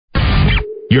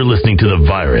You're listening to The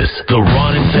Virus. The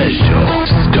Ron and Fez Show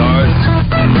starts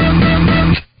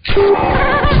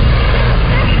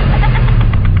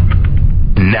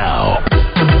now.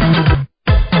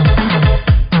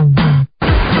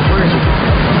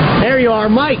 There you are,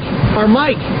 Mike.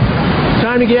 Mike.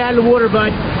 Time to get out of the water,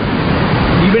 bud.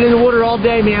 You've been in the water all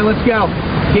day, man. Let's go.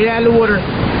 Get out of the water.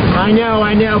 I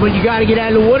know, but you got to get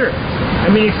out of the water. I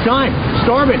mean, it's time.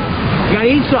 Starving. You got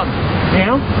to eat something. You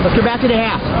know? Let's go back to the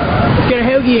house. Let's get a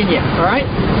hoagie in you. All right?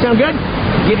 Sound good?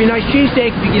 Give you a nice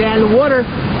cheesesteak if you get out of the water.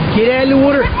 Get out of the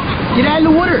water. Get out of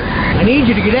the water. I need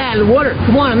you to get out of the water.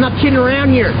 Come on, I'm not kidding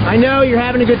around here. I know you're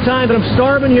having a good time, but I'm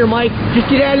starving here, Mike. Just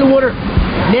get out of the water.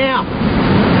 Now.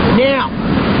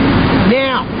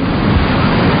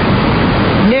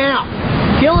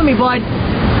 Killing me, bud.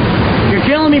 You're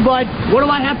killing me, bud. What do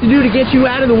I have to do to get you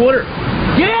out of the water?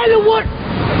 Get out of the water!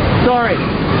 Sorry.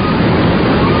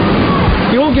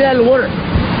 You won't get out of the water. Get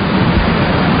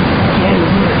out of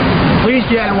the water. Please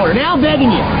get out of the water. Now I'm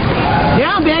begging you. You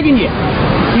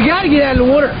gotta get out of the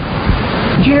water.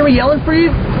 Did you hear me yelling for you?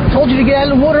 I told you to get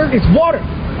out of the water. It's water,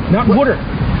 not water.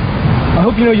 I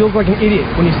hope you know you look like an idiot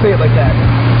when you say it like that.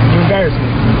 You embarrass me.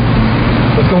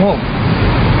 Let's go home.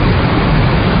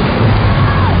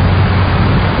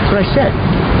 That's what I said.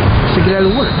 So get out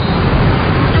of the water.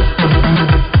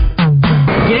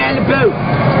 Get out of the boat.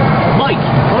 Mike,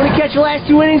 I want to catch the last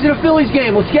 2 innings of the Phillies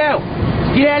game. Let's go.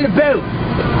 Get out of the boat.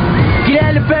 Get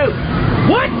out of the boat.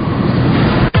 What?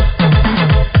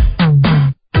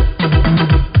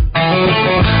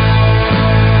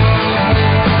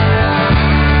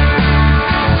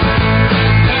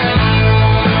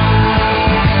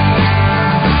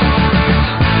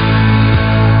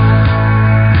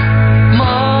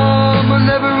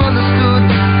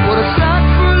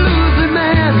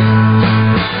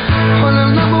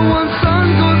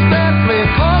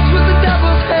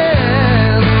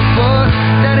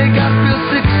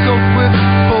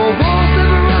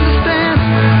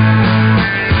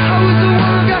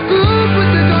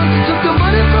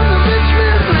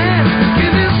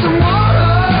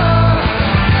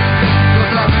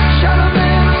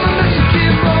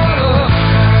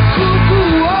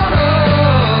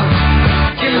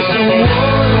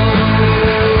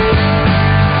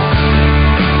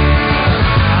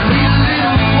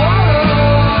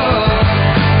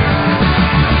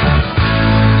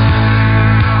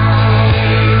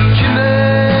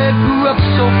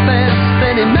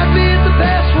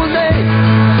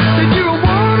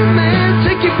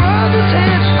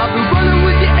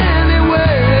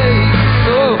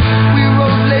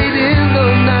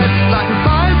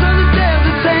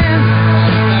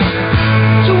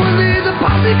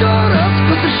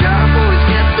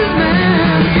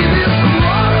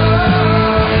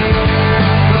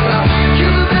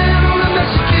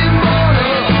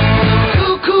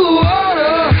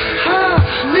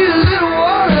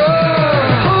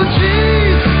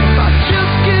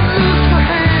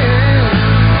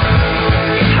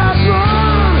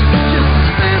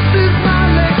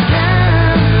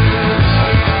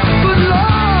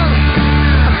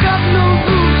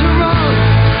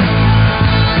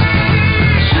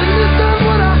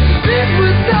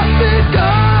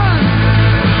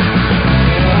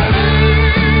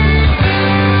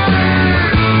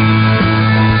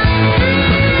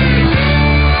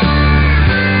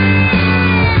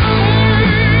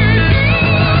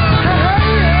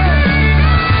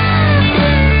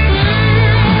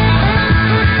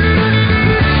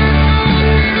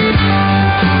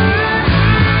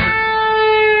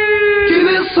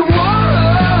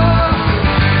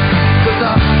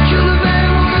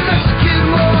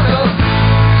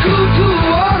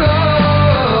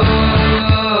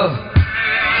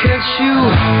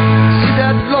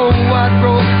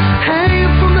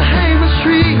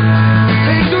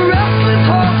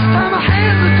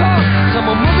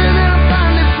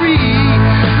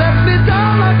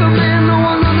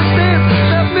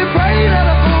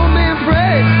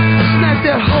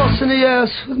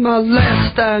 My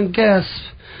last dying gasp,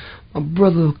 my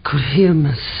brother could hear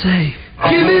me say,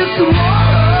 give me some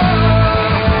water.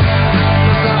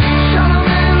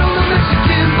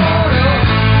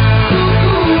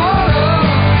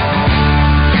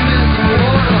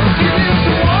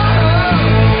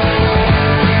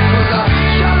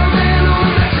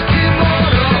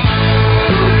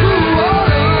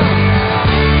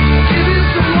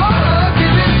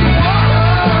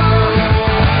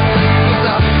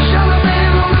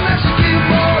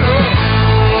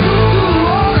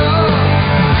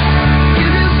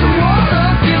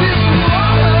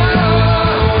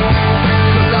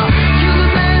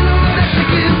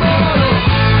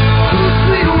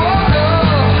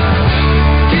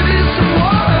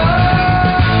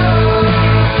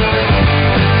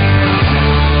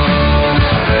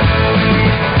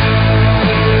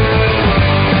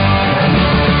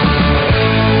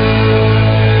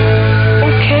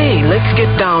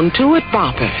 Listen to it,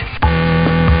 boppers.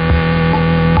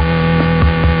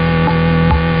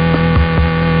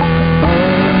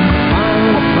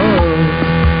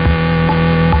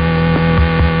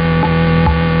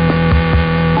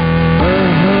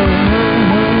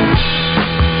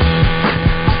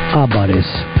 Ah, buddies.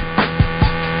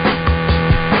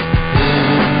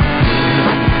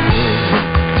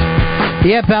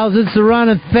 Yeah, pals, it's the Ron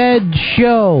and Fed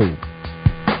show.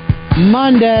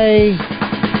 Monday,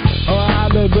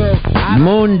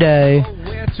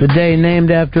 the day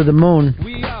named after the moon.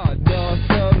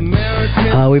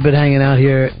 We've been hanging out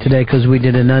here today because we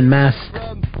did an unmasked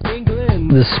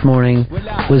this morning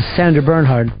with Sandra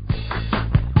Bernhard.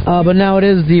 But now it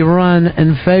is the Ron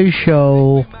and Fez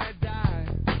show.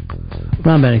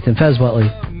 Ron Bennington, Fez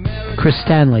Whatley, Chris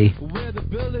Stanley.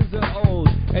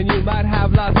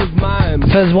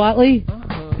 Fez Whatley?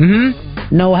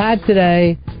 Mm-hmm. No hat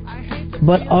today,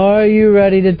 but are you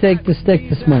ready to take the stick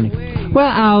this morning?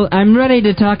 Well, I'm ready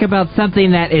to talk about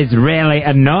something that is really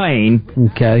annoying.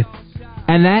 Okay.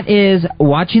 And that is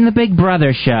watching the Big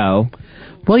Brother show.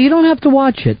 Well, you don't have to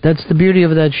watch it. That's the beauty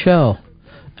of that show.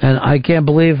 And I can't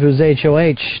believe it was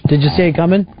HOH. Did you see it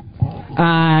coming?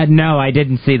 No, I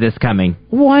didn't see this coming.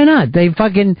 Why not? They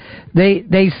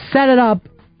set it up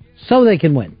so they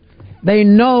can win. They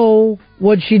know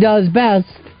what she does best,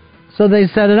 so they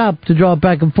set it up to draw it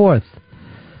back and forth.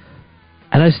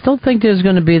 And I still think there's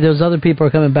going to be those other people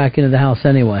are coming back into the house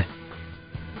anyway.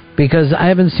 Because I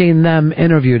haven't seen them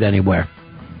interviewed anywhere.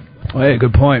 Oh, yeah,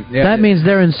 good point. Yeah. That means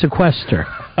they're in sequester.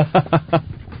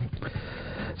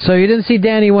 So you didn't see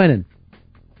Danny winning?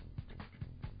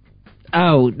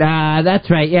 Oh, that's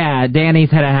right, yeah.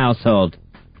 Danny's head of household.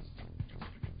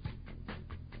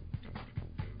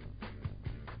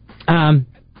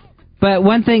 But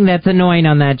one thing that's annoying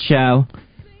on that show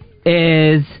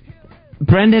is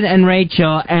Brendan and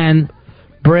Rachel and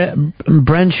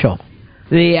Brenshaw.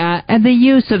 And the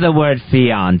use of the word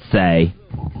fiancé.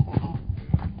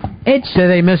 Do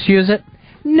they misuse it?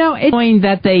 No, it's annoying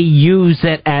that they use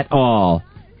it at all.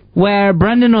 Where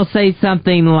Brendan will say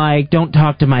something like, don't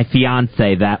talk to my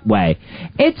fiancé that way.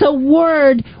 It's a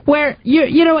word where,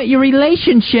 you know what, your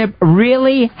relationship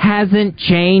really hasn't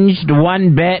changed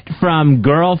one bit from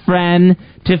girlfriend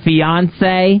to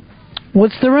fiancé.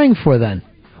 What's the ring for then?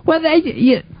 Well, they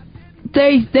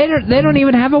don't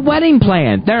even have a wedding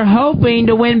plan. They're hoping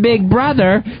to win Big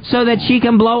Brother so that she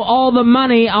can blow all the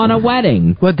money on a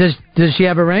wedding. What, does she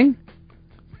have a ring?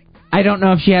 I don't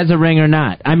know if she has a ring or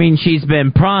not. I mean, she's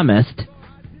been promised.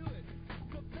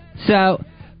 So,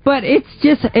 but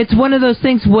it's one of those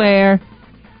things where,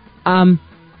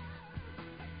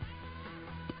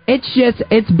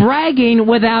 it's bragging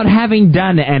without having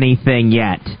done anything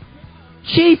yet.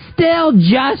 She's still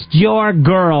just your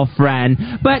girlfriend,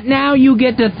 but now you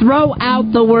get to throw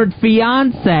out the word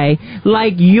fiancé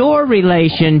like your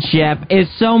relationship is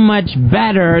so much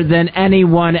better than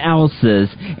anyone else's.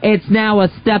 It's now a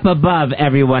step above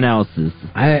everyone else's.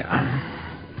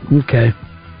 Okay.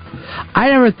 I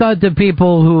never thought that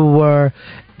people who were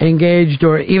engaged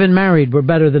or even married were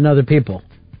better than other people.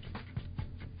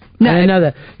 No, I didn't know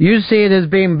that. You see it as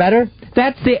being better?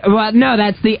 That's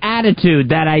the attitude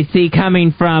that I see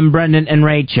coming from Brendan and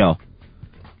Rachel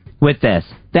with this.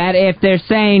 That if they're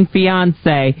saying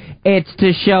fiancé, it's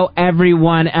to show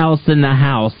everyone else in the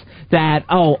house that,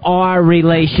 our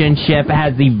relationship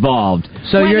has evolved.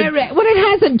 So when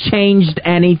it hasn't changed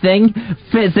anything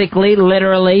physically,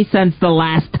 literally, since the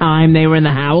last time they were in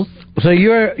the house. So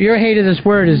your hate of this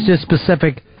word is just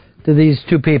specific to these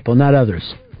two people, not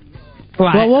others.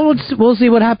 Well, we'll see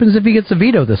what happens if he gets a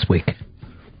veto this week.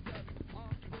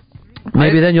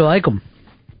 Maybe then you'll like him.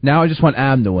 Now I just want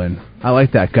Adam to win. I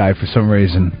like that guy for some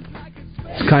reason.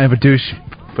 He's kind of a douche,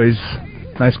 but he's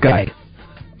a nice guy. Hey.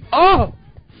 Oh!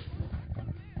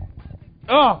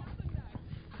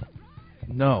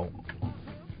 No.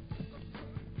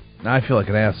 Now I feel like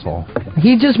an asshole.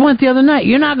 He just went the other night.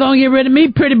 You're not going to get rid of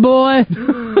me, pretty boy.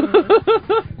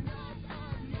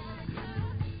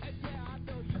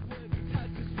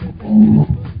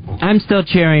 I'm still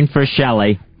cheering for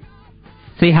Shelley.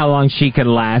 See how long she can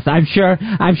last. I'm sure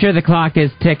the clock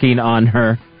is ticking on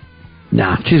her.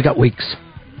 Nah, she's got weeks.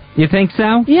 You think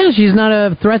so? Yeah, she's not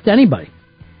a threat to anybody.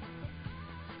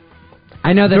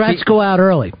 I know that threats go out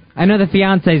early. I know the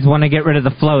fiancés want to get rid of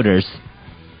the floaters.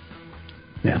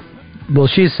 Yeah. Well,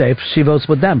 she's safe. She votes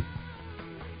with them.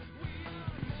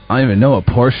 I don't even know what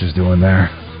Portia's doing there.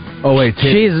 Oh, wait.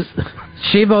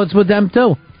 She votes with them,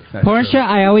 too. That's Portia, true.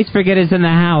 I always forget is in the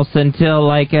house until,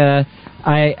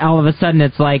 all of a sudden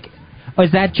it's like, oh,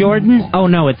 is that Jordan? Oh,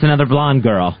 no, it's another blonde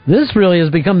girl. This really has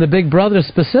become the Big Brother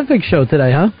specific show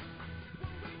today, huh?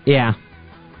 Yeah.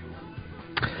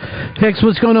 Hicks,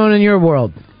 what's going on in your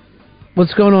world?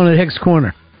 What's going on at Hicks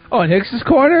Corner? Oh, in Hicks's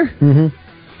Corner? Mm-hmm.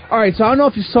 All right, so I don't know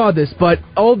if you saw this, but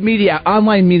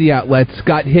online media outlets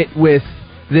got hit with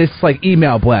this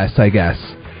email blast, I guess.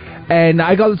 And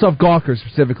I got this off Gawker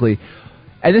specifically.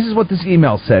 And this is what this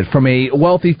email said from a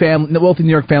wealthy New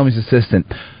York family's assistant.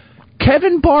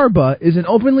 Kevin Barba is an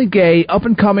openly gay,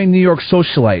 up-and-coming New York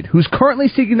socialite who's currently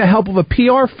seeking the help of a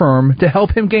PR firm to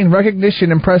help him gain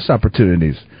recognition and press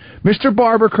opportunities. Mr.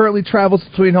 Barber currently travels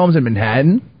between homes in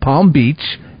Manhattan, Palm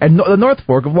Beach, and the North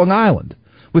Fork of Long Island.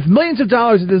 With millions of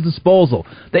dollars at his disposal,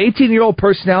 the 18-year-old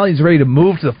personality is ready to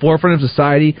move to the forefront of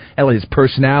society and let his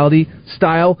personality,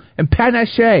 style, and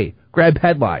panache grab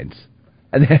headlines.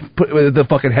 And then put the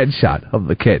fucking headshot of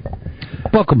the kid.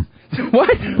 Book him. What?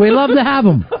 We love to have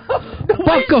him.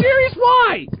 Why are you serious?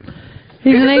 Why?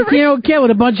 He's an 18-year-old kid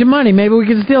with a bunch of money. Maybe we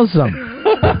can steal some.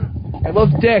 I love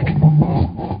Dick.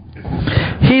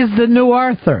 He's the new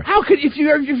Arthur. How could if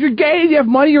you're gay and you have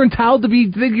money, you're entitled to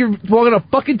think you're on a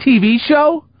fucking TV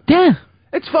show? Yeah.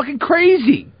 It's fucking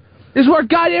crazy. There's more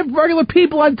goddamn regular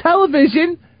people on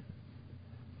television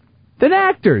than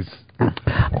actors.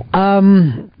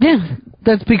 Yeah.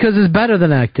 That's because it's better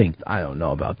than acting. I don't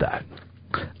know about that.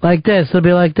 Like this. It'll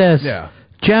be like this. Yeah.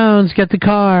 Jones, get the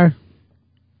car.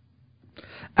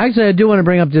 Actually, I do want to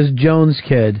bring up this Jones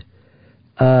kid.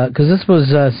 Because this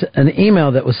was an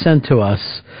email that was sent to us.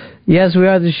 Yes, we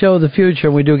are the show of the future,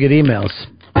 and we do get emails.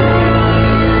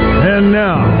 And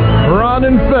now, Ron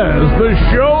and Fez, the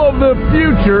show of the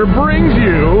future, brings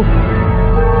you...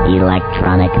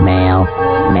 Electronic mail.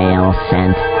 Mail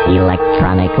sent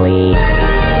electronically.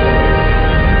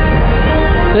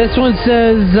 This one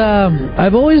says,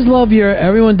 I've always loved your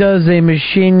everyone does a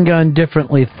machine gun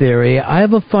differently theory. I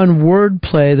have a fun word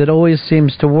play that always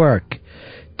seems to work.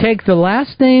 Take the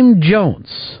last name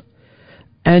Jones,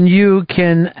 and you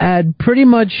can add pretty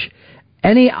much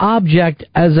any object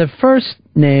as a first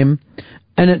name,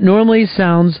 and it normally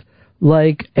sounds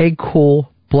like a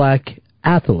cool black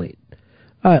athlete.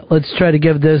 All right, let's try to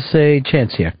give this a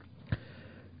chance here.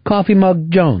 Coffee mug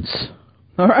Jones.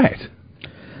 All right.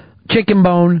 Chicken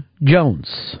bone Jones.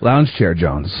 Lounge chair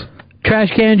Jones. Trash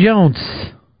can Jones.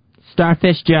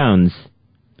 Starfish Jones.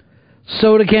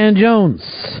 Soda can Jones.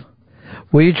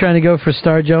 Were you trying to go for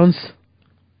Star Jones?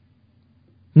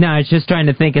 No, I was just trying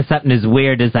to think of something as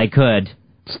weird as I could.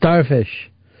 Starfish.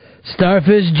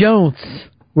 Starfish Jones.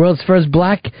 World's first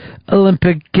black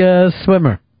Olympic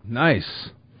swimmer. Nice.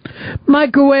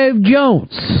 Microwave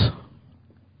Jones.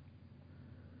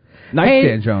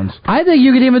 Nightstand Jones. I think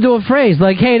you could even do a phrase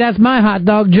like, hey, that's my hot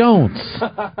dog Jones.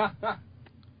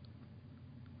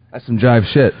 That's some jive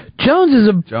shit. Jones is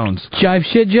a... Jones. Jive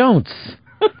shit Jones.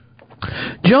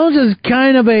 Jones is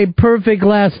kind of a perfect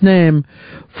last name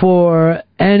for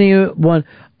anyone.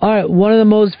 All right, one of the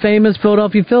most famous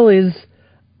Philadelphia Phillies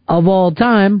of all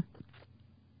time,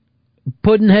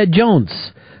 Pudd'nhead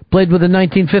Jones, played with the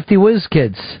 1950 Whiz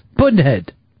Kids. Pudd'nhead.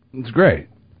 It's great.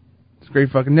 It's a great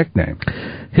fucking nickname.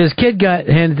 His kid got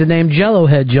handed the name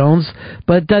Jello-Head Jones,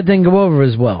 but that didn't go over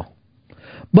as well.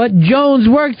 But Jones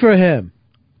worked for him.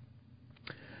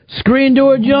 Screen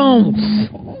Door Jones.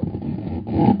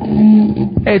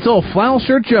 Hey, it's old Flannel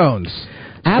Shirt Jones.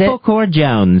 Apple Core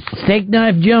Jones. Steak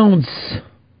Knife Jones.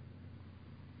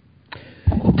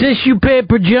 Tissue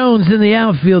Paper Jones in the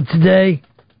outfield today.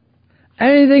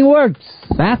 Anything works.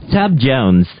 Bathtub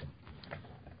Jones.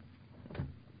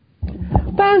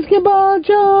 Basketball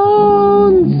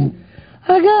Jones.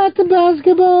 I got the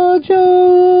Basketball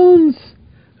Jones.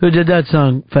 Who did that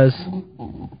song, Fez?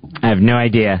 I have no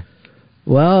idea.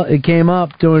 Well, it came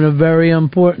up during a very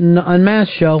important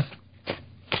Unmasked show.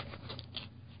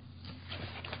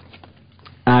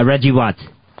 Reggie Watts.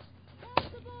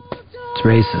 It's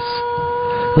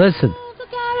racist. Listen.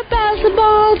 Got a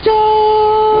basketball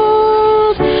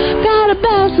Jones. Got a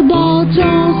basketball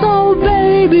Jones. Oh,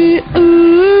 baby.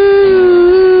 Ooh.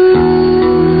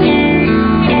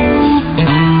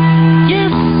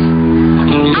 Yes.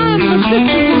 I'm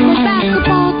addicted to the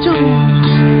basketball Jones.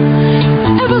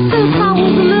 Ever since I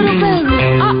was a little baby,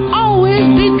 I always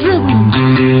been dribbling.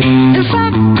 In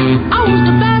fact, I was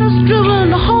the baddest dribbler in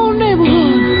the whole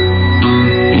neighborhood.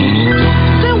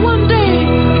 Then one day,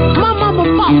 my mama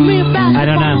bought me a basketball. I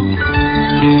don't know.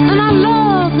 And I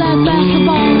love that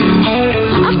basketball.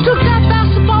 I took that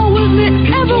basketball with me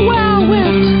everywhere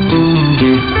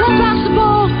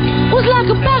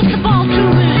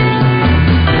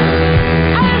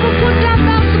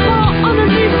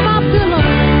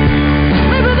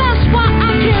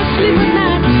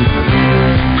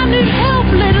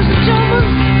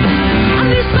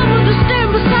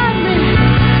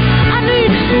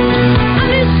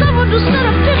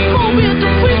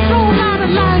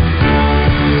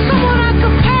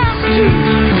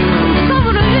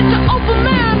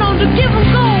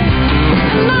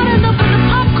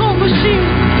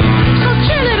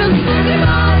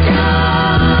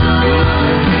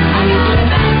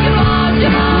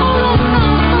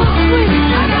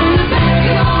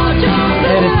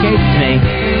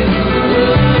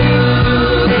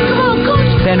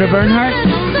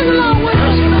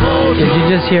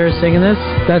hear her singing this?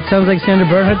 That sounds like Sandra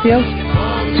Bernhardt to you?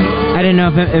 I didn't know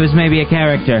if it was maybe a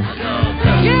character.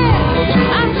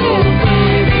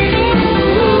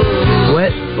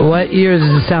 What year does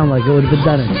it sound like it would have been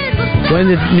done in? When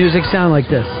did music sound like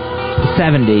this?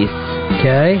 70s.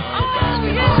 Okay.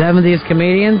 70s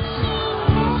comedians?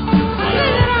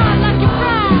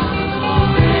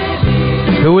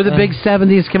 Who were the big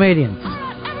 70s comedians?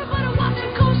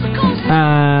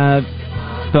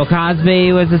 Bill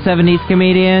Cosby was a 70s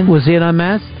comedian. Was he an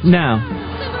Unmasked? No.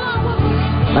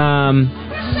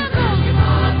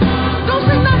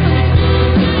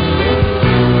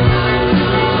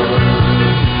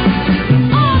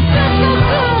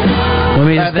 Want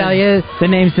me to tell you? The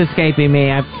name's escaping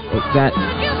me. I've got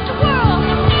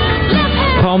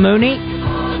Paul Mooney?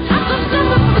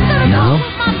 No.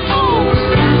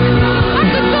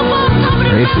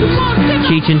 Racist.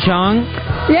 Cheech and Chong?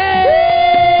 Yay!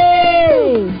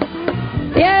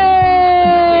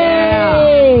 Yay!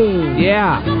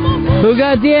 Yeah. Who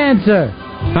got the answer?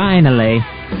 Finally.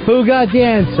 Who got the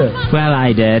answer? Well,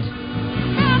 I did.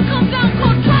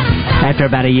 After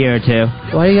about a year or two.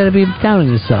 Why you gotta be down on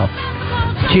yourself?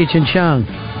 Cheech and Chong.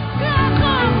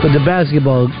 With the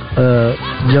basketball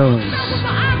Jones.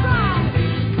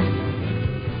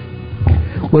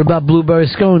 What about Blueberry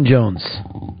Scone Jones?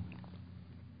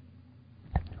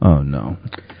 Oh, no.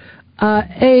 I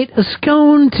ate a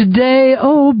scone today,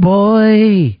 oh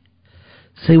boy.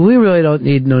 See, we really don't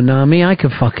need no Nami. I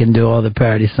could fucking do all the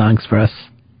parody songs for us.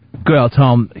 Good, I'll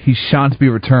tell him he shan't be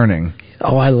returning.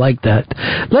 Oh, I like that.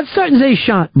 Let's start and say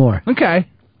shant more. Okay.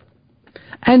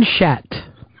 And shat.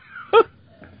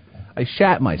 I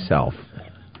shat myself.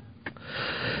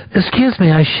 Excuse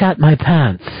me, I shat my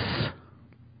pants.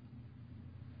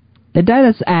 It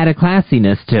does add a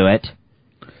classiness to it.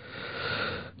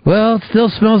 Well, it still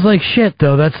smells like shit,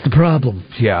 though. That's the problem.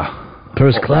 Yeah. For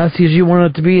as classy as you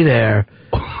want it to be there.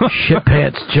 Shit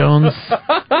pants, Jones.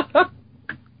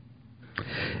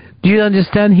 Do you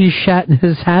understand he's shat in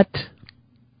his hat?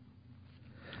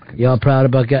 Y'all proud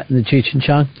about getting the Cheech and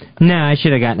Chong? No, I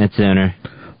should have gotten it sooner.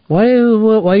 Why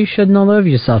you shouldn't all over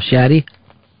yourself, Shaddy?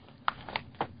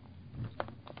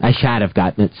 I should have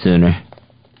gotten it sooner.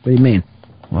 What do you mean?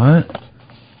 What?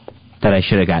 That I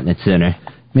should have gotten it sooner.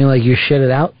 Mean like you shit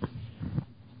it out?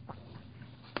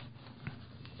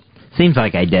 Seems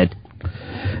like I did.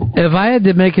 If I had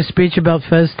to make a speech about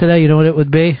Fez today, you know what it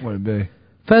would be? What would it be?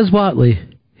 Fez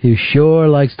Whatley. He sure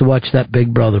likes to watch that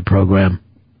Big Brother program.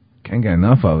 Can't get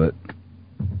enough of it.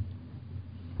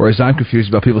 Whereas I'm confused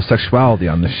about people's sexuality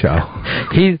on this show.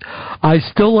 I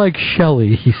still like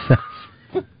Shelley, he says.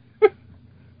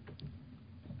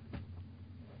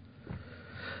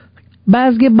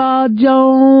 Basketball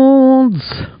Jones.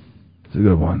 It's a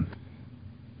good one.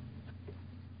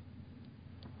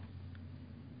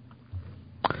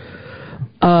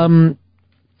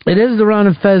 It is the Ron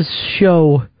and Fez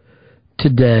show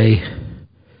today.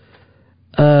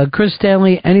 Chris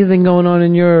Stanley, anything going on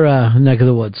in your neck of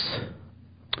the woods?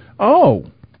 Oh.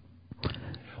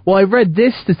 Well, I read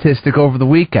this statistic over the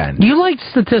weekend. You like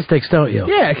statistics, don't you?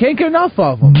 Yeah, I can't get enough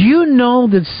of them. Do you know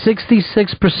that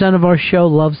 66% of our show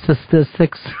loves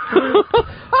statistics?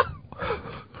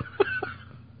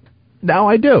 Now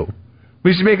I do.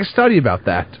 We should make a study about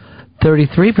that.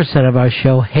 33% of our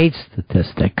show hates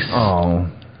statistics. Oh.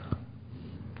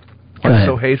 Go That's ahead.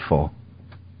 so hateful.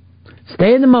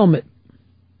 Stay in the moment.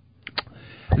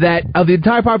 That of the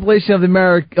entire population of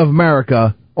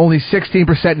America, only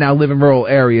 16% now live in rural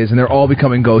areas, and they're all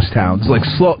becoming ghost towns. Like,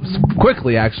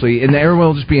 quickly, actually, and everyone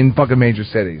will just be in fucking major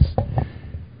cities.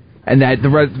 And that the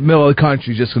middle of the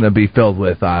country is just going to be filled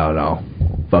with, I don't know,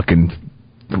 fucking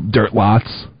dirt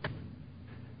lots.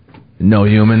 No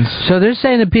humans. So they're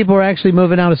saying that people are actually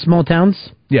moving out of small towns?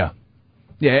 Yeah.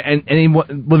 Yeah, and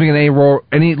living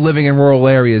in rural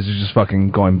areas is just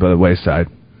fucking going by the wayside.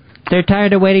 They're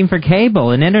tired of waiting for cable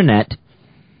and internet.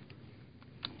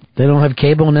 They don't have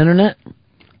cable and internet?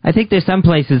 I think there's some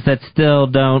places that still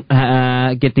don't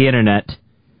get the internet.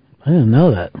 I didn't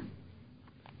know that.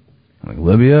 Like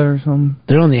Libya or something?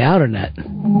 They're on the outer net.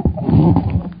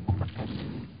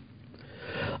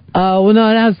 Well, no,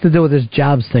 it has to do with this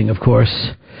jobs thing, of course.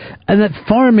 And that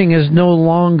farming is no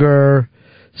longer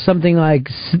something like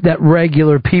that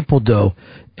regular people do.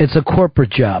 It's a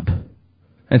corporate job.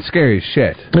 And scary as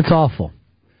shit. It's awful.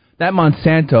 That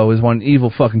Monsanto is one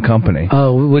evil fucking company.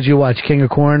 Oh, would you watch King of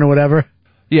Corn or whatever?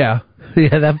 Yeah.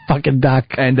 Yeah, that fucking doc.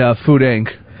 And Food Inc.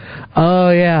 Oh,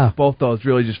 yeah. Both those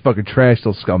really just fucking trash,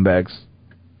 those scumbags.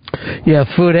 Yeah,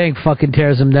 Food Inc. fucking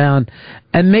tears them down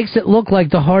and makes it look like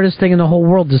the hardest thing in the whole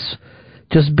world is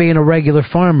just being a regular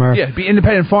farmer. Yeah, be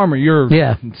independent farmer.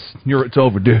 It's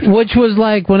over, dude. Which was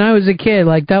like, when I was a kid,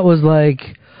 like, that was like,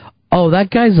 oh, that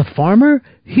guy's a farmer?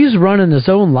 He's running his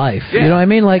own life. Yeah. You know what I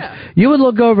mean? Like, you would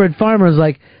look over at farmers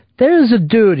like, there's a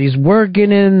dude, he's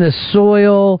working in the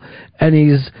soil, and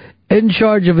he's in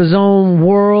charge of his own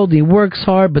world. He works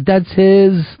hard, but that's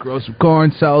his. Grows some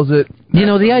corn, sells it. You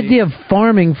know, the idea of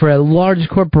farming for a large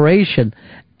corporation,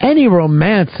 any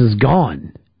romance is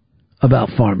gone about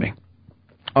farming.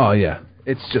 Oh, yeah.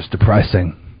 It's just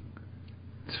depressing.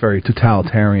 It's very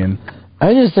totalitarian.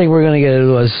 I just think we're going to get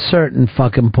to a certain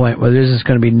fucking point where there's just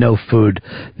going to be no food.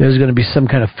 There's going to be some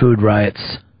kind of food riots.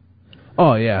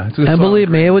 Oh, yeah. And believe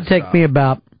me, it would take me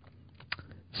about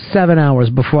 7 hours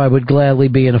before I would gladly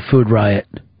be in a food riot.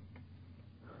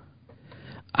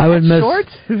 I would miss... Short?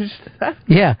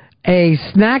 Yeah. A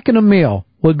snack and a meal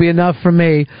would be enough for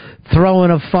me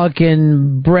throwing a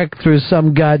fucking brick through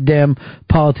some goddamn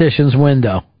politician's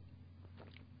window.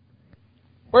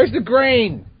 Where's the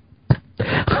grain?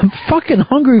 I'm fucking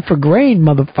hungry for grain,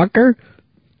 motherfucker.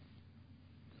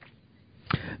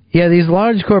 Yeah, these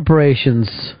large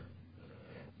corporations,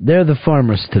 they're the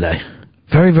farmers today.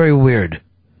 Very, very weird.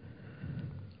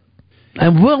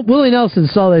 And Willie Nelson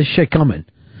saw that shit coming.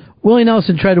 Willie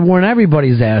Nelson tried to warn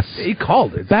everybody's ass. He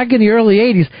called it. Back in the early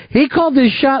 80s, he called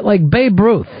this shot like Babe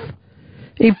Ruth.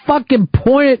 He fucking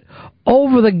pointed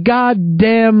over the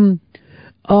goddamn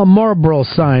Marlboro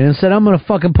sign and said, I'm going to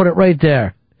fucking put it right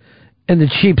there in the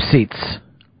cheap seats.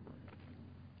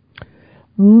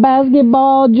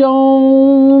 Basketball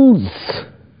Jones.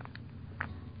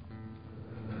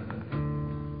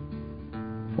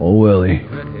 Oh, Willie.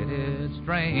 There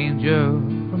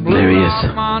he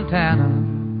is. Montana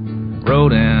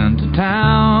rode into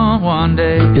town one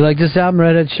day. You like this album,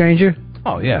 Redhead Stranger?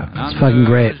 Oh, yeah. It's fucking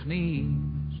great.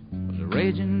 Was a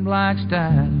raging black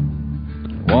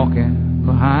stallion. Walking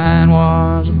behind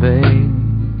was a babe.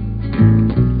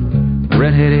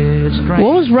 Redheaded stranger.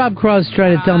 What was Rob Cross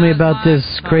trying to tell me about this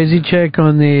crazy chick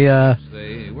on the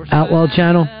Outlaw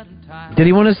channel? Did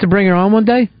he want us to bring her on one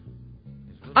day?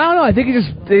 I don't know. I think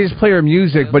they just play her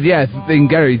music, but yeah, if they can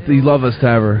get her, he'd love us to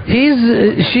have her. She's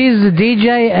a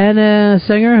DJ and a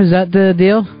singer. Is that the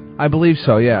deal? I believe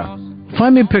so. Yeah.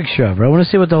 Find me a picture of her. I want to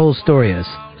see what the whole story is.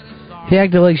 He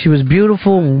acted like she was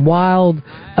beautiful and wild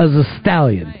as a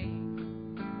stallion.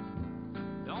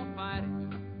 Don't fight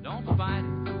it. Don't fight it.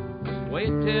 Just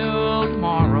wait till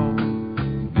tomorrow.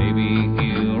 Maybe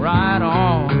he'll ride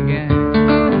on again.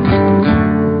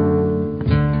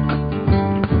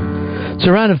 It's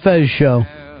a Ron and Fez show.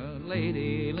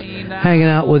 Hanging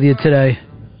out with you today.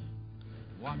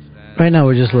 Right now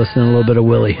we're just listening to a little bit of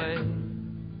Willie.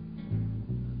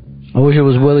 I wish it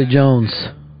was Willie Jones.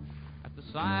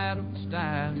 I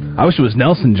wish it was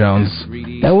Nelson Jones.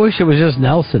 I wish it was just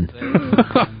Nelson.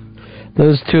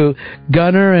 Those two,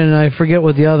 Gunner and I forget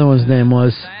what the other one's name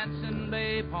was.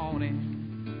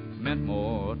 Meant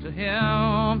more to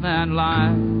him than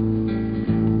life.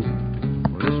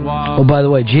 Oh, by the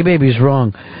way, G-Baby's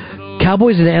wrong.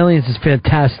 Cowboys and Aliens is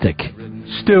fantastic.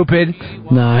 Stupid.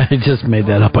 No, I just made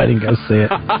that up. I didn't go see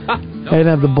it. I didn't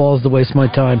have the balls to waste my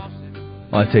time.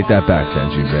 Well, I take that back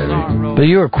then, G-Baby. But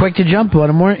you were quick to jump on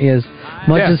him, weren't you? As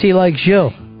much as he likes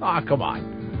you. Oh, come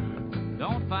on.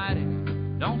 Don't fight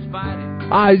it. Don't fight it.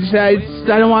 I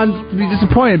don't want to be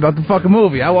disappointed about the fucking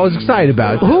movie. I was excited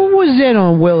about it. Who was in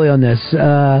on Willie on this?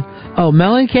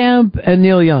 Mellencamp and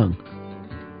Neil Young.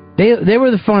 They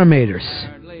were the farm aiders.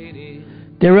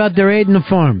 They were out there aiding the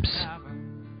farms.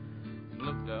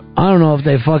 I don't know if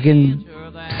they fucking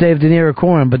saved an ear of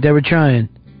corn, but they were trying.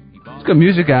 It's good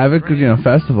music out of it, good,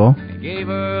 festival. He gave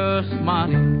her some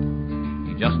money.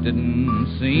 He just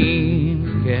didn't seem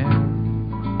to care.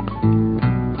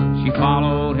 She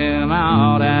followed him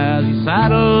out as he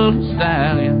saddled the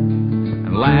stallion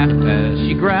and laughed as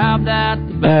she grabbed at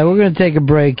the bed. All right, we're going to take a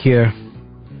break here.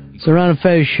 It's the Ron and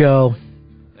Fez show.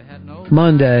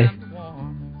 Monday.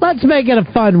 Let's make it a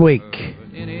fun week.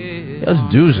 Let's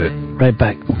do it. Right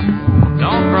back.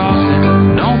 Don't cross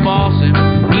him, don't boss him.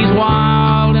 He's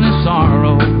wild in his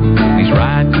sorrow. He's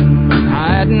riding,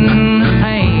 hiding his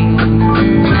pain.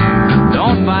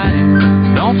 Don't fight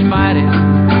it, don't spite it.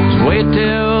 Just wait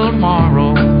till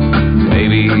tomorrow.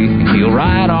 Maybe he'll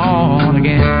ride on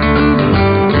again.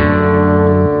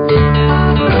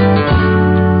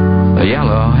 The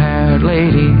yellow-haired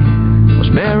lady was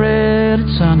buried at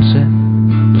sunset.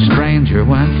 The stranger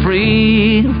went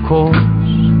free, of course.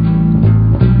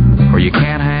 For you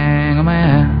can't hang a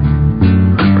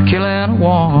man for killing a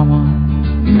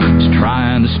woman who's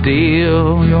trying to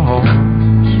steal your horse.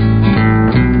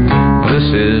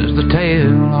 This is the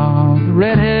tale of the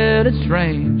red-headed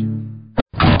stranger.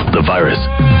 the virus.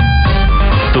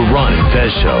 The Ron and Fez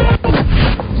Show.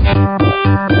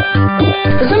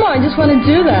 Somehow I just want to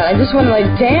do that. I just want to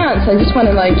dance. I just want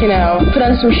to put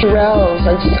on some Shirelles.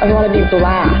 I want to be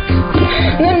black.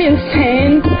 Wouldn't that be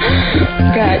insane?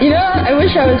 God, I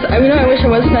wish I was. I wish I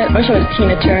was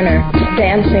Tina Turner, just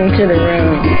dancing to the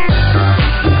room.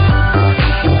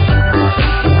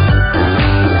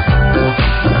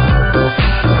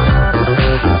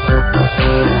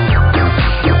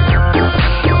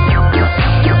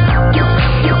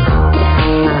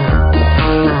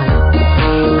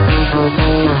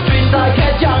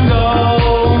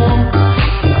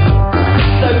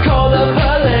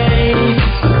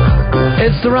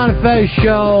 It's the Ron and Fez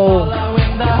Show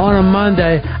on a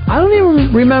Monday. I don't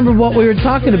even remember what we were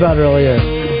talking about earlier.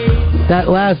 That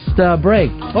last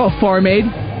break. Oh, Farm Aid.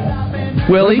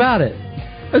 Willie. What about it?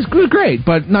 It was great,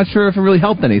 but not sure if it really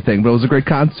helped anything, but it was a great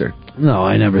concert. No,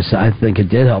 I never said. I think it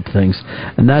did help things.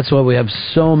 And that's why we have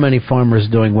so many farmers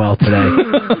doing well today.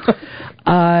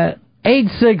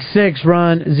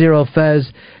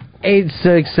 866-RUN-0-FEZ.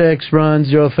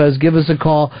 866-RUN-0-FEZ. Give us a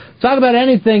call. Talk about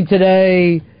anything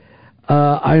today.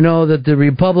 I know that the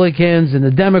Republicans and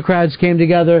the Democrats came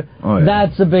together. Oh, yeah.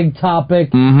 That's a big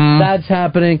topic. Mm-hmm. That's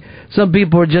happening. Some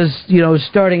people are just,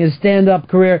 starting a stand-up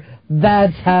career.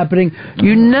 That's happening.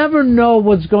 You never know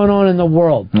what's going on in the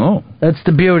world. Oh. That's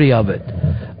the beauty of it.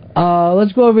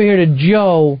 Let's go over here to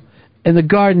Joe in the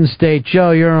Garden State.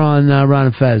 Joe, you're on Ron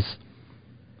and Fez.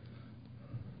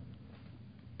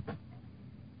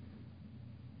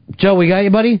 Joe, we got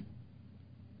you, buddy?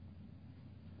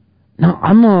 No,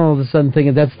 I'm all of a sudden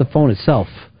thinking that's the phone itself.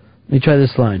 Let me try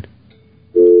this line.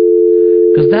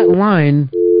 Because that line...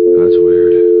 That's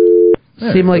weird.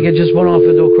 Seemed like it just went off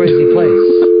into a crazy place.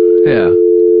 Yeah.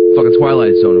 Fucking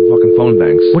Twilight Zone and fucking phone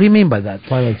banks. What do you mean by that,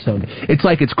 Twilight Zone? It's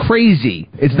like it's crazy.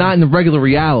 It's not in the regular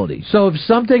reality. So if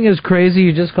something is crazy,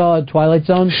 you just call it Twilight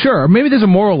Zone? Sure. Maybe there's a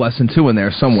moral lesson, too, in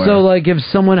there somewhere. So, if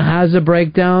someone has a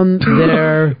breakdown,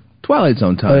 they're... Twilight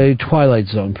Zone time. A Twilight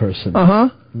Zone person. Uh-huh.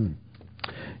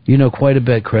 You know quite a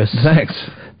bit, Chris. Thanks.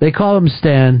 They call him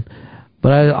Stan,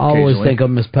 but I always think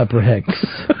of him as Pepper Hicks.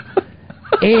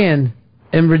 Ian,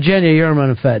 in Virginia, you're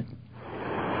on Fed.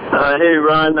 Hey,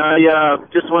 Ron. I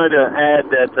just wanted to add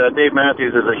that Dave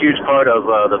Matthews is a huge part of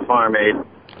the Farm Aid.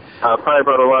 Probably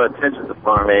brought a lot of attention to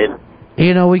Farm Aid.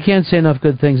 We can't say enough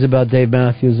good things about Dave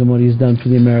Matthews and what he's done for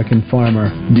the American farmer.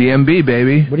 DMB,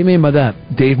 baby. What do you mean by that?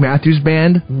 Dave Matthews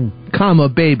Band, comma,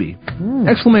 baby.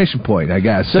 Exclamation point, I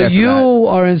guess. So you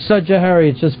are in such a hurry,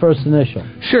 it's just first initial.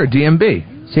 Sure,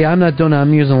 DMB. See, I'm not doing that.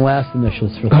 I'm using last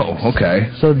initials for things. Oh,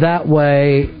 okay. So that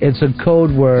way, it's a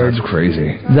code word. That's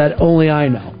crazy. That only I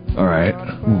know. All right.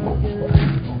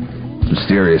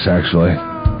 Mysterious, actually.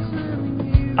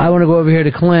 I want to go over here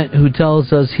to Clint, who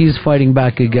tells us he's fighting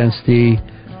back against the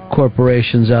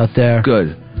corporations out there.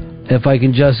 Good. If I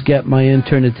can just get my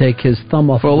intern to take his thumb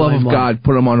off. For the love of God,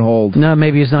 put him on hold. No,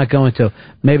 maybe he's not going to.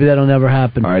 Maybe that'll never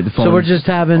happen. All right, the phones. So we're just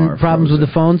having problems with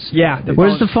the phones? Yeah.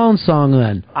 Where's the phone song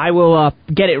then? I will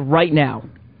get it right now.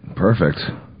 Perfect.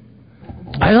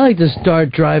 I like to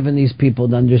start driving these people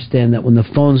to understand that when the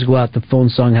phones go out, the phone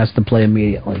song has to play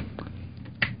immediately.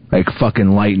 Like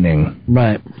fucking lightning.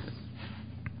 Right.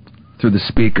 Through the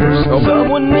speakers. Oh.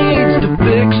 Someone needs to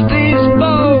fix these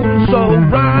phones so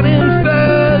Ron and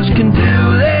Fez can do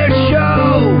their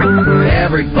show.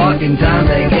 Every fucking time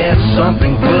they get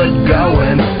something good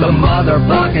going, the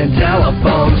motherfucking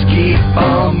telephones keep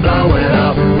on blowing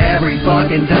up. Every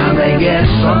fucking time they get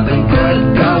something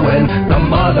good going, the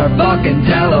motherfucking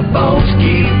telephones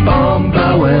keep on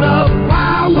blowing up.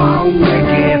 Why won't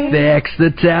Wiki fix the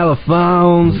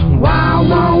telephones? Why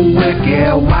won't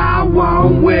Wiki? Why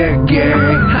won't Wiki?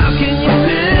 How can you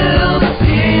build a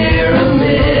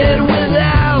pyramid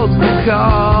without the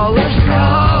callers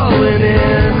calling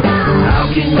in?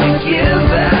 How can you give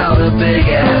out a big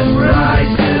ass prize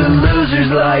to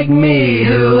losers like me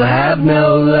who have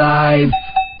no life?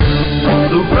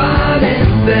 The Ron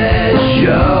and Fez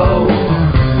Show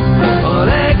on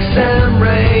XM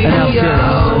Radio. That's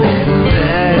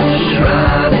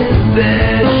Ron and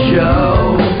Fez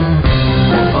Show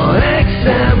on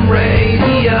XM Radio.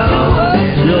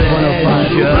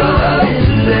 Ron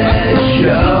and Fez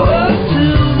Show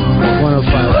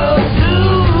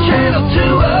 105. Channel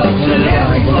 202.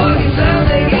 Every fucking time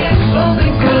they get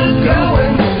something good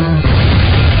going.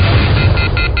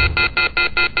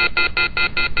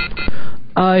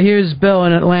 Here's Bill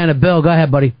in Atlanta. Bill, go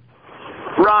ahead, buddy.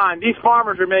 Ron, these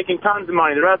farmers are making tons of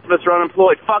money. The rest of us are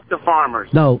unemployed. Fuck the farmers.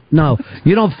 No.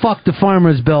 You don't fuck the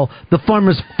farmers, Bill. The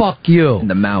farmers fuck you. In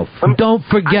the mouth. Don't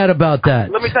forget about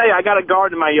that. Let me tell you, I got a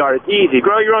garden in my yard. It's easy.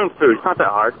 Grow your own food. It's not that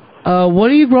hard.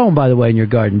 What are you growing, by the way, in your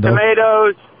garden, Bill?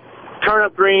 Tomatoes,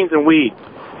 turnip greens, and weeds.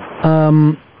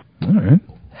 All right.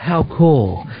 How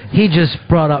cool. He just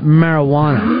brought up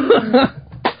marijuana.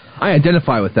 I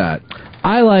identify with that.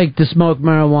 I like to smoke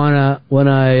marijuana when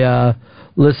I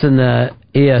listen to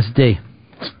ESD.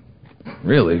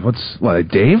 Really? What,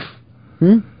 Dave?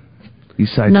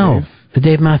 Eastside No, Dave? the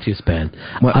Dave Matthews Band.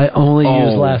 What? I only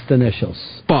use Oh. last initials.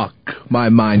 Fuck. My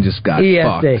mind just got ESD,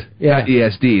 fucked. yeah. Got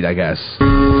ESD'd, I guess.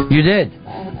 You did.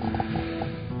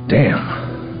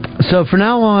 Damn. So for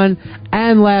now on,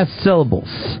 and last syllables.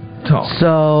 Oh.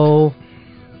 So,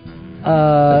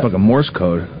 Fucking Morse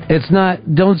code. it's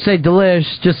not, don't say delish,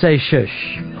 just say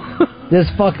shush. This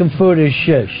fucking food is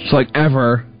shush. It's like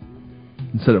ever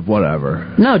instead of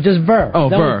whatever. No, just ver. Oh,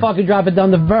 don't ver. fucking drop it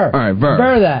down to ver. All right, ver.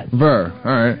 Ver that. Ver.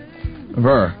 All right.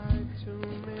 Ver.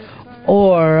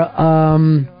 Or,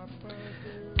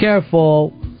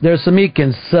 careful, there's some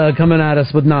Eakins coming at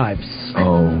us with knives.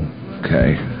 Oh,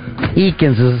 okay.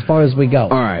 Eakins is as far as we go.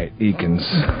 All right, Eakins.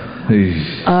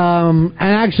 And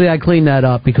actually I cleaned that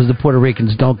up because the Puerto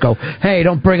Ricans don't go, hey,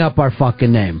 don't bring up our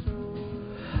fucking name.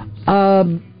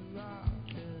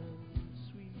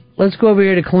 Let's go over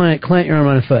here to Clint. Clint, you're on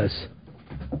my face.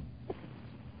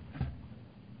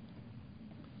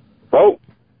 Oh.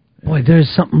 Boy, there's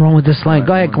something wrong with this line.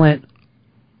 Go ahead, Clint.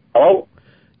 Hello?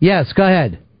 Yes, go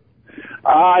ahead.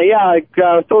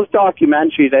 Those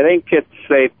documentaries, I think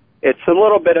it's a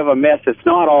little bit of a miss. It's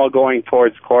not all going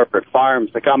towards corporate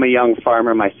farms. Like, I'm a young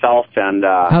farmer myself, and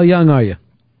How young are you?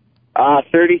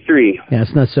 33. Yeah,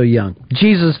 it's not so young.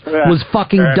 Jesus was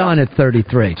fucking done at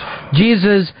 33.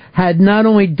 Jesus had not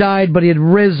only died, but he had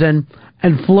risen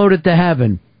and floated to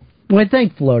heaven. Well, I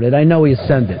think floated. I know he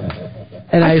ascended.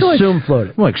 And I feel assume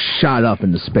floated. Like shot up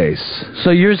into space.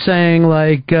 So you're saying,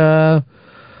 like, what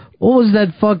was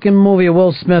that fucking movie where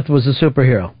Will Smith was a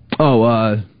superhero?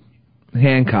 Oh,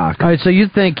 Hancock. All right, so you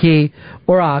think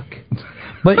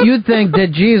but you think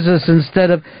that Jesus,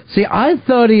 instead of... See, I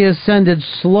thought he ascended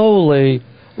slowly,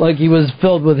 like he was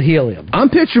filled with helium. I'm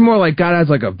picturing more like God has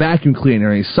like a vacuum cleaner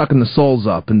and he's sucking the souls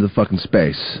up into fucking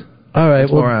space. All right,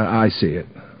 That's well... more I see it.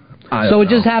 So it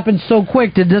just happened so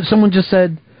quick. Did someone just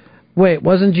said, wait,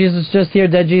 wasn't Jesus just here?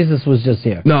 That Jesus was just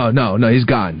here. No, he's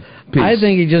gone. Peace. I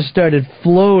think he just started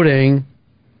floating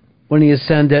when he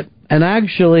ascended. And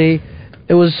actually,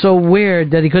 it was so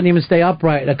weird that he couldn't even stay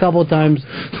upright. A couple of times,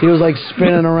 he was like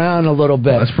spinning around a little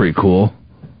bit. That's pretty cool.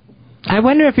 I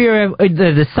wonder if you're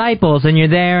the disciples and you're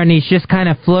there and he's just kind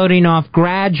of floating off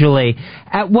gradually.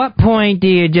 At what point do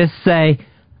you just say,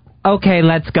 okay,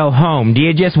 let's go home? Do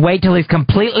you just wait till he's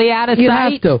completely out of You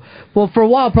sight? have to. Well, for a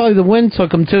while, probably the wind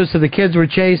took him too, so the kids were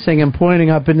chasing and pointing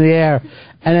up in the air.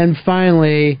 And then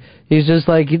finally, he's just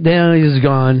like, then he's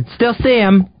gone. Still see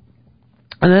him.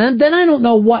 And then I don't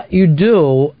know what you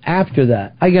do after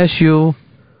that. I guess you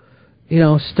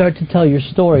start to tell your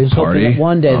stories, hoping that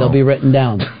one day they'll be written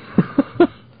down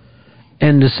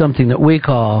into something that we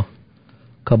call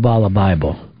Kabbalah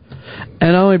Bible.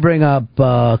 And I only bring up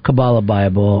Kabbalah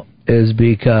Bible is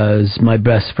because my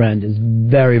best friend is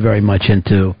very, very much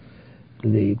into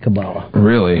the Kabbalah.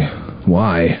 Really?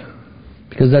 Why?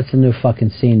 Because that's a new fucking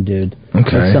scene, dude.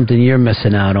 Okay. That's something you're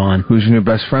missing out on. Who's your new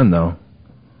best friend, though?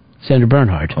 Sandra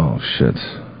Bernhard. Oh, shit.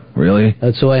 Really?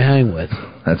 That's who I hang with.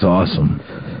 That's awesome.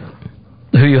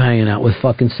 Who you hanging out with?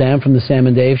 Fucking Sam from the Sam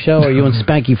and Dave show? Or are you and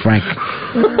Spanky Frank?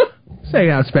 Say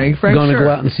out, Spanky Frank. Going to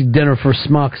go out and see Dinner for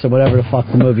Smucks or whatever the fuck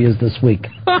the movie is this week.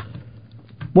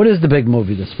 What is the big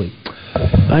movie this week?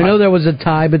 I know there was a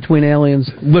tie between aliens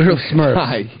Literally and Smurfs.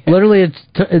 tie. Literally,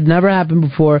 it never happened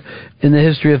before in the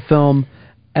history of film.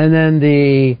 And then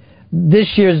this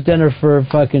year's Dinner for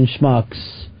fucking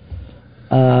Schmucks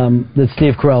that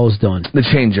Steve Carell is doing. The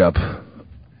Change Up.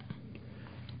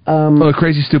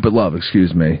 Crazy Stupid Love,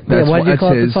 excuse me. Why'd you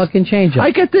call it the fucking Change Up?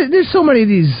 I get there's so many of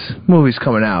these movies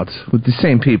coming out with the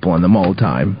same people in them all the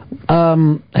time.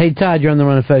 Hey, Todd, you're on the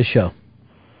Run of Fez show.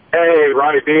 Hey,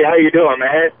 Ronnie B, how you doing,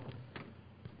 man?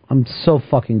 I'm so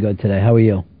fucking good today. How are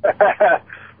you?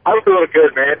 I'm doing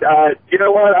good, man. You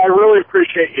know what? I really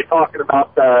appreciate you talking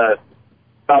about the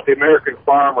American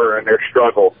farmer and their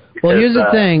struggle. Well, here's the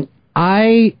thing.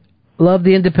 I love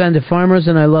the independent farmers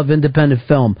and I love independent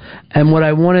film. And what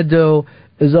I want to do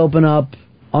is open up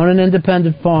on an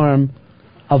independent farm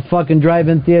a fucking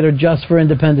drive-in theater just for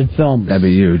independent films. That'd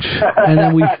be huge. And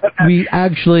then we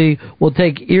actually will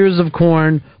take ears of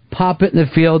corn, pop it in the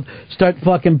field, start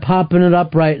fucking popping it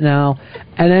up right now,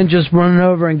 and then just running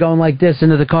over and going like this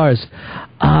into the cars.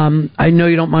 I know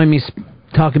you don't mind me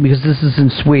talking because this is in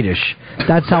Swedish.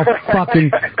 That's how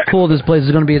fucking cool this place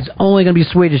is going to be. It's only going to be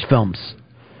Swedish films.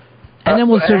 And then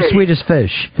we'll serve Swedish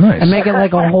fish. Nice. And make it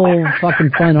like a whole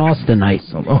fucking Flint Austin night.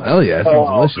 Oh, hell yeah. That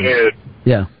sounds delicious. Man.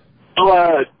 Yeah. So,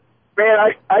 man,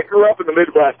 I grew up in the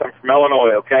Midwest. I'm from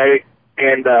Illinois, okay?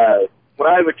 And when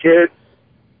I was a kid,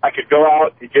 I could go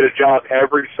out and get a job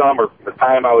every summer from the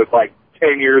time I was like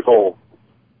 10 years old,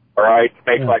 all right, to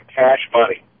make like cash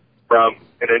money from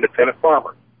an independent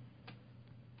farmer.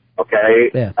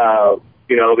 Okay? Yeah.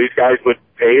 You know, these guys would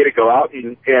pay you to go out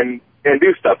and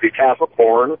do stuff. They'd tassel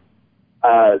corn,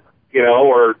 you know,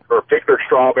 or pick their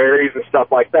strawberries and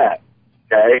stuff like that.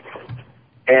 Okay?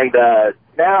 And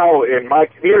now in my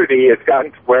community, it's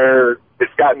gotten to where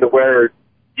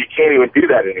you can't even do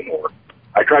that anymore.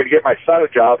 I tried to get my son a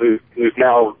job who's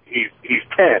now he's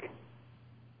 10.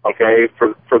 Okay,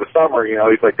 for the summer, you know,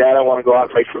 he's like, Dad, I want to go out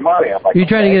and make some money. I'm like, You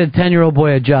try to get a 10-year-old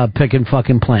boy a job picking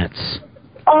fucking plants.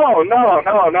 Oh no!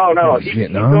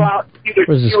 He'd go out.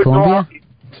 Where's this, Columbia?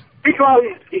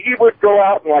 He would go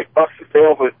out and like bust the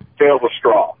sales of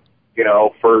straw, you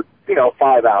know, for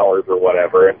 5 hours or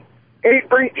whatever, and he'd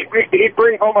bring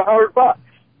home $100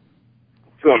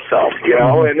 to himself, you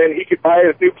know, and then he could buy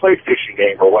a new PlayStation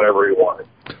game or whatever he wanted.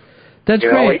 That's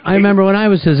great. I remember when I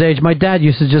was his age, my dad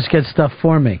used to just get stuff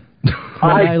for me.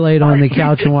 I laid on the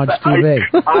couch and watched TV.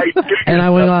 And I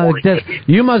went on like this.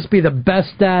 You must be the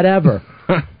best dad ever.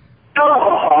 I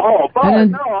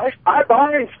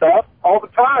buy him stuff all the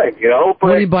time, you know. But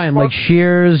what do you buy him? Like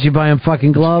shears? You buy him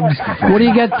fucking gloves? What do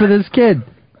you get for this kid?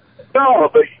 No,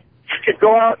 but you could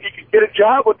go out, you could get a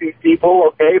job with these people,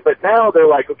 okay, but now they're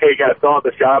like, okay, you got to fill out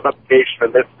this job application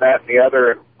and this and that and the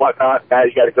other and whatnot. Now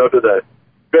you got to go to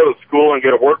school and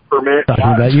get a work permit.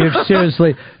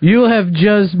 You have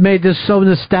just made this so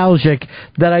nostalgic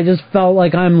that I just felt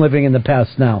like I'm living in the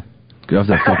past now. Get off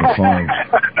that fucking phone.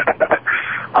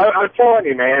 I'm telling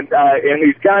you, man. And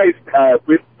these guys,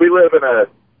 we live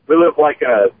like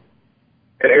an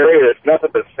area that's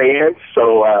nothing but sand.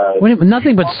 So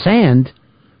nothing but sand.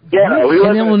 Yeah, we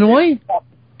live in Illinois.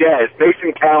 Yeah, it's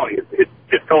Mason County.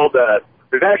 It's called.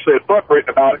 There's actually a book written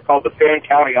about it called the Sand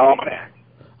County Almanac.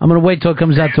 I'm going to wait till it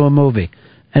comes out to a movie.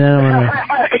 And then I'm going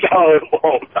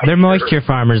to... They're moisture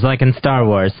farmers, like in Star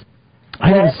Wars.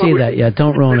 I didn't see that yet.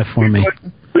 Don't ruin it for me.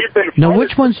 Now,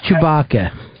 which one's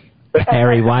Chewbacca? The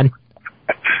hairy one.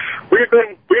 We've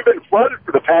been flooded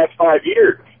for the past 5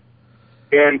 years.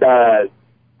 And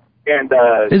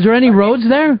is there any roads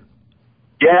there?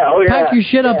 Yeah, Pack your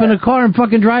shit up in a car and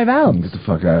fucking drive out. Get the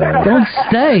fuck out of here. Don't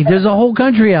stay. There's a whole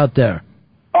country out there.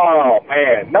 Oh,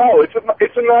 man. No, it's a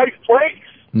nice place.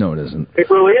 No, it isn't. It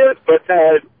really is, but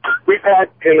we've had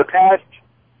in the past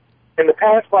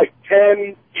like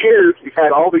 10 years, we've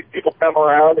had all these people come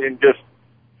around and just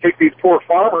take these poor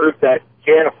farmers that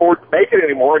can't afford to make it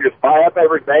anymore and just buy up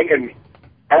everything, and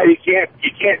you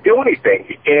can't do anything.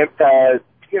 You can't,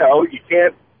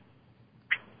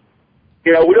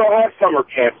 we don't have summer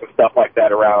camps and stuff like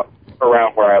that around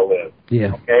where I live.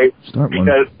 Yeah. Okay.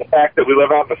 Because the fact that we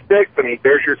live out in the sticks, I mean,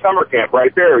 there's your summer camp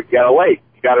right there. You got a lake.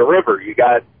 You got a river. You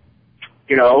got,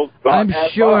 I'm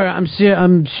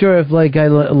sure if like I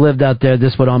lived out there,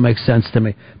 this would all make sense to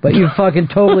me. But you fucking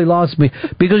totally lost me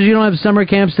because you don't have summer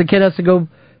camps. The kid has to go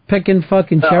picking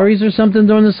fucking cherries or something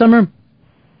during the summer.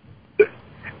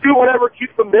 Do whatever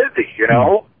keeps them busy,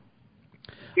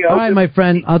 All right, my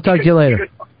friend. I'll talk to you later.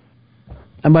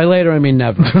 And by later, I mean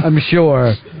never. I'm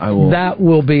sure that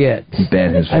will be it.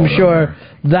 I'm sure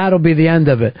that'll be the end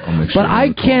of it. But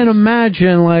I can't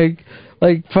imagine, like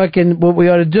fucking what we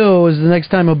ought to do is the next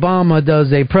time Obama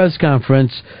does a press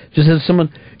conference, just have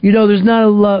someone, there's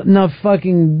not enough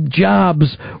fucking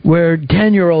jobs where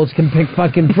 10-year-olds can pick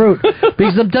fucking fruit.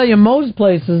 Because I'm telling you, most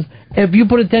places, if you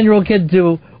put a 10-year-old kid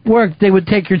to work, they would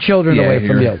take your children away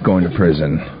from you. Going to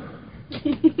prison.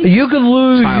 You could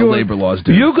lose Child labor laws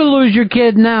do. You could lose your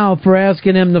kid now for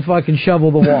asking him to fucking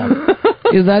shovel the wall.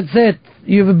 That's it.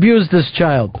 You've abused this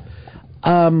child.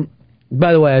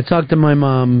 By the way, I talked to my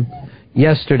mom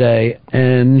yesterday,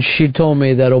 and she told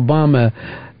me that Obama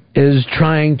is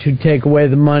trying to take away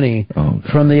the money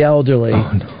from the elderly.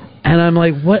 Oh, no. And I'm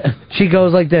like, what? She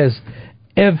goes like this.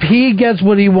 If he gets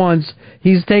what he wants,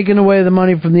 he's taking away the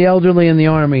money from the elderly and the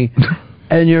army,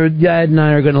 and your dad and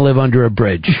I are going to live under a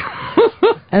bridge.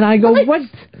 And I go, what?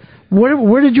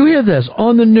 Where did you hear this?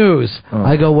 On the news. Oh.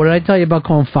 I go, what did I tell you about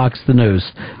calling Fox the News?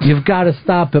 You've got to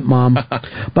stop it, Mom.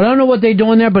 But I don't know what they're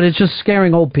doing there, but it's just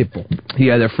scaring old people.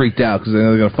 Yeah, they're freaked out because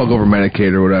they're going to fuck over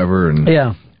Medicaid or whatever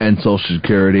and Social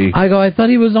Security. I go, I thought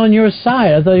he was on your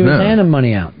side. I thought he was handing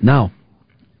money out. No.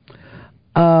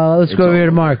 Let's go over here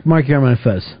to Mark. Mark, you're on my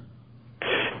fizz.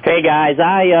 Hey, guys.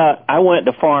 I went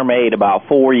to Farm Aid about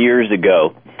 4 years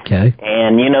ago. Okay.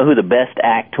 And you know who the best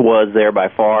act was there by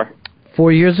far?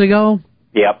 4 years ago.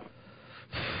 Yep.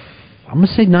 I'm going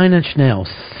to say Nine Inch Nails.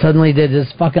 Suddenly did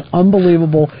this fucking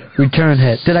unbelievable return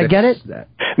hit. Did I get it?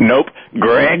 Nope.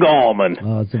 Greg Allman.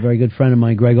 Oh, it's a very good friend of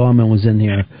mine. Greg Allman was in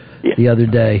here the other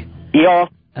day. Yeah.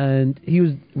 And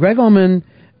Greg Allman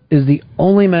is the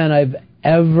only man I've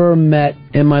ever met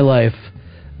in my life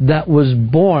that was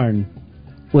born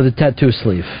with a tattoo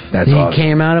sleeve. That's awesome. He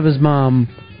came out of his mom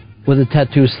with a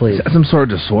tattoo sleeve. Is that some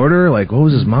sort of disorder? Like, what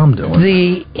was his mom doing?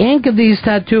 The ink of these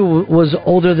tattoos was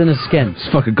older than his skin. It's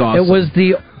fucking awesome. It was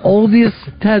the oldest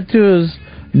tattoos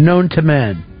known to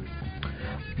man.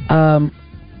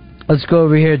 Let's go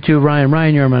over here to Ryan.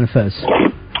 Ryan, you're on Fez.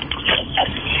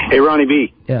 Hey, Ronnie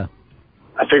B. Yeah.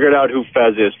 I figured out who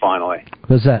Fez is finally.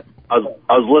 What's that? I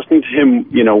was listening to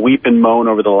him, weep and moan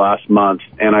over the last month,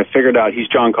 and I figured out he's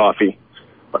John Coffey.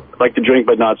 Like to drink,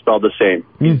 but not spelled the same.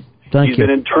 He's been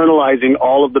internalizing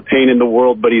all of the pain in the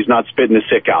world, but he's not spitting the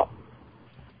sick out.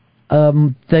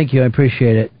 Thank you. I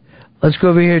appreciate it. Let's go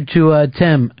over here to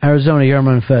Tim, Arizona. You're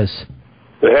on Fez.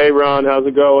 Hey, Ron. How's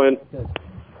it going? Good.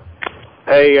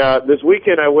 Hey, this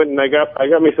weekend I went and I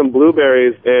got me some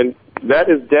blueberries, and that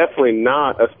is definitely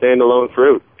not a standalone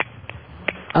fruit.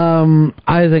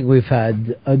 I think we've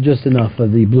had just enough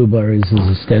of the blueberries as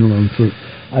a standalone fruit.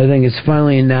 I think it's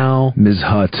finally now Ms.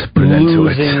 Hutt put an end to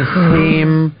it. losing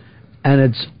steam, and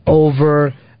it's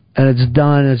over, and it's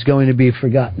done, and it's going to be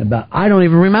forgotten about. I don't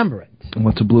even remember it.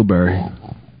 What's a blueberry?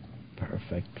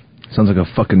 Perfect. Sounds like a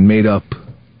fucking made-up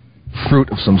fruit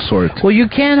of some sort. Well, you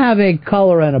can't have a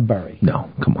color and a berry. No,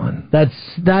 come on.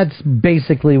 That's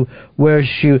basically where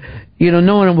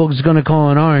no one was going to call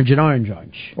an orange.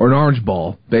 Or an orange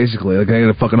ball, basically. Like I get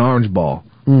a fucking orange ball.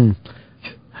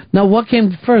 Now, what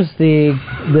came first,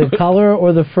 the color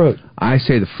or the fruit? I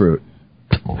say the fruit.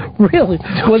 Really?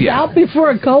 Was out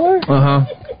before a color? Uh-huh.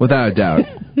 Without a doubt.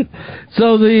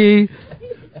 So the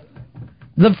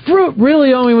fruit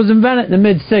really only was invented in the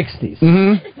mid-'60s.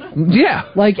 Mm-hmm. Yeah.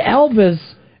 Like Elvis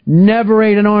never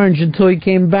ate an orange until he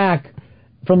came back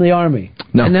from the army.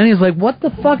 No. And then he's like, what the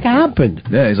fuck happened?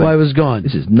 Yeah, he's while like, I was gone.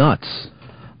 This is nuts.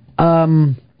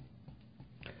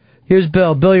 Here's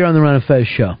Bill. Bill, you're on the Ron and Fez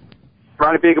show.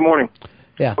 Ronnie B., good morning.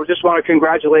 Yeah. I just want to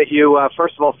congratulate you.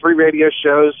 First of all, 3 radio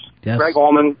shows. Yes. Greg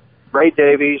Allman, Ray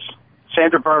Davies,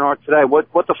 Sandra Bernhardt today. What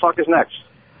the fuck is next?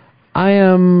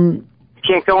 You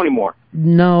can't go anymore.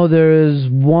 No, there is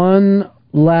one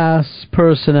last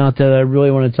person out there that I really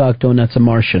want to talk to, and that's a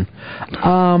Martian.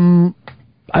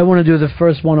 I want to do the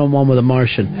first one-on-one with a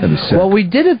Martian. That'd be sick. Well, we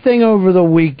did a thing over the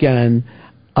weekend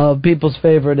of people's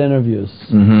favorite interviews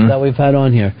that we've had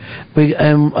on here.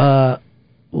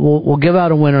 We'll give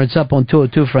out a winner. It's up on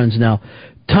 202 Friends now.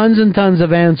 Tons and tons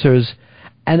of answers,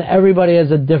 and everybody has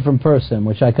a different person,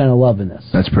 which I kind of love in this.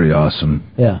 That's pretty awesome.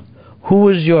 Yeah. Who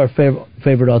was your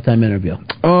favorite all-time interview?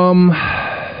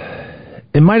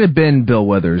 It might have been Bill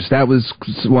Withers. That was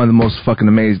one of the most fucking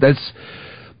amazing.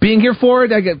 Being here for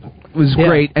it, was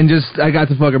great, and just I got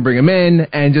to fucking bring him in,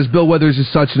 and just Bill Withers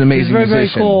is such an amazing musician. Very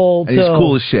cool, and he's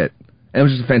cool as shit. And it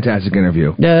was just a fantastic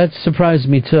interview. Yeah, that surprised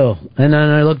me too. And then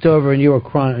I looked over, and you were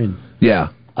crying. Yeah,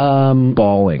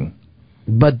 bawling.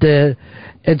 But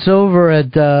it's over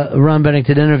at Ron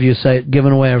Bennington interview site,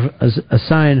 giving away a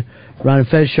signed Ron and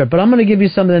Fez shirt. But I'm going to give you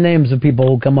some of the names of people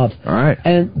who come up. All right.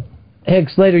 And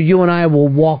Hicks, later you and I will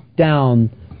walk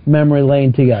down memory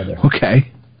lane together.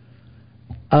 Okay.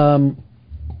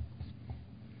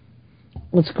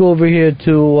 Let's go over here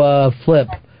to Flip.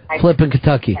 Flip in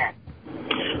Kentucky.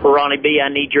 Ronnie B., I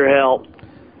need your help.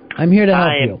 I'm here to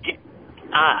help you.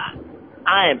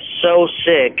 I am so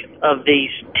sick of these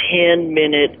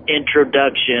 10-minute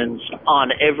introductions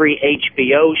on every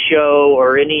HBO show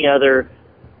or any other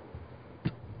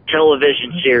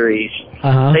television series.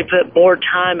 They put more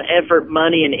time, effort,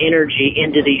 money, and energy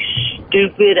into these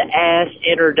stupid-ass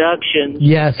introductions.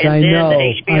 Yes, and I then know.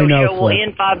 the HBO show will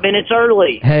end 5 minutes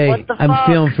early. Hey, what the I'm fuck?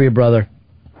 feeling for you, brother.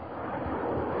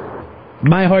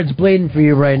 My heart's bleeding for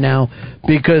you right now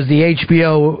because the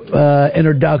HBO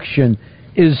introduction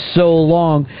is so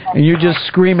long, and you're just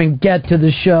screaming, get to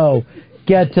the show,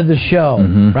 get to the show,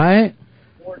 right?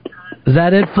 Is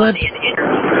that it, Flip?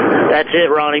 That's it,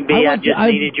 Ronnie B. I just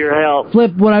needed your help.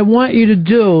 Flip, what I want you to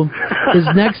do is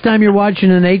next time you're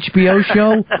watching an HBO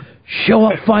show, show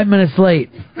up 5 minutes late.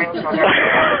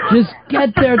 Just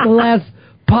get there at the last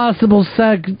possible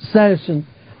session,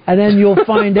 and then you'll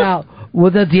find out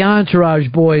that the Entourage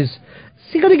boys,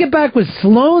 is he going to get back with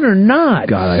Sloan or not?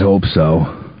 God, I hope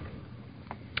so.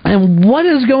 And what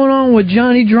is going on with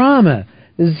Johnny Drama?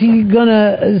 Is he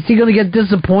gonna get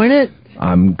disappointed?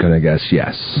 I'm gonna guess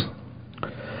yes.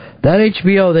 That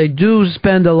HBO, they do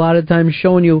spend a lot of time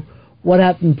showing you what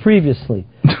happened previously.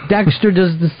 Dexter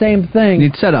does the same thing.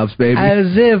 Need setups, baby.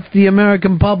 As if the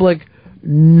American public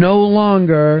no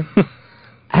longer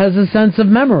has a sense of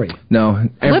memory. No.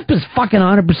 Flip is fucking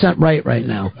 100% right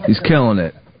now. He's killing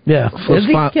it. Yeah. Is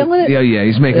he killing it? Yeah.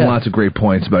 He's making lots of great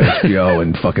points about HBO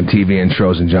and fucking TV and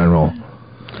shows in general.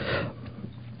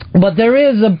 But there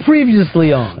is a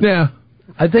previously on. Yeah.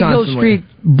 I think Hill Street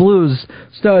Blues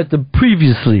start the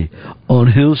previously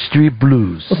on Hill Street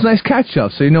Blues. Well, it's a nice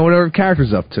catch-up, so you know what every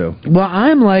character's up to. Well,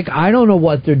 I'm like, I don't know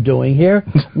what they're doing here.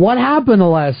 What happened the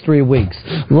last 3 weeks?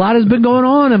 A lot has been going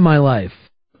on in my life.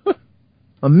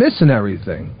 I'm missing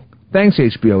everything. Thanks,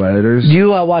 HBO editors. Do you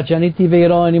watch any TV at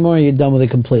all anymore, or are you done with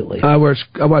it completely? I watch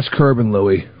Curb and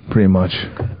Louie, pretty much.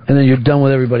 And then you're done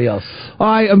with everybody else?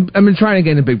 I've been trying to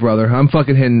get into Big Brother. I'm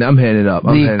hitting it up.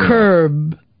 The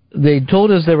Curb... They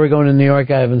told us they were going to New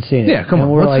York. I haven't seen it. Yeah, come on.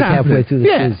 And we're What's like happening? halfway through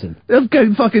the season. I'm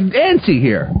getting fucking antsy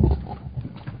here.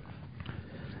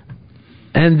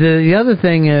 And the other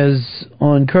thing is,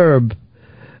 on Curb,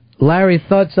 Larry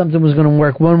thought something was going to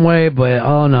work one way, but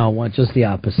oh no, just the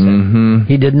opposite. Mm-hmm.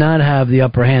 He did not have the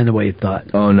upper hand the way he thought.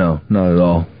 Oh no, not at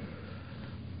all.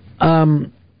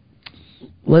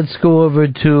 Let's go over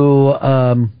to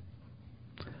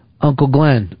Uncle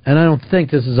Glenn. And I don't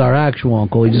think this is our actual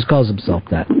uncle. He just calls himself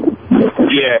that.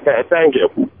 Yeah, thank you.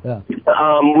 Yeah. You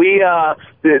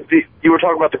were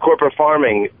talking about the corporate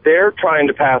farming. They're trying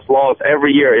to pass laws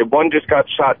every year. One just got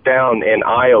shot down in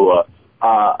Iowa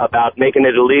about making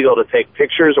it illegal to take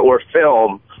pictures or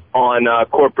film on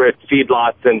corporate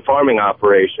feedlots and farming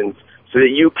operations so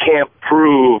that you can't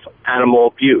prove animal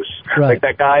abuse. Right. Like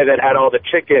that guy that had all the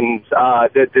chickens,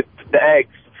 the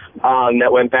eggs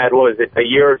that went bad, what was it, a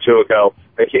year or two ago?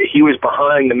 He was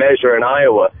behind the measure in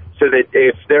Iowa. So that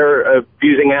if they're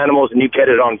abusing animals and you get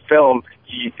it on film,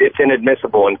 it's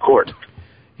inadmissible in court.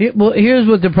 Well, here's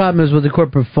what the problem is with the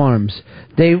corporate farms.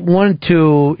 They want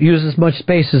to use as much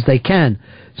space as they can.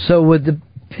 So with the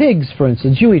pigs, for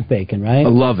instance, you eat bacon, right? I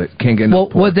love it. Can't get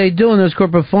enough. Well, what they do in those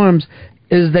corporate farms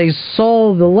is they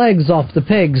saw the legs off the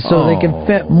pigs so they can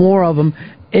fit more of them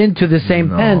into the same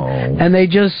pen. And they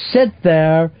just sit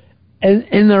there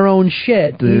in their own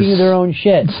shit, eating their own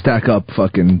shit. Stack up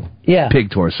fucking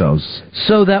pig torsos.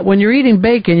 So that when you're eating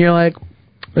bacon, you're like,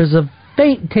 there's a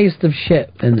faint taste of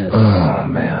shit in this. Oh,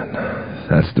 man.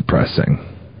 That's depressing.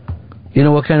 You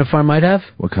know what kind of farm I'd have?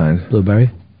 What kind? Blueberry.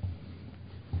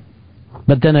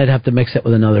 But then I'd have to mix it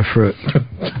with another fruit.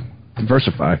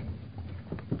 Diversify.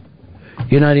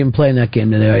 You're not even playing that game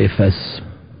today, are you, Fez?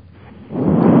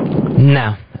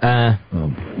 No.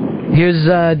 Here's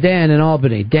Dan in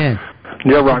Albany. Dan.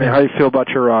 Yeah, Ronnie, how do you feel about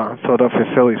your Philadelphia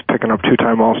Phillies picking up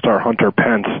two-time All-Star Hunter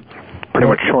Pence? Pretty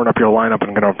much shoring up your lineup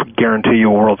and going to guarantee you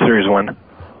a World Series win.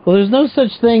 Well, there's no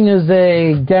such thing as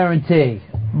a guarantee,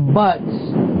 but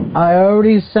I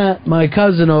already sent my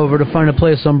cousin over to find a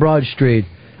place on Broad Street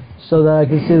so that I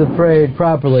can see the parade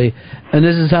properly, and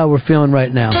this is how we're feeling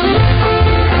right now.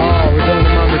 Oh, we're doing the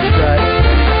mummer strut.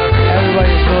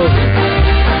 Everybody's moving.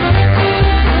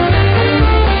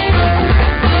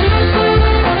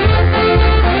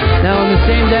 Now, on the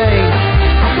same day,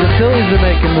 the Phillies are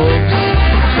making moves.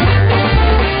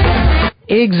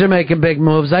 Eagles are making big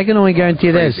moves. I can only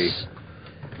guarantee this.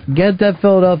 Get that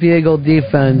Philadelphia Eagle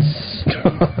defense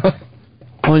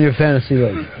on your fantasy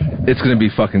league. It's going to be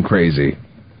fucking crazy.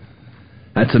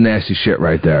 That's some nasty shit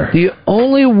right there. The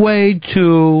only way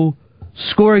to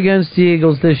score against the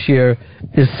Eagles this year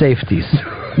is safeties.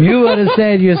 You got to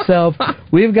say to yourself,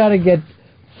 we've got to get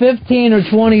 15 or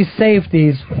 20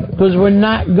 safeties because we're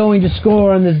not going to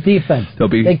score on this defense.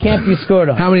 They can't be scored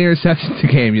on. How many interceptions a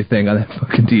game you think on that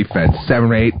fucking defense?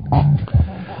 7 or 8?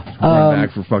 Run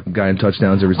back for fucking guy in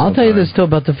touchdowns every single I'll tell you this, too,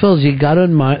 about the Phils. You got to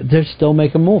admire, they're still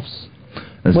making moves.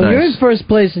 That's when nice. you're in first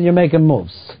place and you're making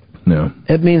moves, no,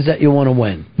 it means that you want to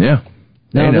win. Yeah.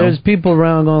 Now, there's people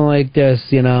around going like this,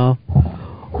 you know.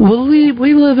 Well,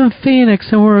 we live in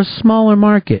Phoenix and we're a smaller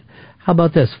market. How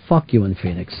about this? Fuck you in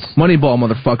Phoenix. Moneyball,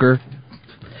 motherfucker.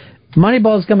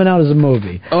 Moneyball's coming out as a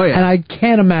movie. Oh, yeah. And I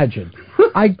can't imagine.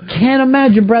 I can't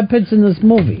imagine Brad Pitt's in this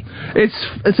movie.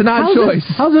 It's an odd choice.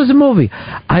 How's this a movie?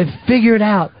 I figured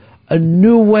out a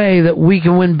new way that we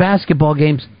can win basketball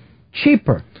games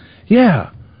cheaper.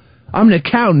 Yeah. I'm an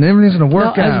accountant. Everything's going to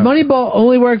work out. Does Moneyball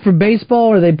only work for baseball,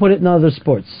 or they put it in other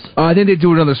sports? I think they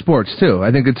do it in other sports, too.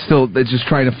 I think it's just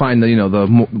trying to find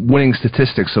the winning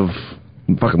statistics of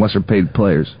fucking lesser paid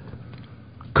players.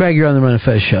 Craig, you're on the Run and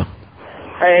Fez show.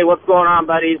 Hey, what's going on,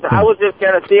 buddies? I was just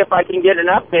going to see if I can get an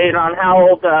update on how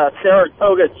old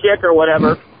Saratoga Chick or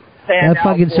whatever panned That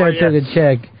fucking out for Saratoga you.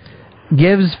 Chick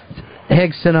gives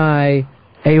Hicks and I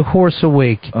a horse a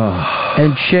week.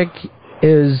 And Chick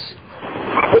is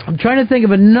I'm trying to think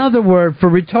of another word for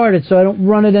retarded so I don't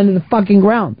run it into the fucking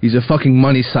ground. He's a fucking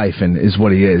money siphon, is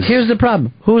what he is. Here's the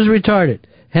problem. Who's retarded?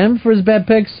 Him for his bad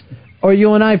picks, or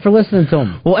you and I for listening to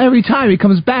him? Well, every time he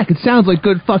comes back, it sounds like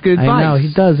good fucking advice. I know,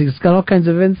 he does. He's got all kinds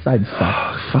of inside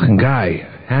stuff. Fucking guy.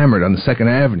 Hammered on the 2nd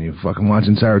Avenue, fucking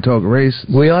watching Saratoga race.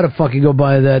 We ought to fucking go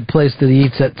by that place that he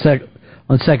eats at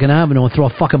on 2nd Avenue and throw a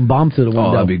fucking bomb through the window.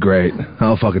 Oh, that'd be great.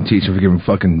 I'll fucking teach him for giving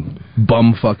fucking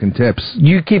bum fucking tips.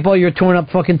 You keep all your torn up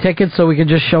fucking tickets so we can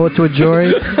just show it to a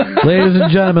jury? Ladies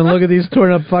and gentlemen, look at these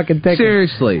torn up fucking tickets.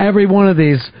 Seriously. Every one of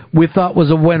these we thought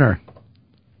was a winner.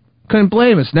 Couldn't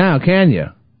blame us now, can you?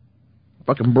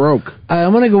 Fucking broke.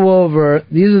 I'm going to go over,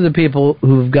 these are the people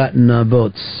who've gotten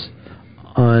votes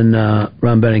on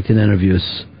Ron Bennington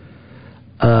interviews.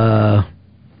 Bill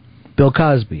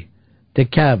Cosby,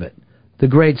 Dick Cavett, the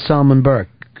great Solomon Burke,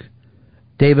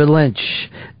 David Lynch,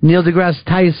 Neil deGrasse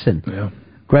Tyson,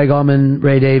 Greg Allman,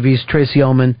 Ray Davies, Tracy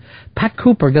Ullman. Pat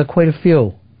Cooper got quite a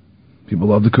few. People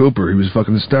love the Cooper. He was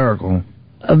fucking hysterical.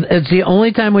 It's the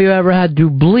only time we've ever had to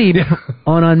bleep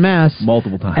on Unmasked.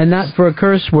 Multiple times. And not for a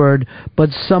curse word,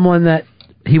 but someone that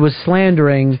he was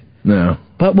slandering. No.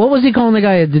 But what was he calling the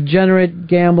guy? A degenerate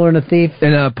gambler and a thief?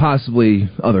 And possibly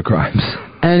other crimes.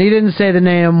 And he didn't say the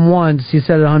name once. He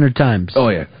said it 100 times. Oh,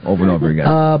 yeah. Over and over again.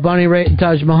 Bonnie Raitt and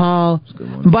Taj Mahal.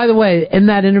 And by the way, in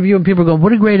that interview, and people are going,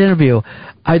 what a great interview.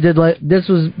 I did this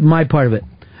was my part of it.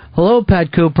 Hello,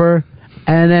 Pat Cooper.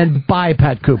 And then bye,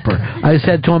 Pat Cooper. I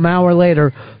said to him an hour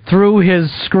later, through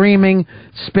his screaming,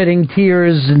 spitting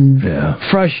tears and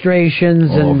frustrations.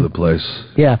 All over the place.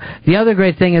 Yeah. The other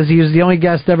great thing is he was the only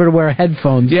guest ever to wear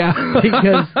headphones. Yeah.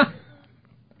 Because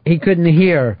he couldn't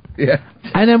hear. Yeah.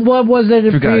 And then what was it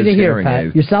for you to hear, Pat?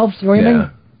 Aid. Yourself screaming?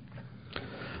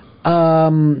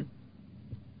 Yeah.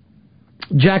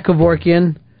 Jack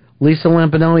Kevorkian, Lisa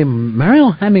Lampanelli,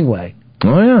 Mariel Hemingway.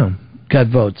 Oh, yeah. Got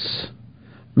votes.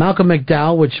 Malcolm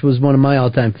McDowell, which was one of my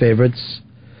all-time favorites.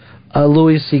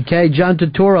 Louis C.K. John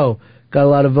Turturro got a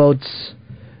lot of votes.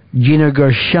 Gina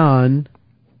Gershon,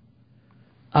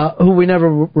 who we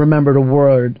never remembered a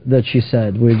word that she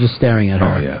said. We were just staring at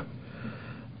her. Oh, yeah.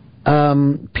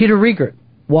 Peter Riegert,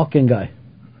 walk-in guy.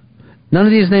 None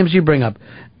of these names you bring up.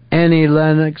 Annie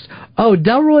Lennox. Oh,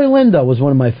 Delroy Lindo was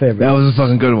one of my favorites. That was a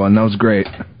fucking good one. That was great.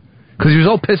 Because he was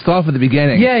all pissed off at the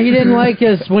beginning. Yeah, he didn't like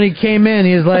us when he came in.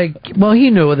 He was like, well,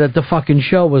 he knew that the fucking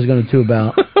show was going to tube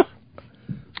out.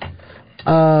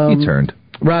 He turned.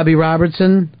 Robbie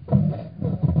Robertson.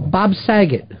 Bob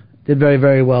Saget did very,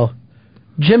 very well.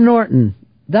 Jim Norton.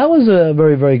 That was a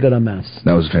very, very good Unmasked.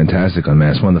 That was fantastic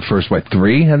Unmasked. One of the first,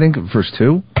 3, I think? First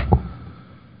 2?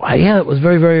 Yeah, it was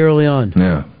very, very early on.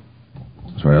 Yeah.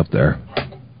 It's right up there.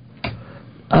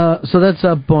 So that's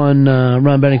up on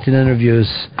Ron Bennington interviews.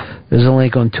 There's a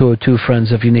link on 202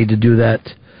 Friends if you need to do that.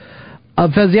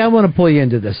 Fezzi, I want to pull you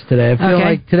into this today. I feel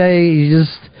like today you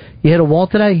hit a wall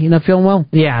today. You not feeling well?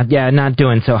 Yeah, not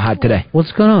doing so hot today.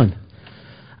 What's going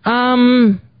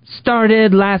on?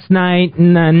 Started last night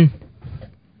and then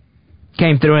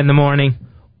came through in the morning.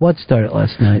 What started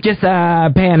last night? Just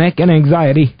panic and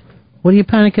anxiety. What are you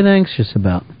panicking and anxious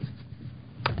about?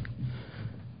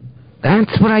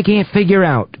 That's what I can't figure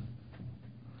out.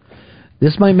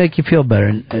 This might make you feel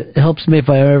better. It helps me if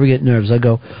I ever get nerves. I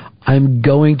go, I'm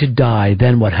going to die.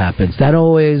 Then what happens? That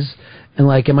always, and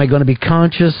like, am I going to be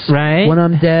conscious when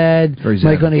I'm dead? Am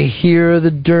I going to hear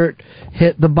the dirt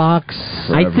hit the box?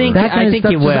 I think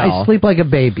you will. I sleep like a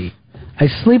baby.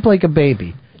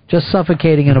 Just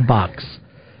suffocating in a box.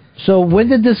 So when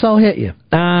did this all hit you?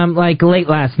 Like late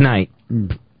last night.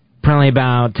 Probably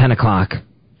about 10 o'clock.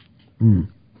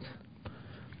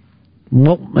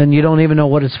 Well, and you don't even know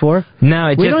what it's for?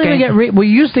 No, we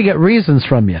used to get reasons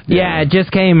from you. Yeah, it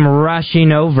just came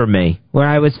rushing over me, where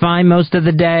I was fine most of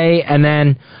the day, and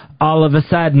then all of a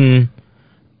sudden,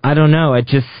 I don't know, it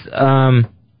just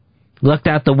looked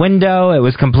out the window, it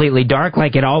was completely dark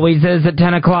like it always is at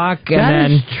 10 o'clock,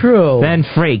 and is true. Then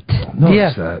freaked.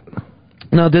 Notice that.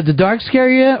 Now, did the dark scare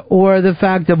you, or the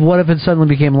fact of what if it suddenly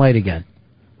became light again?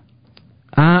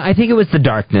 I think it was the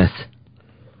darkness.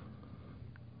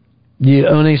 You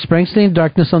own any Springsteen,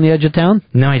 Darkness on the Edge of Town?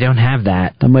 No, I don't have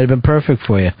that. That might have been perfect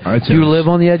for you. Do you live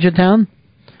on the edge of town?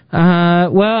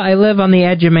 Well, I live on the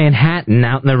edge of Manhattan,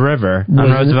 out in the river,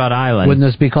 on Roosevelt Island. Wouldn't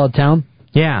this be called town?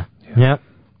 Yeah. Yep.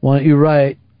 Why don't you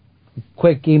write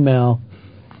quick email,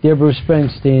 Dear Bruce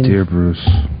Springsteen. Dear Bruce.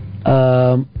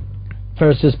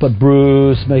 First just put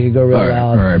Bruce, make it go real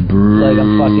loud. All right, Bruce. Like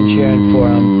I'm fucking cheering for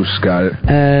him. Bruce, got it.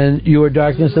 And Your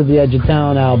Darkness at the Edge of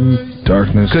Town album.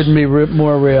 Darkness. Couldn't be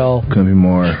more real. Couldn't be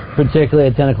more.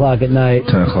 Particularly at 10 o'clock at night.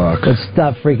 10 o'clock. But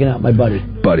stop freaking out my buddy.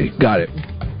 Buddy, got it.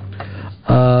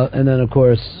 And then, of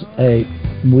course, hey,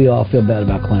 we all feel bad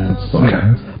about Clarence.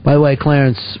 Okay. By the way,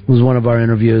 Clarence was one of our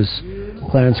interviews.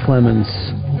 Clarence Clemens,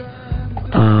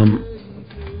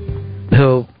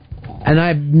 who, and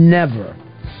I've never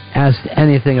asked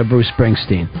anything of Bruce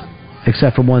Springsteen,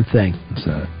 except for one thing. What's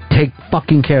that? Take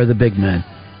fucking care of the big man.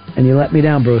 And you let me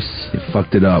down, Bruce. You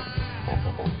fucked it up.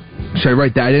 Should I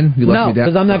write that in? You let No, me down?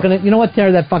 because I'm not going to... You know what?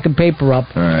 Tear that fucking paper up.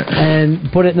 All right.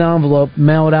 And put it in an envelope,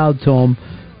 mail it out to him.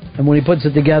 And when he puts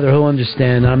it together, he'll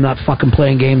understand I'm not fucking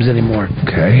playing games anymore.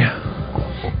 Okay.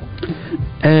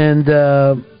 And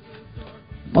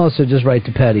also just write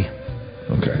to Petty.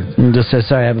 Okay. And just say,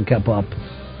 sorry, I haven't kept up.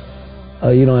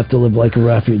 You don't have to live like a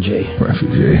refugee.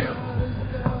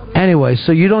 Anyway,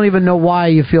 so you don't even know why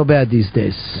you feel bad these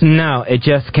days. No, it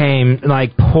just came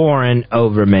like pouring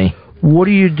over me. What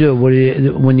do you do?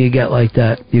 When you get like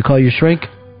that? You call your shrink?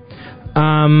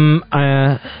 No,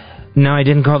 I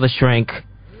didn't call the shrink.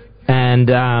 And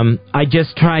I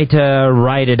just try to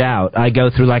write it out. I go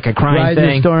through like a crying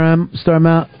thing. Storm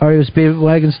out? REO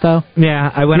Speedwagon style?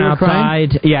 Yeah, I went outside.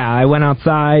 Crying? Yeah, I went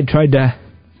outside, tried to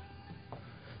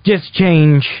just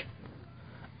change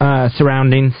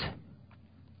surroundings.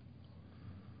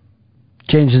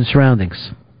 Changing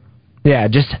surroundings. Yeah,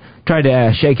 just try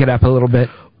to shake it up a little bit.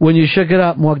 When you shook it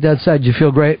up and walked outside, did you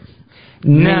feel great?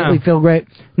 Immediately feel great?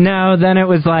 No, then it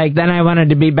was like, then I wanted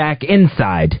to be back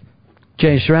inside.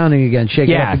 Change surrounding again, shake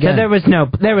it up again. Yeah,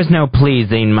 so there was no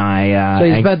pleasing my... so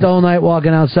you spent the whole night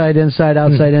walking outside, inside,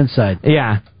 outside, inside.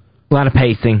 Yeah, a lot of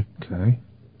pacing. Okay.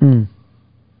 Mm.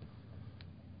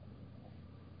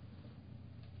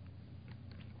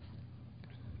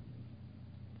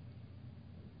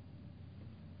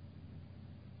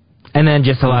 And then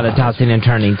just a lot of tossing and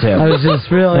turning, too. I was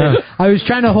just really... I was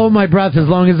trying to hold my breath as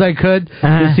long as I could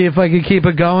to see if I could keep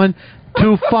it going.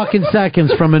 2 fucking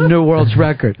seconds from a new world's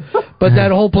record. But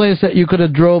that whole place that you could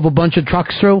have drove a bunch of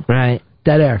trucks through? Right.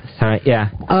 Dead air. Right, yeah.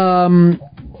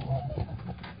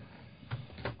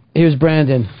 Here's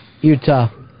Brandon, Utah,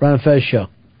 Ron and Fez show.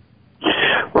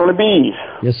 Ronnie B.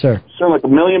 Yes, sir. Sound like $1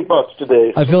 million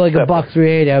today. I feel like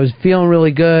 $1.380. I was feeling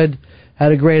really good.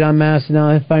 Had a great unmask, and now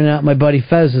I'm finding out my buddy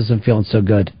Fez isn't feeling so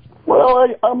good. Well,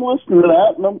 I'm listening to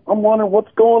that, and I'm wondering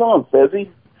what's going on,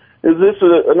 Fezzy. Is this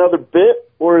another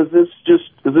bit, or is this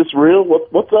real?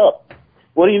 What's up?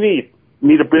 What do you need?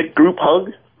 Need a big group hug?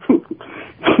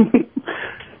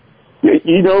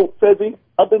 You know, Fezzy,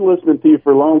 I've been listening to you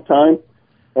for a long time,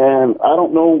 and I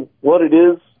don't know what it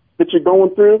is that you're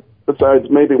going through, besides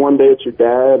maybe one day it's your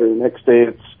dad, or the next day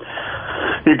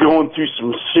you're going through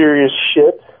some serious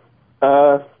shit.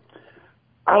 I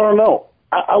don't know.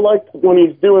 I like when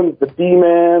he's doing the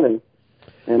D-Man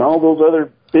and all those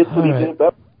other bits that he did.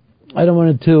 I don't want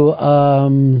it to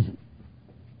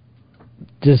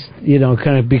just,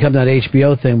 kind of become that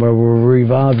HBO thing where we're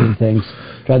revolving things.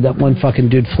 Drive that one fucking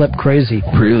dude flip crazy.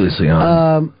 Previously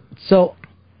on. So,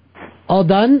 all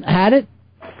done? Had it?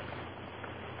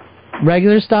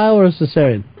 Regular style or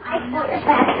cesarean?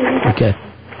 Okay.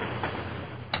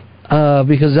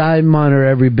 Because I monitor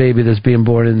every baby that's being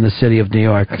born in the city of New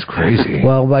York. That's crazy.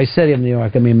 Well, by city of New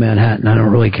York, I mean Manhattan. I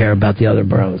don't really care about the other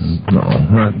boroughs. No.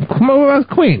 Come on, what about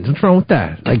Queens? What's wrong with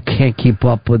that? I can't keep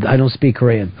up with... I don't speak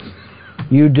Korean.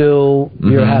 You do.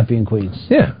 You're happy in Queens.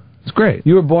 Yeah, it's great.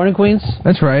 You were born in Queens?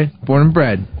 That's right. Born and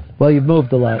bred. Well, you've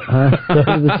moved a lot, huh?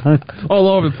 All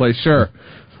over the place, sure.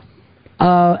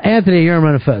 Anthony, you're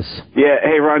on Fez. Yeah,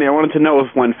 hey, Ronnie, I wanted to know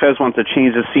if when Fez wants to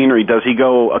change the scenery, does he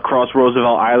go across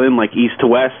Roosevelt Island, like east to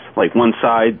west? Like one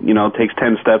side, takes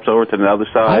 10 steps over to the other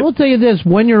side? I will tell you this.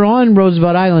 When you're on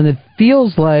Roosevelt Island, it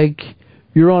feels like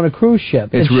you're on a cruise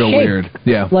ship. It's real shaped weird.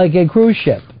 Yeah. like a cruise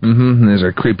ship. Mm-hmm. And there's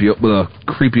a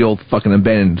creepy old fucking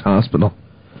abandoned hospital.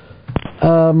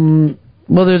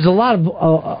 Well, there's a lot of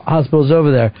hospitals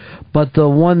over there, but the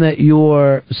one that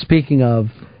you're speaking of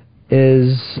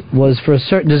was for a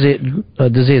certain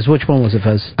disease. Which one was it,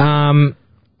 Fez?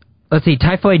 Let's see.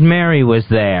 Typhoid Mary was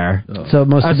there. So it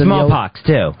must have been smallpox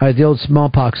too. All right, the old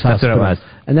smallpox hospital. That's what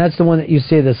it was. And that's the one that you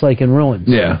see that's like in ruins.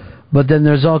 Yeah. But then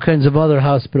there's all kinds of other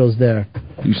hospitals there.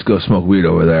 You used to go smoke weed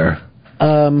over there.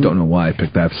 Don't know why I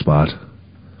picked that spot.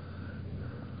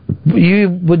 You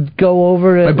would go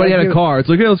over to... My buddy had a car. It's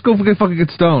like, hey, let's go fucking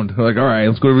get stoned. We're like, all right,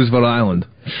 let's go to Roosevelt Island.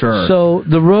 Sure. So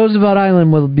the Roosevelt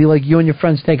Island will be like you and your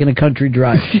friends taking a country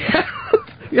drive.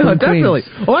 Yeah, definitely.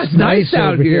 Oh, that's nice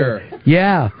out here.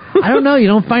 Yeah. I don't know. You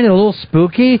don't find it a little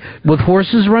spooky with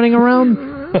horses running around?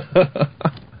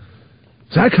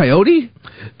 Is that a coyote?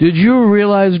 Did you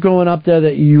realize growing up there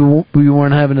that you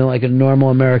weren't having like a normal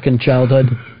American childhood?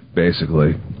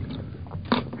 Basically.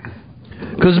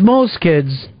 Because most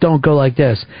kids don't go like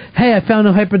this. Hey, I found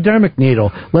a hypodermic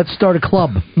needle. Let's start a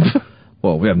club.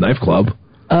 Well, we have Knife Club.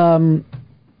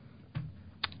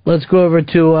 Let's go over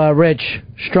to Rich,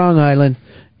 Strong Island.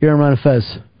 You're on Ron and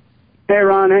Fez. Hey,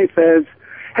 Ron. Hey, Fez.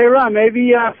 Hey, Ron,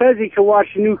 maybe Fezzy could watch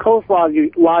the new Coast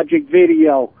Logic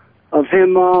video of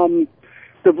him,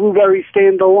 the Blueberry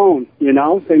Standalone, you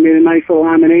know? They made a nice little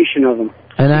animation of him.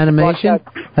 An animation?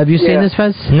 Have you seen this,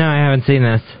 Fez? No, I haven't seen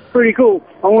this. Pretty cool.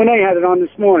 O&A had it on this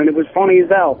morning. It was funny as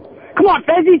hell. Come on,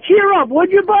 Fezzy, cheer up, would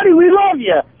you, buddy? We love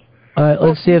you. All right,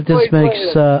 let's see if this makes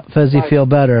Fezzy feel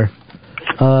better.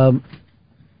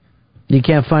 You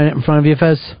can't find it in front of you,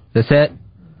 Fez? That's it?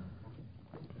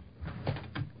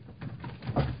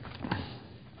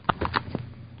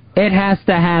 It has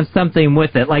to have something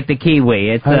with it, like the kiwi.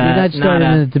 It's you're not starting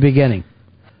at the beginning.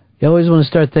 You always want to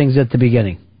start things at the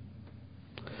beginning.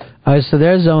 All right, so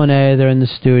there's O&A. They're in the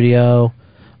studio.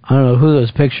 I don't know who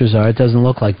those pictures are. It doesn't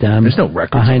look like them. There's no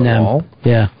records behind on the them. wall.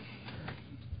 Yeah.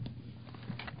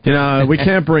 You know, we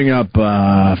can't bring up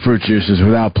fruit juices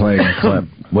without playing a clip.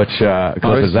 Which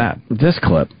clip is that? This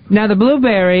clip. Now, the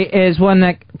blueberry is one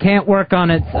that can't work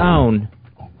on its own.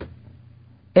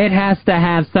 It has to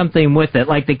have something with it,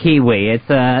 like the kiwi. It's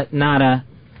not a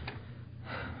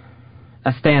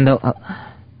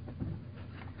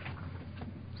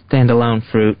standalone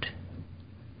fruit.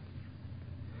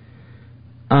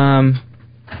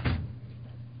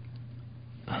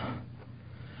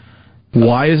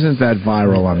 Why isn't that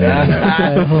viral on the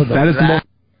internet? Hold on. That is the most...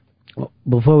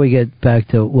 Before we get back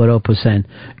to what Ope was saying,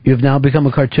 you've now become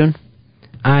a cartoon?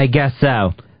 I guess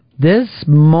so. This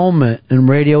moment in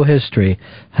radio history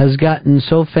has gotten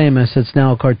so famous it's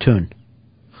now a cartoon.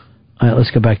 All right, let's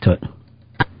get back to it.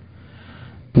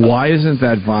 Why isn't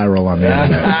that viral on the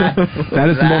internet? That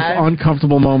is the most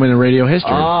uncomfortable moment in radio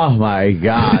history. Oh, my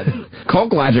God.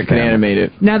 Coke Logic can animate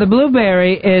it. Now, the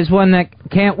blueberry is one that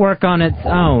can't work on its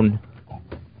own.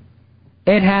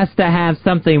 It has to have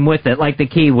something with it, like the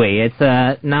kiwi. It's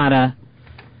not a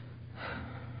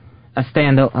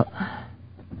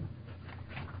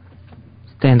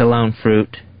standalone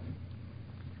fruit.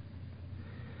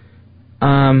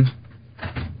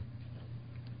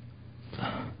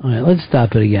 All right, let's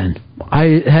stop it again.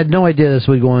 I had no idea this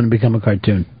would go on and become a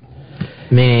cartoon.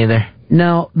 Me neither.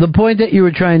 Now, the point that you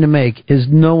were trying to make is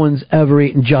no one's ever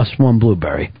eaten just one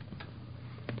blueberry.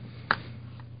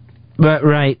 But,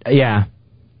 right, yeah.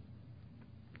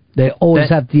 They always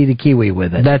have to eat a kiwi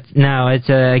with it. No, it's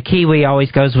a kiwi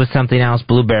always goes with something else.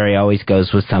 Blueberry always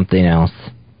goes with something else.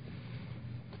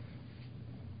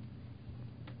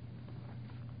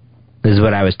 This is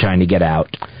what I was trying to get out.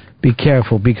 Be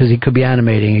careful, because he could be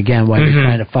animating again while you're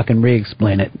trying to fucking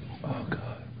re-explain it. Oh,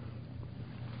 God.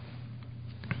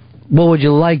 What would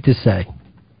you like to say?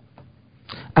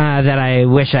 That I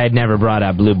wish I had never brought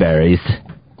up blueberries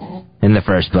in the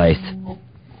first place.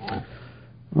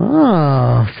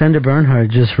 Oh, Fender Bernhardt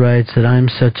just writes that I'm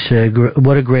such a...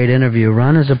 what a great interview.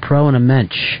 Ron is a pro and a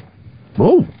mensch.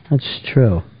 Oh. That's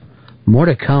true. More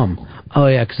to come. Oh,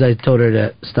 yeah, because I told her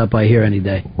to stop by here any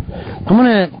day.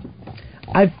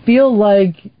 I feel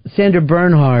like Sandra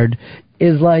Bernhard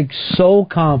is like so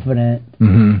confident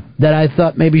that I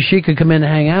thought maybe she could come in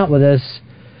and hang out with us,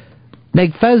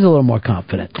 make Fez a little more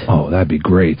confident. Oh, that'd be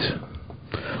great.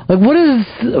 Like, what is...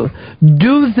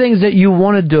 do things that you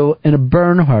want to do in a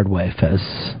Bernhard way, Fez.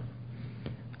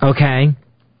 Okay.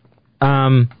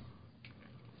 I'm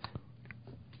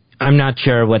not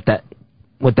sure what that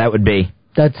would be.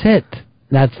 That's it.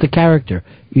 That's the character.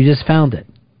 You just found it.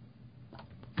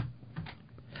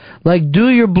 Like, do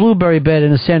your blueberry bed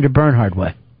in a Sandra Bernhard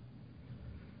way.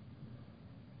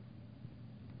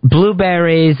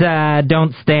 Blueberries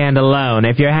don't stand alone.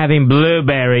 If you're having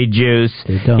blueberry juice,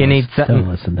 you need something... Don't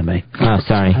listen to me. Oh,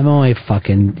 sorry. I'm only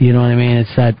fucking... You know what I mean?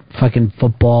 It's that fucking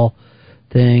football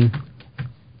thing.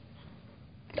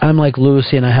 I'm like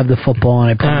Lucy, and I have the football, and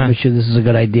I promise you this is a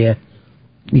good idea.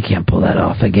 You can't pull that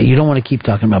off. You don't want to keep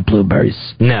talking about blueberries.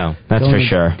 No, that's for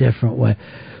sure. A different way.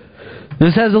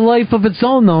 This has a life of its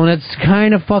own, though, and it's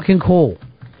kind of fucking cool.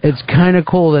 It's kind of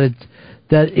cool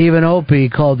that even Opie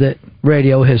called it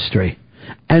radio history.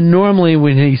 And normally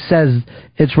when he says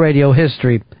it's radio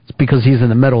history, it's because he's in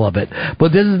the middle of it.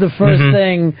 But this is the first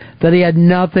thing that he had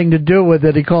nothing to do with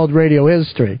that he called radio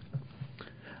history.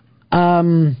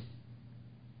 Here's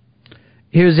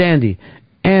Andy.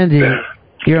 Andy,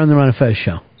 you're on the Ron and Fez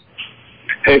show.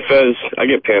 Hey, Fez, I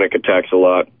get panic attacks a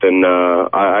lot, and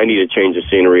I need to change the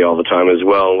scenery all the time as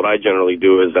well. What I generally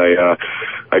do is I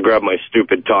grab my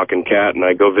stupid talking cat and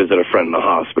I go visit a friend in the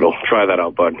hospital. Try that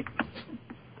out, bud.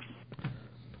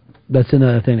 That's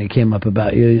another thing that came up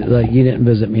about you. Like, you didn't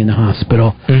visit me in the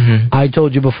hospital. Mm-hmm. I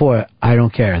told you before, I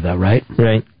don't care, though, right?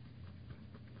 Right.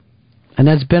 And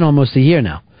that's been almost a year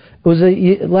now. It was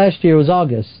last year, it was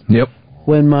August. Yep.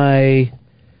 When my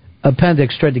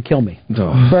appendix tried to kill me.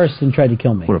 Burst and tried to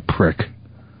kill me. What a prick.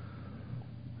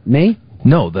 Me?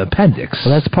 No, the appendix.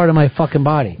 Well, that's part of my fucking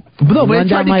body. No, but Run it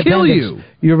tried down my to kill appendix, you.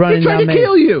 You're running It tried down to me.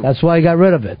 kill you. That's why I got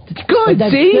rid of it. It's good, But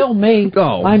that's see? still me.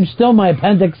 Oh. I'm still my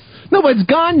appendix. No, but it's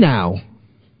gone now.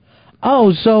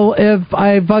 Oh, so if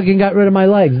I fucking got rid of my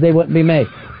legs, they wouldn't be me.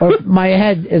 Or my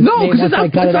head is No, me because once I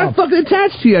cut it not off. fucking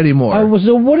attached to you anymore.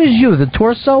 So what is you? The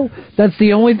torso? That's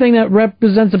the only thing that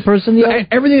represents a person?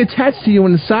 Everything attached to you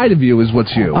inside of you is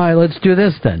what's you. All right, let's do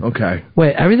this then. Okay.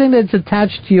 Wait, everything that's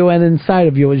attached to you and inside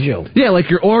of you is you? Yeah,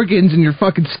 like your organs and your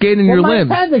fucking skin and your limbs.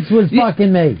 My appendix was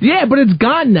fucking me. Yeah, but it's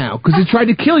gone now because it tried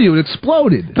to kill you. It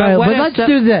exploded. All right, but let's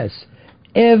do this.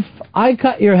 If I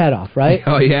cut your head off, right?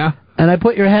 Oh, yeah? And I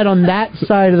put your head on that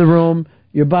side of the room,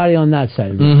 your body on that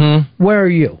side of the room. Mm-hmm. Where are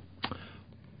you?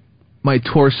 My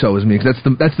torso is me, because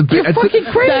that's the You're fucking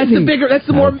crazy. That's the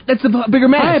bigger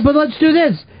mass. All right, but let's do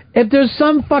this. If there's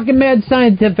some fucking mad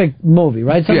scientific movie,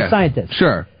 right? Some scientist.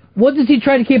 Sure. What does he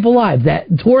try to keep alive? That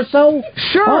torso?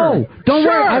 Sure. Oh, don't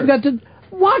worry. I've got to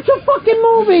watch a fucking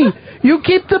movie. You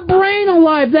keep the brain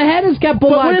alive. The head is kept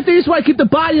alive. But what if they just want to keep the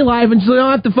body alive and so they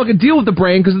don't have to fucking deal with the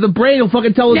brain because the brain will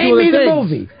fucking tell us Name other me things. the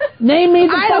movie. Name me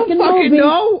the I don't fucking fucking movie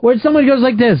know. where somebody goes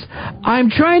like this. I'm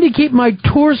trying to keep my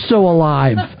torso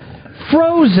alive.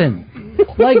 Frozen.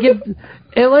 Like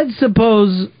let's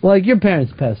suppose, like your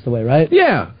parents passed away, right?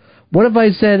 Yeah. What if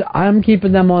I said, I'm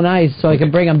keeping them on ice so I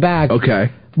can bring them back? Okay.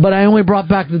 But I only brought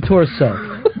back the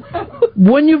torso.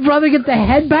 Wouldn't you rather get the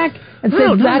head back and say,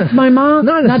 that's my mom?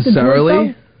 Not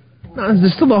necessarily.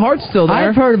 There's still the heart's still there.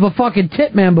 I've heard of a fucking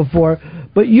tit man before,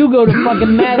 but you go to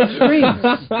fucking mad extremes.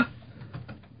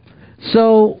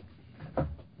 So,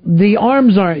 the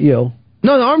arms aren't you.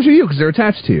 No, the arms are you because they're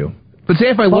attached to you. But say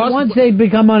if I lost... once they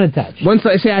become unattached. Once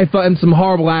I say I fell in some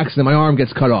horrible accident, my arm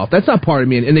gets cut off. That's not part of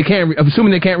me, and they can't... I'm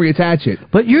assuming they can't reattach it.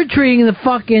 But you're treating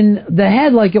the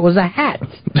head like it was a hat.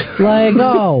 Like,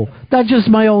 oh, that's just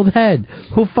my old head.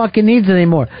 Who fucking needs it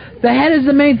anymore? The head is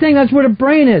the main thing. That's where the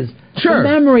brain is. Sure. The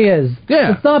memory is.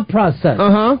 Yeah. The thought process.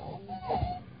 Uh-huh.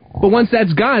 But once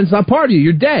that's gone, it's not part of you.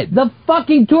 You're dead. The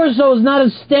fucking torso is not a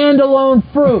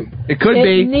standalone fruit. It could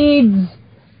be. It needs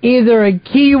either a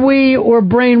kiwi or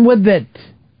brain with it.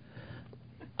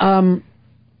 That's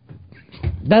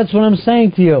what I'm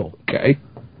saying to you. Okay.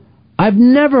 I've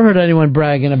never heard anyone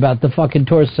bragging about the fucking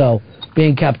torso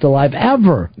being kept alive,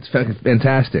 ever. It's fucking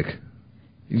fantastic.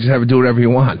 You just have to do whatever you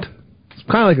want. It's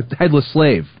kind of like a headless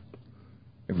slave,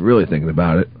 if you're really thinking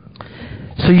about it.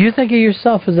 So you think of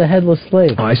yourself as a headless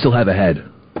slave? Oh, I still have a head.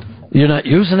 You're not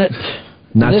using it?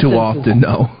 Not too often,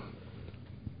 no.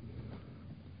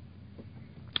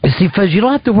 You see, Fez, you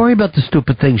don't have to worry about the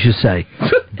stupid things you say,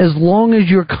 as long as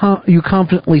you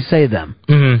confidently say them.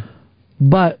 Mm-hmm.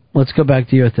 But let's go back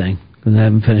to your thing, because I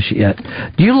haven't finished it yet.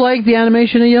 Do you like the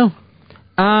animation of you?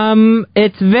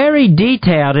 It's very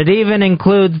detailed. It even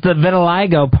includes the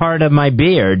vitiligo part of my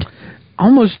beard.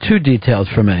 Almost too detailed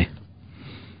for me.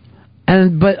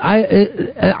 But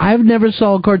I've never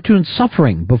saw a cartoon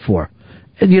suffering before.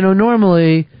 You know,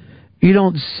 normally you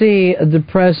don't see a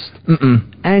depressed,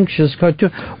 anxious cartoon.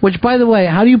 Which, by the way,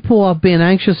 how do you pull off being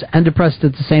anxious and depressed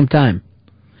at the same time?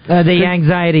 The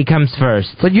anxiety comes first.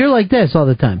 But you're like this all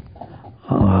the time.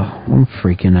 Oh, I'm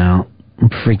freaking out. I'm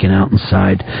freaking out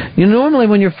inside. You know, normally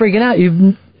when you're freaking out,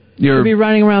 you'd be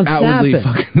running around outwardly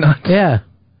snapping. fucking nuts. Yeah.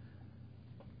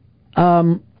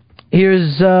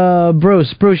 Here's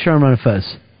Bruce. Bruce Sherman Fez.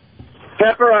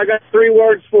 Pepper, I got 3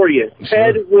 words for you.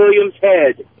 Ted Williams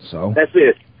Head. So? That's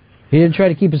it. He didn't try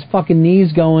to keep his fucking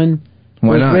knees going. Why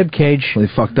with not? Rib cage. Well,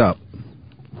 he fucked up.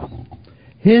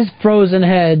 His frozen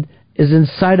head is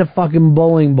inside a fucking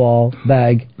bowling ball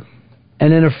bag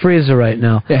and in a freezer right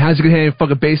now. Yeah, how's he going to hit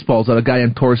fucking baseballs on a guy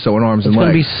in torso and arms and legs?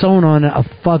 It's going to be sewn on a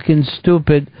fucking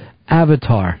stupid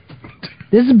Avatar.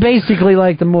 This is basically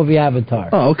like the movie Avatar.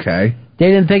 Oh, okay. They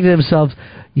didn't think to themselves,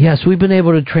 yes, we've been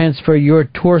able to transfer your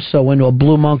torso into a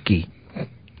blue monkey.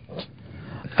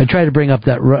 I tried to bring up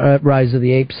that Rise of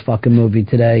the Apes fucking movie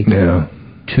today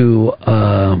to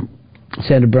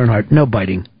Sandra Bernhardt. No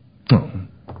biting. Oh.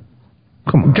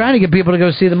 Come on. I'm trying to get people to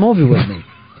go see the movie with me.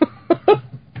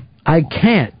 I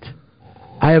can't.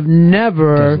 I have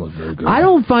never... Doesn't look very good. I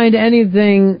don't find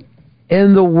anything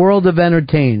in the world of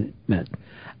entertainment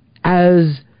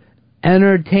as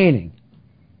entertaining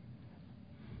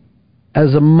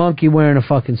as a monkey wearing a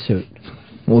fucking suit.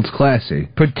 Well, it's classy.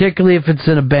 Particularly if it's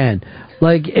in a band.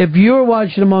 Like, if you're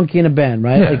watching a monkey in a band,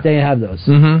 right? Yeah. Like, they have those.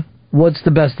 Mm-hmm. what's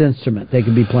the best instrument they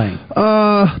could be playing?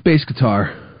 Bass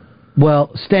guitar.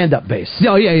 Well, stand-up bass.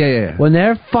 Oh, yeah. When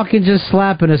they're fucking just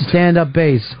slapping a stand-up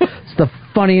bass, it's the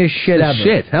funniest shit ever.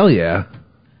 Shit, hell yeah.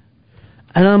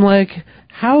 And I'm like,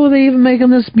 how are they even making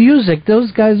this music?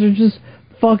 Those guys are just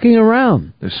fucking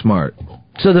around. They're smart.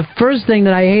 So the first thing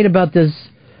that I hate about this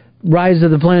Rise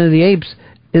of the Planet of the Apes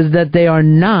is that they are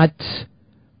not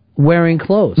wearing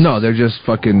clothes. No, they're just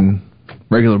fucking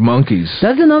regular monkeys.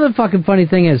 That's another fucking funny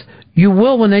thing is, you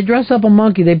will, when they dress up a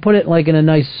monkey, they put it like in a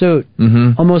nice suit,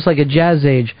 almost like a jazz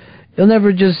age. You'll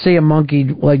never just see a monkey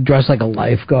like dressed like a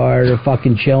lifeguard or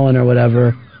fucking chilling or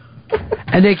whatever.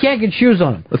 And they can't get shoes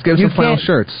on them. Let's get them some flannel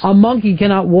shirts. A monkey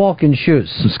cannot walk in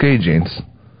shoes. Some skate jeans.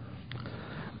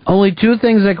 Only two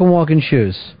things that can walk in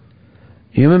shoes.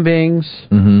 Human beings,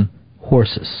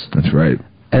 horses. That's right.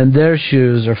 And their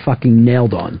shoes are fucking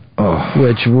nailed on. Oh.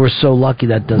 Which we're so lucky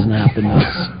that doesn't happen to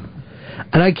us.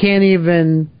 And I can't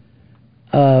even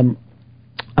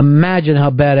imagine how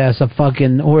badass a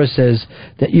fucking horse is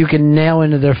that you can nail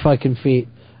into their fucking feet.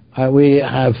 We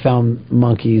have found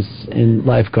monkeys in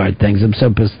lifeguard things. I'm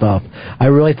so pissed off. I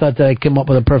really thought that I came up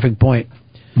with a perfect point.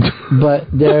 But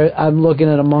I'm looking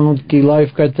at a monkey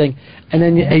lifeguard thing, and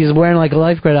then he's wearing like a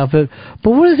lifeguard outfit.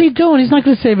 But what is he doing? He's not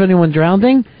going to save anyone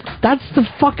drowning. That's the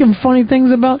fucking funny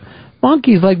things about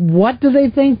monkeys. Like, what do they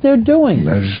think they're doing?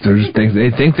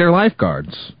 They think they're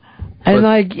lifeguards. And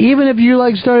like, even if you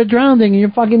like started drowning,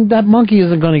 you're fucking, that monkey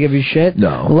isn't going to give you shit.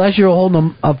 No. Unless you're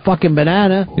holding a fucking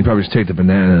banana. You probably just take the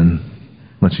banana and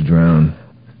let you drown.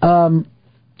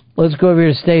 Let's go over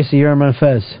here to Stacy. You're on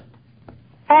Fez.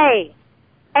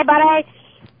 Hey, buddy.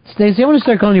 Stacy, I want to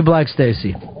start calling you Black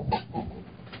Stacy.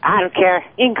 I don't care.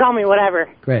 You can call me whatever.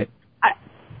 Great.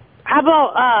 How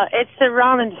about, it's the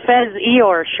Ron and Fez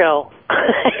Eeyore show.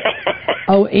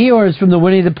 Oh, Eeyore is from the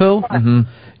Winnie the Pooh? Mm-hmm.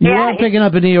 You are picking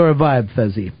up an Eeyore vibe,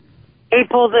 Fezzy. He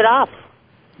pulls it off.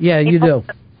 Yeah, you do.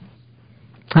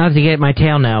 I have to get my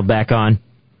tail now back on.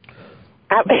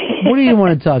 What do you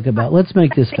want to talk about? Let's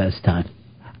make this Fez time.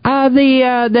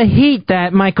 The heat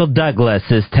that Michael Douglas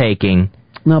is taking.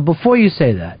 Now, before you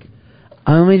say that,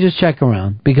 let me just check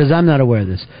around, because I'm not aware of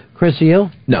this. Chris, are you?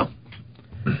 No.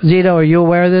 Zito, are you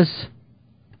aware of this?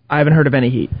 I haven't heard of any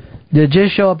heat. Did it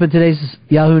just show up in today's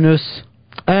Yahoo News?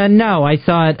 No, I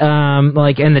saw it,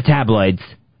 like, in the tabloids.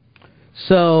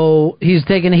 So, he's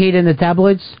taking heat in the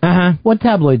tabloids? Uh-huh. What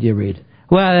tabloid do you read?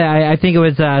 Well, I think it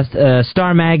was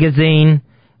Star Magazine,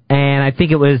 and I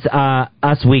think it was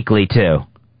Us Weekly, too.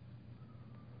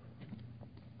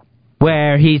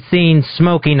 Where he's seen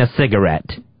smoking a cigarette.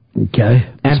 Okay.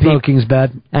 And smoking's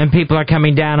bad. And people are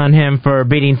coming down on him for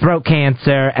beating throat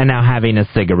cancer and now having a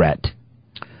cigarette.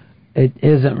 It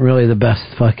isn't really the best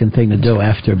fucking thing to do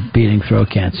after beating throat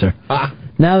cancer.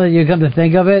 Now that you come to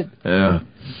think of it,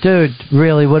 dude,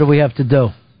 really, what do we have to do?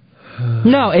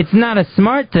 No, it's not a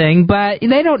smart thing, but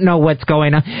they don't know what's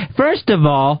going on. First of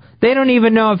all, they don't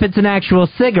even know if it's an actual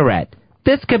cigarette.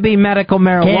 This could be medical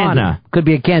marijuana. Candy. Could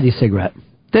be a candy cigarette.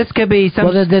 This could be some...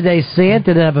 Well, did they see it?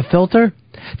 Did it have a filter?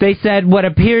 They said what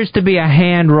appears to be a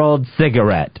hand-rolled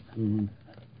cigarette. Mm-hmm.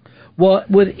 Well,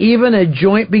 would even a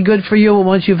joint be good for you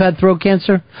once you've had throat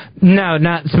cancer? No,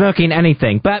 not smoking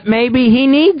anything. But maybe he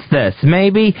needs this.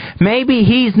 Maybe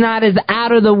he's not as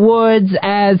out of the woods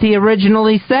as he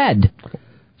originally said.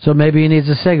 So maybe he needs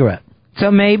a cigarette. So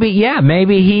maybe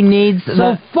he needs...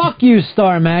 So fuck you,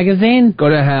 Star Magazine. Go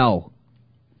to hell.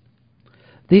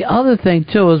 The other thing,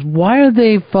 too, is why are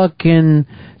they fucking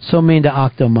so mean to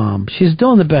Octomom? She's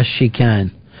doing the best she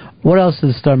can. What else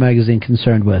is Star Magazine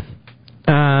concerned with?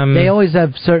 They always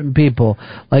have certain people.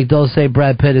 Like, they'll say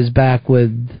Brad Pitt is back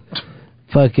with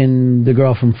fucking the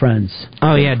girl from Friends.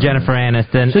 Oh, yeah, Jennifer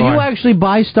Aniston. So you actually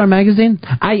buy Star Magazine?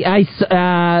 I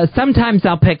sometimes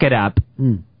I'll pick it up.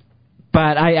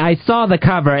 But I saw the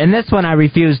cover, and this one I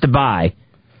refused to buy.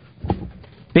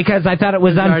 Because I thought it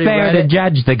was unfair to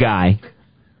judge the guy.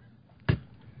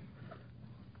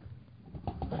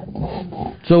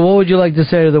 So what would you like to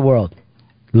say to the world?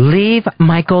 Leave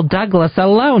Michael Douglas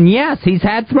alone. Yes, he's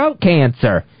had throat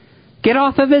cancer. Get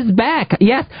off of his back.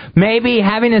 Yes, maybe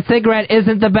having a cigarette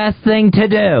isn't the best thing to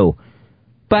do.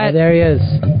 But there he is.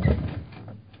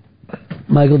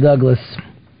 Michael Douglas.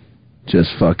 Just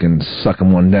fucking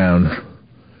sucking one down.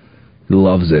 He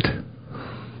loves it.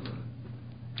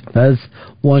 Fez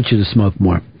wants you to smoke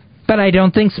more. But I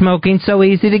don't think smoking's so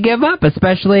easy to give up,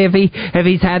 especially if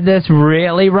he's had this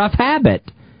really rough habit.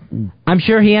 I'm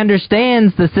sure he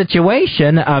understands the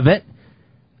situation of it,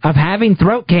 of having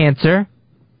throat cancer.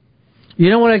 You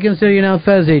know what I consider you now,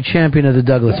 Fez? A champion of the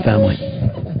Douglas family.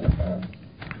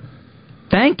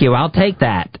 Thank you, I'll take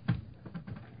that.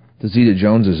 The Zeta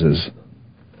Joneses is.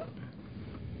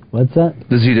 What's that?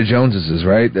 The Zeta Joneses is,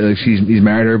 right? He's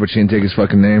married her, but she didn't take his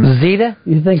fucking name. Zeta?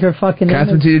 You think her fucking name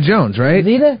Catherine is Zeta Jones, right?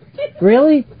 Zeta?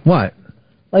 Really? What?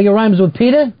 Like it rhymes with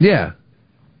Peter? Yeah.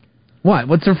 What?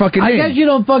 What's her fucking name? I guess you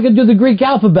don't fucking do the Greek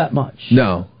alphabet much.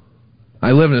 No.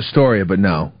 I live in Astoria, but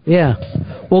no. Yeah.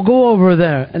 We'll go over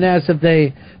there and ask if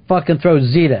they fucking throw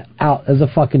Zeta out as a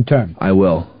fucking term. I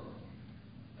will.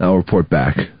 I'll report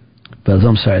back. Buzz,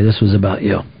 I'm sorry. This was about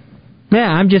you. Yeah,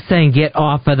 I'm just saying get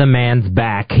off of the man's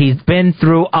back. He's been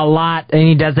through a lot, and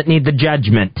he doesn't need the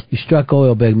judgment. You struck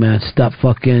oil, big man. Stop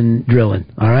fucking drilling,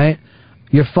 all right?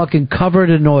 You're fucking covered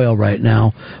in oil right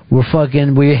now. We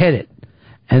hit it.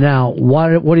 And now,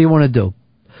 what do you want to do?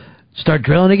 Start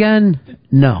drilling again?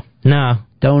 No. No.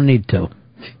 Don't need to.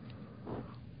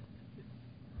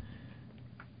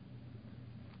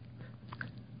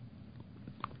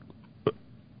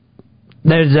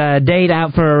 There's a date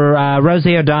out for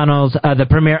Rosie O'Donnell's, the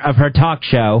premiere of her talk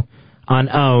show on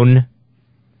OWN.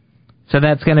 So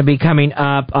that's going to be coming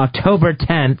up October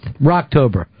 10th.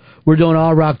 Rocktober. We're doing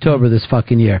all Rocktober this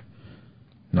fucking year.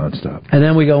 Non-stop. And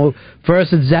then we go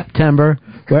first in September,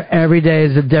 where every day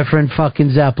is a different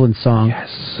fucking Zeppelin song.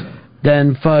 Yes.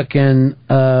 Then fucking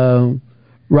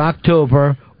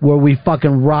Rocktober, where we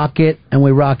fucking rock it, and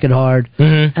we rock it hard.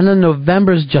 Mm-hmm. And then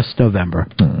November's just November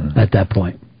at that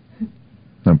point.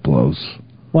 That blows.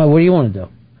 Why? What do you want to do?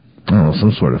 I don't know,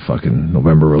 some sort of fucking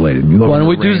November-related music. Why don't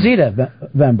we do Zeta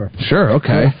November? Sure,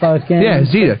 okay. Yeah,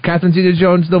 Zeta. Catherine Zeta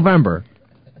Jones, November.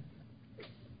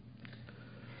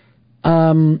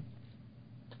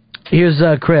 Here's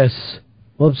Chris.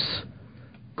 Whoops.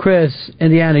 Chris,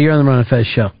 Indiana, you're on the Ron and Fez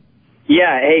show.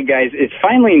 Yeah, hey guys, it's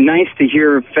finally nice to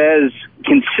hear Fez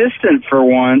consistent for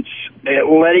once,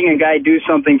 letting a guy do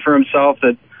something for himself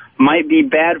that might be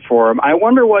bad for him. I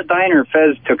wonder what diner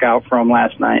Fez took out from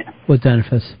last night. What diner,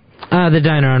 Fez? The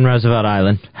diner on Roosevelt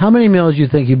Island. How many meals do you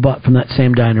think you bought from that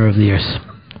same diner over the years?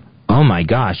 Oh my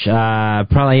gosh,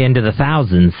 probably into the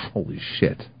thousands. Holy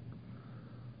shit.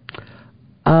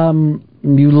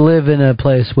 You live in a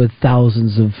place with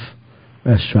thousands of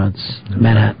restaurants,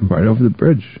 Manhattan. Right over the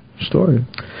bridge. Story.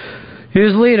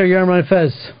 Here's Leader, you're on Ron and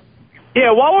Fez.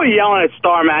 Yeah, while we're yelling at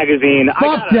Star Magazine...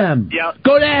 Fuck them!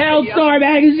 Go to hell, Star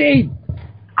Magazine!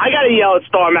 I gotta yell at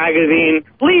Star Magazine.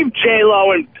 Leave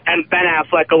J-Lo and Ben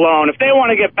Affleck alone. If they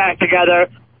want to get back together,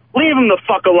 leave them the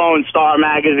fuck alone, Star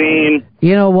Magazine.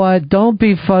 You know what? Don't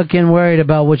be fucking worried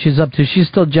about what she's up to. She's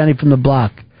still Jenny from the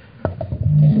block.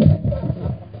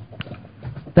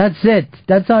 That's it.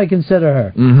 That's how I consider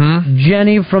her. Mm-hmm.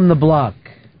 Jenny from the block.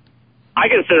 I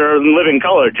consider her Living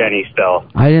Color Jenny still.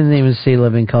 I didn't even see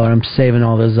Living Color. I'm saving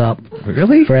all this up.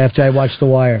 Really? For after I watch The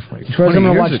Wire. First I'm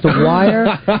going to watch The Wire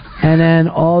and then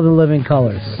all the Living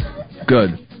Colors.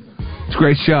 Good. It's a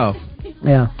great show.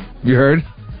 Yeah. You heard?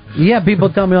 Yeah,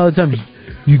 people tell me all the time,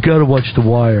 you got to watch The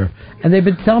Wire. And they've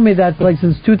been telling me that like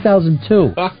since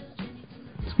 2002.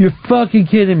 You're fucking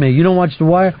kidding me. You don't watch The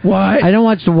Wire? Why? I don't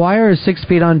watch The Wire or 6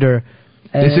 Feet Under.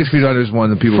 The 6 Feet Under is one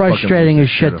that people frustrating fucking as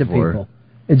shit to people.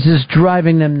 It's just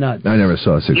driving them nuts. I never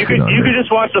saw 6 Feet Under. You could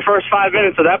just watch the first 5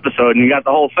 minutes of the episode and you got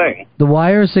the whole thing. The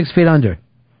Wire or 6 Feet Under?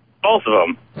 Both of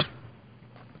them.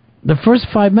 The first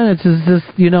 5 minutes is just,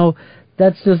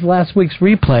 that's just last week's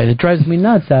replay. It drives me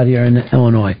nuts out here in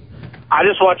Illinois. I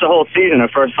just watched the whole season, the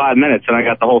first 5 minutes, and I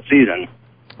got the whole season.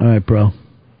 All right, bro.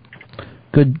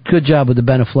 Good job with the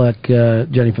Ben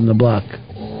Affleck, Jenny from the block.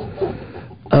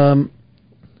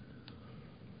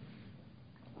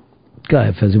 Go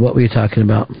ahead, Fizzy. What were you talking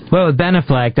about? Well, with Ben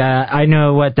Affleck, I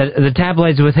know what the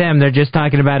tabloids with him, they're just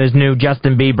talking about his new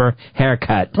Justin Bieber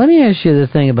haircut. Let me ask you the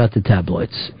thing about the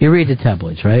tabloids. You read the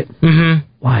tabloids, right? Mm-hmm.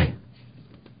 Why?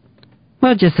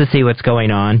 Well, just to see what's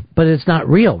going on. But it's not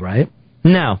real, right?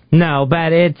 No,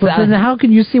 but it's... But then how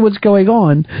can you see what's going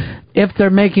on if they're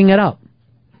making it up?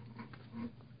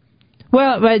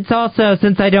 Well, but it's also,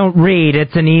 since I don't read,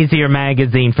 it's an easier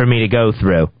magazine for me to go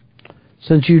through.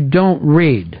 Since you don't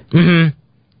read? Mm-hmm.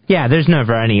 Yeah, there's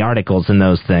never any articles in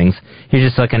those things. You're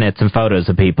just looking at some photos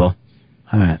of people.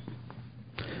 All right.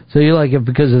 So you like it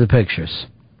because of the pictures?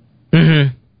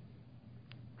 Mm-hmm.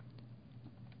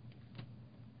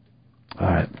 All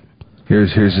right.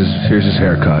 Here's his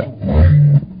haircut.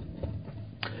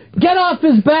 Get off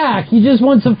his back! He just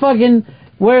wants to fucking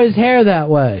wear his hair that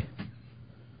way.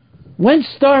 When's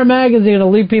Star Magazine to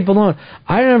leave people alone?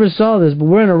 I never saw this, but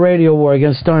we're in a radio war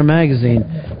against Star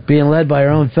Magazine, being led by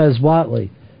our own Fez Watley.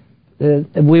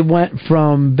 We went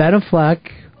from Ben Affleck.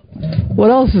 What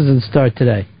else is in Star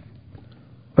today?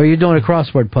 Or are you doing a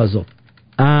crossword puzzle?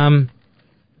 I'm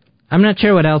not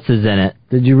sure what else is in it.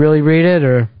 Did you really read it,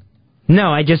 or?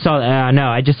 No, I just saw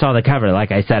the cover.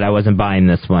 Like I said, I wasn't buying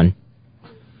this one.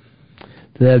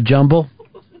 Do they have jumble?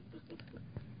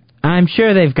 I'm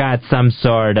sure they've got some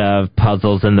sort of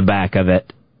puzzles in the back of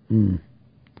it.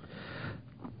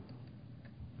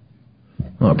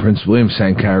 Oh, Prince William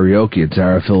sang karaoke at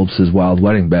Sarah Phillips' Wild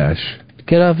Wedding Bash.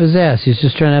 Get off his ass. He's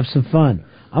just trying to have some fun.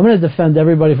 I'm going to defend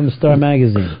everybody from Star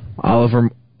Magazine.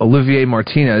 Olivier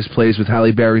Martinez plays with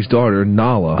Halle Berry's daughter,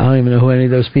 Nala. I don't even know who any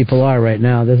of those people are right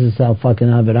now. This is how fucking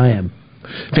of it I am.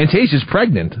 Fantasia's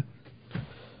pregnant.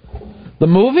 The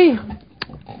movie?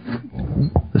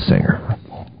 The singer.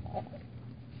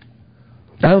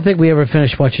 I don't think we ever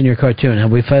finished watching your cartoon,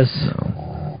 have we, Fez?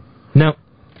 No.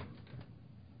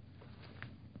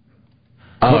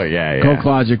 Oh, yeah. Coke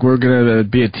Logic, we're going to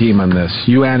be a team on this.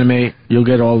 You animate, you'll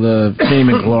get all the fame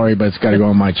and glory, but it's got to go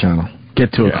on my channel.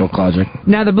 Get to it, Coke Logic.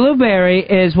 Now, the Blueberry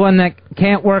is one that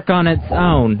can't work on its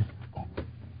own.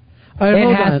 All right,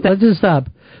 hold on. Let's just stop.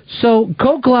 So,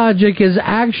 Coke Logic is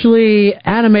actually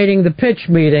animating the pitch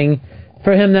meeting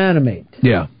for him to animate.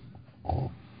 Yeah.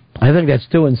 I think that's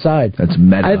too inside. That's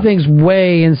meta. I think it's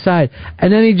way inside.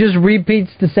 And then he just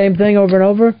repeats the same thing over and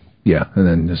over? Yeah, and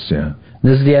then just, yeah.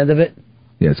 This is the end of it?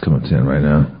 Yeah, it's coming to the end right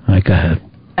now. All right, go ahead.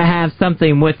 I have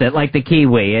something with it, like the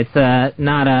kiwi. It's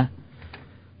not a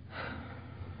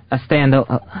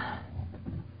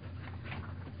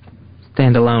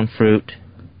standalone fruit.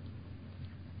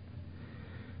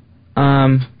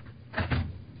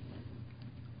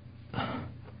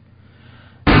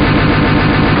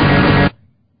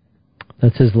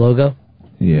 That's his logo?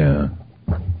 Yeah.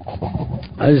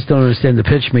 I just don't understand the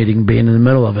pitch meeting being in the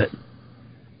middle of it.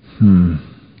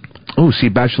 Oh, see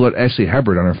Bachelorette Ashley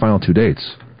Hubbard on her final 2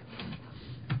 dates.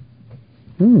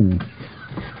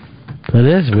 That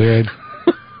is weird.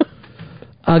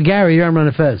 Gary, you're on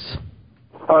Running Fez.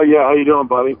 Yeah, how you doing,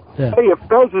 buddy? Yeah. Hey, if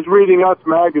Fez is reading Us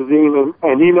magazine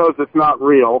and he knows it's not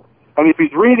real, and if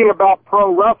he's reading about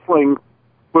pro wrestling,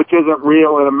 which isn't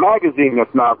real, in a magazine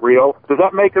that's not real, does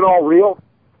that make it all real?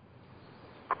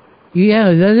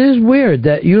 Yeah, that is weird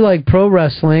that you like pro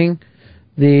wrestling,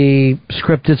 the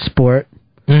scripted sport,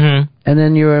 and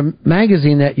then your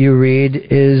magazine that you read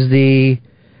is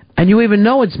and you even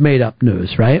know it's made up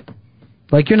news, right?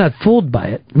 Like you're not fooled by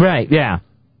it. Right, yeah.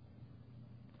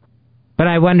 But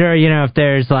I wonder, if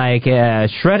there's like a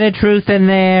shredded truth in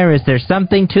there. Is there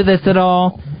something to this at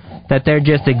all that they're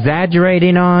just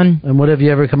exaggerating on? And what have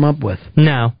you ever come up with?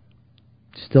 No.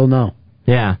 Still no.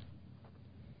 Yeah.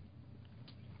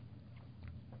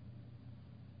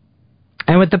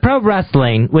 And with the pro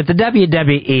wrestling, with the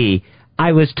WWE,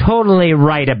 I was totally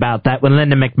right about that when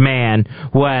Linda McMahon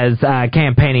was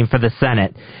campaigning for the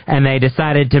Senate. And they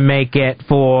decided to make it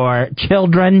for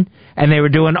children, and they were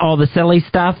doing all the silly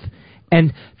stuff.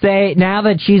 And now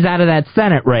that she's out of that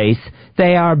Senate race,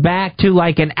 they are back to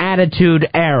like an Attitude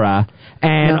Era,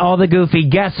 and all the goofy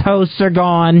guest hosts are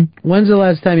gone. When's the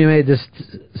last time you made this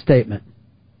statement?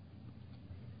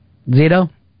 Zito?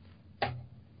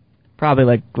 Probably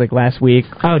like last week.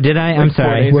 Oh, did I? I'm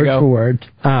sorry. Word for word.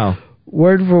 Oh.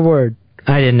 Word for word.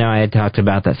 I didn't know I had talked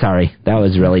about that. Sorry. That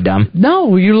was really dumb.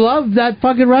 No, you love that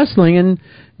fucking wrestling, and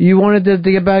you wanted to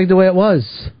get back the way it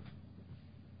was.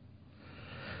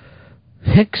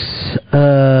 Hicks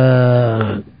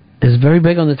is very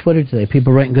big on the Twitter today.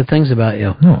 People writing good things about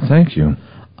you. Oh, thank you.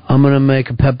 I'm going to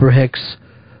make a Pepper Hicks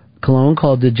cologne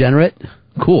called Degenerate.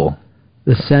 Cool.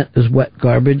 The scent is wet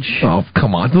garbage. Oh,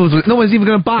 come on. No one's even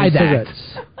going to buy that.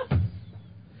 Cigarettes.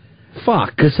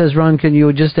 Fuck. It says, Ron, can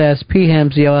you just ask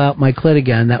P-Hams to yell out my clit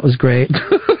again? That was great.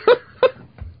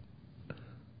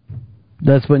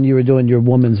 That's when you were doing your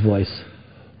woman's voice.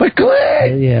 My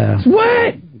clit! Yeah. It's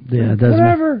wet! Yeah, it doesn't.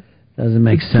 Whatever. Doesn't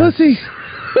make it's sense. Pussy.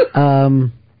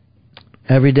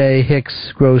 Every day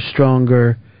Hicks grows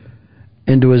stronger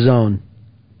into his own.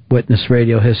 Witness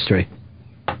radio history.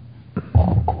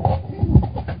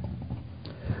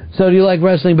 So do you like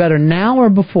wrestling better now or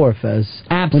before, Fez?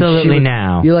 Absolutely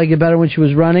now. You like it better when she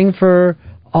was running for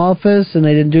office and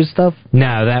they didn't do stuff?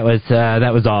 No, that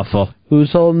was awful.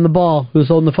 Who's holding the ball? Who's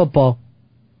holding the football?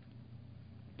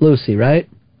 Lucy, right?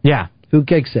 Yeah. Who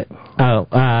kicks it?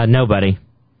 Oh, nobody.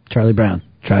 Charlie Brown.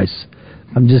 Trice.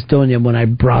 I'm just doing you when I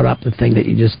brought up the thing that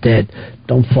you just did.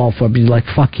 Don't fall for it. Be like,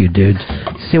 fuck you, dude.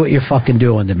 See what you're fucking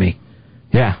doing to me.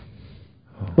 Yeah.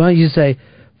 Why don't you say,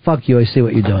 fuck you, I see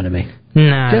what you're doing to me.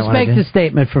 No, just make the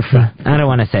statement for fun. I don't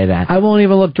want to say that. I won't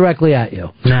even look directly at you.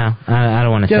 No, I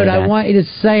don't want to say that. Dude, I want you to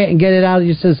say it and get it out of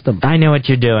your system. I know what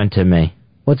you're doing to me.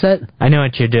 What's that? I know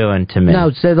what you're doing to me.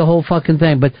 No, say the whole fucking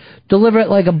thing, but deliver it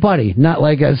like a buddy, not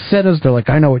like a sinister, like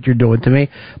I know what you're doing to me,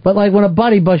 but like when a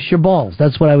buddy busts your balls.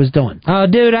 That's what I was doing. Oh,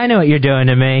 dude, I know what you're doing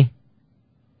to me.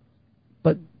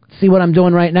 But See what I'm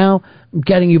doing right now? I'm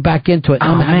getting you back into it.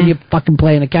 I'm having you fucking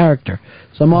playing a character.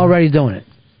 So I'm already doing it.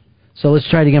 So let's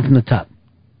try it again from the top.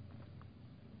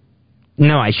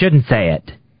 No, I shouldn't say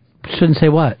it. Shouldn't say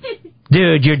what?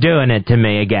 Dude, you're doing it to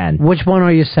me again. Which one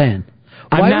are you saying?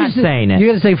 I'm not saying it. You're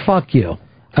going to say fuck you.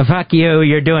 Fuck you,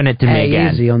 you're doing it to me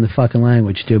again. Easy on the fucking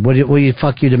language, dude. Will you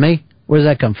fuck you to me? Where does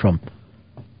that come from?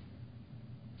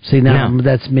 See, now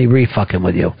that's me re-fucking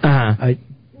with you. Uh-huh. Right,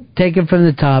 take it from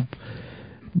the top.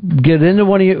 Get into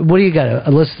one of your... What do you got?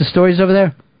 A list of stories over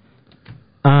there?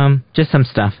 Just some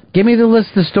stuff. Give me the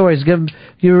list of stories. Give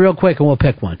you real quick and we'll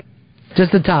pick one.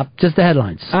 Just the top. Just the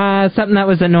headlines. Something that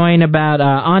was annoying about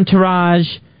Entourage,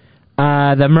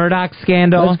 the Murdoch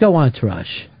scandal. Let's go Entourage.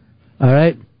 All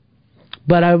right?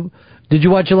 But did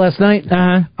you watch it last night? Uh-huh.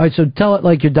 All right, so tell it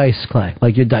like your dice, Clay.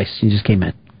 Like your dice. You just came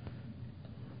in.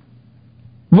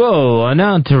 Whoa, an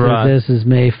Entourage. This is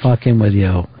me fucking with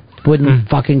you. Wouldn't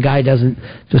fucking guy doesn't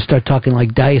just start talking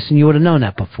like dice, and you would have known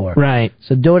that before. Right.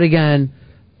 So do it again,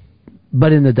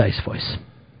 but in the dice voice.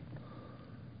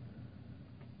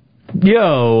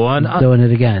 Yo, doing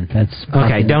it again. That's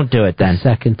okay. Don't do it then.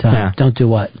 Second time. Yeah. Don't do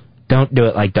what? Don't do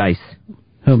it like dice.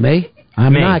 Who, me?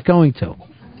 I'm not going to.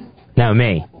 No,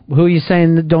 me. Who are you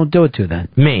saying that don't do it to then?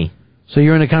 Me. So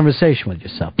you're in a conversation with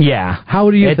yourself. Yeah. How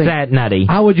do you it's think? It's that nutty.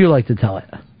 How would you like to tell it?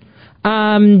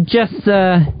 Just,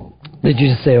 Did you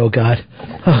just say, oh, God?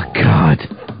 Oh, God.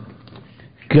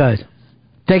 Good.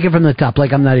 Take it from the top,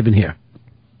 like I'm not even here.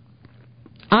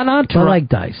 On Entourage. I like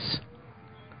dice.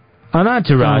 On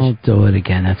Entourage. Don't do it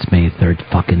again. That's me, third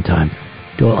fucking time.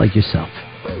 Do it like yourself.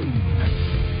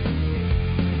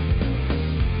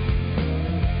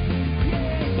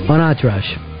 On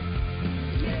Entourage.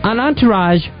 On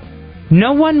Entourage,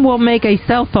 no one will make a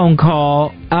cell phone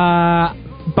call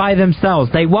by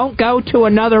themselves. They won't go to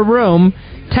another room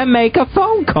to make a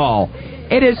phone call.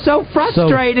 It is so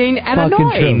frustrating and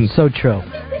annoying. True. So true.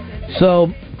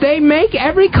 So they make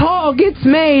every call gets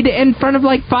made in front of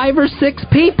like 5 or 6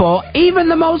 people, even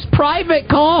the most private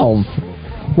calls.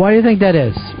 Why do you think that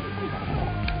is?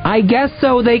 I guess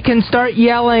so they can start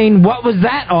yelling, what was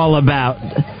that all about?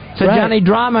 So right. Johnny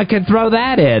Drama can throw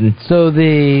that in. So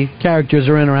the characters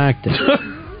are interacting.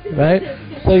 Right?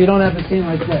 So you don't have a scene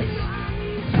like this.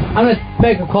 I'm going to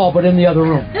make a call, but in the other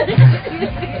room.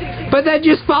 But then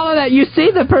just follow that. You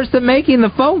see the person making the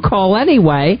phone call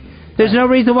anyway. There's no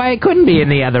reason why it couldn't be in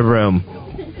the other room.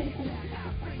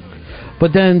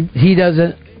 But then he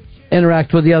doesn't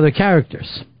interact with the other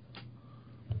characters.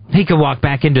 He could walk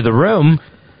back into the room.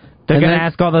 They're going to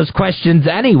ask all those questions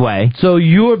anyway. So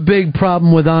your big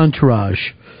problem with Entourage,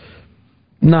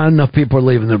 not enough people are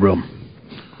leaving the room.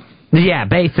 Yeah,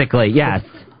 basically, yes.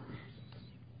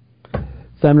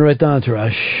 Time to write the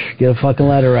Entourage. Get a fucking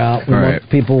letter out. We want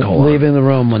people leaving the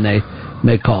room when they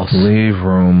make calls. Leave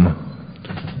room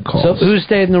calls. So who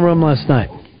stayed in the room last night?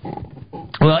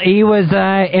 Well, he was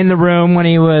in the room when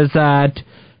he was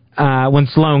when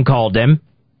Sloan called him.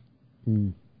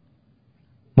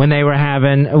 When they were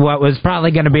having what was probably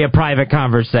going to be a private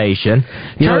conversation.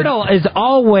 Turtle is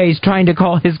always trying to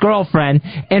call his girlfriend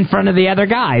in front of the other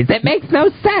guys. It makes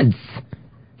no sense.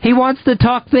 He wants to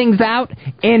talk things out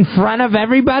in front of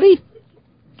everybody?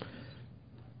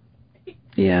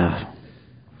 Yeah.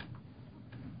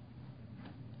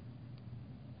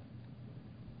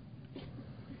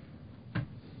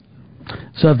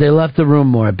 So if they left the room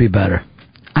more, it'd be better.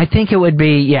 I think it would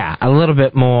be, a little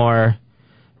bit more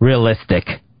realistic.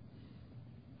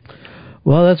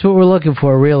 Well, that's what we're looking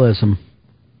for, realism.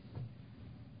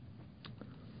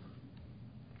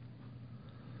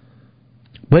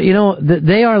 But, you know,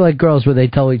 they are like girls where they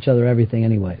tell each other everything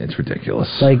anyway. It's ridiculous.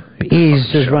 Like, he's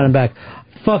just running back.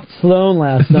 Fucked Sloan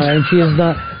last night, and she is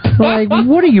not... Like,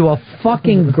 what are you, a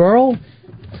fucking girl?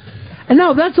 And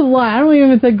no, that's a lie. I don't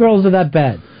even think girls are that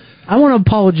bad. I want to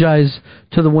apologize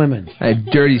to the women. I had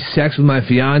dirty sex with my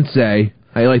fiance.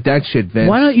 How you like that shit, Vince?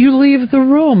 Why don't you leave the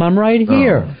room? I'm right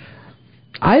here.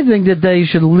 I think that they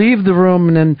should leave the room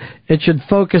and then it should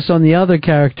focus on the other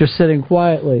character sitting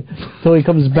quietly till he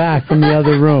comes back from the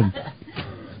other room.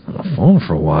 On the phone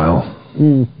for a while.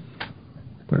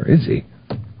 Where is he?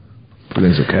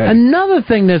 Everything's okay. Another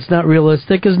thing that's not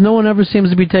realistic is no one ever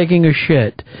seems to be taking a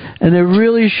shit. And it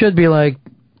really should be like,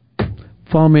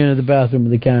 follow me into the bathroom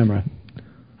with the camera.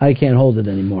 I can't hold it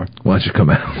anymore. Why don't you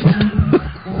come out?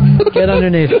 Get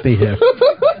underneath me here.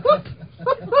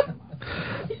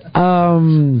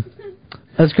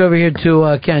 Let's go over here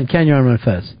to Ken. Ken, you're on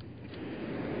Fez.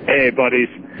 Hey, buddies.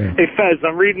 Hey, Fez,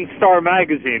 I'm reading Star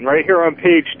Magazine. Right here on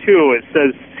page 2, it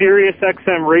says Sirius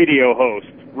XM radio host,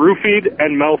 roofied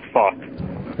and mouth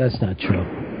fucked. That's not true.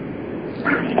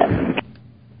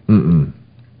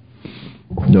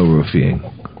 No roofing.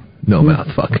 No mouth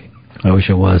fucking. I wish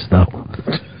it was, though.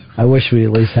 I wish we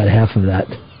at least had half of that.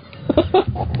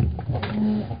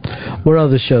 What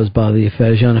other shows bother you,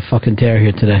 Fez? You're on a fucking tear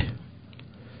here today.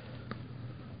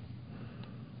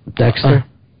 Dexter?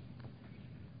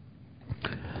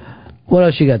 What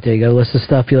else you got there? You got a list of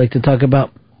stuff you like to talk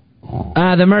about?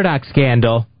 The Murdoch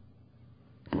scandal.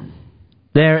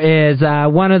 There is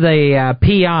one of the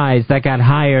PIs that got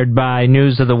hired by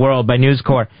News of the World, by News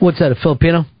Corp. What's that, a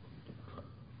Filipino?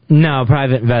 No,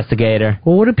 private investigator.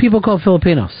 Well, what do people call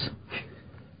Filipinos?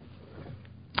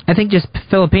 I think just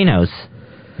Filipinos.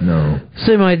 No.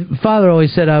 See, my father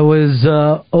always said I was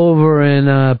over in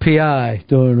PI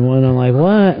doing one. I'm like,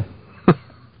 what?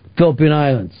 Philippine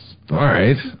Islands. All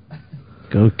right.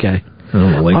 Okay.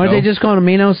 Aren't they just calling them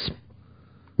Minos?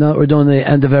 No, we're doing the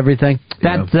end of everything.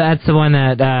 That's the one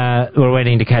that we're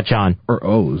waiting to catch on. Or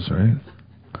O's, right?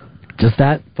 Just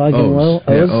that fucking O's. O's?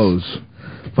 Yeah, O's.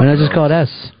 Why not just call it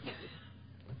S?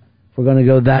 If we're going to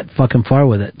go that fucking far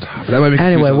with it.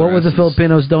 Anyway, what were the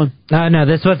Filipinos doing? No,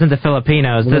 this wasn't the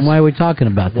Filipinos. Well, then why are we talking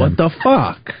about them? What the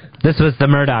fuck? This was the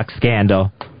Murdoch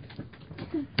scandal.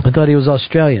 I thought he was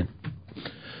Australian.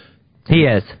 He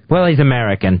is. Well, he's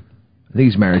American. I think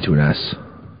he's married to an S.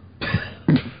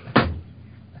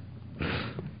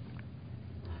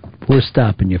 We're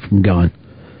stopping you from going.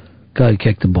 Go ahead,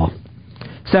 kick the ball.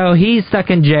 So he's stuck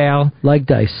in jail. Like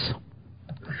dice.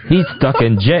 He's stuck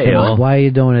in jail. Why are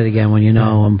you doing it again when you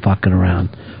know I'm fucking around?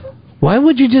 Why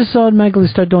would you just automatically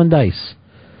start doing dice?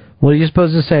 What are you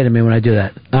supposed to say to me when I do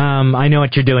that? I know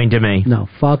what you're doing to me. No,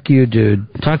 fuck you, dude.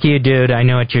 Fuck you, dude. I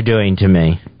know what you're doing to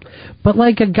me. But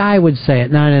like a guy would say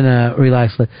it, not in a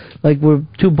relaxed... Like we're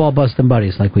two ball-busting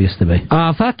buddies like we used to be.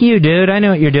 Fuck you, dude. I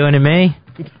know what you're doing to me.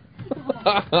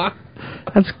 That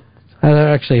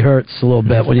actually hurts a little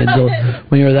bit when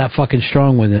you're that fucking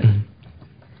strong with it.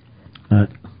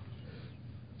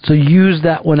 So use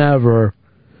that whenever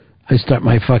I start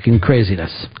my fucking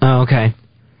craziness. Oh, okay.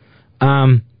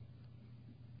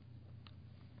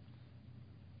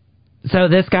 So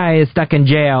this guy is stuck in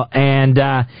jail,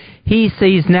 and he's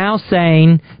now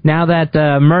saying, now that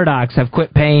the Murdochs have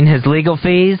quit paying his legal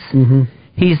fees,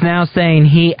 he's now saying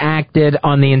he acted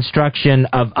on the instruction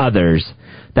of others,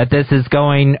 that this is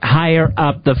going higher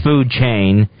up the food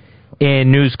chain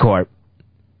in News Corp,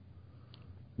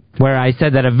 where I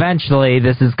said that eventually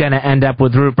this is going to end up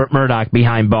with Rupert Murdoch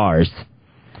behind bars,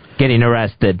 getting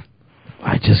arrested.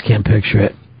 I just can't picture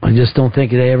it. I just don't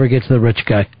think they ever get to the rich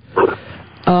guy.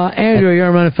 Andrew,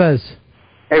 you're on Fez.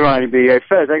 Hey, Ronnie B. Hey,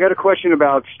 Fez, I got a question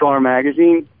about Star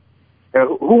Magazine.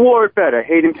 Who wore it better,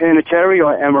 Hayden Panettiere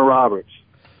or Emma Roberts?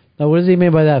 Now, what does he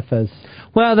mean by that, Fez?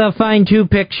 Well, they'll find two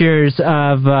pictures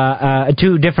of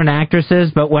two different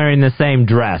actresses, but wearing the same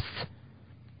dress.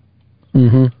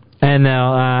 Mm-hmm. And they'll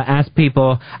ask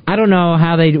people, I don't know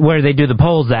where they do the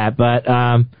polls at, but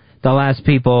they'll ask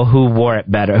people who wore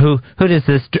it better. Who does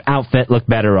this outfit look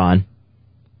better on?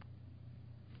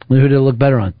 Who did it look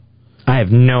better on? I have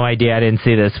no idea. I didn't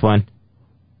see this one.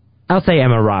 I'll say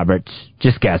Emma Roberts.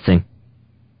 Just guessing.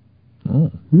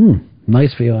 Oh.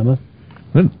 Nice for you, Emma.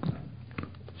 Good.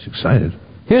 She's excited.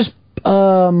 Here's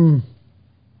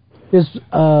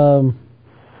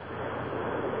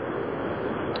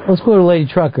let's go to Lady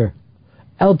Trucker.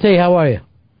 LT, how are you?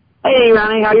 Hey,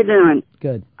 Ronnie, how you doing?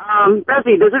 Good.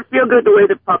 Bessie, does it feel good the way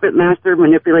the puppet master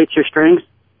manipulates your strings?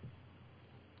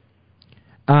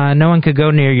 No one could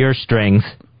go near your strings.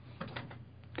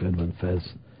 Good one,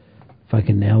 Fez.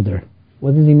 Fucking nailed her.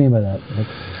 What does he mean by that?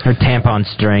 Her tampon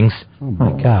strings. Oh,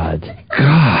 my God.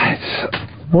 God.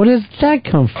 Where does that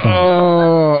come from?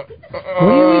 What do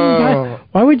you mean?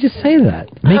 Why would you say that?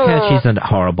 Because she's a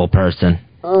horrible person.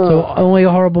 So only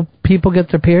horrible people get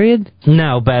their period?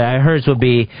 No, but hers would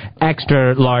be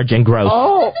extra large and gross.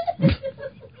 Oh.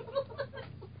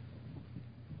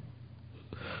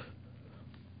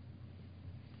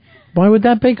 Why would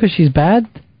that be? Because she's bad?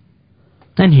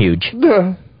 And huge.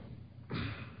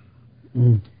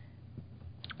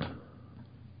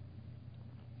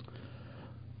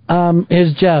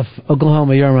 Here's Jeff,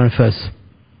 Oklahoma. You're on Fez.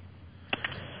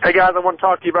 Hey, guys, I want to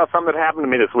talk to you about something that happened to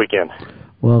me this weekend.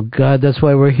 Well, God, that's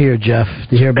why we're here, Jeff,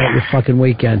 to hear about your fucking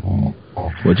weekend.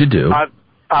 What'd you do? I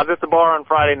was at the bar on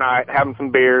Friday night having some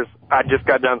beers. I just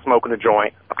got done smoking a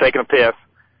joint. I'm taking a piss.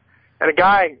 And a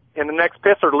guy in the next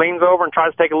pisser leans over and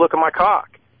tries to take a look at my cock.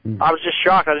 I was just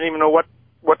shocked. I didn't even know what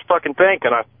to fucking think.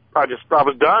 And I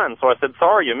was done. So I said,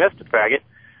 sorry, you missed it, faggot.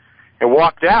 And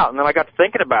walked out. And then I got to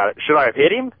thinking about it. Should I have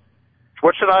hit him?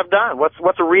 What should I have done?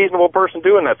 What's a reasonable person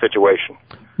do in that situation?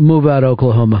 Move out of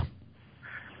Oklahoma.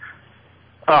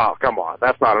 Oh, come on.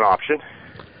 That's not an option.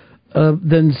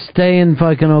 than stay in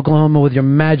fucking Oklahoma with your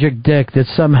magic dick that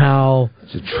somehow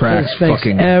attracts makes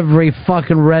fucking every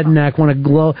fucking redneck want to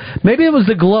glow. Maybe it was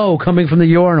the glow coming from the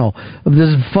urinal of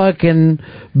this fucking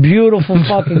beautiful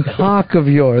fucking cock of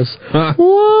yours.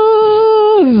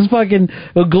 Whoa, this fucking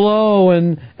glow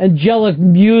and angelic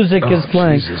music is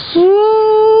playing. Jesus.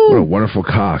 What a wonderful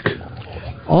cock.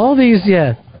 All these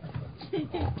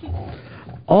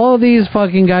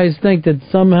fucking guys think that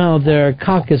somehow their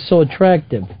cock is so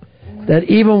attractive that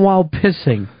even while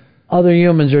pissing, other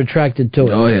humans are attracted to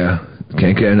it. Oh, yeah.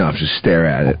 Can't get enough. Just stare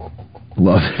at it.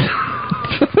 Love it.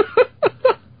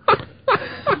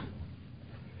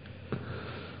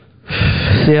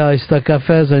 See how I stuck up,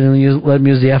 Fez? I didn't let him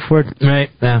use the F word? Right,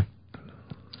 yeah.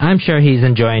 I'm sure he's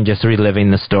enjoying just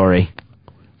reliving the story.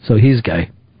 So he's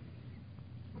gay.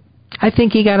 I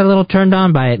think he got a little turned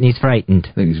on by it, and he's frightened.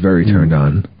 I think he's very turned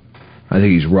on. I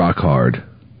think he's rock hard.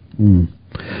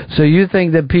 So you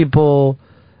think that people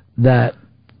that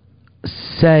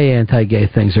say anti-gay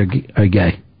things are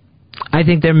gay? I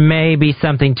think there may be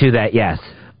something to that, yes.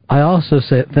 I also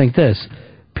think this.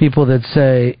 People that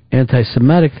say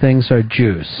anti-Semitic things are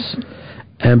Jews.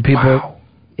 And people... Wow.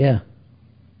 Yeah.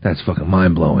 That's fucking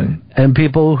mind-blowing. And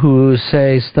people who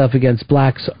say stuff against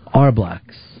blacks are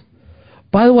blacks.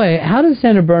 By the way, how does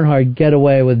Sandra Bernhard get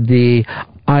away with the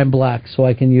I'm black so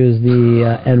I can use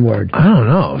the N-word? I don't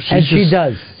know. She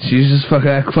does. She's just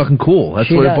fucking cool. That's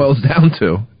what it boils down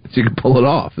to. She can pull it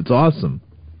off. It's awesome.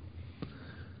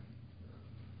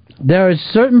 There are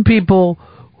certain people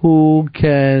who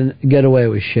can get away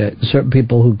with shit. Certain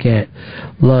people who can't.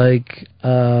 Like,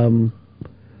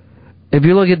 if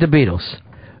you look at the Beatles,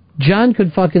 John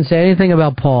could fucking say anything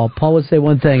about Paul. Paul would say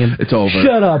one thing and it's over.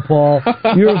 Shut up, Paul.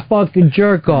 You're a fucking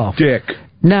jerk off. Dick.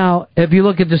 Now, if you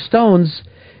look at the Stones,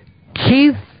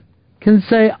 Keith can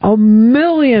say a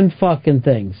million fucking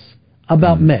things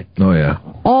about Mick. Oh, yeah.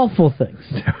 Awful things.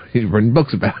 He's written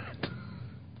books about it.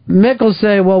 Mick will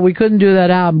say, well, we couldn't do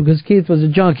that album because Keith was a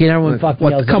junkie and everyone fucking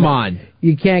yells. Come on.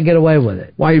 You can't get away with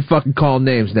it. Why are you fucking calling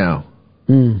names now?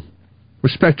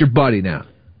 Respect your buddy now.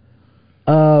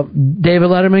 David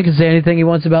Letterman can say anything he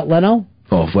wants about Leno.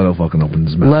 Oh, if Leno fucking opens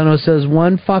his mouth. Leno says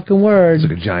one fucking word. He's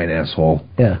like a giant asshole.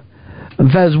 Yeah.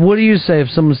 And Fez, what do you say if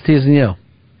someone's teasing you?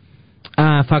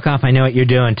 Fuck off, I know what you're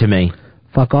doing to me.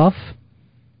 Fuck off?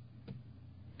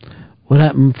 What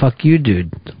happened? Fuck you,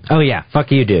 dude. Oh, yeah,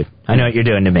 fuck you, dude. I know what you're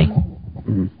doing to me.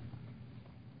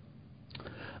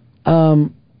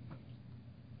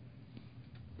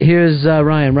 Here's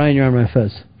Ryan. Ryan, you're on my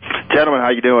Fez. Gentlemen, how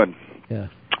you doing? Yeah.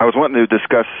 I was wanting to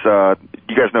discuss,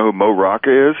 you guys know who Mo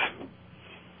Rocca is?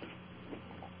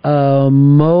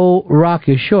 Mo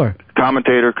Rocca, sure.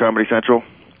 Commentator, Comedy Central.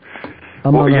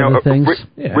 Among other things.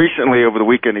 Recently, over the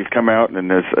weekend, he's come out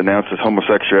and has announced his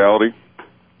homosexuality.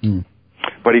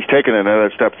 But he's taken it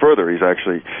another step further. He's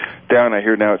actually down, I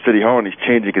hear now, at City Hall, and he's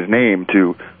changing his name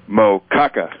to Mo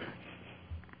Kaka.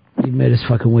 You made us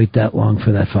fucking wait that long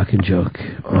for that fucking joke.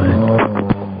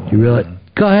 Right? You really...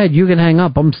 Go ahead, you can hang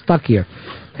up. I'm stuck here.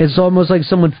 It's almost like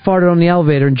someone farted on the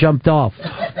elevator and jumped off.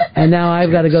 And now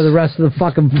I've got to go the rest of the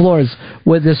fucking floors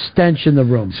with this stench in the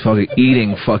room. He's fucking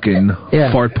eating fucking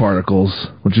fart particles,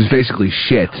 which is basically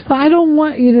shit. I don't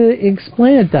want you to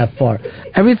explain it that far.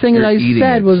 Everything that I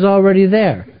said was already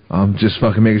there. I'm just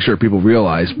fucking making sure people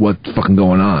realize what's fucking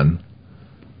going on.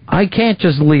 I can't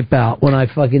just leap out when I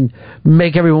fucking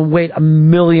make everyone wait a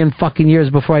million fucking years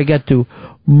before I get to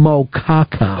Mo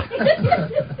Kaka.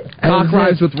 Cock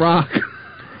rhymes with rock.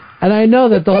 And I know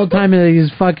that the whole time that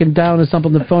he's fucking down or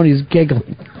something on the phone, he's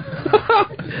giggling.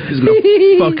 He's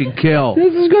gonna fucking kill.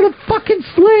 This is gonna fucking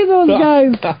slay those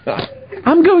guys.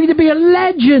 I'm going to be a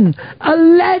legend. A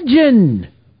legend.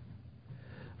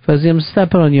 Fuzzy, I'm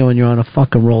stepping on you and you're on a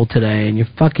fucking roll today, and you're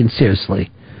fucking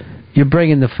seriously. You're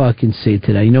bringing the fucking C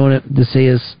today. You know what the C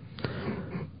is?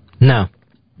 No.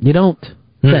 You don't?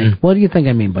 Think. What do you think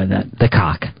I mean by that? The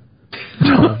cock.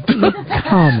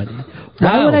 Comedy.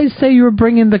 Why would I say you were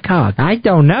bringing the cock? I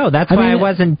don't know. That's why I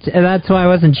wasn't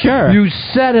sure. You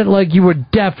said it like you were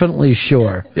definitely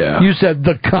sure. Yeah. You said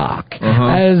the cock.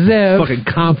 As if... Fucking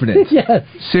confident. Yes.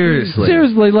 Seriously.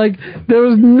 Seriously, like there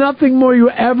was nothing more you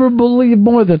ever believed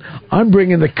more than I'm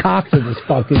bringing the cock to this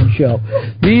fucking show.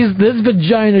 This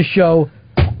vagina show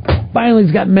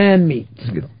finally's got man meat.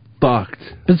 Fucked.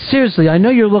 But seriously, I know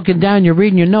you're looking down, you're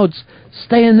reading your notes.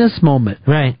 Stay in this moment.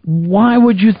 Right. Why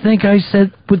would you think I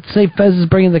would say Fez is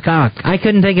bringing the cock? I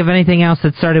couldn't think of anything else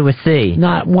that started with C.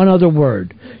 Not one other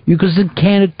word. You could have said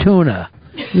can of tuna.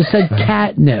 You said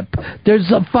catnip. There's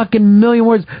a fucking million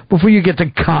words before you get to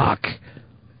cock.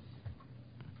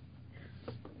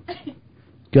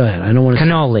 Go ahead. I don't want to...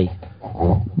 Cannoli.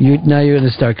 Now you're going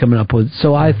to start coming up with...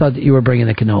 So I thought that you were bringing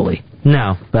a cannoli.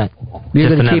 No, but You're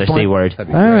just gonna another keep on- C word. All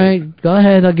right, go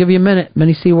ahead. I'll give you a minute.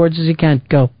 Many C words as you can.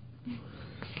 Go.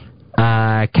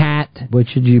 Cat. What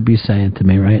should you be saying to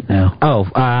me right now? Oh,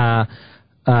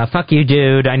 fuck you,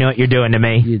 dude. I know what you're doing to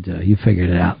me. You do. You figured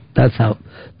it out.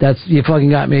 You fucking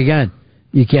got me again.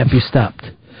 You can't be stopped.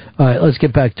 All right, let's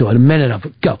get back to it. A minute of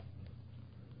it. Go.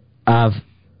 Of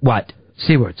what?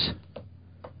 C words.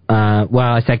 Well,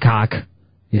 I said cock.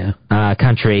 Yeah.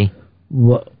 Country.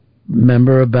 What?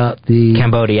 Remember about the...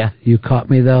 Cambodia. You caught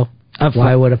me, though?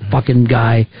 Why would a fucking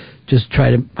guy just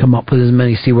try to come up with as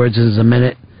many C words as a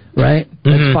minute? Right?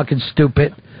 That's fucking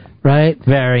stupid. Right?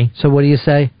 Very. So what do you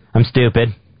say? I'm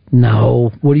stupid.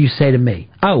 No. What do you say to me?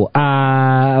 Oh,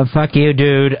 fuck you,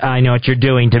 dude. I know what you're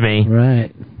doing to me.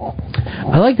 Right.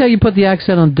 I like how you put the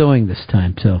accent on doing this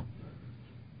time, too.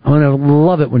 I'm going to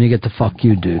love it when you get to fuck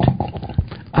you, dude.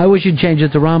 I wish you'd change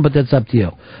it to Ron, but that's up to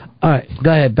you. All right,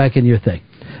 go ahead, back in your thing.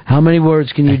 How many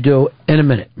words can you do in a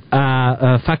minute?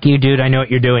 Fuck you, dude. I know what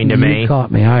you're doing to me. You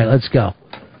caught me. All right, let's go.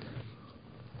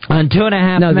 On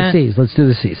 2.5 No, minutes. the C's. Let's do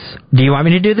the C's. Do you want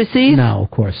me to do the C's? No,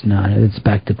 of course not. It's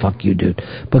back to fuck you, dude.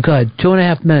 But go ahead.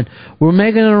 2.5 minutes. We're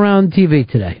making it around TV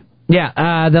today.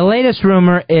 Yeah, the latest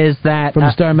rumor is that...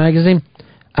 From Star Magazine?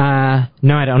 No,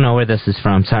 I don't know where this is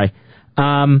from. Sorry.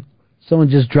 Someone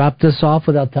just dropped this off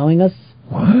without telling us?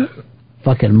 What?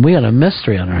 Fucking, we got a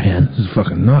mystery on our hands. This is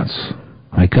fucking nuts.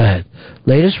 All right, go ahead.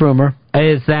 Latest rumor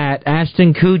is that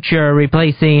Ashton Kutcher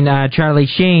replacing Charlie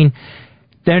Sheen,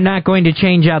 they're not going to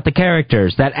change out the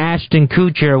characters. That Ashton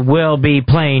Kutcher will be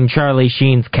playing Charlie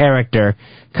Sheen's character,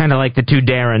 kind of like the two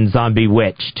Darrens on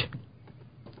Bewitched.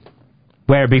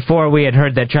 Where before we had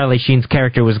heard that Charlie Sheen's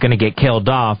character was going to get killed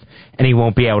off and he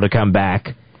won't be able to come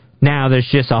back. Now there's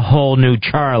just a whole new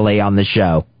Charlie on the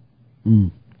show.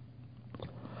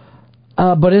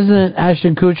 But isn't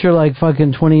Ashton Kutcher like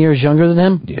fucking 20 years younger than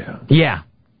him? Yeah. Yeah.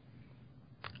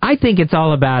 I think it's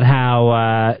all about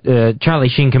how Charlie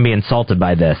Sheen can be insulted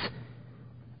by this.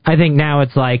 I think now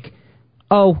it's like,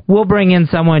 oh, we'll bring in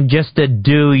someone just to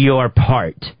do your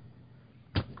part.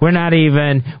 We're not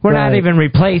even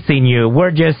replacing you.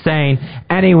 We're just saying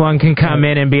anyone can come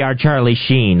in and be our Charlie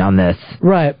Sheen on this.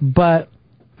 Right, but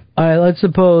all right, let's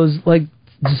suppose, like,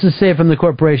 just to say from the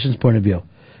corporation's point of view,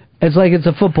 it's like it's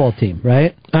a football team,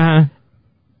 right? Uh-huh.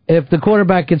 If the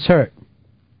quarterback gets hurt,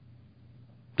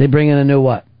 they bring in a new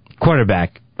what?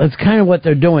 Quarterback. That's kind of what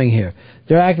they're doing here.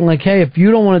 They're acting like, hey, if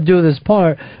you don't want to do this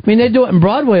part... I mean, they do it in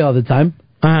Broadway all the time.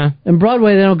 Uh-huh. In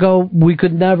Broadway, they don't go, we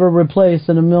could never replace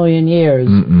in a million years.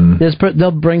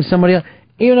 They'll bring somebody else.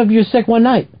 Even if you're sick one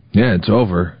night. Yeah, it's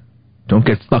over. Don't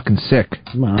get fucking sick.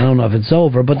 Well, I don't know if it's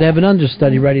over, but they have an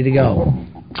understudy ready to go.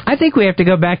 I think we have to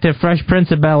go back to Fresh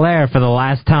Prince of Bel-Air for the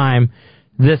last time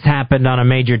this happened on a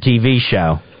major TV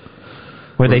show.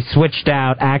 Where they switched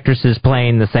out actresses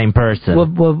playing the same person.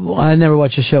 Well, I never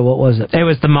watched the show. What was it? It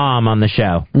was the mom on the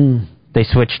show. They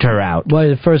switched her out. Why,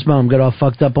 the first mom got all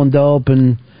fucked up on dope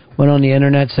and went on the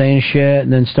internet saying shit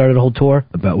and then started a whole tour?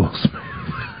 About Will Smith.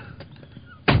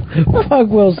 Fuck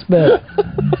Will Smith.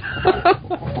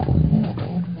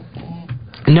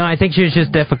 No, I think she was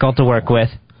just difficult to work with.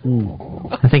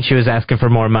 I think she was asking for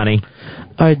more money.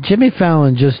 All right, Jimmy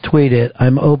Fallon just tweeted,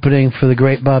 I'm opening for the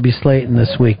great Bobby Slayton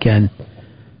this weekend.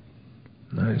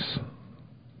 Nice.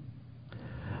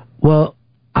 Well,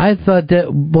 I thought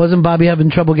that... Wasn't Bobby having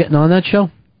trouble getting on that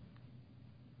show?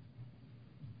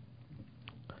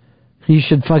 You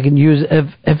should fucking use...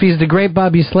 If he's the great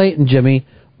Bobby Slayton, Jimmy,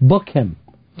 book him.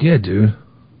 Yeah, dude.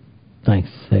 Thanks.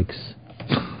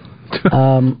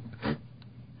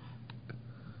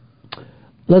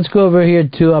 Let's go over here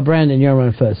to Brandon. You're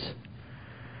on Fez.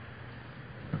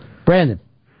 Brandon.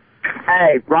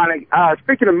 Hey, Ronnie.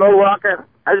 Speaking of Mo Rocca,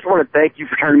 I just want to thank you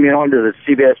for turning me on to the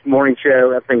CBS Morning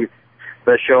Show. I think it's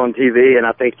the best show on TV, and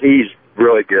I think he's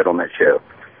really good on that show.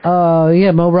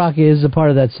 Yeah, Mo Rocca is a part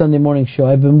of that Sunday morning show.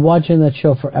 I've been watching that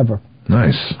show forever.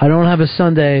 Nice. I don't have a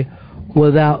Sunday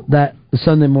without that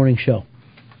Sunday morning show.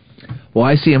 Well,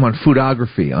 I see him on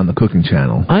Foodography on the Cooking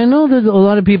Channel. I know that a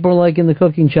lot of people are liking the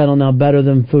Cooking Channel now better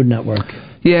than Food Network.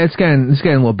 Yeah, it's getting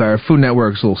a little better. Food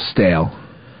Network's a little stale.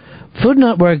 Food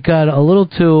Network got a little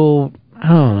too, I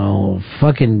don't know,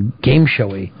 fucking game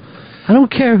showy. I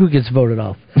don't care who gets voted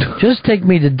off. Just take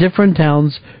me to different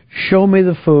towns, show me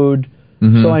the food,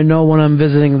 so I know when I'm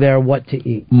visiting there what to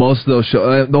eat. Most of those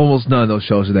shows, almost none of those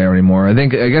shows are there anymore. I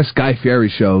guess Guy Fieri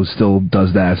show still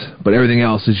does that, but everything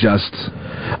else is just...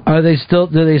 Do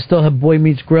they still have Boy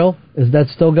Meets Grill? Is that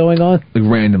still going on? Like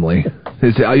randomly.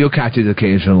 You'll catch it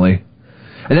occasionally.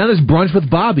 And now there's Brunch with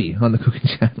Bobby on the Cooking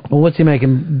Channel. Well, what's he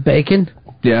making? Bacon?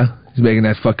 Yeah, he's making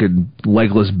that fucking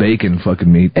legless bacon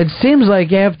fucking meat. It seems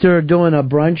like after doing a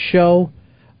brunch show,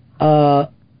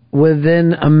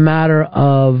 within a matter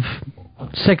of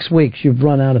 6 weeks, you've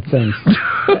run out of things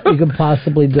that you could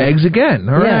possibly do. Eggs again.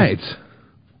 All Yeah. right.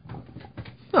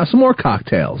 Oh, some more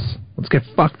cocktails. Let's get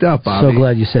fucked up, Bobby. So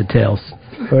glad you said tails.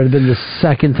 Or it would have been the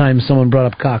second time someone brought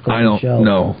up cock on I the don't show.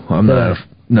 know. I'm not.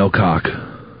 No cock.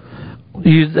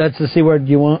 That's the C word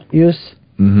you want use?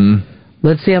 Mm-hmm.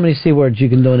 Let's see how many C words you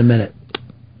can do in a minute.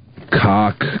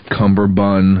 Cock,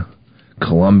 cummerbund,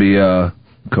 Columbia,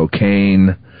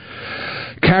 cocaine,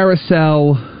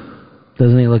 carousel.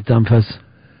 Doesn't he look dumb, Fez?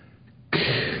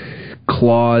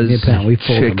 Claws, we fooled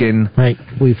chicken. Them. Right,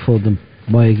 we fooled them.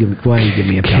 Why you give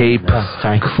me a cape,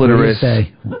 clitoris,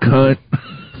 cunt.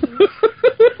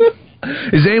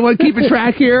 Is anyone keeping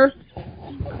track here?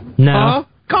 No. Huh?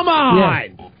 Come on! Yeah.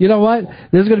 You know what?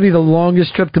 This is going to be the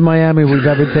longest trip to Miami we've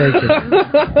ever taken.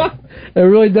 It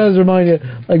really does remind you,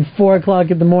 like 4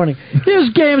 o'clock in the morning. Here's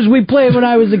games we played when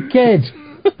I was a kid.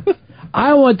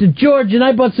 I went to Georgia and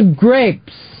I bought some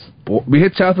grapes. We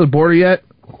hit south of the border yet?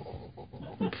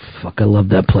 Fuck, I love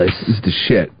that place. This is the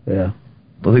shit. Yeah.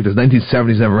 I think the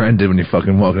 1970s never ended when you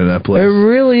fucking walk into that place. It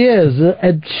really is.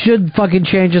 It should fucking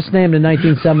change its name to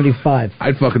 1975.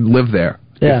 I'd fucking live there.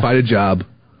 Yeah. If I had a job.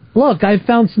 Look, I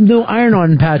found some new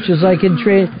iron-on patches I can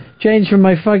change from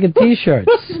my fucking T-shirts.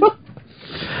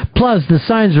 Plus, the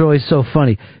signs are always so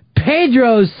funny.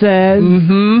 Pedro says...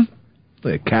 Mm-hmm.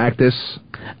 Like a cactus.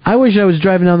 I wish I was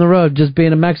driving down the road just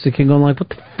being a Mexican going like, what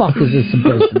the fuck is this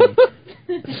supposed to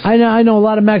be? I know a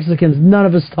lot of Mexicans. None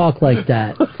of us talk like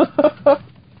that.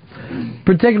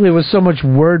 Particularly with so much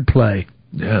wordplay.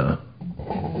 Yeah.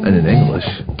 And in English.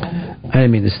 I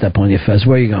didn't mean to step on you, Fez.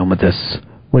 Where are you going with this?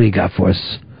 What do you got for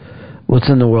us? What's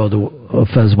in the world of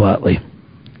Fez Watley?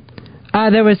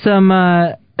 There was some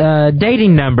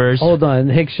dating numbers. Hold on.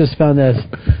 Hicks just found this.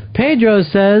 Pedro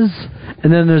says,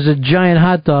 and then there's a giant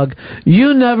hot dog,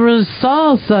 you never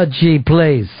saw such a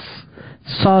place.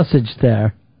 Sausage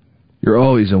there. You're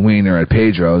always a wiener at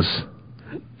Pedro's.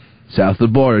 South of the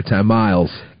border, 10 miles.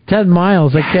 10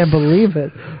 miles? I can't believe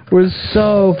it. We're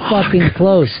so fucking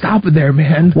close. Stop it there,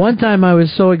 man. One time I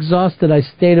was so exhausted I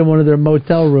stayed in one of their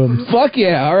motel rooms. Fuck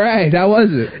yeah, all right. How was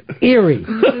it? Eerie.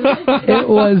 It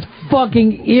was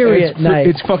fucking eerie at night.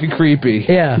 It's fucking creepy.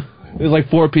 Yeah. There's like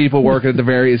 4 people working at the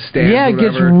various stands. Yeah, it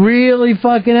gets really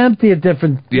fucking empty at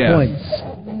different points.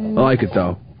 I like it,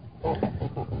 though.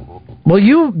 Well,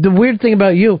 the weird thing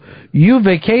about you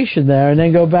vacation there and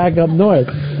then go back up north.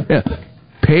 Yeah.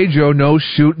 Pedro no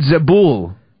shoot the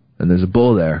bull. And there's a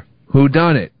bull there. Who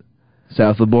done it?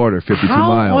 South of the border, 52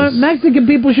 miles. Mexican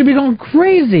people should be going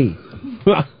crazy.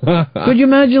 Could you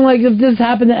imagine, like, if this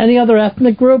happened to any other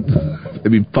ethnic group?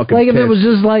 It'd be fucking like, if it was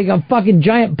just, like, a fucking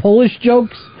giant Polish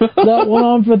jokes that went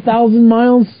on for 1,000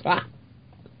 miles?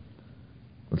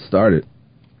 Let's start it.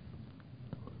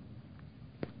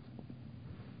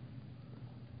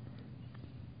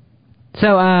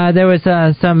 So there was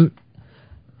some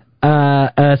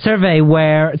a survey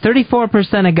where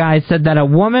 34% of guys said that a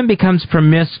woman becomes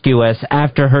promiscuous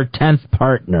after her 10th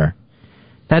partner.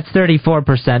 That's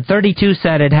 34%. 32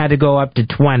 said it had to go up to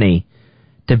 20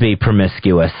 to be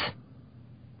promiscuous.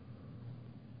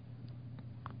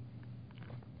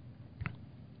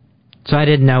 So I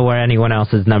didn't know where anyone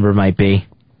else's number might be.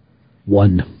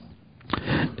 1.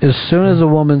 As soon as a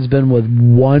woman's been with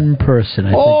one person,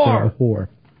 I think they're a whore.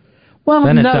 Well,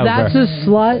 Then it's no, over. that's a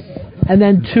slut, and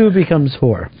then 2 becomes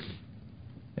whore.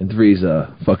 And 3's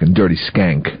a fucking dirty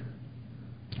skank.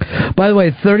 By the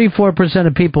way, 34%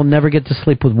 of people never get to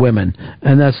sleep with women,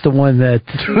 and that's the one that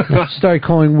start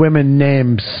calling women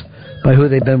names by who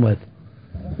they've been with.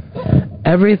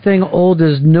 Everything old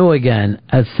is new again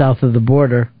at south of the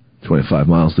border. 25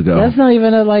 miles to go. That's not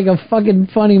even like a fucking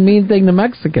funny, mean thing to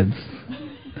Mexicans.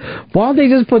 Why don't they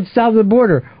just put south of the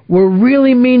border? We're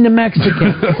really mean to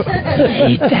Mexicans.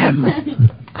 Hate them.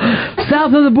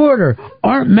 South of the border.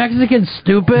 Aren't Mexicans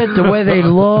stupid the way they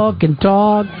look and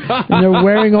talk? And they're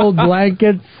wearing old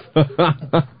blankets?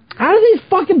 How do these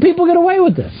fucking people get away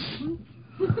with this?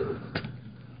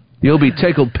 You'll be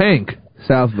tickled pink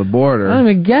south of the border. I don't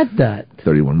even get that.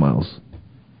 31 miles.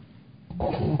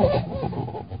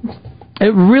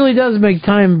 It really does make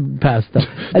time pass, though.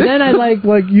 And then I like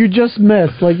you just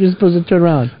missed, like you're supposed to turn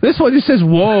around. This one just says,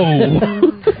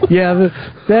 whoa. Yeah,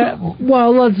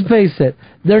 well, let's face it.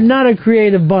 They're not a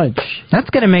creative bunch. That's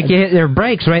going to make you hit their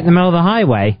brakes right in the middle of the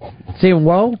highway. See,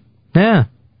 whoa? Yeah.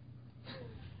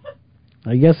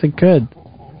 I guess it could.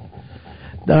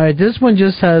 All right, this one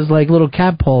just has like little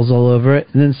cat paws all over it,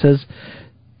 and then says,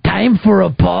 time for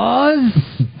a pause?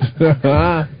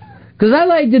 Because I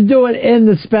like to do it in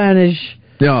the Spanish,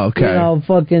 okay.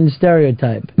 Fucking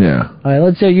stereotype. Yeah. All right,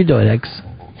 let's hear you do it, X.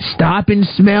 Stop and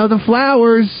smell the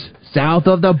flowers south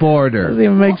of the border. Doesn't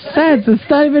even make sense. It's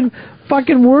not even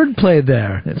fucking wordplay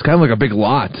there. It's kind of like a big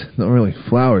lot. Not really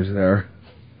flowers there.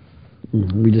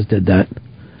 We just did that.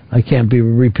 I can't be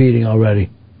repeating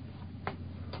already.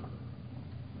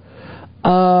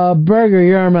 Burger,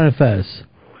 you're on Manifest.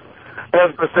 I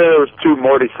was going to say there was 2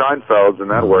 Morty Seinfelds, and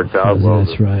that worked out. Well,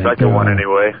 that's right. Second one,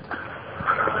 anyway.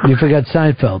 You forgot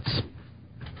Seinfelds.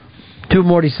 2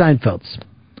 Morty Seinfelds.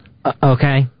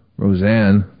 Okay.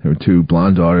 Roseanne. There were 2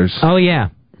 blonde daughters. Oh, yeah.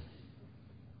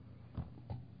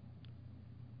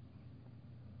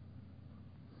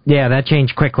 Yeah, that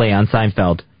changed quickly on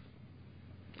Seinfeld.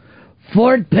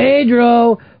 Fort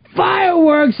Pedro,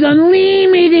 fireworks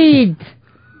unlimited.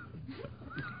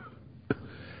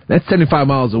 That's 75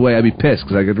 miles away. I'd be pissed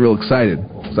because I get real excited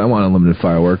because I want unlimited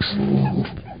fireworks.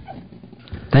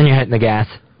 Then you're hitting the gas.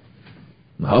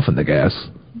 I'm huffing the gas.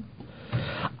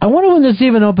 I wonder when this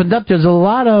even opened up. There's a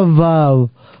lot of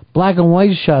black and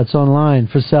white shots online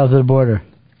for south of the border.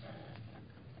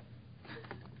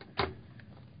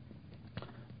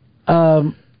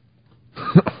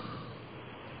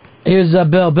 Here's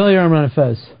Bill. Bill, you're on Run and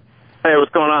Fez. Hey,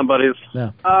 what's going on, buddies? Yeah.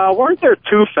 Weren't there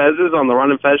 2 Fezes on the Run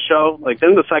and Fez show? Like,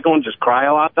 didn't the second one just cry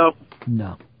a lot, though?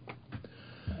 No.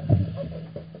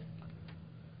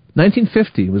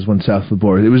 1950 was when south of the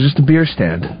border. It was just a beer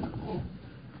stand.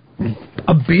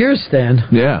 A beer stand?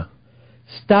 Yeah.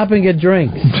 Stop and get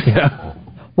drinks. Yeah.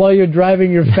 While you're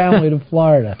driving your family to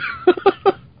Florida.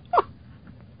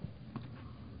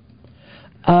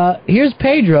 Here's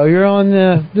Pedro. You're on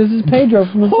the... This is Pedro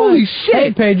from the Holy shit.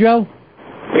 Hey, Pedro.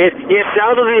 It's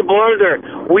south of the border.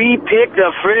 We pick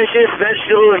the freshest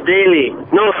vegetables daily.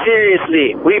 No,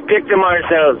 seriously. We pick them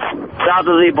ourselves. South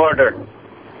of the border.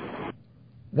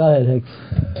 Go ahead, Hicks.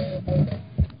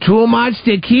 Too much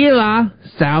tequila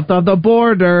south of the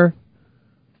border.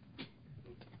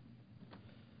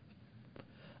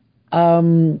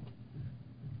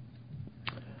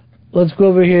 Let's go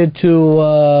over here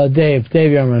to Dave.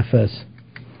 Dave, you're on my fist.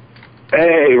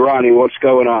 Hey, Ronnie, what's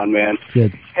going on, man?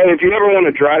 Good. Hey, if you ever want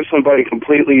to drive somebody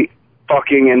completely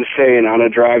fucking insane on a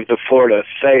drive to Florida,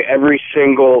 say every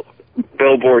single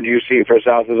billboard you see for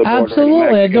south of the border.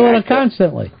 Absolutely, I do it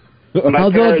constantly.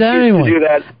 I'll do it to anyone.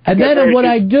 And then what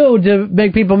I do to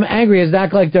make people angry is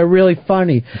act like they're really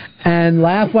funny and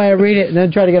laugh while I read it and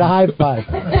then try to get a high five.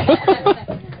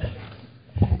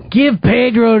 Give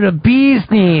Pedro the bee's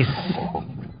knees.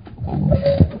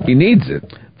 He needs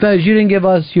it. Fez, you didn't give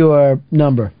us your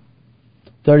number.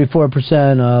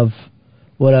 34% of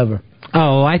whatever.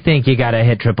 Oh, I think you gotta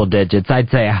hit triple digits. I'd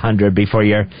say 100 before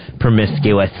you're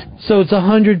promiscuous. So it's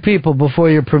 100 people before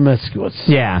you're promiscuous.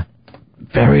 Yeah.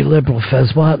 Very liberal,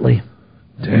 Fez Watley.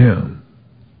 Damn.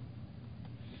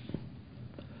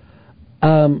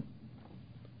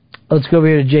 Let's go over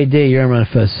here to JD. You're on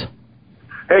Fez.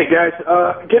 Hey guys,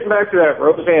 getting back to that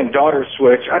Roseanne daughter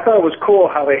switch, I thought it was cool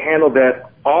how they handled that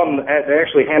they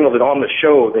actually handled it on the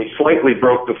show. They slightly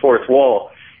broke the fourth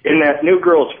wall. In that new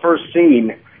girl's first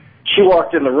scene, she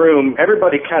walked in the room,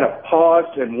 everybody kind of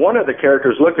paused, and one of the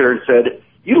characters looked at her and said,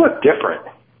 "You look different."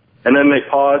 And then they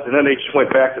paused, and then they just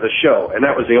went back to the show, and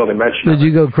that was the only mention. Did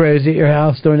you go crazy at your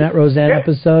house during that Roseanne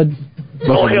episode?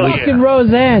 Oh, hell yeah. Fucking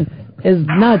Roseanne is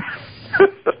nuts.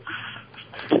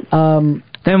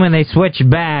 Then when they switched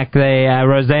back,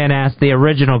 Roseanne asked the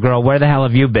original girl, "Where the hell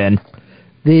have you been?"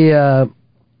 To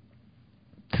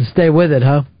stay with it,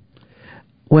 huh?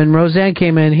 When Roseanne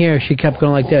came in here, she kept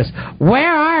going like this,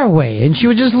 "Where are we?" And she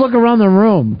would just look around the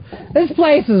room. This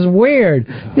place is weird.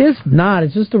 It's not.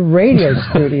 It's just a radio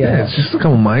studio. Yeah, it's just a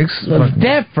couple mics. It's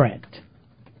different.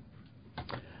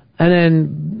 And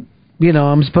then,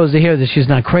 I'm supposed to hear that she's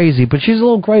not crazy, but she's a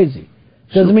little crazy.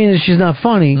 Doesn't mean that she's not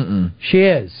funny. She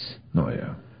is. Oh,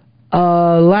 yeah.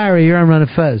 Larry, you're on Run of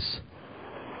Fez.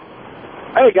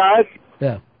 Hey, guys.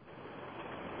 Yeah.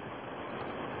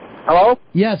 Hello?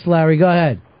 Yes, Larry, go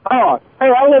ahead. Oh, hey,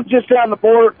 I live just down the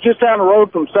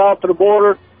road from south to the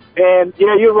border, and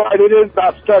yeah, you're right, it is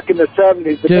about stuck in the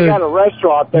 70s, but Dude, they got a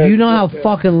restaurant there. You know how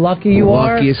fucking lucky you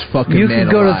are? Luckiest fucking you man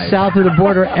can go alive. to south of the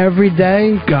border every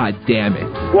day? God damn it.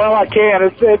 Well, I can.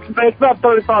 It's about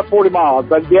 35, 40 miles,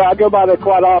 but yeah, I go by there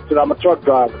quite often. I'm a truck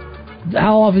driver.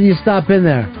 How often do you stop in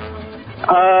there?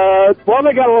 Well,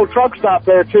 they got a little truck stop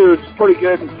there, too. It's pretty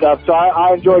good and stuff, so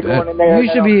I enjoy going in there. You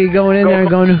should be going in there and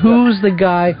going, who's the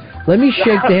guy? Let me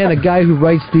shake the hand of the guy who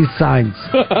writes these signs.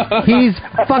 He's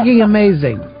fucking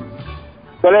amazing.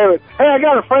 But anyway, hey, I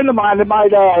got a friend of mine that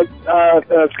might,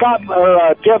 Scott,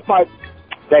 or Jeff might,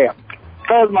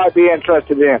 Fez might be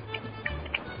interested in.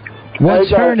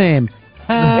 What's her name?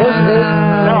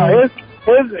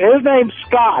 His name's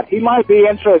Scott. He might be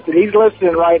interested. He's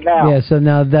listening right now. Yeah, so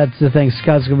now that's the thing.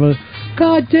 Scott's going to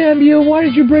God damn you, why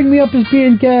did you bring me up as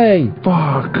being gay?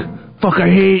 Fuck, I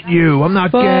hate you. I'm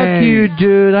not gay. Fuck you,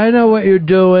 dude. I know what you're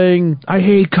doing. I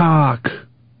hate cock.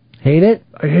 Hate it?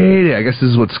 I hate it. I guess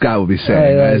this is what Scott would be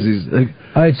saying. Right. As he's like,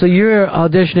 all right, so you're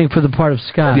auditioning for the part of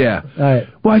Scott. Yeah. All right.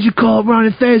 Why'd you call it Ron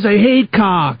and Fez? I hate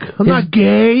cock. I'm not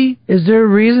gay. Is there a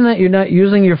reason that you're not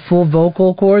using your full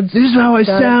vocal cords? This is how I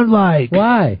sound like.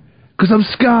 Why? Because I'm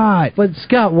Scott. But,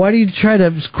 Scott, why do you try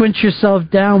to quench yourself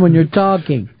down when you're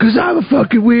talking? Because I'm a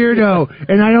fucking weirdo,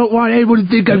 and I don't want anyone to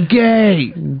think I'm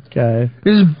gay. Okay.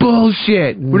 This is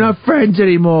bullshit. We're not friends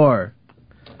anymore.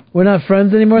 We're not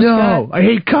friends anymore, Scott? No, I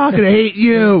hate cock and I hate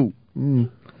you.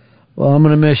 Well, I'm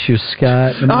going to miss you,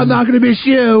 Scott. I'm not going to miss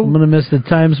you. I'm going to miss the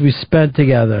times we spent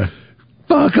together.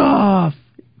 Fuck off.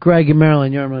 Greg in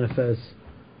Maryland, you're on the Fez.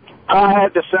 I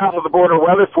had the south of the border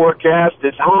weather forecast.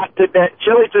 It's hot today,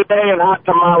 chilly today, and hot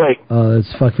tamale. Oh,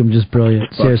 that's fucking just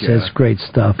brilliant. Seriously, yeah. that's great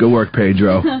stuff. Good work,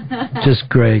 Pedro. Just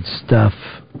great stuff.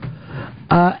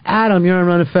 Adam, you're on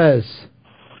Run of Fez.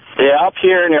 Yeah, up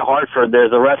here in New Hartford,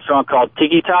 there's a restaurant called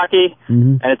Tiki Taki,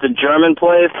 and it's a German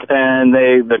place, and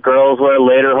the girls wear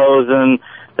lederhosen,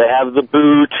 they have the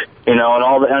boot, and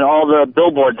all the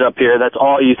billboards up here. That's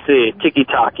all you see, Tiki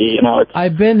Taki.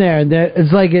 I've been there, and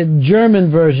it's like a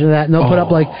German version of that, and they'll put up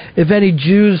like, if any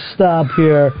Jews stop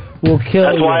here, we'll kill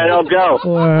you. That's why I don't go.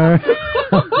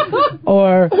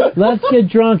 Or let's get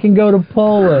drunk and go to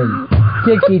Poland.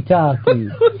 Tiki Taki.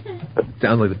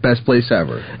 Sounds like the best place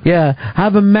ever. Yeah,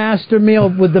 have a master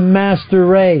meal with the master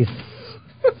race.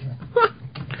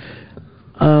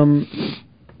 Do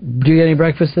you get any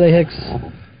breakfast today, Hicks?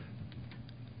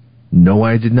 No,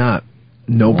 I did not.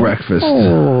 No breakfast.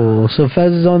 Oh, so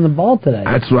Fez is on the ball today.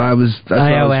 That's what I was. That's what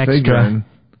I was figuring.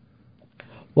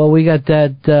 Well, we got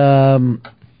that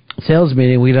sales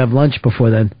meeting. We'd have lunch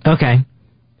before then. Okay.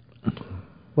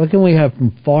 What can we have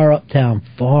from far uptown,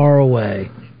 far away?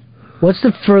 What's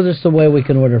the furthest away we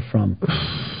can order from?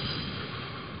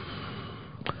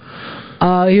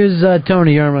 Here's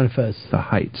Tony. You're on Fez. The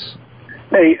Heights.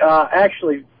 Hey,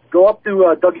 actually, go up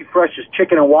to Dougie Fresh's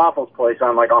Chicken and Waffles place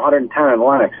on like 110 in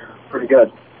Lenox. Pretty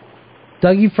good.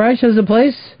 Dougie Fresh has a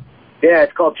place? Yeah,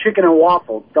 it's called Chicken and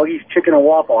Waffles. Dougie's Chicken and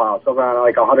Waffle House over on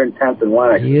like 110th in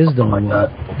Lenox. He is doing well.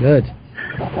 Good.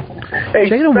 Hey,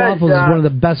 Chicken and Waffles is one of the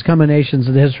best combinations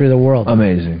in the history of the world.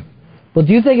 Amazing. Well,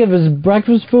 do you think of it as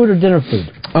breakfast food or dinner food?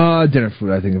 Dinner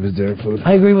food. I think of it as dinner food.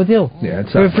 I agree with you. Yeah,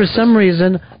 it's for some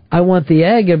reason, I want the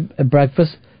egg at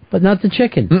breakfast, but not the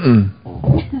chicken.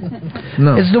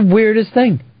 No. It's the weirdest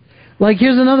thing. Like,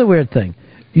 here's another weird thing.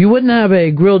 You wouldn't have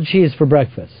a grilled cheese for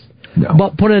breakfast. No.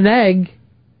 But put an egg,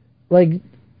 and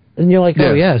you're like,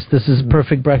 oh, yes, this is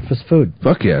perfect breakfast food.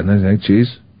 Fuck yeah, nice egg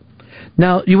cheese.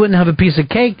 Now, you wouldn't have a piece of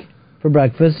cake for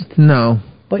breakfast. No.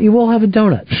 But you will have a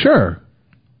donut. Sure.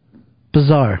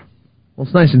 Bizarre. Well,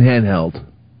 it's nice and handheld.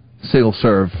 Single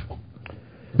serve.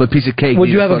 But piece of cake. Would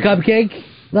you have a cupcake?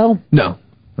 No? No.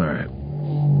 All right.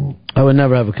 I would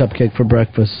never have a cupcake for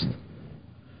breakfast.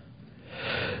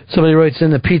 Somebody writes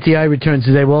in, the PTI returns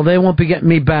today. Well, they won't be getting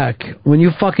me back. When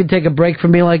you fucking take a break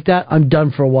from me like that, I'm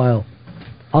done for a while.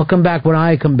 I'll come back when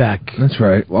I come back. That's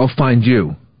right. Well, I'll find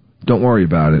you. Don't worry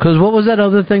about it. Because what was that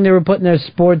other thing they were putting there?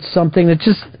 Sports something that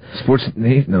just... Sports...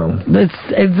 No. It's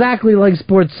exactly like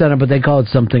Sports Center, but they call it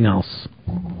something else.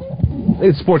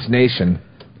 It's Sports Nation.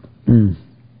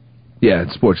 Yeah,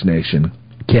 it's Sports Nation.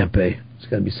 Can't be. It's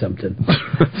got to be something.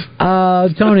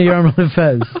 Tony, you're on the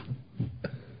Fez.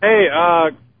 Hey,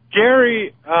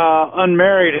 Jerry,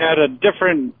 unmarried, had a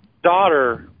different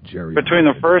daughter between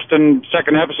the first and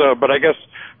second episode, but I guess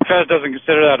Fez doesn't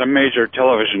consider that a major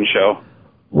television show.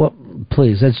 Well,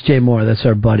 please, that's Jay Moore. That's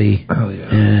our buddy. Oh, yeah.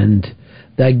 And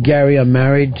that Gary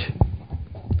unmarried,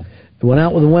 it went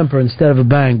out with a whimper instead of a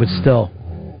bang, but still,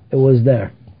 it was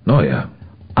there. Oh, yeah.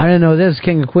 I didn't know this.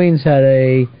 King of Queens had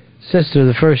a sister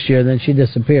the first year, and then she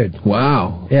disappeared.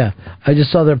 Wow. Yeah. I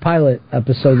just saw their pilot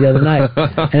episode the other night,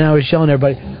 and I was showing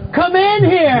everybody, come in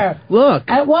here! Look.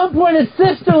 At one point, his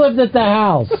sister lived at the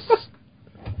house.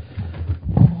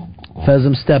 Fez,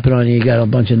 I'm stepping on you. You got a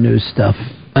bunch of new stuff.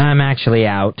 I'm actually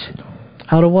out.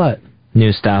 Out of what?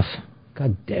 New stuff.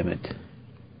 God damn it.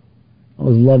 I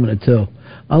was loving it, too.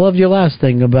 I loved your last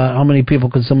thing about how many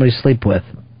people could somebody sleep with.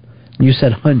 You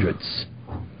said hundreds.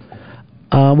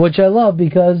 Which I love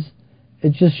because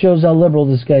it just shows how liberal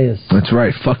this guy is. That's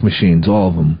right. Fuck machines, all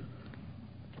of them.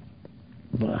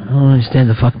 I don't understand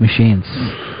the fuck machines.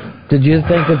 Did you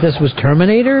think that this was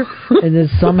Terminator? And that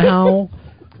somehow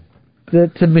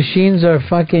that the machines are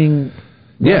fucking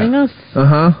running us?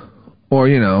 Uh-huh. Or,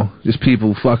 just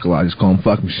people who fuck a lot. Just call them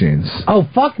fuck machines. Oh,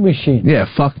 fuck machines. Yeah,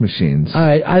 fuck machines. All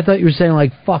right, I thought you were saying,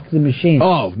 like, fuck the machine.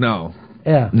 Oh, no.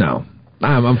 Yeah. No.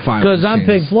 I'm fine with Because I'm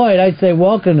machines. Pink Floyd, I'd say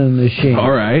welcome to the machine.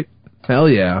 All right. Hell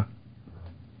yeah.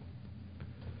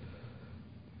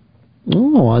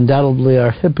 Oh, undoubtedly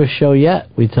our hippest show yet,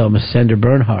 we tell Miss Sandra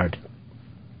Bernhard.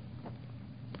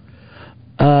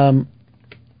 Let's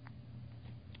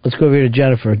go over here to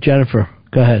Jennifer. Jennifer,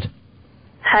 go ahead.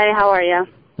 Hi, how are you?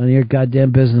 None of your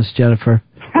goddamn business, Jennifer.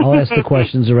 I'll ask the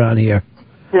questions around here.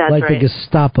 That's like right. the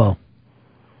Gestapo.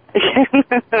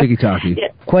 Tiki-taki. Yeah.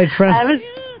 Quite frankly.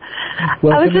 I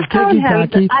was just telling him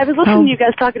that I was listening to you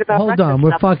guys talking about Hold breakfast on,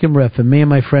 we're stuff. fucking riffing. Me and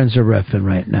my friends are riffing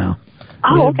right now.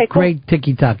 Oh, okay, cool. Great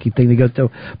tiki-taki thing to go through.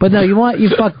 But no, you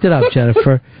fucked it up,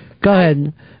 Jennifer. Go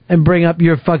ahead and bring up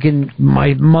your fucking,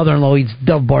 my mother-in-law eats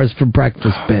Dove bars for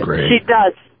breakfast bit. She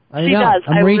does. I She know. does.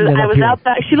 I'm reading it I up was here. out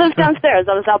back. She lives downstairs.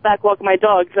 I was out back walking my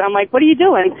dogs, and I'm like, "What are you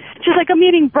doing?" She's like, "I'm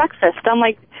eating breakfast." I'm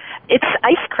like, "It's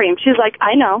ice cream." She's like,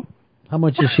 "I know." How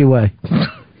much does she weigh?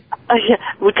 Yeah,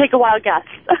 we'll take a wild guess.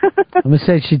 I'm going to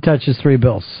say she touches 3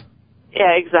 bills.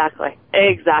 Yeah, exactly.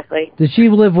 Exactly. Does she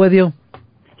live with you?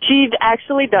 She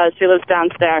actually does. She lives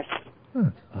downstairs.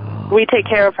 We take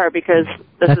care of her because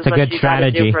this That's is a what good she's got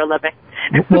to do strategy. for a living.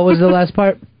 What was the last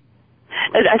part?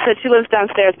 I said she lives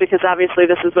downstairs because obviously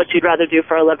this is what she'd rather do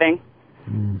for a living,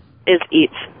 is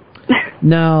eat.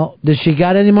 Now, does she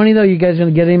got any money, though? You guys going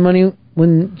to get any money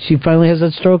when she finally has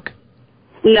that stroke?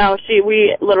 No,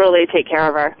 we literally take care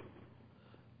of her.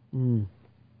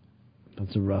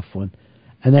 That's a rough one.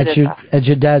 And that's It is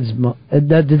your dad's...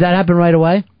 did that happen right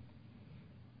away?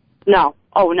 No.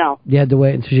 Oh, no. You had to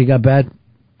wait until she got bad?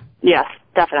 Yes,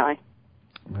 definitely.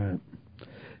 All right.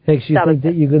 Hicks, you think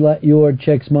that you could let your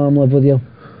chick's mom live with you?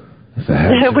 If I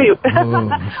had to.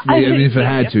 If I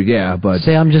had to, yeah, but...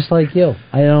 Say, I'm just like you.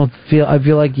 I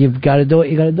feel like you've got to do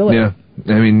it, you got to do it. Yeah.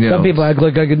 I mean, Some people act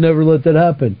like I could never let that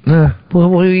happen. Well,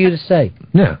 what are you to say?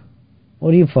 Yeah.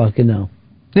 What do you fucking know?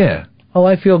 Yeah. Oh,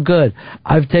 I feel good.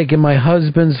 I've taken my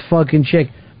husband's fucking chick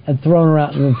and thrown her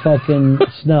out in the fucking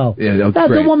snow. Yeah, that's That's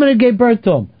great. the woman that gave birth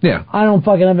to him. Yeah. I don't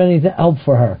fucking have any help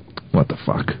for her. What the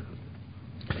fuck?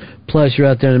 Plus, you're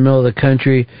out there in the middle of the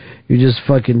country. You're just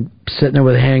fucking sitting there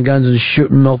with handguns and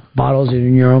shooting milk bottles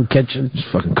in your own kitchen. Just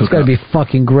fucking It's cook got to up. be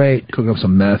fucking great. Cook up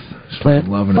some meth. Just fucking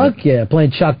loving it. Fuck yeah,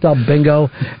 playing chalked up bingo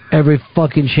every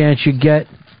fucking chance you get.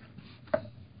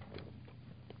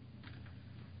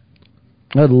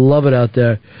 I'd love it out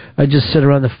there. I'd just sit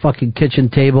around the fucking kitchen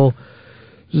table,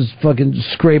 just fucking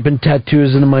scraping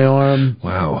tattoos into my arm.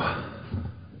 Wow.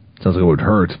 Sounds like it would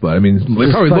hurt, but I mean, they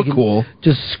Just probably look fucking- cool.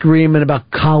 Just screaming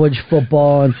about college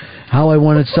football and how I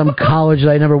wanted some college that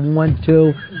I never went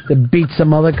to beat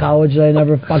some other college that I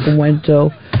never fucking went to.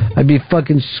 I'd be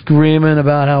fucking screaming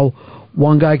about how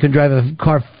one guy can drive a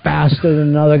car faster than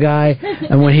another guy,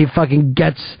 and when he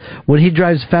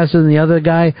drives faster than the other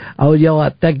guy, I would yell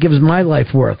out, "That gives my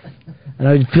life worth." And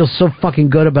I would feel so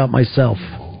fucking good about myself.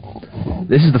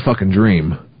 This is the fucking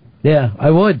dream. Yeah,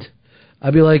 I would.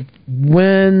 I'd be like,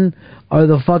 when are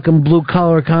the fucking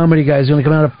blue-collar comedy guys going to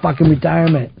come out of fucking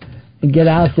retirement and get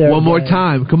out there? One more man?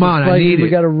 time. Come on, I Fucking- need We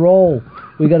it. got to roll.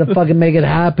 We got to fucking make it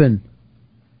happen.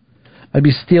 I'd be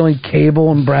stealing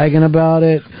cable and bragging about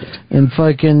it, and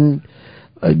fucking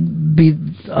be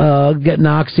getting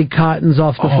Oxycontins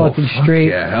off the fucking street.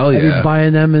 yeah, hell I'd yeah. be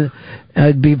buying them, and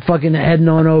I'd be fucking heading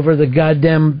on over the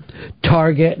goddamn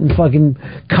Target and fucking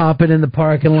copping in the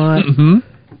parking lot. Mm-hmm.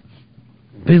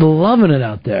 Be loving it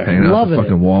out there. Hanging out at Loving the it.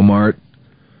 fucking Walmart.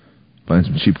 Buying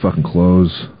some cheap fucking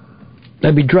clothes.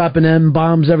 I'd be dropping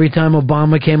M-bombs every time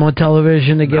Obama came on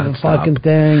television to give a fucking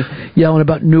thing, yelling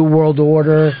about New World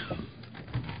Order.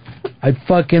 I'd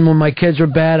fucking, when my kids were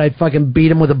bad, I'd fucking beat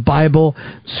them with a Bible,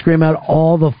 scream out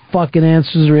all the fucking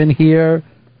answers are in here.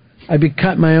 I'd be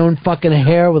cutting my own fucking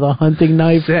hair with a hunting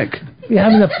knife. Sick. Be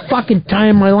having the fucking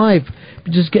time of my life.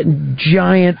 Be just getting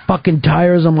giant fucking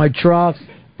tires on my truck,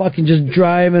 fucking just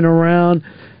driving around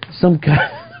some kind.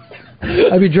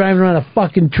 I'd be driving around a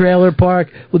fucking trailer park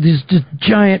with these just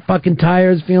giant fucking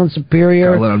tires, feeling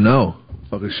superior. Gotta let them know.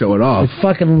 Fucking show it off. I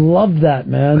fucking love that,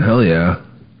 man. Hell yeah.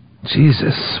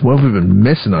 Jesus, what have we been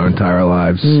missing our entire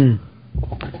lives?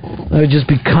 I would just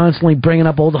be constantly bringing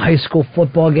up old high school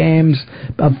football games,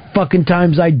 about fucking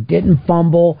times I didn't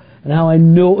fumble, and how I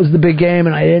knew it was the big game,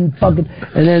 and I didn't fucking...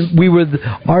 And then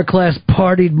our class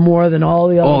partied more than all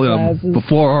the other classes.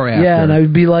 Before or after. Yeah, and I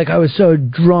would be like, I was so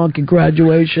drunk at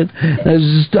graduation.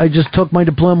 And I just took my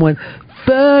diploma and went,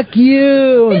 fuck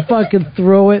you, and fucking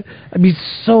threw it. I'd be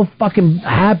so fucking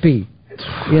happy,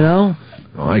 you know?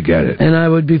 Oh, I get it. And I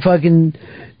would be fucking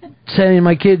say any of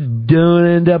my kids don't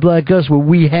end up like us where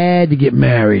we had to get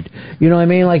married. You know what I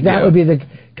mean? Like, that would be the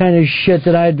kind of shit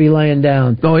that I'd be laying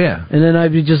down. Oh, yeah. And then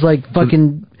I'd be just, like,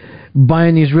 fucking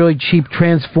buying these really cheap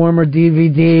Transformer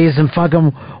DVDs and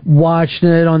fucking watching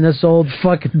it on this old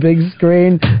fucking big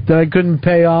screen that I couldn't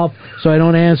pay off, so I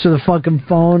don't answer the fucking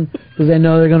phone because I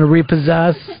know they're going to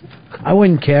repossess. I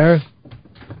wouldn't care.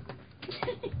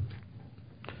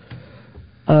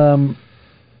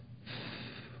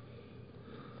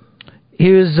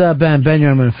 Here's Ben. Ben,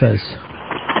 you're on Fez.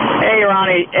 Hey,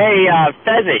 Ronnie. Hey,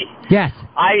 Fezzy. Yes.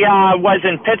 I was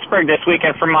in Pittsburgh this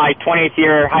weekend for my 20th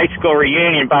year high school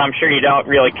reunion, but I'm sure you don't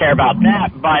really care about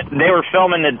that. But they were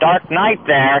filming The Dark Knight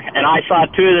there, and I saw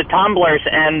two of the tumblers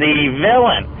and the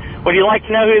villain. Would you like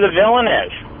to know who the villain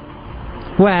is?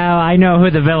 Well, I know who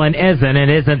the villain isn't. It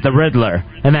isn't the Riddler,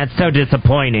 and that's so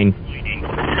disappointing.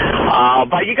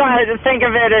 But you gotta think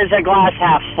of it as a glass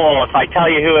half full. If I tell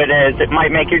you who it is, it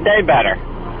might make your day better.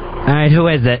 All right, who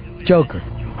is it? Joker.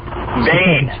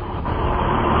 Bane.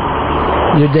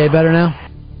 Your day better now?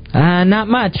 Not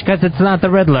much, because it's not the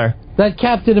Riddler. That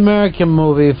Captain America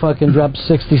movie fucking dropped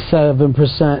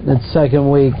 67% in its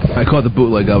second week. I caught the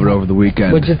bootleg of it over the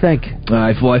weekend. What'd you think?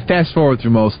 I fast forward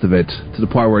through most of it to the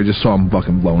part where I just saw him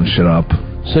fucking blowing shit up.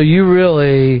 So you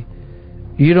really,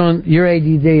 your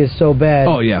ADD is so bad.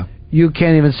 Oh, yeah. You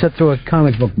can't even sit through a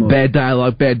comic book movie. Bad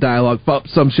dialogue. Oh,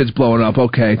 some shit's blowing up.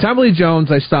 Okay. Tommy Lee Jones,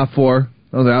 I stopped for.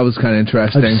 Oh, that was kind of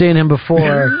interesting. I've seen him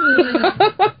before.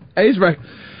 He's right.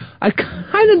 I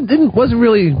kind of didn't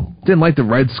like the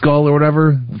Red Skull or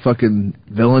whatever, the fucking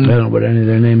villain. I don't know what any of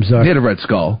their names are. He had a Red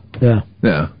Skull. Yeah.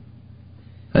 Yeah.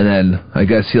 And then I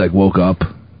guess he like woke up.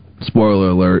 Spoiler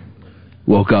alert.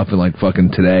 Woke up in like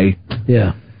fucking today.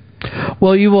 Yeah.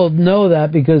 Well, you will know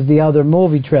that because the other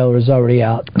movie trailer is already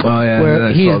out. Oh, yeah.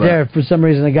 Where he's there. For some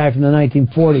reason, a guy from the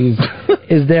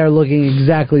 1940s is there looking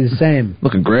exactly the same.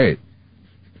 Looking great.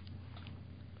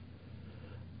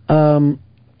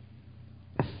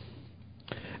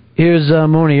 Here's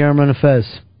Mooney. You're on Fez.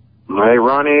 Hey,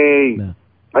 Ronnie. No.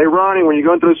 Hey, Ronnie, when you're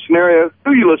going through a scenario,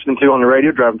 who are you listening to on the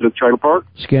radio driving to the trailer park?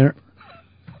 Skinner.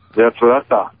 That's what I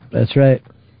thought. That's right.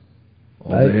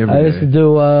 I used to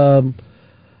do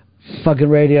fucking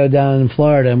radio down in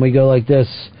Florida, and we go like this.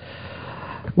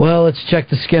 Well, let's check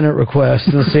the Skinner request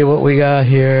and see what we got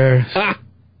here.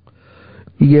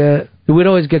 Yeah, we'd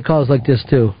always get calls like this,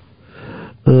 too.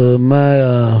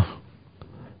 My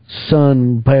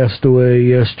son passed away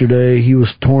yesterday. He was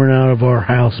torn out of our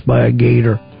house by a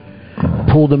gator.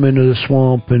 Pulled him into the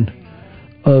swamp, and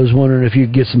I was wondering if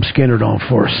you'd get some Skinner on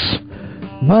for us.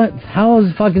 What? How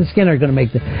is fucking Skinner going to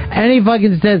make that? And he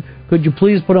fucking said, could you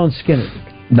please put on Skinner?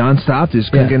 Non-stop?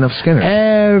 Just couldn't get enough Skinner.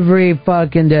 Every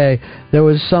fucking day, there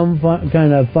was some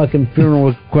kind of fucking funeral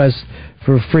request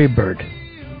for Freebird.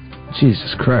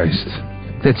 Jesus Christ.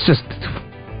 It's just...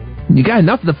 You got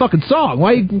enough of the fucking song.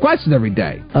 Why are you requesting every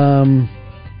day?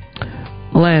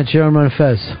 Lance, you're on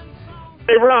Fez.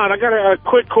 Hey, Ron, I got a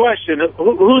quick question.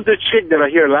 Who's the chick that I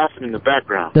hear laughing in the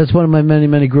background? That's one of my many,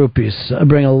 many groupies. I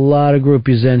bring a lot of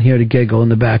groupies in here to giggle in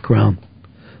the background.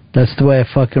 That's the way I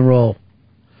fucking roll.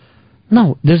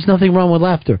 No, there's nothing wrong with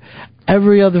laughter.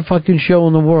 Every other fucking show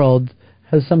in the world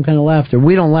has some kind of laughter.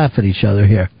 We don't laugh at each other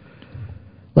here.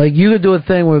 Like, you could do a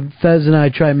thing where Fez and I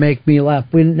try and make me laugh.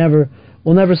 We'll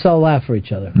never sell a laugh for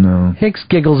each other. No. Hicks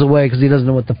giggles away because he doesn't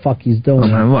know what the fuck he's doing.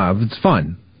 It's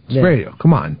fun. It's radio.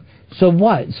 Come on. So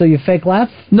what? So you fake laugh?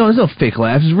 No, there's no fake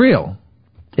laugh. It's real.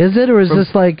 Is it? Or is this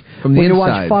like when you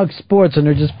watch Fox Sports and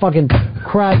they're just fucking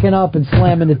cracking up and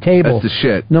slamming the table? That's the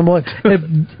shit. No more.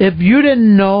 If you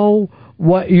didn't know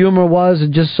what humor was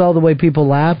and just saw the way people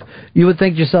laugh, you would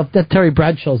think to yourself, that Terry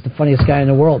Bradshaw's the funniest guy in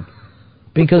the world.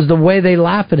 Because the way they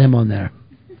laugh at him on there.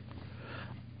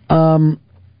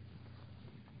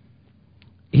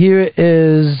 Here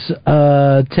is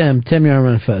Tim. Tim, you're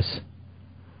on Fez.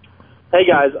 Hey,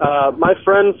 guys. My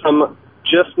friend from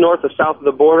just north of south of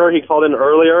the border, he called in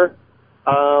earlier,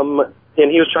 and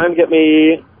he was trying to get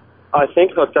me, I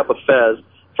think, hooked up with Fez.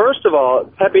 First of all,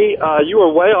 Peppy, you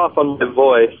were way off on my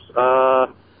voice.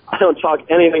 I don't talk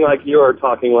anything like you are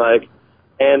talking like.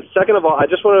 And second of all, I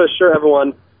just want to assure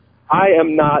everyone, I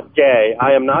am not gay.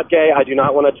 I am not gay. I do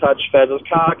not want to touch Fez's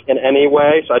cock in any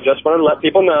way, so I just want to let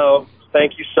people know.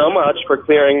 Thank you so much for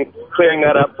clearing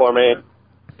that up for me.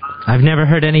 I've never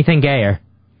heard anything gayer.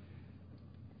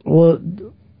 Well,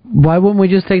 why wouldn't we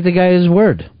just take the guy at his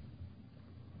word?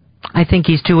 I think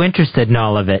he's too interested in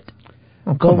all of it.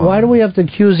 Well, why do we have to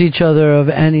accuse each other of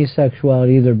any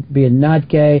sexuality, either being not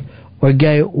gay or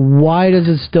gay? Why does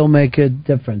it still make a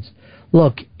difference?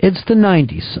 Look, it's the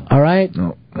 90s, all right?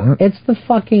 No, what? It's the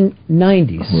fucking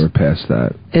 90s. We're past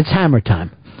that. It's hammer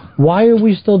time. Why are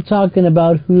we still talking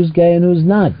about who's gay and who's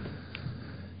not?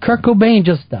 Kurt Cobain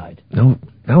just died. No,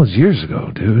 that was years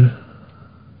ago, dude.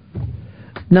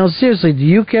 Now, seriously, do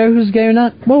you care who's gay or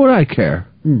not? What would I care?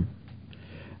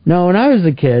 No, when I was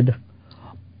a kid,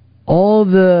 all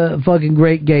the fucking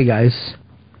great gay guys,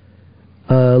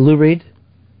 Lou Reed,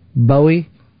 Bowie,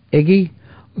 Iggy,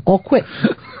 all quit.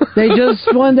 They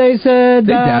just one day said...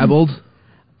 They dabbled.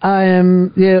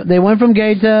 They went from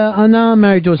gay to, now I'm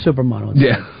married to a supermodel.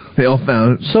 Yeah, they all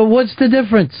found... So what's the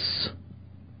difference?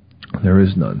 There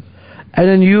is none. And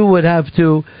then you would have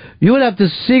to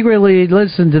secretly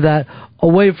listen to that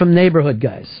away from neighborhood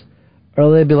guys. Or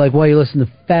they'd be like, well, you listen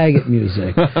to faggot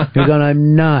music. You're going,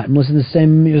 I'm not. I'm listening to the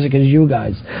same music as you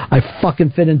guys. I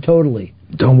fucking fit in totally.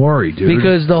 Don't worry, dude.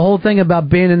 Because the whole thing about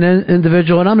being an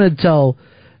individual, and I'm going to tell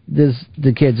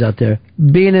the kids out there,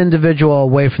 be an individual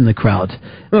away from the crowd.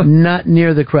 Not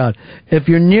near the crowd. If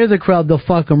you're near the crowd, they'll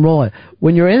fucking roll it.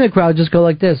 When you're in the crowd, just go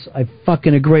like this. I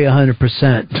fucking agree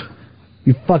 100%.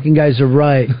 You fucking guys are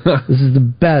right. This is the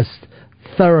best.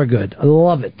 Thorogood. I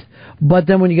love it. But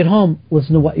then when you get home,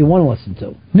 listen to what you want to listen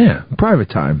to. Yeah, private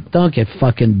time. Don't get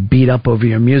fucking beat up over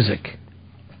your music.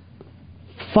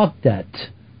 Fuck that.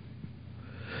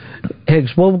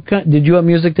 Higgs, did you have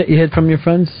music that you hid from your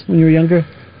friends when you were younger?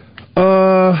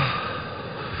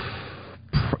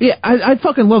 Yeah, I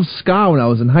fucking loved ska when I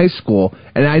was in high school.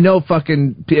 And I know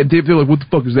fucking people are like, what the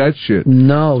fuck is that shit?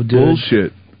 No, dude.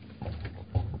 Bullshit.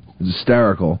 It's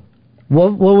hysterical.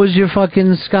 What was your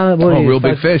fucking ska? Real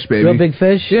Big Fish, baby. Real Big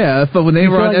Fish? Yeah, but when they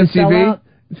were on MTV,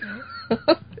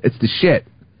 it's the shit.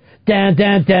 Dan.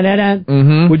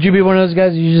 Mm-hmm. Would you be one of those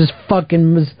guys you just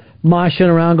fucking was moshing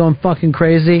around going fucking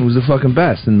crazy? It was the fucking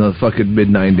best in the fucking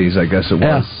mid-90s, I guess it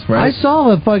was. Right? I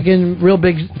saw a fucking Real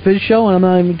Big Fish show, and I'm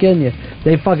not even kidding you.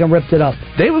 They fucking ripped it up.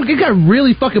 It got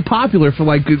really fucking popular for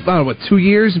like, I don't know, what, 2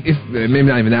 years? Maybe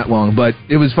not even that long, but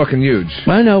it was fucking huge.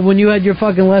 I know, when you had your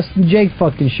fucking Less Than Jake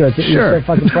fucking shirt that you were so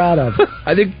fucking proud of.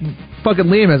 I think fucking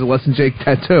Liam has a Less Than Jake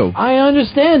tattoo. I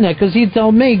understand that, because he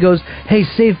told me, he goes, hey,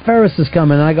 Save Ferris is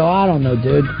coming. And I go, I don't know,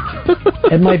 dude.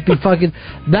 It might be fucking...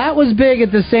 That was big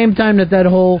at the same time that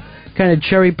whole kind of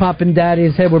cherry popping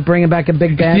daddy's head were bringing back a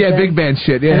big band. Yeah, big band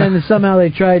shit, yeah. And then somehow they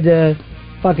tried to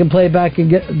fucking play back and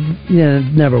get...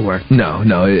 it never worked. No,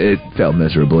 it failed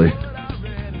miserably.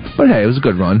 But hey, it was a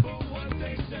good run.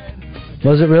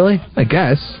 Was it really? I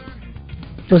guess.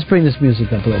 Let's bring this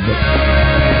music up a little bit.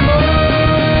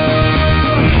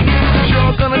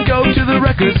 You're gonna go to the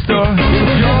record store.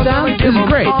 You're gonna give them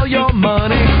all your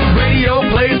money. Radio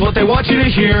plays what they want you to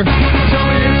hear. Tell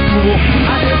me it's cool.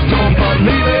 I just don't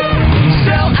believe it.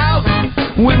 Sell out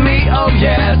with me, oh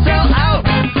yeah. Sell out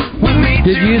with me.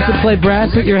 Did you used to play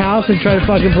brass at your house and try to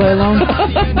fucking play along?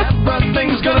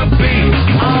 Everything's gonna be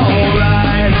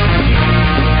alright.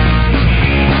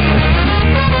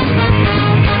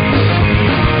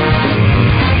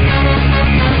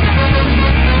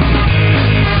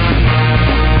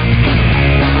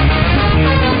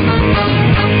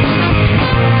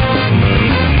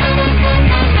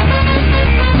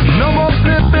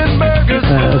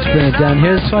 Let's bring it down.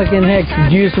 Here's fucking Hicks.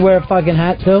 Did you used to wear a fucking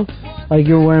hat too? Like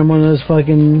you were wearing one of those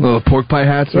fucking... Little pork pie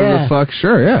hats or the fuck?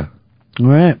 Sure, yeah. All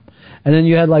right. And then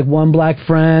you had like one black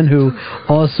friend who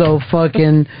also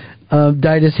fucking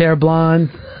dyed his hair blonde.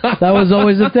 That was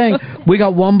always the thing. We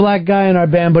got one black guy in our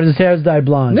band, but his hair's dyed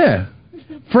blonde. Yeah.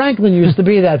 Franklin used to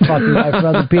be that fucking guy for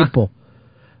other people.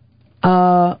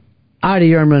 Artie,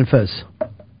 you're in Memphis.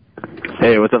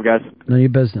 Hey, what's up, guys? None of your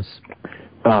business.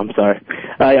 Oh, I'm sorry.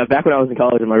 Yeah, back when I was in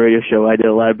college on my radio show, I did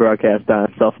a live broadcast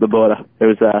on South of the Border. It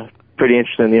was pretty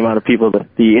interesting, the amount of people, the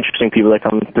interesting people that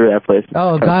come through that place.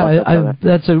 Oh, God,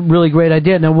 that's a really great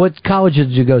idea. Now, what college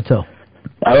did you go to?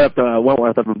 I went up to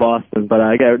Wentworth up in Boston, but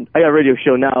I got a radio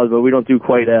show now, but we don't do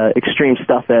quite extreme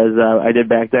stuff as I did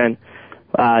back then.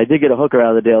 I did get a hooker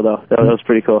out of the deal, though. That was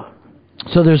pretty cool.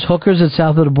 So there's hookers at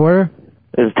South of the Border?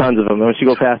 There's tons of them. Once you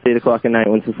go past 8 o'clock at night,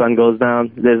 once the sun goes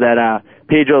down, there's that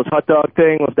Pedro's hot dog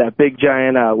thing with that big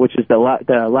giant, which is the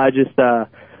largest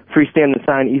freestanding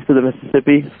sign east of the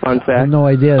Mississippi. Fun fact. I have no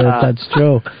idea that that's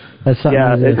true. That's something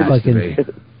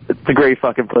it's a great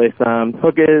fucking place.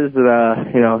 Hookers,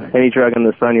 any drug in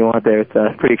the sun you want there. It's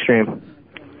pretty extreme.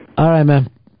 All right, man.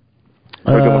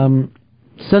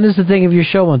 Send us the thing of your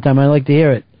show one time. I'd like to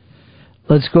hear it.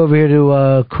 Let's go over here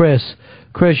to Chris.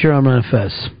 Chris, you're on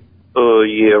Manifest.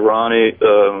 Yeah, Ronnie,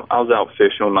 I was out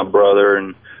fishing with my brother,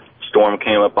 and storm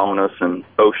came up on us, and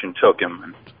ocean took him.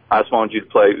 And I just wanted you to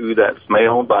play Ooh That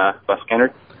Smell by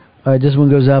Skynyrd. All right, this one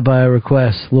goes out by a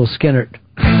request. A little Skynyrd.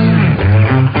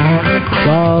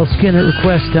 All Skynyrd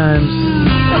request times.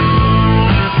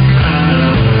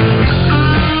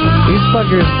 He's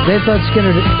motherfuckers, they thought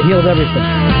Skinner healed everything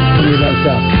when he left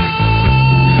out.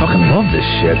 Fucking love this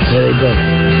shit. Yeah, they did.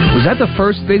 Was that the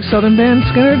first big Southern band,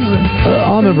 Skinner?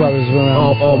 Allman Brothers were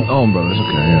around. Allman Brothers,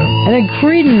 okay, yeah. And then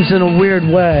Creedence, in a weird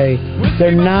way,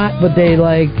 they're not, but they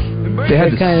like, They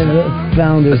had they're kind of the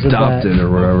founders adopted of that. or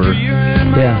whatever.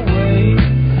 Yeah.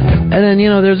 And then,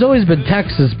 there's always been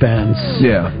Texas bands.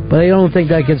 Yeah. But I don't think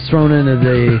that gets thrown into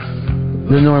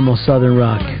the normal Southern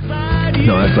rock.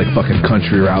 No, that's like fucking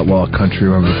country or outlaw country,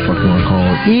 whatever the fuck you want to call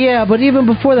it. Yeah, but even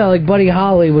before that, like Buddy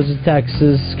Holly was a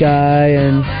Texas guy,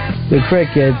 and the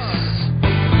Crickets.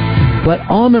 But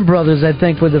Allman Brothers, I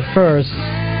think, were the first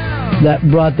that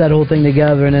brought that whole thing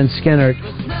together, and then Skinner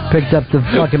picked up the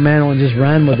fucking mantle and just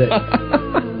ran with it.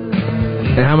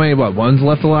 And how many, one's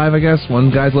left alive, I guess?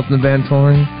 One guy's left in the band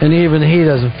touring? And even he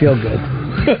doesn't feel good.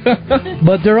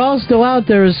 But they're all still out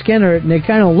there as Skinner, and they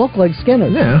kind of look like Skinner.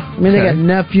 Yeah. I mean, they got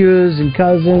nephews and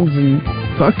cousins and...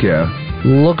 Fuck yeah.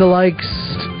 Lookalikes.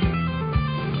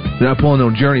 They're not pulling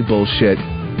no Journey bullshit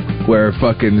where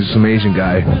fucking some Asian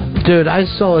guy. Dude, I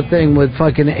saw a thing with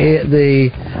fucking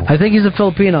I think he's a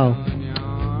Filipino.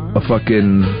 A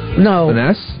fucking... No. An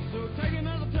S?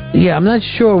 Yeah, I'm not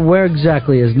sure where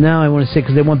exactly he is. Now I want to say,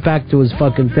 because they went back to his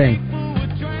fucking thing.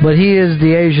 But he is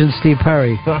the Asian Steve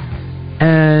Perry.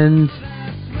 And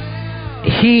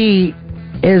he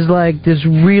is like this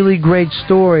really great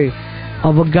story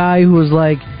of a guy who was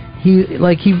he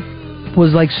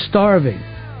was like starving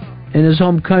in his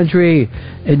home country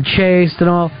and chased and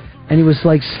all, and he was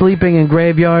like sleeping in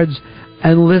graveyards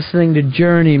and listening to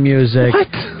Journey music.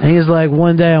 What? And he's like,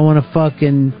 one day I want to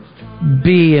fucking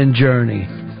be in Journey.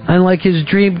 And like his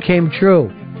dream came true.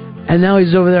 And now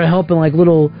he's over there helping like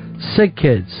little sick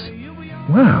kids.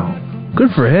 Wow.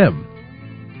 Good for him.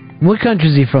 What country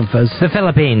is he from, Fez? The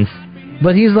Philippines.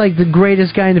 But he's like the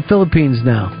greatest guy in the Philippines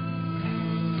now.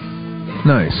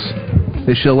 Nice.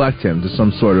 They should elect him to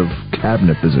some sort of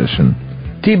cabinet position.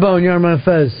 T-Bone, you're on my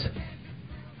Fez.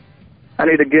 I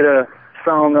need to get a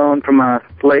song on for my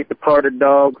late departed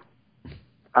dog.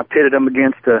 I pitted him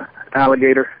against an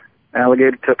alligator.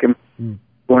 Alligator took him.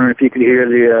 Wondering if you could hear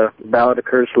the Ballad of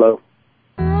Curtis Lowe.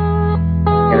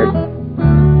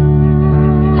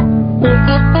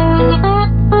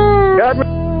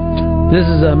 This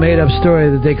is a made-up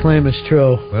story that they claim is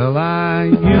true. Well,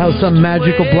 how some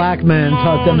magical black man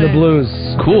taught them the blues.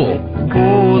 Cool.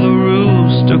 For the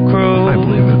rooster crow. I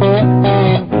believe it.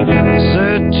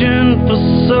 Searching for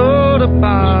soda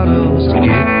bottles to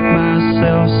get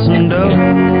myself some dough.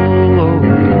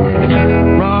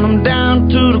 Run 'em down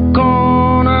to the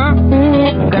corner,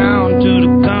 down to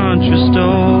the country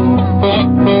store.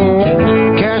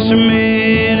 Cash 'em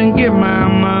in and give my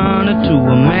money to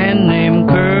a man named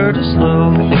Curtis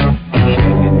Lowe.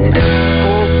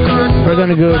 We're going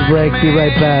to go to break. Be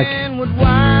right back.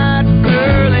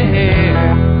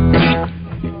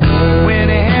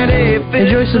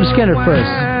 Enjoy some Skinner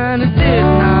first. Did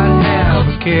not have a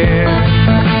care.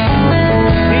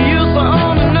 He used to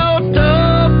own a no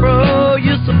bro,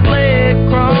 used to play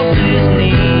across his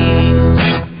knees.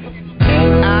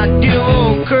 I give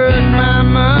old Kurt my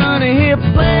money, he'll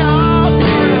play all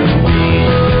through me.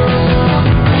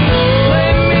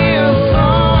 Play me a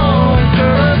song,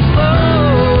 Curtis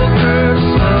Lowe, Curtis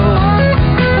Lowe.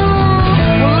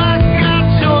 Well, I got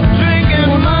your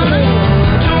drinking money,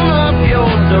 tune up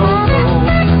your dough.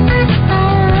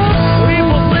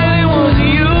 People say it was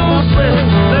you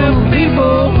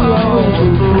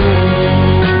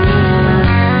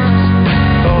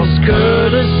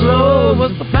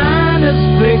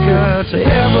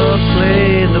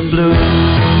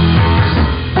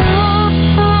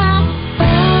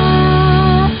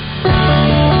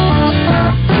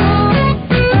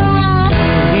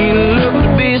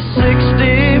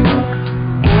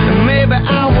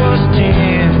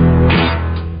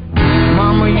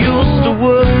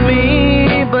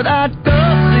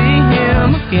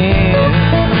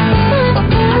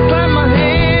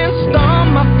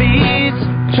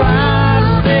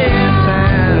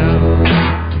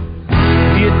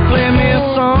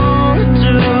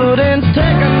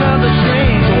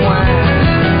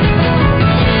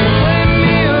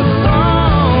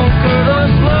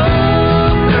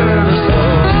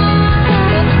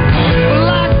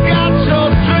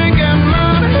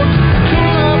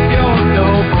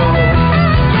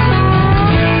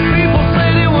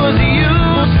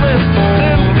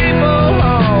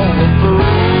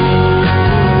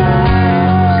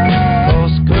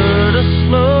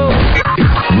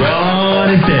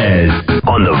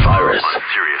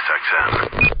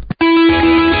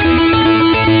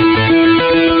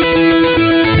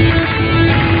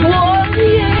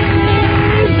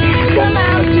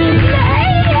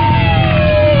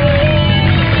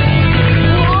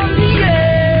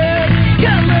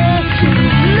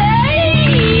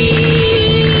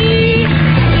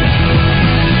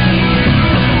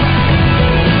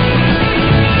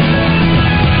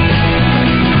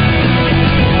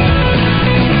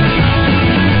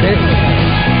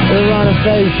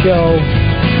Fez Show.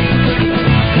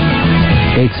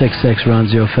 866 Ron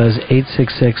Zero Fez.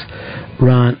 866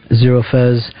 Ron Zero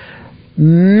Fez.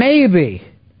 Maybe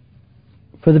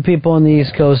for the people on the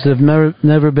East Coast that have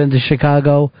never been to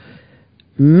Chicago,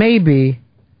 maybe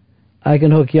I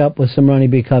can hook you up with some Ronnie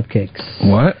B cupcakes.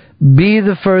 What? Be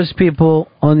the first people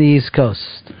on the East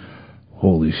Coast.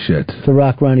 Holy shit. To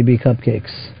rock Ronnie B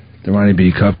cupcakes. The Ronnie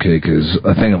B cupcake is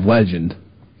a thing of legend.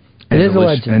 It is a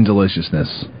legend. And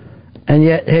deliciousness. And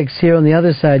yet, Hicks, here on the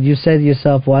other side, you say to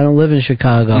yourself, well, I don't live in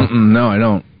Chicago. No, I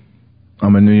don't.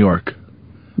 I'm in New York.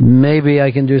 Maybe I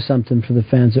can do something for the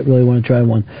fans that really want to try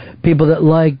one. People that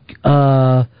like,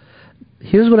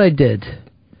 here's what I did.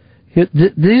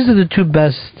 These are the two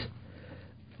best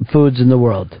foods in the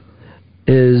world.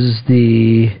 Is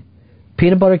the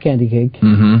peanut butter candy cake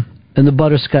and the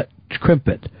butterscotch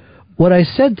crimpet. What I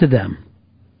said to them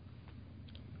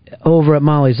over at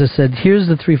Molly's, I said, here's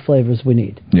the three flavors we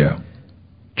need. Yeah.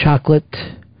 Chocolate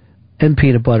and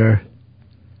peanut butter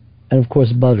and, of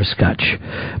course, butterscotch.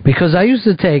 Because I used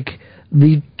to take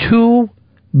the two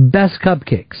best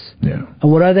cupcakes. Yeah.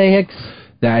 And what are they, Hicks?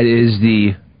 That is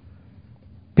the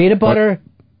peanut butter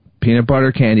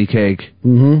candy cake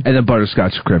and the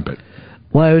butterscotch crimpet.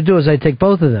 What I would do is I'd take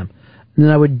both of them, and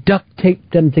then I would duct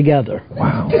tape them together.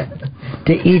 Wow.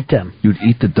 To eat them. You'd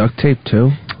eat the duct tape,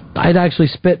 too? I'd actually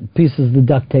spit pieces of the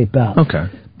duct tape out. Okay.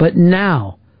 But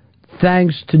now,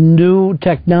 thanks to new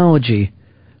technology,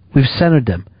 we've centered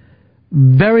them.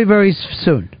 Very, very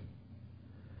soon,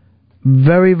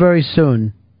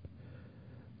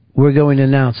 we're going to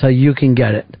announce how you can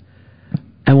get it,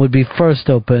 and would be first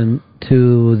open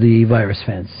to the virus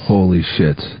fans. Holy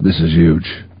shit. This is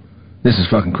huge. This is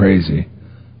fucking crazy.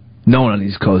 No one on the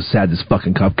East Coast had this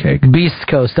fucking cupcake. Beast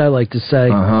Coast, I like to say.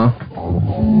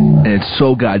 And it's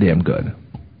so goddamn good.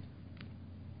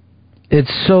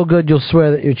 It's so good you'll swear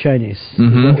that you're Chinese, is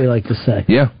what we like to say.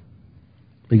 Yeah.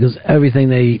 Because everything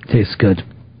they eat tastes good.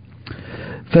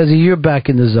 Fezzy, you're back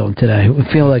in the zone today. We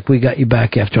feel like we got you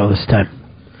back after all this time.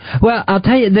 Well, I'll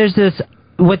tell you, there's this,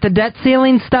 with the debt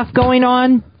ceiling stuff going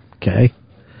on. Okay.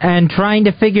 And trying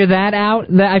to figure that out,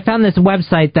 I found this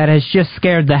website that has just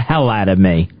scared the hell out of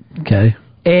me. Okay.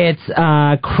 It's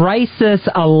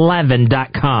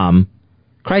crisis11.com.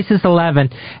 Crisis 11,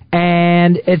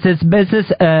 and it's this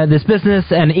business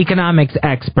and economics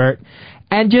expert,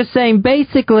 and just saying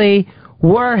basically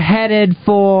we're headed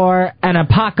for an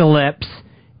apocalypse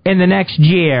in the next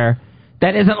year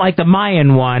that isn't like the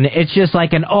Mayan one. It's just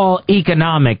like an all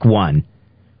economic one.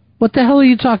 What the hell are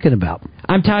you talking about?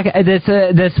 I'm talking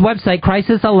this website,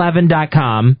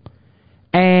 crisis11.com,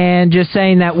 and just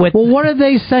saying that with... Well, what are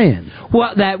they saying?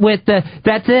 Well, that's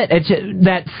it.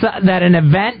 It's that an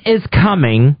event is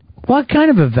coming. What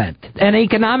kind of event? An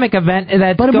economic event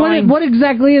that's going... What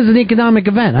exactly is an economic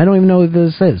event? I don't even know what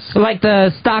this is. Like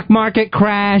the stock market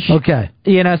crash. Okay.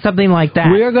 Something like that.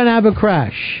 We're going to have a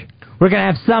crash. We're going to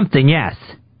have something, yes.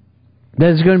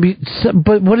 There's going to be...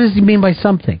 But what does he mean by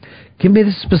something? Give me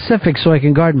the specifics so I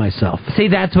can guard myself. See,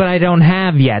 that's what I don't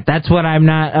have yet. That's what I'm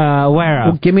not aware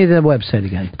of. Well, give me the website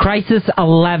again.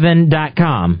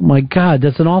 Crisis11.com. My God,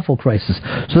 that's an awful crisis.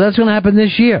 So that's going to happen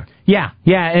this year. Yeah.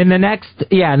 In the next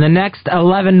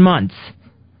 11 months,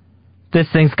 this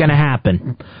thing's going to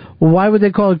happen. Well, why would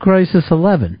they call it Crisis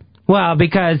 11? Well,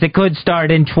 because it could start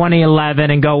in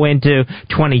 2011 and go into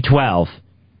 2012.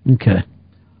 Okay.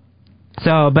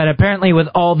 So, but apparently with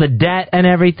all the debt and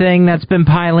everything that's been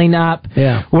piling up,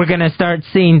 we're going to start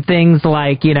seeing things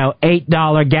like,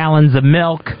 $8 gallons of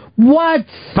milk. What?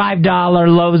 $5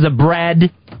 loaves of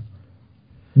bread.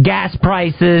 Gas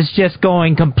prices just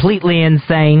going completely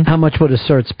insane. How much would a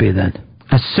certs be then?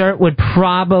 A cert would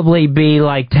probably be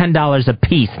like $10 a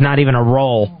piece, not even a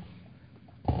roll.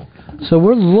 So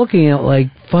we're looking at like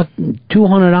fucking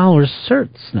 $200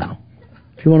 certs now,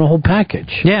 if you want a whole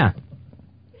package. Yeah.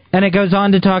 And it goes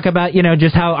on to talk about,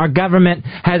 just how our government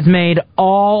has made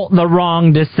all the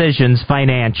wrong decisions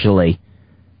financially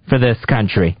for this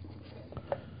country.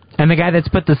 And the guy that's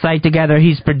put the site together,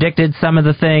 he's predicted some of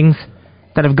the things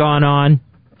that have gone on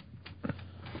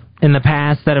in the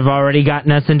past that have already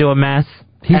gotten us into a mess.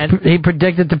 He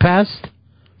predicted the past?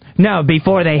 No,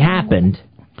 before they happened.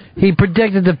 He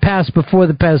predicted the past before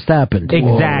the past happened.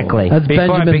 Exactly. That's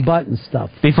Benjamin Button stuff.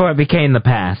 Before it became the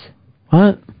past.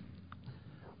 What?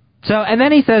 So, and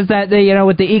then he says that,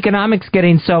 with the economics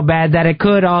getting so bad that it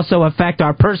could also affect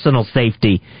our personal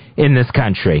safety in this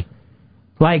country.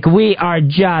 Like, we are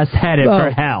just headed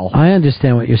for hell. I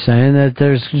understand what you're saying, that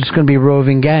there's just going to be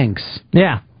roving gangs.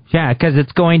 Yeah, because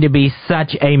it's going to be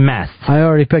such a mess. I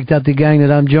already picked out the gang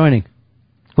that I'm joining.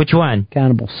 Which one?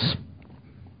 Cannibals.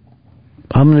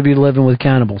 I'm going to be living with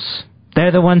cannibals.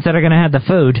 They're the ones that are going to have the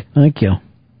food. Thank you.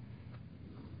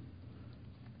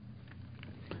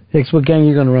 Hicks, what gang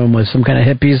you going to run with? Some kind of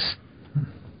hippies?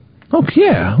 Oh,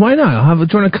 yeah. Why not? I'll have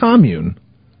join a commune.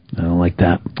 I don't like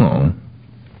that. Oh.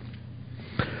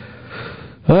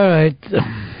 All right.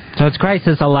 So it's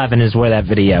Crisis 11 is where that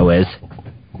video is.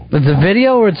 It's a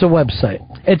video or it's a website?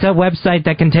 It's a website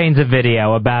that contains a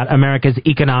video about America's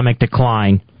economic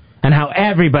decline and how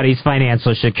everybody's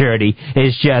financial security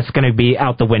is just going to be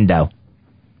out the window.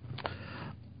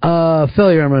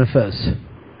 Phil, you're on Fez.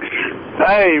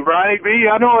 Hey, Ronnie B,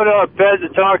 I know what Fez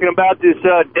is talking about, this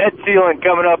debt ceiling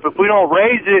coming up. If we don't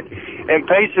raise it and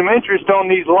pay some interest on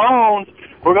these loans,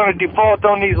 we're going to default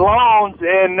on these loans,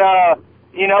 and,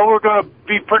 we're going to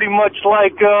be pretty much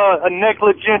like a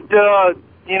negligent,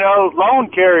 loan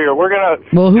carrier. We're going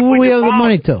to... Well, who will we owe the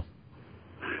money to?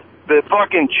 The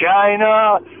fucking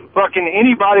China, fucking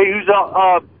anybody who's,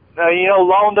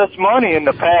 loaned us money in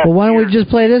the past. Well, why don't we just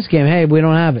play this game? Hey, we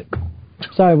don't have it.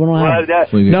 Sorry, we don't have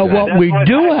it. No, what we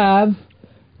do have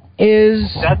is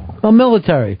a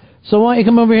military. So why don't you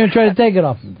come over here and try to take it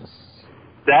off of us?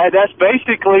 That's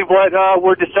basically what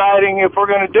we're deciding if we're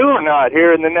going to do or not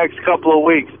here in the next couple of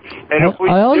weeks. And if we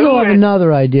I also have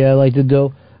another idea I'd like to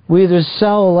do. We either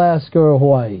sell Alaska or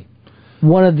Hawaii.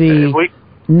 One of the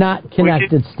not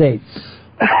connected states.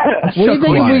 What do you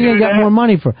think if we can get more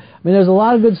money for? I mean, there's a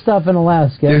lot of good stuff in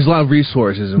Alaska. There's a lot of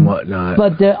resources and whatnot.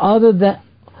 But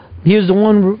here's the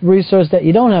one resource that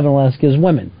you don't have in Alaska is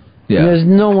women. Yeah. And there's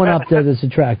no one up there that's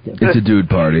attractive. It's a dude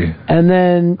party. And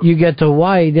then you get to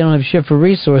Hawaii, they don't have shit for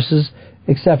resources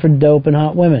except for dope and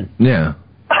hot women. Yeah.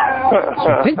 So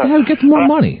I think they would get more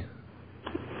money.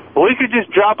 We could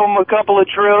just drop them a couple of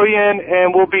trillion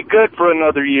and we'll be good for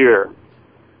another year.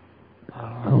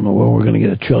 I don't know where we're going to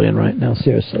get $1 trillion right now,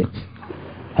 seriously.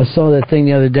 I saw that thing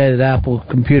the other day that Apple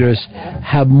computers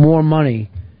have more money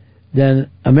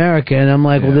than America, and I'm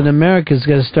like, well, then America's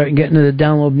got to start getting into the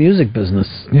download music business.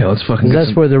 Yeah, let's fucking get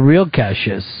that's where the real cash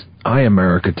is.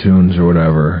 iAmerica tunes or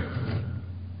whatever.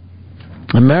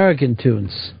 American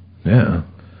tunes. Yeah.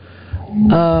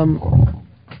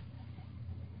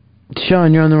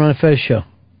 Sean, you're on the Ron and Fez show.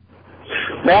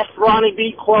 Best Ronnie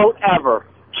B quote ever.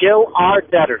 Kill our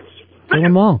debtors. Kill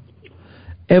them all.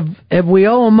 If we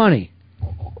owe them money,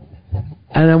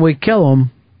 and then we kill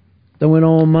them, then we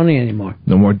don't owe them money anymore.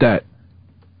 No more debt.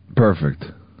 Perfect.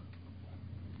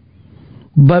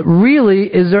 But really,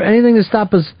 is there anything to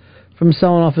stop us from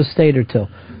selling off a state or two?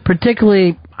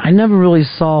 Particularly, I never really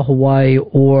saw Hawaii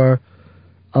or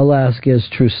Alaska as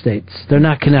true states. They're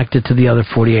not connected to the other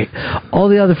 48. All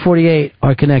the other 48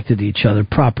 are connected to each other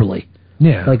properly.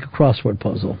 Yeah. Like a crossword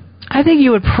puzzle. I think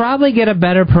you would probably get a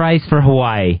better price for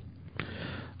Hawaii.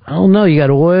 I don't know. You got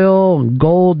oil and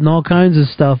gold and all kinds of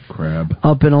stuff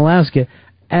up in Alaska.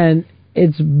 And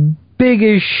it's big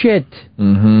as shit.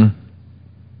 Mm-hmm.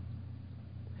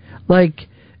 Like,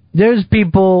 there's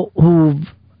people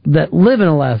that live in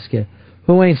Alaska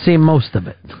who ain't seen most of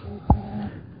it.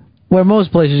 Where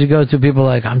most places you go to, people are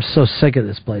like, I'm so sick of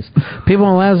this place. People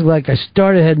in Alaska, like, I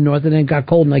started heading north and then it got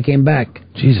cold and I came back.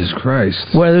 Jesus Christ.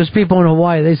 Where there's people in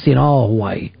Hawaii, they've seen all of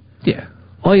Hawaii. Yeah.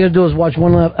 All you gotta do is watch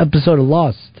one episode of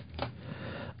Lost.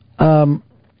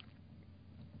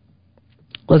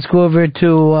 Let's go over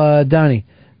to Donnie.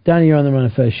 Donnie, you're on the Ron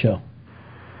and Fez show.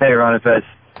 Hey, Ron and Fez.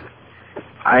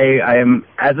 I am,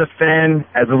 as a fan,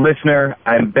 as a listener,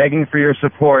 I'm begging for your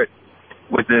support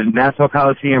with the Nassau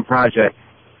Coliseum project.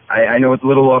 I know it's a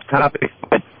little off topic,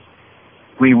 but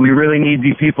we really need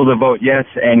these people to vote yes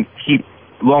and keep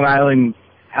Long Island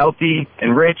healthy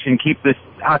and rich and keep this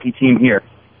hockey team here.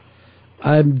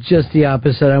 I'm just the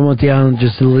opposite. I want the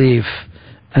Islanders to leave,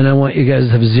 and I want you guys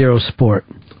to have zero support.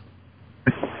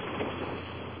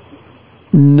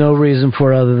 No reason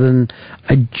for it other than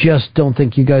I just don't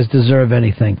think you guys deserve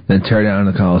anything. Then tear down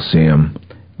the Coliseum.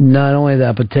 Not only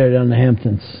that, but tear down the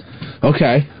Hamptons.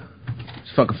 Okay.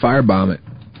 Just fucking firebomb it.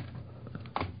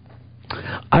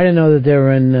 I didn't know that they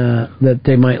were in, that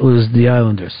they might lose the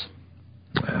Islanders.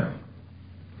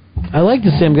 I like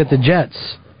to see them get the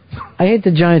Jets. I hate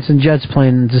the Giants and Jets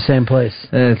playing in the same place.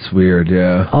 That's weird,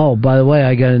 yeah. Oh, by the way,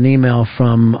 I got an email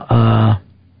from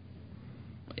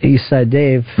Eastside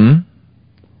Dave.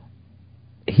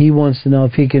 He wants to know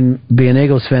if he can be an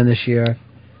Eagles fan this year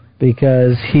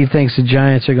because he thinks the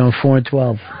Giants are going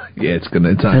 4-12. Yeah, it's gonna.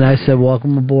 And I said,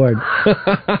 welcome aboard.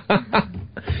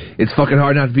 It's fucking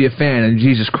hard not to be a fan, and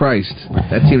Jesus Christ,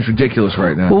 that seems ridiculous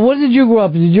right now. Well, what did you grow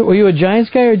up? Were you a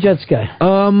Giants guy or a Jets guy?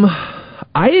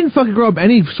 I didn't fucking grow up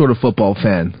any sort of football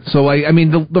fan. So I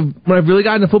mean, when I really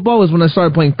got into football was when I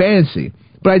started playing fantasy.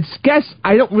 But I guess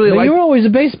I don't really like. You were always a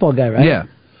baseball guy, right? Yeah.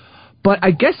 But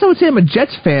I guess I would say I'm a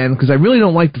Jets fan because I really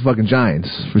don't like the fucking Giants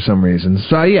for some reason.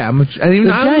 So yeah, the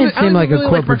Giants seem like a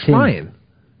corporate team. Ryan.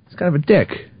 He's kind of a dick.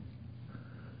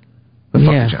 But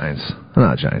fuck the Giants. I'm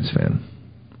not a Giants fan.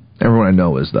 Everyone I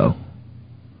know is, though.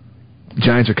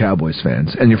 Giants are Cowboys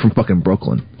fans, and you're from fucking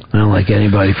Brooklyn. I don't like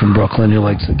anybody from Brooklyn who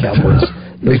likes the Cowboys.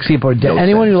 Those people are dead.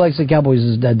 Anyone who likes the Cowboys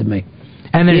is dead to me.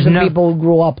 And there's even people who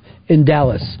grew up in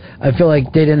Dallas. I feel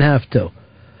like they didn't have to.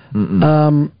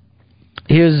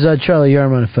 Here's Charlie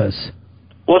Yarman Fez.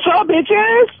 What's up,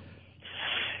 bitches?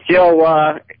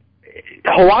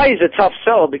 Hawaii's a tough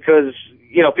sell because,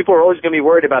 people are always going to be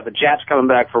worried about the Jets coming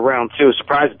back for round 2,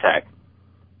 surprise attack.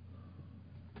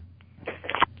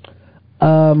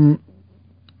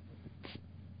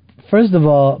 First of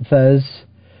all, Fez,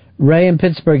 Ray in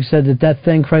Pittsburgh said that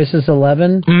thing, Crisis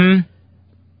 11,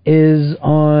 is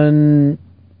on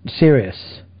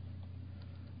Sirius.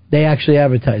 They actually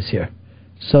advertise here.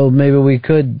 So maybe we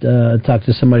could talk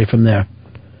to somebody from there.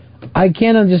 I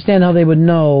can't understand how they would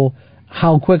know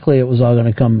how quickly it was all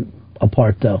going to come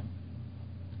apart, though.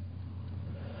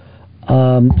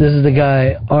 This is the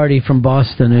guy, Artie from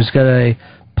Boston, who's got a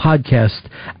podcast.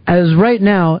 As right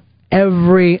now,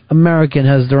 every American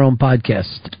has their own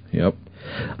podcast. Yep.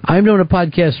 I'm doing a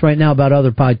podcast right now about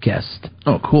other podcasts.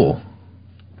 Oh, cool.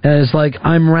 And it's like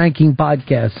I'm ranking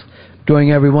podcasts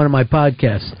during every one of my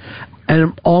podcasts.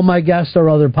 And all my guests are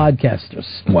other podcasters.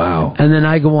 Wow. And then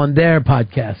I go on their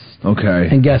podcast. Okay.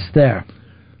 And guest there.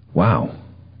 Wow.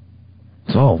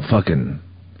 It's all fucking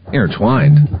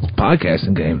intertwined. It's a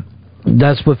podcasting game.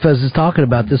 That's what Fez is talking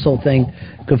about. This whole thing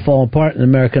could fall apart in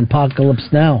American apocalypse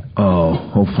now. Oh,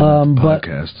 hopefully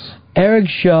podcasts. But Eric's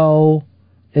show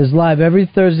is live every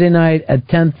Thursday night at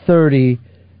 10:30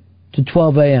 to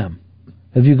 12 a.m.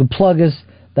 If you could plug us,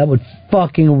 that would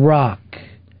fucking rock.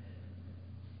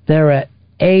 They're at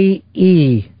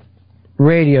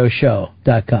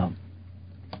aeradioshow.com.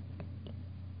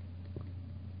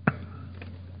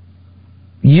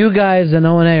 You guys and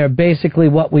O&A are basically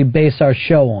what we base our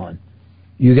show on.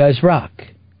 You guys rock.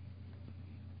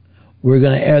 We're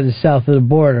going to air the South of the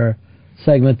Border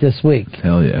segment this week.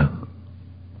 Hell yeah.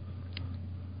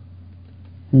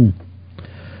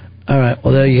 All right,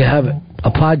 well, there you have it.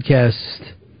 A podcast,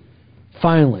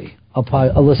 finally, a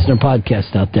listener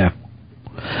podcast out there.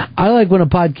 I like when a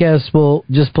podcast will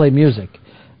just play music.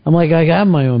 I'm like, I have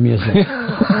my own music.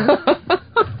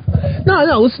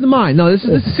 No, listen to mine. No, this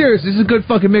is serious. This is a good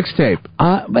fucking mixtape.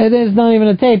 It is not even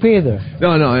a tape either.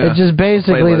 No, yeah. It's just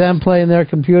basically them playing their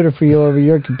computer for you over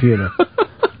your computer.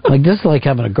 Like, this is like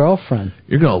having a girlfriend.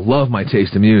 You're going to love my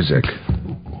taste of music.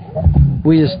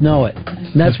 We just know it.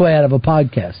 And that's why I have a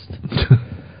podcast.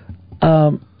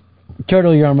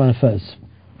 Turtle, you're on Fez.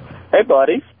 Hey,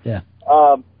 buddy. Yeah.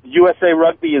 USA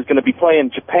Rugby is going to be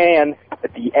playing Japan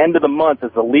at the end of the month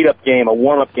as a lead-up game, a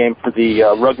warm-up game for the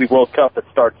Rugby World Cup that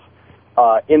starts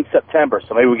in September.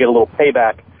 So maybe we get a little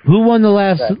payback. Who won the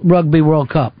last Rugby World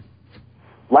Cup?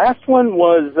 Last one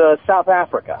was South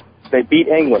Africa. They beat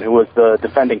England, who was the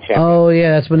defending champion. Oh,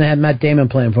 yeah, that's when they had Matt Damon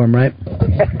playing for him, right?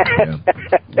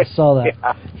 I saw that.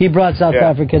 Yeah. He brought South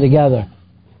Africa together.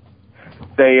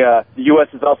 The U.S.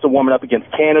 is also warming up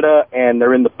against Canada, and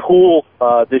they're in the pool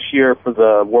this year for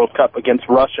the World Cup against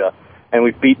Russia. And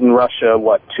we've beaten Russia,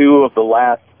 2 of the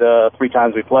last 3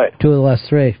 times we played. 2 of the last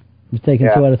 3. We've taken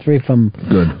 2 out of 3 from...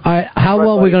 Good. All right, how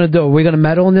well are we going to do? Are we going to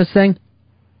medal in this thing?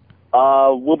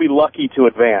 We'll be lucky to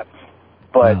advance.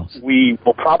 But we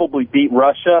will probably beat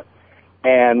Russia,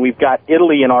 and we've got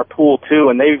Italy in our pool, too,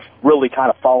 and they've really kind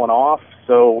of fallen off.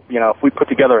 So, if we put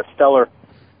together a stellar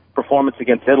performance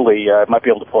against Italy, might be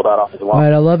able to pull that off as well. All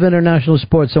right, I love international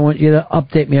sports. I want you to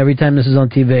update me every time this is on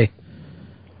TV.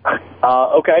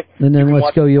 Okay. And then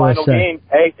let's go USA. Game.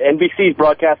 Hey, NBC's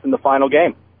broadcasting the final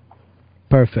game.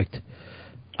 Perfect.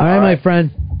 All right, my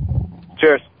friend.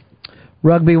 Cheers.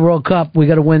 Rugby World Cup, we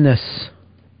got to win this.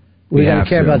 We got to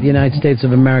care about the United States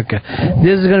of America.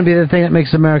 This is going to be the thing that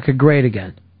makes America great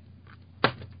again.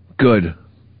 Good.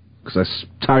 Because I'm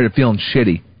tired of feeling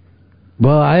shitty.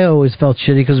 Well, I always felt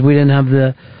shitty because we didn't have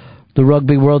the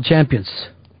Rugby World Champions.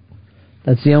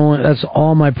 That's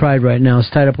all my pride right now is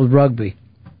tied up with rugby.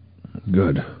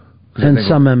 Good. And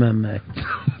some MMA.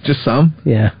 Just some?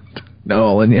 Yeah. No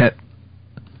all in yet?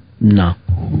 No.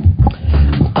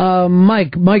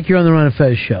 Mike, you're on the Ron and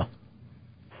Fez show.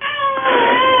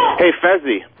 Hey,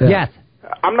 Fezzy. Yes.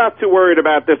 I'm not too worried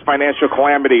about this financial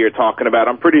calamity you're talking about.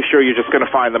 I'm pretty sure you're just going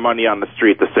to find the money on the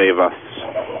street to save us.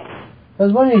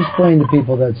 Fez, why don't you explain to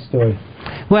people that story?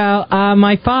 Well,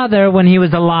 my father, when he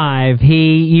was alive,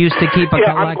 he used to keep a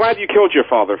collection. I'm glad you killed your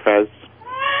father, Fez.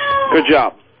 Good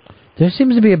job. There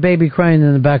seems to be a baby crying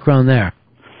in the background there.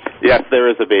 Yes, there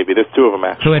is a baby. There's two of them,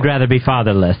 actually. Who would rather be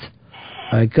fatherless?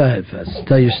 All right, go ahead, Fez.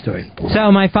 Tell your story.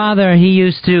 So my father, he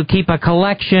used to keep a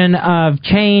collection of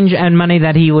change and money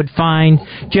that he would find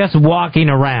just walking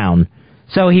around.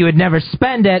 So he would never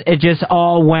spend it. It just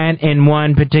all went in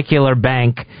one particular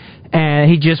bank.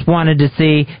 And he just wanted to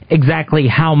see exactly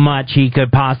how much he could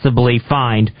possibly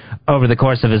find over the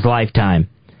course of his lifetime.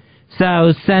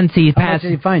 So since he passed... How much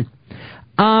did he find?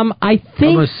 I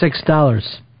think... Almost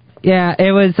 $6. Yeah,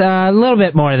 it was a little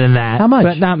bit more than that. How much?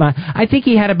 But not much. I think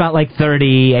he had about like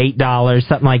 $38,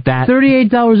 something like that.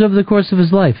 $38 over the course of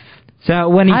his life. So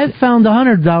when he... I found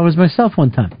 $100 myself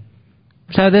one time.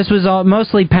 So this was all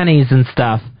mostly pennies and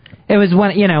stuff. It was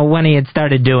when he had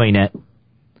started doing it.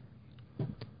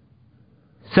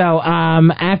 So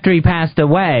after he passed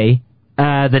away,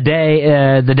 the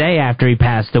day after he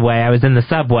passed away, I was in the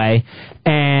subway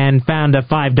and found a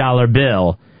 $5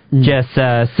 bill just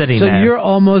sitting there. So you're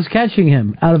almost catching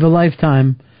him out of a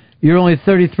lifetime. You're only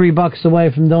 $33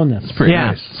 away from doing this. Pretty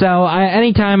nice. So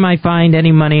anytime I find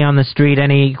any money on the street,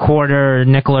 any quarter, or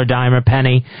nickel, or dime, or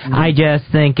penny, I just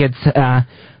think it's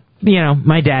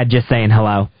my dad just saying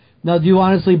hello. Now, do you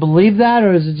honestly believe that,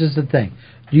 or is it just a thing?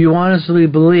 Do you honestly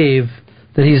believe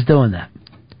that he's doing that?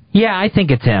 Yeah, I think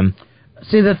it's him.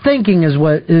 See, the thinking is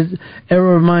what it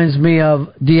reminds me of,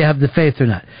 do you have the faith or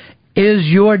not? Is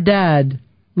your dad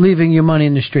leaving you money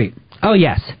in the street? Oh,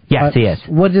 yes. Yes, he is.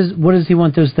 What does he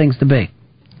want those things to be?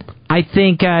 I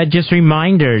think just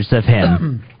reminders of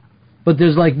him. But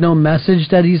there's like no message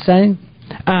that he's saying?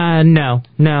 No,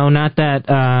 not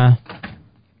that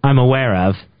I'm aware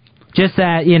of. Just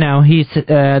that,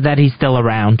 he's still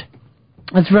around.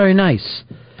 That's very nice.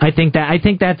 I think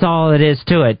that's all it is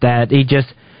to it, that he just,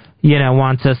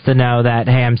 wants us to know that,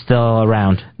 hey, I'm still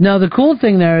around. Now, the cool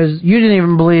thing there is you didn't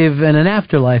even believe in an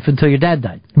afterlife until your dad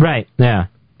died. Right, yeah.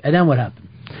 And then what happened?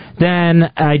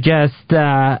 Then I just,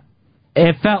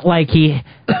 it felt like he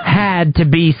had to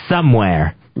be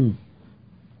somewhere. And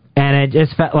it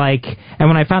just felt like, and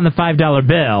when I found the $5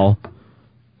 bill,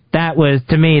 that was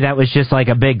just like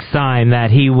a big sign that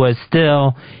he was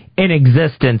still in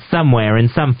existence somewhere in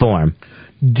some form.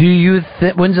 Do you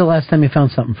when's the last time you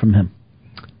found something from him?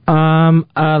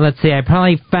 Let's see, I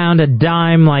probably found a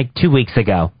dime like 2 weeks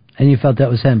ago. And you felt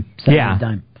that was him? Yeah. A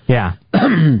dime. Yeah.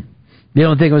 You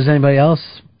don't think it was anybody else?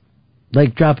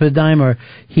 Like dropping a dime, or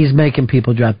he's making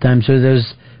people drop dimes, or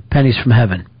there's pennies from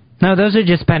heaven? No, those are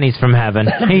just pennies from heaven.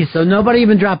 So nobody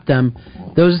even dropped them.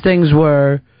 Those things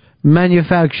were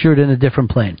manufactured in a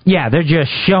different plane. Yeah, they're just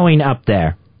showing up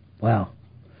there. Wow.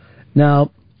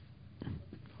 Now,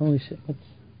 holy shit,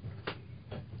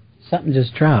 something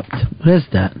just dropped. What is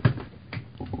that?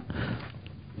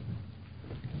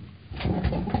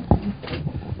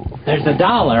 There's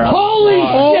 $1. Holy shit!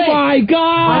 Oh my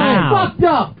God! Wow. Fucked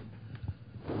up!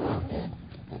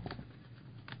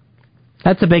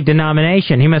 That's a big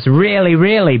denomination. He must really,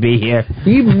 really be here.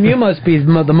 You must be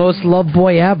the most loved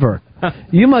boy ever.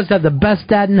 You must have the best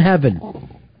dad in heaven.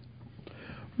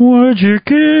 Would you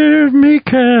give me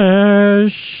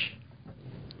cash?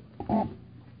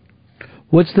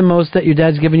 What's the most that your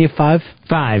dad's given you? 5?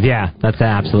 5, yeah. That's the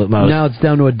absolute most. Now it's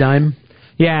down to a dime?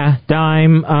 Yeah,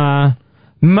 dime,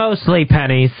 mostly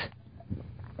pennies.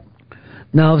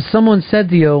 Now, if someone said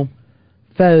to you,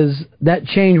 Fez, that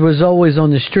change was always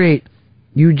on the street,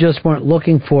 you just weren't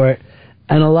looking for it,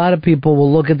 and a lot of people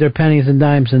will look at their pennies and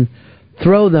dimes and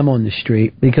throw them on the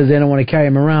street because they don't want to carry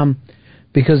them around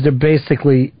because they're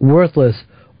basically worthless,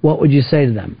 what would you say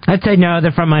to them? I'd say no,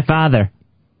 they're from my father.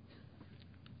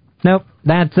 Nope,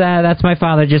 that's my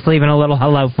father just leaving a little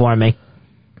hello for me.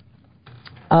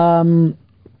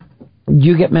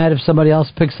 You get mad if somebody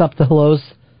else picks up the hellos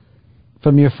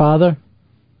from your father?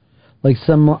 Like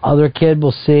some other kid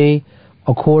will see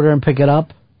a quarter and pick it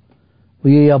up?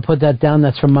 Will you put that down?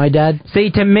 That's from my dad? See,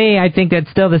 to me, I think that's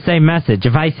still the same message.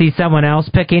 If I see someone else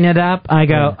picking it up, I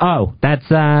go, oh, that's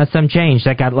some change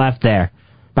that got left there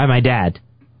by my dad.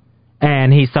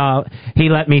 And he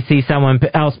let me see someone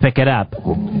else pick it up.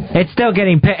 It's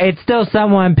still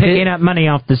someone picking up money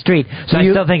off the street. So I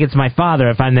still think it's my father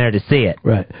if I'm there to see it.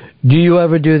 Right. Do you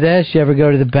ever do this? You ever go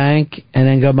to the bank and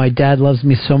then go, my dad loves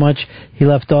me so much, he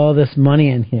left all this money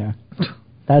in here.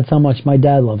 That's how much my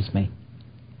dad loves me.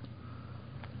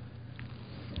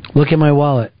 Look at my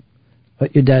wallet.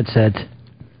 What your dad said.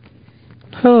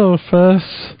 Hello, Fess.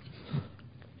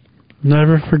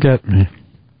 Never forget me.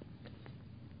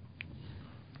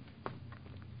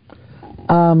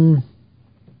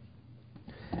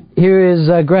 Here is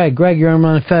Greg. Greg, you're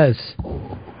on Fez.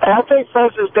 I think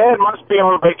Fez's dad must be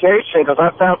on vacation because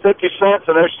I found 50 cents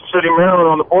in Ocean City, Maryland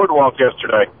on the boardwalk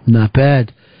yesterday. Not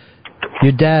bad.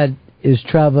 Your dad, is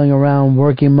traveling around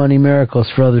working money miracles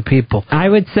for other people. I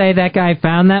would say that guy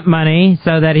found that money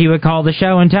so that he would call the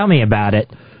show and tell me about it.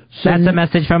 That's a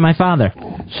message from my father.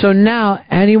 So now,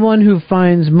 anyone who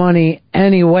finds money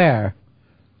anywhere,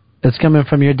 it's coming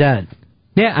from your dad.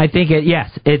 Yeah, I think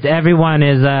it's everyone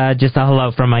is just a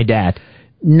hello from my dad.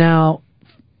 Now,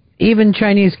 even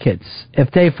Chinese kids, if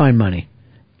they find money,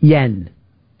 yen.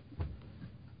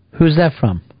 Who's that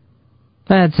from?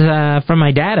 That's from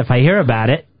my dad if I hear about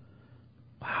it.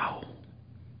 Wow.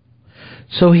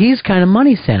 So he's kind of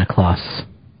money Santa Claus.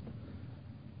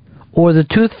 Or the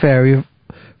tooth fairy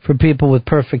for people with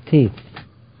perfect teeth.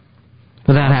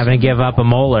 Without having to give up a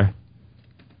molar.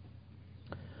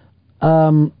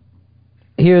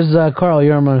 Here's Carl,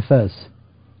 you're on Fez.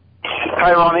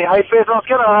 Hey, Ronnie. Hey, Fez, I was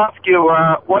going to ask you,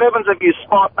 what happens if you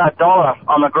spot a dollar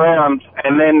on the ground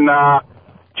and then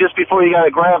just before you go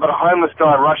to grab it, a homeless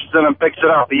guy rushes in and picks it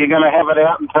up? Are you going to have it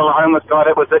out and tell the homeless guy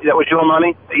that was your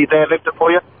money, that your dad left it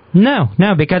for you? No,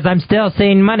 because I'm still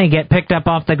seeing money get picked up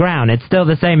off the ground. It's still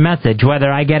the same message, whether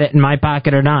I get it in my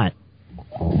pocket or not.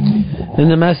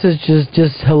 And the message is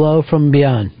just hello from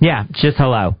beyond. Yeah, it's just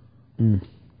hello.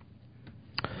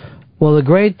 Well, the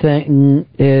great thing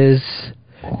is,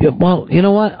 well, you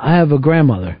know what? I have a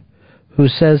grandmother who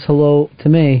says hello to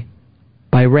me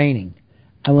by raining.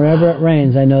 And whenever it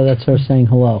rains, I know that's her saying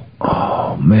hello.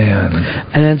 Oh, man.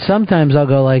 And then sometimes I'll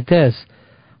go like this.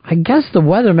 I guess the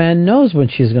weatherman knows when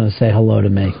she's going to say hello to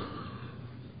me.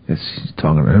 Yes, she's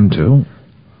talking to him, too.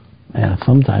 Yeah,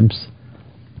 sometimes.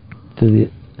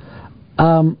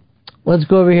 Let's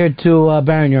go over here to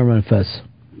Baron. You're on Fez.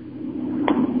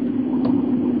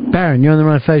 Baron, you're on the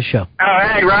Ron Fez show. Oh,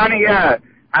 hey, Ronnie. I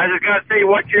was just going to see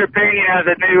what's your opinion as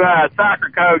a new soccer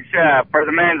coach for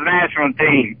the men's national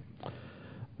team.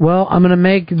 Well, I'm going to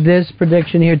make this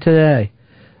prediction here today.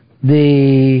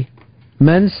 The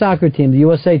men's soccer team, the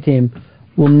USA team,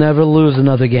 will never lose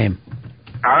another game.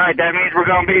 All right, that means we're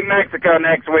going to beat Mexico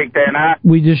next week then, huh?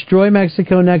 We destroy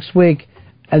Mexico next week,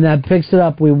 and that picks it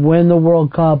up. We win the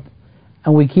World Cup,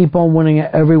 and we keep on winning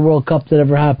every World Cup that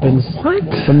ever happens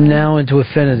from now into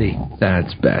infinity.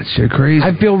 That's batshit crazy.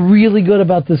 I feel really good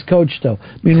about this coach, though.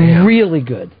 I mean, really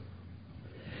good.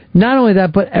 Not only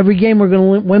that, but every game we're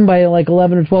going to win by like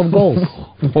 11 or 12 goals.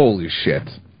 Holy shit.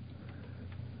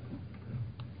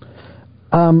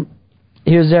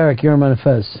 Here's Eric. You're on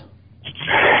Fez.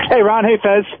 Hey, Ron. Hey,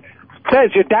 Fez.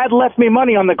 Fez, your dad left me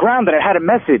money on the ground that it had a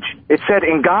message. It said,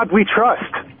 "In God we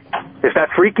trust." Is that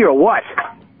freaky or what?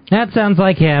 That sounds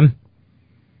like him.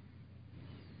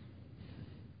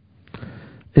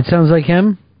 It sounds like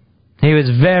him? He was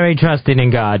very trusting in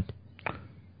God.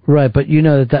 Right, but you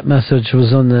know that message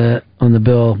was on the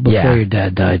bill before your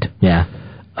dad died. Yeah.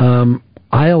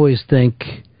 I always think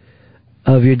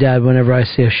of your dad whenever I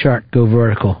see a shark go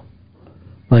vertical,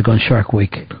 like on Shark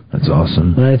Week. That's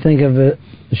awesome. When I think of the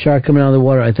shark coming out of the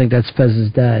water, I think that's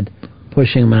Fez's dad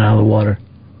pushing him out of the water.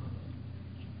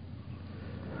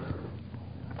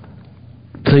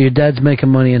 So your dad's making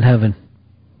money in heaven.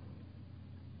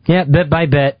 Yeah, bit by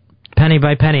bit, penny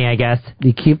by penny, I guess.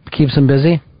 He keeps him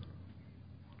busy?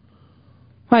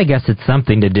 Well, I guess it's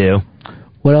something to do.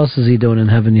 What else is he doing in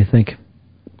heaven, you think?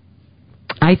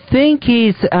 I think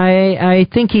he's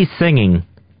singing.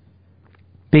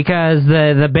 Because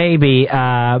the baby,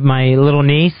 my little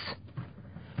niece,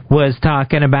 was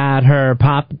talking about her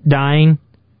pop dying.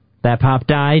 That pop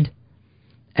died.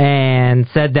 And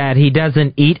said that he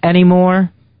doesn't eat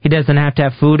anymore. He doesn't have to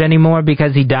have food anymore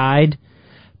because he died.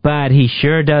 But he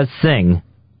sure does sing.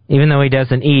 Even though he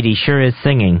doesn't eat, he sure is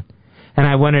singing. And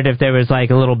I wondered if there was like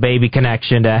a little baby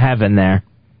connection to heaven there.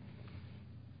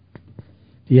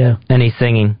 Yeah. And he's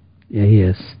singing. Yeah, he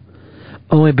is.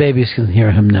 Only babies can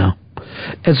hear him now.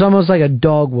 It's almost like a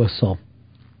dog whistle.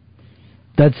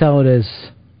 That's how it is.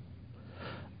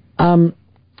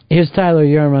 Here's Tyler.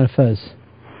 You're on Fez.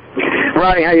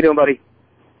 Ronnie, how you doing, buddy?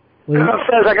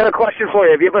 Fez, I got a question for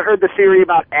you. Have you ever heard the theory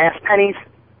about ass pennies?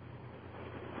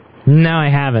 No, I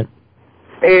haven't.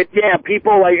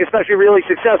 People, like especially really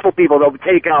successful people, they'll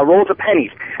take rolls of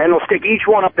pennies and they'll stick each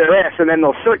one up their ass and then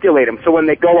they'll circulate them. So when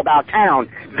they go about town,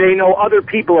 they know other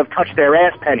people have touched their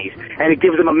ass pennies and it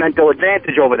gives them a mental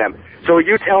advantage over them. So are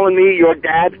you telling me your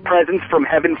dad's presents from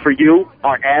heaven for you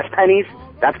are ass pennies?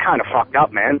 That's kind of fucked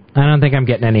up, man. I don't think I'm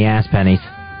getting any ass pennies.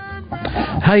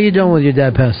 How you doing with your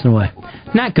dad passing away?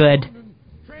 Not good.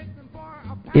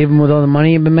 Even with all the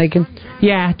money you've been making?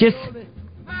 Yeah, just...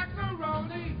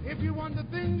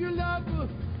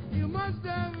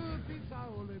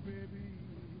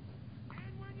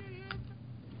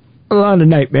 a lot of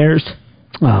nightmares.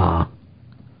 Aw.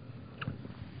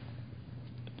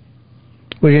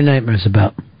 What are your nightmares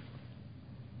about?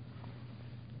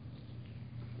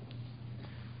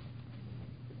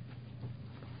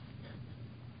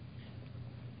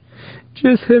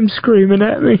 just him screaming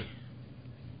at me.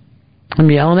 I'm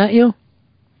yelling at you?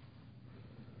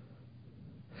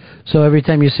 So every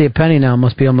time you see a penny now, it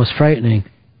must be almost frightening.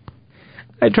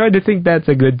 I tried to think that's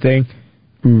a good thing.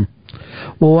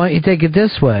 Well, why don't you take it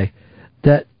this way?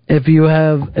 That if you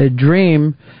have a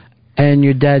dream and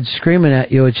your dad's screaming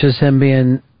at you, it's just him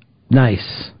being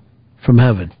nice from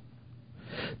heaven.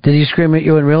 Did he scream at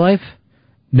you in real life?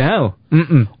 No.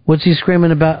 What's he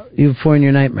screaming about you for in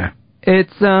your nightmare?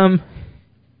 It's a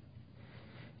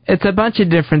bunch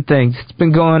of different things. It's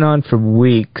been going on for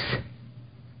weeks.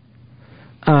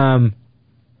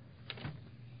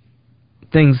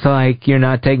 Things like you're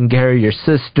not taking care of your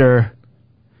sister.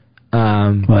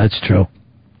 Well, that's true.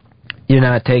 You're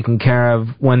not taking care of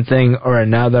one thing or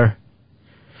another.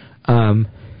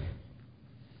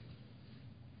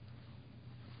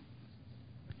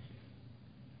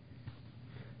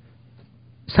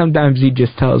 Sometimes he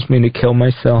just tells me to kill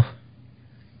myself.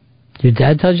 Your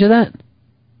dad tells you that?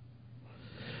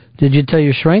 Did you tell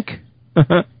your shrink?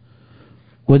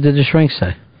 What did the shrink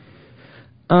say?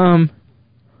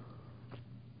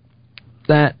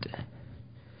 That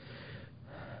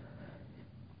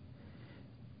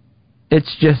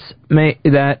it's just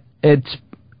that it's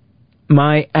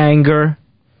my anger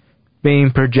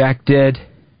being projected,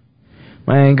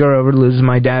 my anger over losing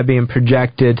my dad being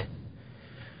projected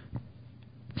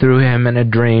through him in a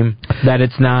dream, that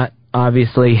it's not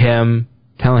obviously him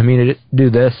telling me to do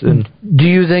this. And do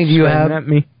you think you have at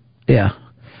me? Yeah.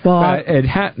 Well, but it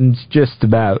happens just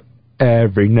about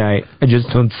every night. I just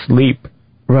don't sleep.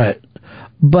 Right.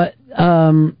 But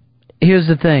here's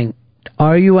the thing.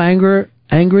 Are you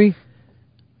angry?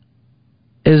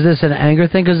 Is this an anger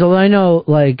thing? Because I know,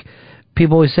 like,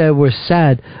 people always say we're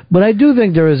sad, but I do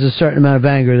think there is a certain amount of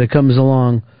anger that comes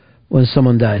along when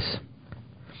someone dies.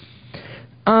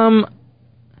 I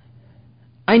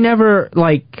never,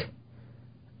 like,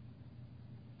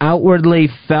 outwardly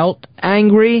felt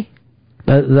angry.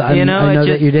 I know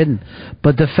that you didn't.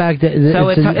 But the fact that... So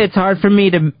it's hard for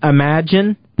me to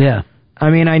imagine. Yeah.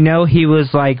 I mean, I know he was,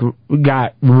 like,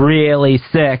 got really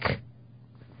sick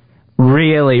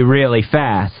really, really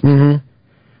fast. Mm-hmm.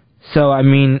 So, I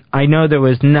mean, I know there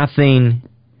was nothing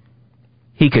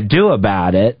he could do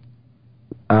about it.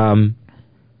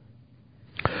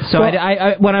 So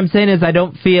I what I'm saying is I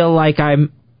don't feel like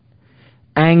I'm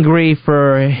angry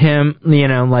for him,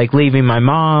 like leaving my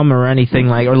mom or anything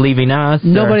or leaving us.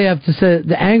 Nobody have to say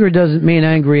the anger doesn't mean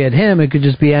angry at him. It could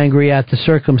just be angry at the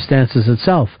circumstances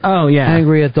itself. Oh yeah,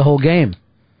 angry at the whole game.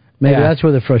 Maybe that's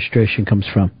where the frustration comes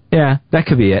from. Yeah, that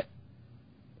could be it.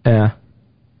 Yeah.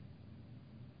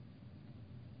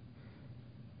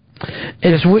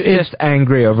 It's just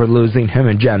angry over losing him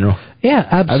in general. Yeah,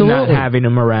 absolutely. Of not having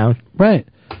him around. Right.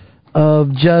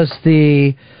 Of just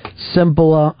the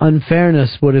simple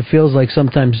unfairness, what it feels like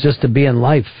sometimes just to be in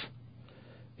life.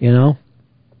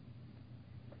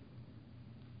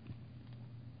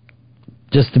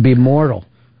 Just to be mortal.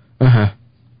 Uh-huh.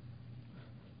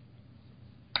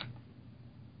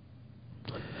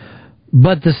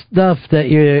 But the stuff that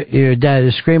your dad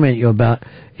is screaming at you about,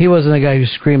 he wasn't a guy who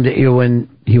screamed at you when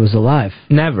he was alive.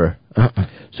 Never.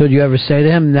 So do you ever say to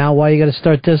him, now why you got to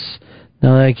start this?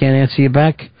 Now that I can't answer you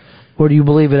back? Or do you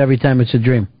believe it every time it's a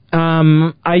dream?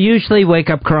 I usually wake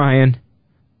up crying.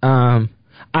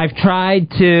 I've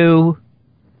tried to,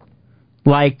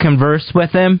 converse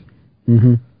with him.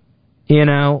 Mm-hmm.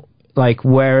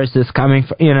 Where is this coming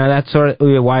from? That sort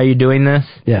of, why are you doing this?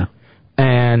 Yeah.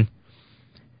 And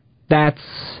that's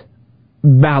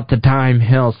about the time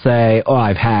he'll say, oh,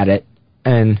 I've had it,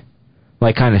 and,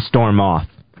 kind of storm off.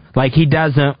 He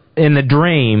doesn't, in the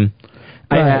dream,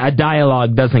 right. A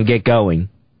dialogue doesn't get going.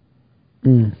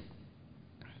 Mm.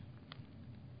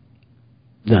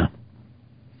 No.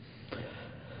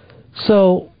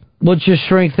 So, what's your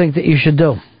shrink think that you should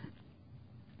do?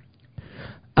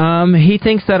 He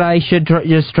thinks that I should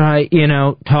just try,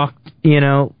 talk,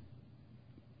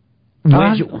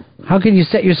 How can you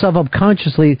set yourself up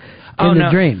consciously in the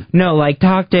dream? No,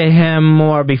 talk to him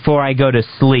more before I go to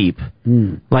sleep.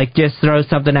 Mm. Just throw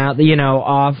something out,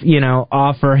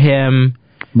 offer him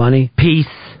money, peace.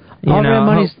 Offer him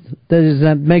money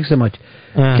that makes so much.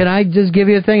 Can I just give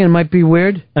you a thing? It might be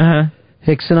weird.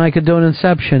 Hicks and I could do an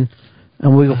inception,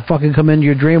 and we'll fucking come into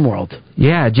your dream world.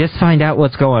 Yeah, just find out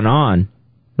what's going on.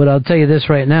 But I'll tell you this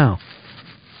right now.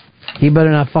 He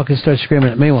better not fucking start screaming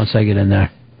at me once I get in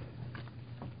there.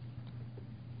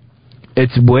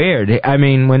 It's weird. I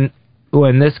mean, when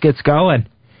this gets going,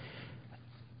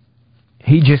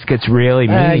 he just gets really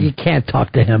mean. You can't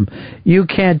talk to him. You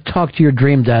can't talk to your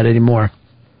dream dad anymore.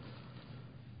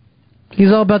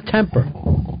 He's all about temper.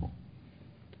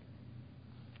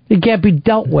 It can't be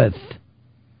dealt with.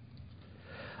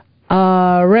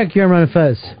 Rick, you're on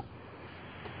Fez.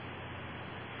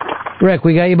 Rick,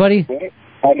 we got you, buddy?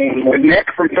 Nick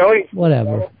from Philly?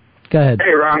 Whatever. Go ahead.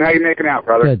 Hey, Ron, how you making out,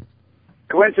 brother? Good.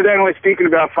 Coincidentally, speaking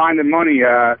about finding money,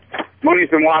 money's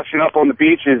been washing up on the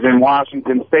beaches in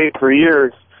Washington State for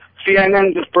years.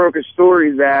 CNN just broke a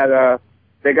story that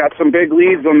they got some big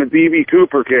leads on the D.B.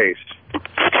 Cooper case.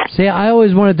 See, I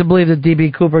always wanted to believe that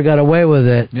D.B. Cooper got away with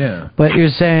it. Yeah. But you're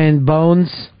saying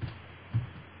Bones?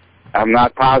 I'm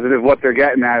not positive what they're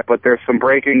getting at, but there's some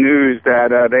breaking news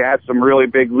that they had some really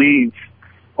big leads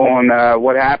on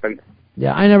what happened.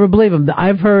 Yeah, I never believe him.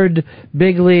 I've heard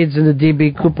big leads in the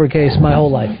D.B. Cooper case my whole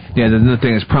life. Yeah, the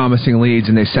thing is promising leads,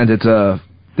 and they sent it to...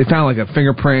 They found like a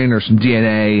fingerprint or some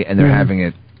DNA, and they're having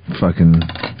it fucking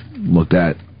looked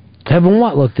at. Having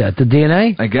what looked at? The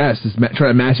DNA? I guess. It's trying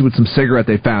to match it with some cigarette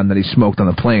they found that he smoked on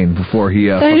the plane before he...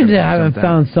 They haven't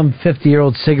found some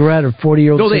 50-year-old cigarette or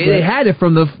 40-year-old no, cigarette. they had it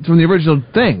from the original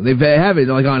thing. They have it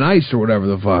like on ice or whatever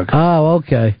the fuck. Oh,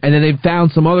 okay. And then they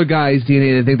found some other guy's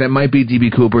DNA they think that might be D.B.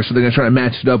 Cooper, so they're going to try to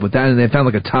match it up with that, and they found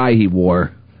like a tie he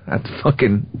wore at the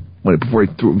fucking... before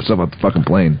he threw himself off the fucking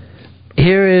plane.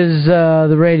 Here is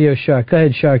the Radio Shark. Go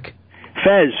ahead, Shark.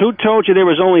 Fez, who told you there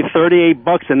was only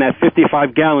 $38 in that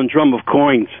 55-gallon drum of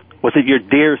coins? Was it your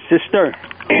dear sister?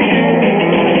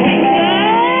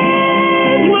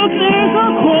 Look, there's a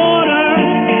quarter.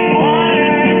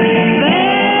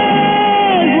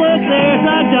 Look, there's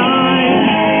a dime.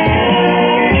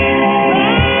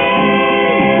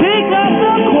 Pick up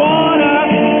the quarter.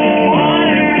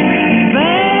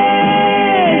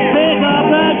 Pick up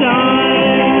the dime.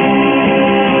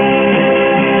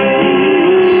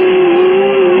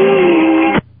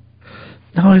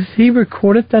 Now, has he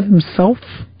recorded that himself?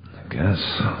 I guess.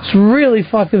 It's really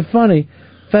fucking funny.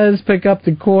 Fez, pick up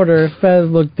the quarter. Fez,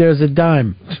 look, there's a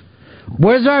dime.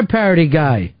 Where's our parody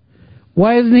guy?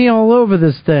 Why isn't he all over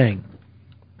this thing?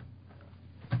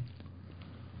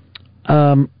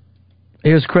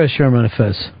 Here's Chris Sherman of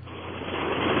Fez.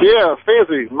 Yeah,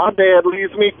 Fezzy, my dad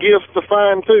leaves me gifts to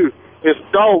find, too. It's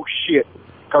dog shit.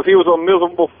 Because he was a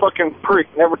miserable fucking prick.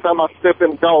 And every time I step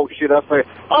in dog shit, I say,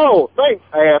 oh, thanks,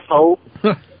 asshole.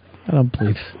 I don't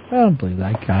believe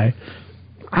that guy.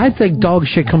 I think dog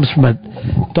shit comes from a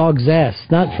dog's ass,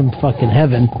 not from fucking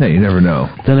heaven. Yeah, you never know.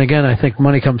 Then again, I think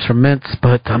money comes from mints,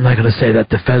 but I'm not going to say that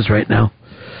to Fez right now.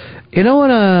 You know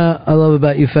what I love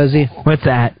about you, Fezzy? What's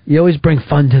that? You always bring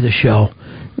fun to the show.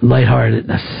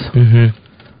 Lightheartedness.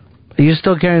 Mm-hmm. Are you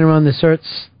still carrying around the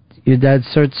certs? Your dad's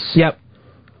certs? Yep.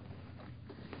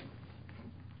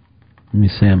 Let me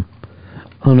see him.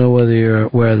 I don't know whether you're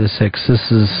aware of this, Hicks.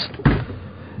 This is...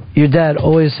 Your dad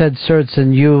always had certs,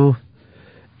 and you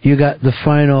got the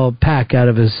final pack out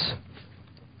of his...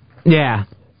 Yeah.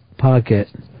 Pocket.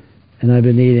 And I've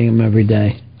been eating them every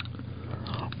day.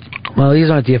 Well, these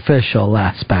aren't the official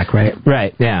last pack, right?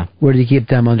 Right, yeah. Where do you keep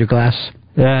them, under glass?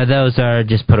 Those are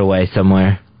just put away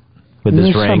somewhere with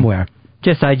this ring. Somewhere.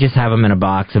 I just have them in a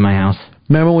box in my house.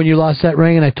 Remember when you lost that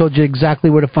ring and I told you exactly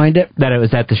where to find it? That it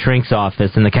was at the shrink's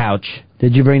office in the couch.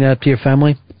 Did you bring that up to your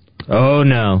family? Oh,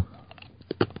 no.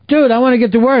 Dude, I want to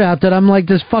get the word out that I'm like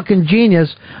this fucking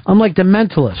genius. I'm like the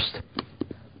mentalist.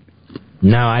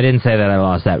 No, I didn't say that I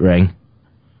lost that ring.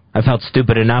 I felt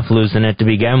stupid enough losing it to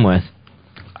begin with.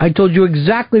 I told you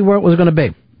exactly where it was going to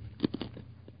be.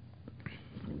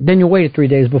 Then you waited 3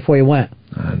 days before you went.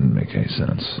 That didn't make any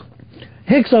sense.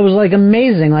 Hicks, I was like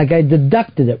amazing, like I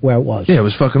deducted it where it was. Yeah, it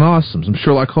was fucking awesome. Some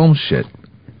Sherlock Holmes shit.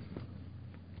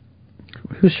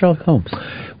 Who's Sherlock Holmes?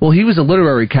 Well, he was a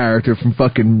literary character from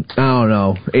fucking, I don't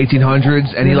know,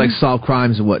 1800s, and he like solved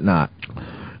crimes and whatnot.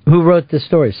 Who wrote the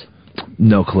stories?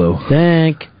 No clue.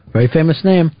 Think. Very famous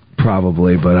name.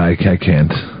 Probably, but I can't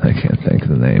think of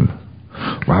the name.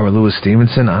 Robert Louis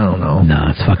Stevenson? I don't know. No,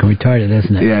 it's fucking retarded,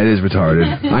 isn't it? Yeah, it is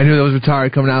retarded. I knew that was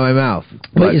retarded coming out of my mouth.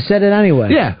 But you said it anyway.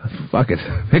 Yeah, fuck it.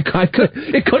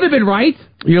 It could have been right.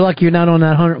 You're lucky you're not on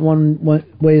that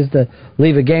 101 Ways to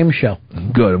Leave a Game show.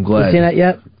 Good, I'm glad. You seen that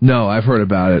yet? No, I've heard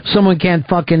about it. Someone can't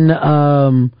fucking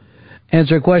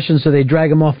answer a question, so they drag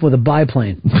him off with a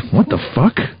biplane. What the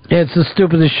fuck? Yeah, it's the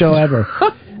stupidest show ever.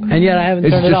 And yet I haven't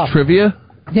turned it off. It's just trivia?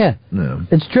 Yeah. No.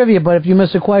 It's trivia, but if you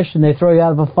miss a question, they throw you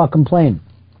out of a fucking plane.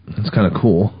 That's kind of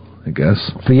cool, I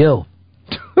guess. For you.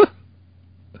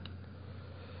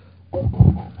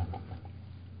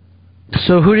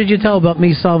 So who did you tell about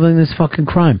me solving this fucking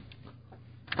crime?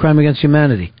 Crime against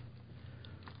humanity.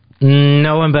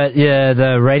 No one but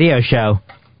the radio show.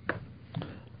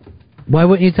 Why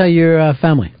wouldn't you tell your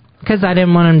family? Because I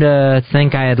didn't want them to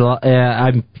think I had...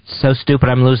 I'm so stupid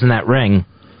I'm losing that ring.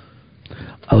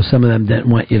 Oh, some of them didn't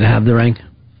want you to have the ring?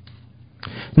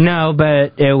 No,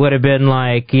 but it would have been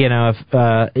like, if,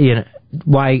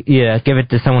 why, give it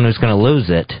to someone who's going to lose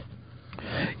it.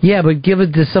 Yeah, but give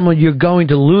it to someone you're going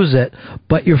to lose it,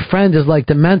 but your friend is like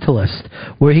the Mentalist,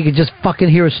 where he could just fucking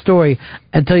hear a story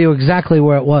and tell you exactly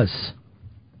where it was.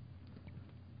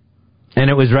 And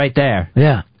it was right there.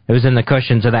 Yeah. It was in the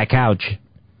cushions of that couch.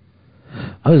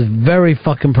 I was very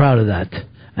fucking proud of that.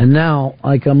 And now,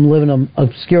 like, I'm living in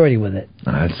obscurity with it.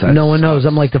 No one knows.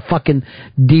 I'm like the fucking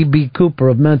D.B. Cooper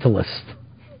of Mentalist.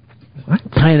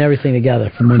 Tying everything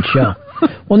together from one show.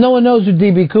 Well, no one knows who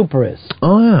D.B. Cooper is.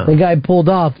 Oh, yeah. The guy pulled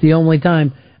off the only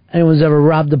time anyone's ever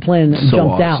robbed a plane and So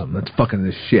jumped awesome. That's fucking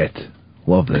the shit.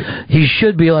 Loved it. out. He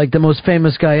should be like the most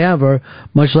famous guy ever,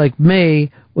 much like me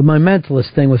with my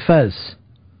Mentalist thing with Fez.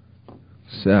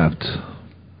 Except...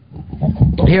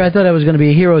 Here, I thought I was going to be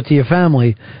a hero to your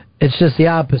family. It's just the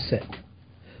opposite.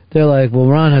 They're like, well,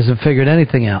 Ron hasn't figured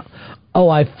anything out. Oh,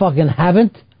 I fucking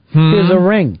haven't? Here's a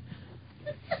ring.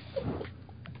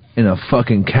 In a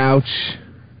fucking couch.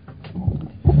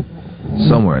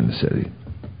 Somewhere in the city.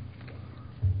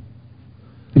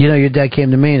 You know, your dad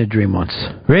came to me in a dream once.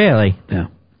 Really? Yeah.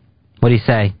 What'd he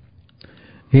say?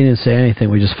 He didn't say anything.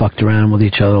 We just fucked around with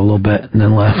each other a little bit and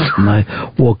then left. And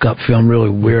I woke up feeling really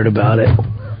weird about it.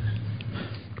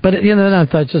 But, then I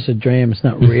thought it's just a dream. It's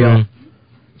not real.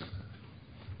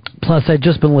 Plus, I'd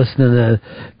just been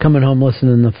coming home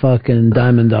listening to fucking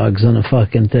Diamond Dogs on a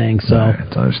fucking thing. So,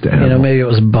 it's understandable. Maybe it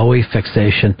was Bowie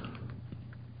fixation.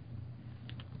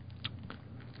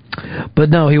 But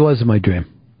no, he was in my dream.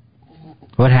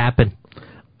 What happened?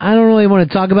 I don't really want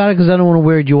to talk about it because I don't want to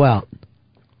weird you out.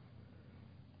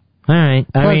 All right.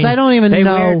 Plus, I don't even they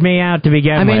know. They weirded me out to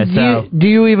begin with. Do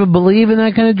you even believe in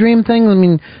that kind of dream thing? I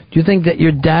mean, do you think that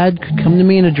your dad could come to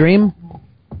me in a dream?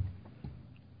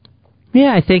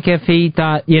 Yeah, I think if he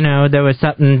thought, there was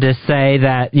something to say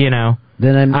that,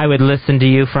 then I would listen to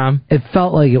you from. It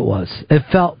felt like it was. It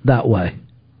felt that way.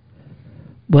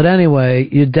 But anyway,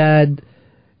 your dad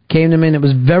came to me and it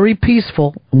was very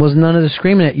peaceful. It was none of the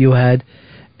screaming that you had.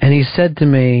 And he said to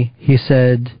me,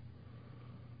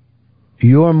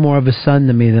 you're more of a son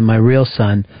to me than my real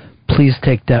son. Please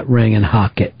take that ring and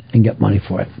hock it and get money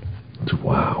for it.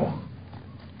 Wow.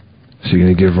 So you're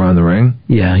going to give Ron the ring?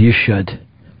 Yeah, you should.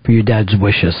 For your dad's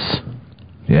wishes.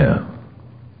 Yeah.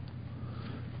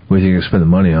 What do you think you're going to spend the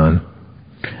money on?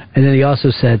 And then he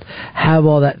also said, have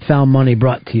all that found money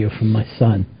brought to you from my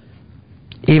son.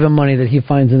 Even money that he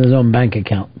finds in his own bank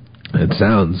account. It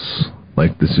sounds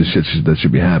like this is shit that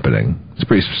should be happening. It's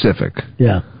pretty specific.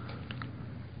 Yeah.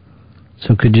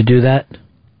 So could you do that?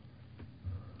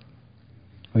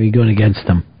 Or are you going against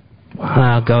him?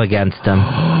 Wow. I'll go against him.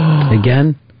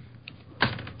 Again?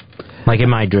 Like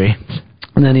in my dreams.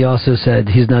 And then he also said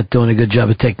he's not doing a good job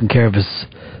of taking care of his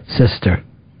sister.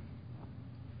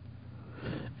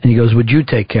 And he goes, would you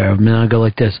take care of him? And I go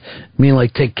like this. You mean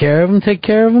like take care of him?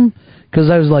 Because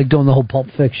I was like doing the whole Pulp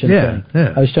Fiction thing.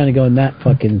 Yeah. I was trying to go in that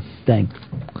fucking thing.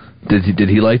 Did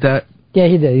he like that? Yeah,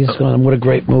 he did. He's going, what a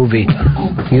great movie.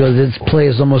 He goes, this play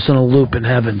is almost in a loop in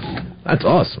heaven. That's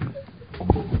awesome.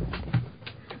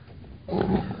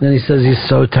 Then he says he's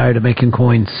so tired of making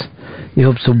coins. He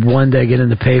hopes to one day get in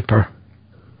the paper.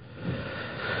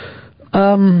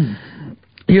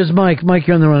 Here's Mike. Mike,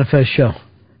 you're on the Ron and Fez show.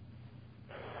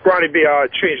 Ronnie B,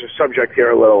 change the subject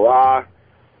here a little.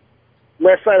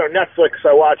 Last night on Netflix,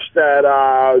 I watched that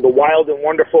The Wild and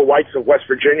Wonderful Whites of West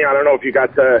Virginia. I don't know if you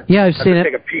got to, I've seen it.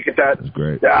 Take a peek at that. That's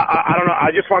great. I don't know. I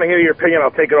just want to hear your opinion.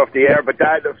 I'll take it off the air. But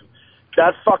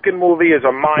that fucking movie is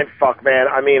a mind fuck, man.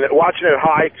 I mean, watching it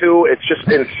high, too, it's just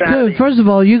insanity. Dude, first of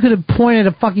all, you could have pointed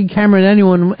a fucking camera at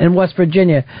anyone in West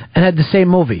Virginia and had the same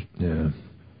movie. Yeah.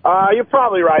 You're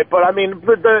probably right, but I mean,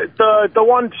 the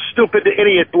one stupid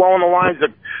idiot blowing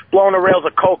the rails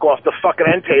of coke off the fucking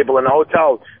end table in the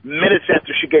hotel minutes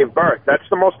after she gave birth. That's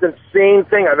the most insane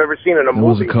thing I've ever seen in a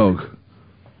movie. It was a coke.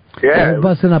 Yeah. They're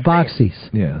busting up oxys.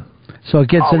 Yeah. So it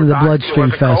gets into the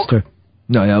bloodstream faster.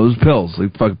 No, yeah, it was pills.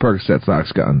 Like fucking Percocets,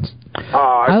 Oxycontins.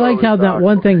 I liked how that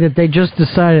one thing that they just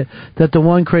decided that the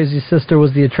one crazy sister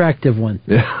was the attractive one.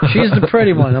 Yeah. She's the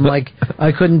pretty one. I'm like,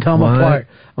 I couldn't tell them apart.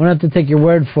 I'm going to have to take your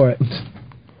word for it.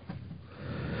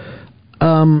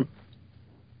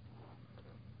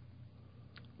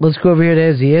 Let's go over here to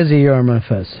Izzy. Izzy, you're on my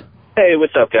Fez. Hey,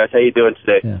 what's up, guys? How you doing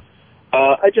today? Yeah.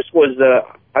 I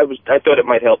thought it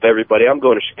might help everybody. I'm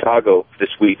going to Chicago this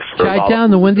week.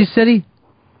 Chi-Town, the Windy City?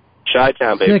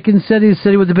 Chi-Town, baby. Second city, the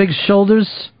city with the big shoulders.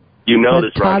 You know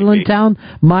this, right? Toddling town,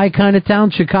 my kind of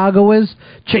town, Chicago is.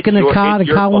 Chicken and cod, a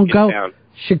cow won't go. Town.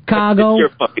 Chicago. It's your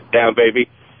fucking town, baby.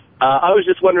 I was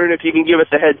just wondering if you can give us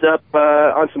a heads up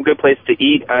on some good place to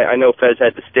eat. I know Fez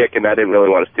had the stick, and I didn't really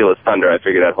want to steal his thunder. I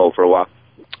figured I'd hold for a while.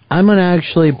 I'm going to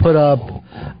actually put up,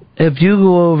 if you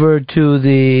go over to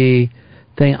the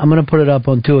thing, I'm going to put it up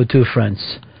on 202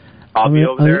 Friends. I'll be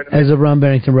over there in a minute. As Ron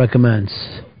Barrington recommends.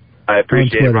 I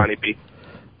appreciate it, Ronnie B.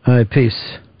 All right,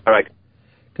 peace. All right.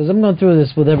 Because I'm going through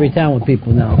this with every town with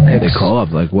people now. They call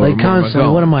up like, where am I constantly,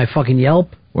 going? what am I, fucking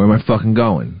Yelp? Where am I fucking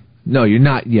going? No, you're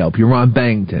not Yelp. You're Ron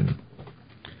Barrington.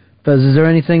 Fez, is there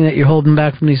anything that you're holding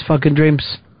back from these fucking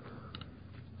dreams?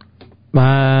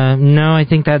 No, I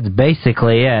think that's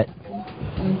basically it.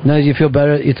 No, do you feel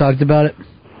better that you talked about it?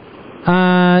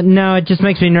 No, it just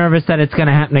makes me nervous that it's going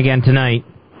to happen again tonight.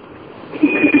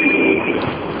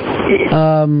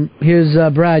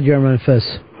 Here's Brad, you're on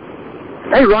Fez.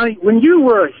 Hey, Ronnie, when you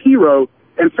were a hero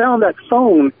and found that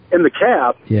phone in the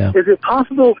cab, is it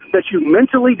possible that you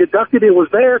mentally deducted it was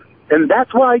there, and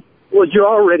that's why, well, you're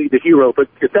already the hero, but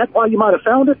is that why you might have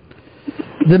found it?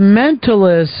 The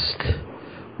mentalist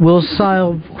will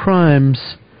solve crimes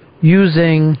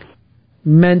using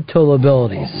mental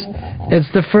abilities.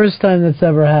 It's the first time that's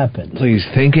ever happened. So he's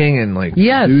thinking and, like,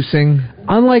 producing?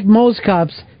 Unlike most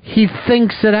cops, he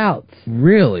thinks it out.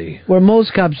 Really? Where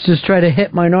most cops just try to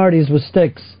hit minorities with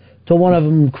sticks till one of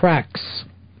them cracks.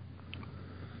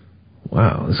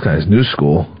 Wow, this guy's new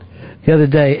school. The other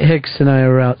day, Hicks and I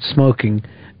were out smoking,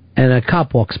 and a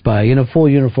cop walks by in a full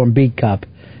uniform, beat cop,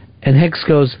 and Hicks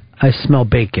goes, "I smell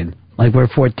bacon." Like we're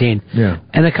 14. Yeah.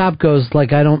 And the cop goes,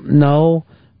 like, "I don't know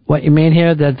what you mean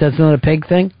here. That's not a pig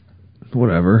thing."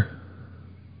 Whatever.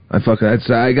 I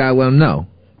gotta let him know.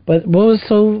 But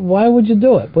why would you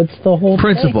do it? What's the whole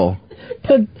principle?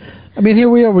 But I mean, here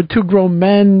we are with two grown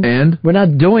men, and we're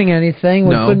not doing anything.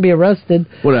 We couldn't be arrested.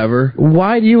 Whatever.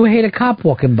 Why do you hate a cop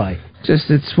walking by?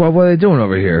 What are they doing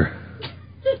over here?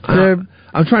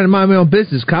 I'm trying to mind my own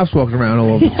business. Cops walking around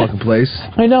all over the fucking place.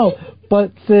 I know,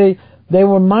 but they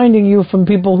were minding you from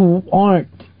people who aren't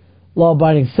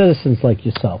law-abiding citizens like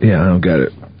yourself. Yeah, I don't get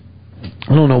it.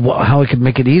 I don't know how it could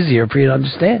make it easier for you to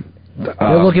understand.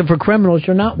 You're looking for criminals.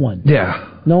 You're not one. Yeah.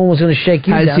 No one was going to shake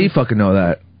you How down. does he fucking know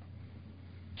that?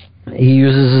 He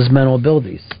uses his mental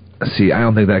abilities. See, I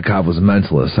don't think that cop was a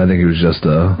mentalist. I think he was just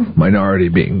a minority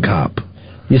being cop.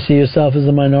 You see yourself as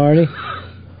a minority?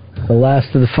 The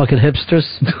last of the fucking hipsters?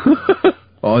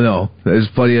 Oh, no. There's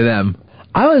plenty of them.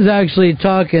 I was actually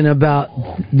talking about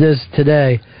this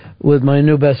today with my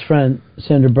new best friend,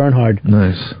 Sandra Bernhard.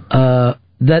 Nice.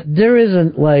 That there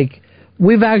isn't, like...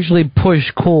 We've actually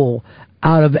pushed cool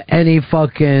out of any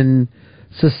fucking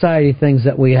society things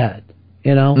that we had,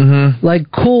 you know? Mm-hmm.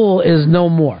 Like, cool is no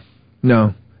more.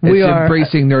 No. It's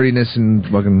embracing nerdiness and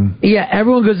fucking... Yeah,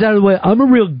 everyone goes out of the way. I'm a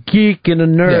real geek and a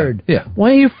nerd. Yeah.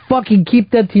 Why don't you fucking keep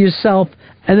that to yourself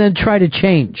and then try to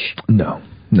change? No,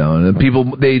 the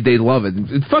people, they love it.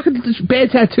 It's fucking bad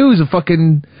tattoos of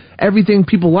fucking everything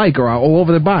people like are all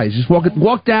over their bodies. Just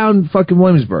walk down fucking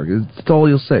Williamsburg. That's all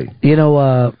you'll see. You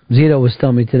know, Zito was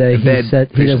telling me today, he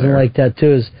said he doesn't like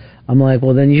tattoos. I'm like,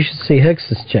 well, then you should see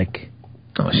Hicks's chick.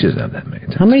 Oh, she doesn't have that many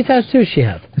tattoos. How many tattoos does she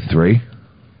have? 3.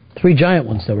 3 giant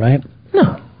ones, though, right?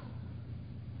 No.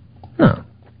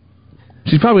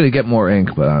 She's probably going to get more ink,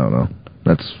 but I don't know.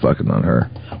 That's fucking on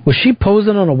her. Was she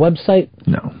posing on a website?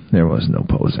 No, there was no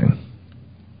posing.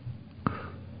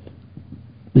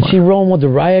 Is she rolling with the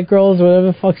Riot Girls or whatever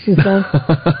the fuck she's doing?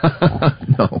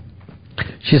 No.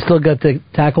 She still got the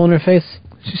tackle on her face?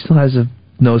 She still has a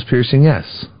nose piercing,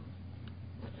 yes.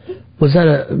 Was that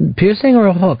a piercing or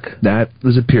a hook? That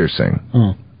was a piercing.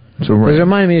 Oh. So It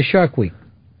reminded me of Shark Week.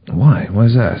 Why? Why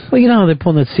is that? Well, you know how they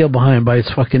pull that seal behind by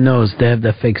its fucking nose. They have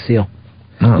that fake seal.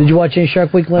 Oh. Did you watch any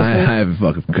Shark Week last night? I haven't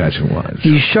fucking catching watch.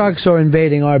 These sharks are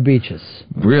invading our beaches.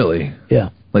 Really? Yeah.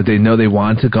 Like they know they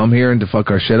want to come here and to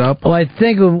fuck our shit up? Well, I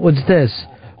think what's this.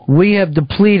 We have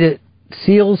depleted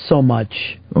seals so much,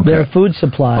 their food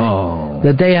supply,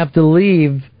 that they have to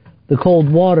leave the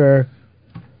cold water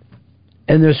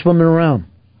and they're swimming around.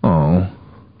 Oh.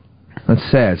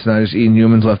 That's sad. It's not just eating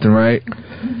humans left and right.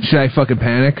 Should I fucking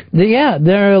panic? Yeah,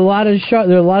 there are a lot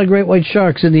of great white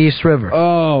sharks in the East River.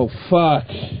 Oh, fuck.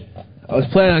 I was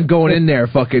planning on going in there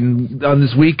fucking on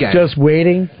this weekend. Just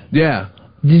waiting? Yeah.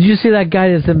 Did you see that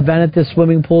guy that's invented the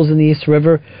swimming pools in the East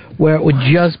River where it would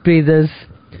just be this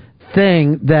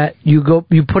thing that you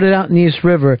put it out in the East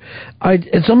River.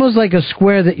 It's almost like a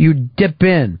square that you dip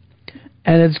in.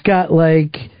 And it's got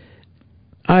like...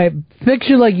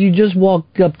 picture like you just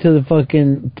walked up to the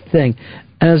fucking thing.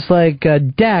 And it's like a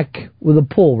deck with a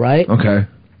pool, right? Okay.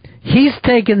 He's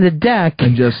taking the deck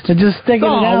and just sticking it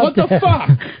out what the there. fuck?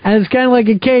 And it's kind of like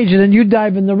a cage, and then you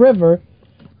dive in the river,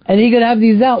 And he could have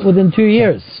these out within 2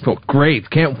 years. Oh, great.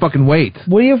 Can't fucking wait.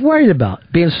 What are you worried about?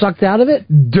 Being sucked out of it?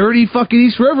 Dirty fucking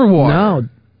East River water. No.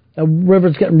 The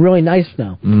river's getting really nice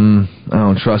now. I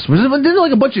don't trust. Didn't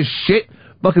like a bunch of shit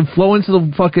fucking flow into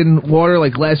the fucking water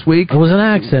like last week? It was an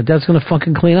accident. That's going to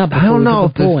fucking clean up. I don't know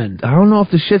if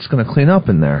the shit's going to clean up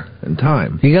in there in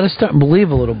time. You got to start and believe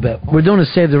a little bit. We're doing a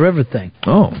Save the River thing.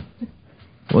 Oh.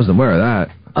 Wasn't aware of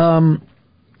that.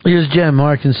 Here's Jim,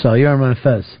 Arkansas. You're on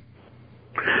Fez.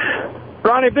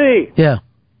 Ronnie B. Yeah.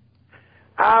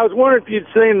 I was wondering if you'd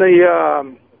seen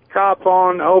the cop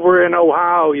on over in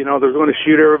Ohio. You know, they're going to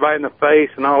shoot everybody in the face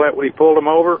and all that when he pulled them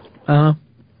over.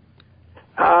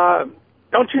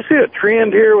 Don't you see a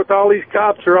trend here with all these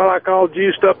cops are all like all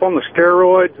juiced up on the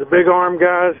steroids, the big arm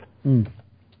guys?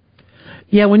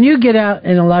 Yeah, when you get out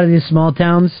in a lot of these small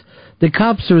towns, the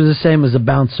cops are the same as a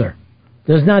bouncer.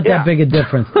 There's not that big a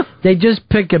difference. They just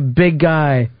pick a big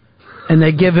guy and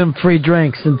they give him free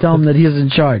drinks and tell him that he's in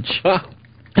charge.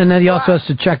 And then he also has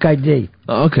to check ID.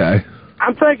 Okay.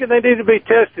 I'm thinking they need to be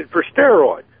tested for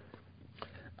steroids.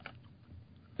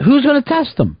 Who's going to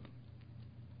test them?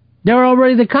 They're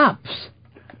already the cops.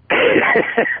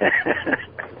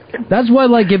 That's why,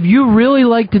 like, if you really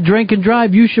like to drink and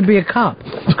drive, you should be a cop.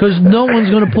 Because no one's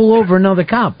going to pull over another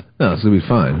cop. No, it's going to be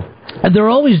fine. And they're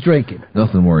always drinking.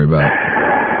 Nothing to worry about.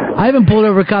 I haven't pulled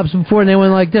over cops before and they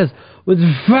went like this. What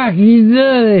the fuck are you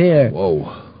doing here?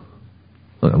 Whoa.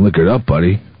 Look, I'm liquored up,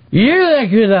 buddy. You're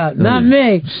liquored up, not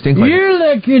me. You're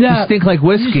liquored up. You stink like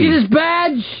whiskey. You see this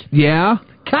badge? Yeah?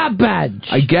 Cop badge.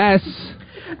 I guess.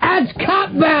 That's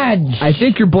cop badge. I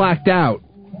think you're blacked out.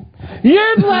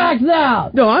 You're blacked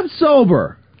out. No, I'm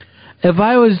sober. If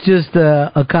I was just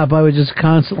a cop, I would just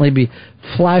constantly be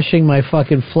flashing my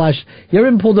fucking flash. You ever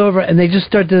been pulled over and they just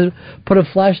start to put a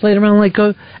flashlight around like,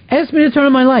 go, ask me to turn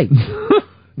on my light.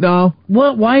 No.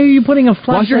 What? Why are you putting a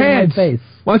flashlight in my face?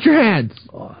 Watch your hands.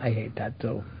 Oh, I hate that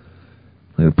too.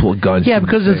 I'm going to pull guns. Yeah,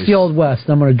 because it's the Old West.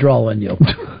 I'm going to draw on you.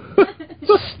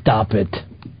 Stop it.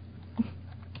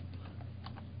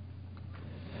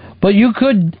 But you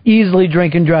could easily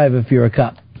drink and drive if you're a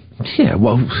cop. Yeah,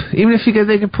 well, even if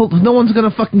they can pull, no one's going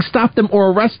to fucking stop them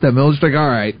or arrest them. They'll just like, all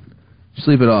right,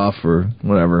 sleep it off or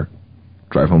whatever.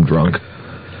 Drive home drunk.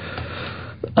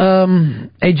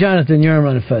 Hey, Jonathan, you're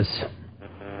on Fez.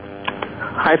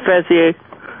 Hi, Fezzy.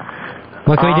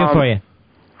 What can we do for you?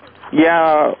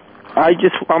 Yeah,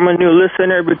 I'm a new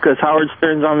listener because Howard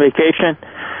Stern's on vacation,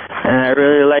 and I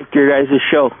really liked your guys'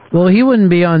 show. Well, he wouldn't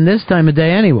be on this time of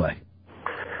day anyway.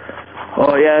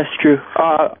 Oh, yeah, that's true.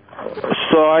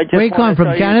 So I just. Where you calling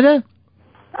from, Canada?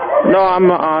 No,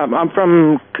 I'm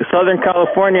from Southern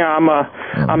California.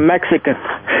 I'm Mexican.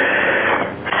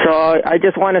 So I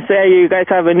just want to say you guys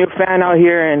have a new fan out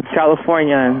here in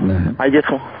California, and I just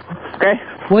okay.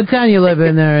 What town you live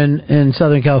in there in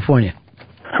Southern California?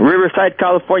 Riverside,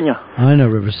 California. I know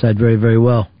Riverside very, very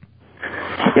well.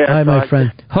 Yeah, hi, my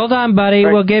friend. Hold on, buddy.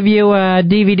 We'll give you a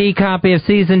DVD copy of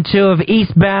Season 2 of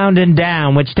Eastbound and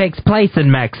Down, which takes place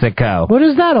in Mexico. What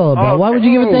is that all about? Why would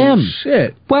you give it to him?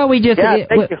 Shit. Well, we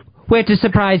have to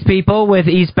surprise people with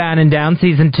Eastbound and Down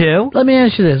Season 2. Let me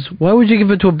ask you this. Why would you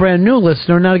give it to a brand new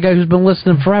listener, not a guy who's been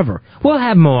listening forever? We'll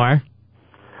have more.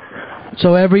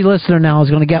 So every listener now is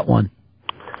going to get one?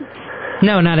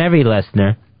 No, not every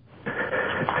listener.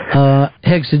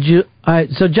 Hicks, did you... All right,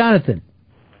 so Jonathan...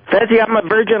 Fezzy, I'm a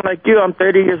virgin like you. I'm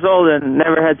 30 years old and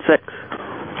never had sex.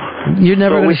 You're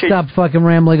never going to stop fucking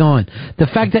rambling on. The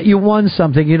fact that you won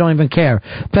something, you don't even care.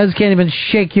 Fez can't even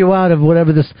shake you out of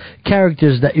whatever this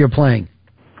characters that you're playing.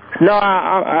 No,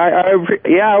 I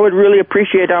would really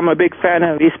appreciate it. I'm a big fan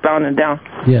of Eastbound and Down.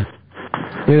 Yeah.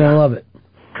 You're going to love it.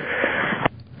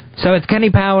 So it's Kenny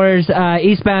Powers,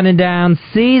 Eastbound and Down,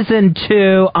 Season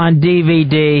 2 on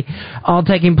DVD, all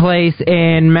taking place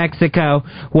in Mexico,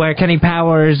 where Kenny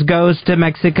Powers goes to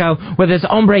Mexico with his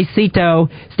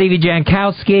hombrecito, Stevie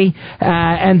Jankowski,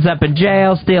 ends up in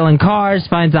jail, stealing cars,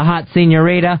 finds a hot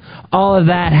senorita. All of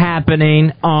that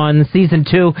happening on Season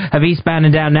 2 of Eastbound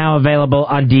and Down, now available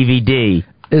on DVD.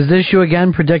 Is this you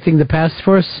again predicting the past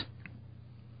for us?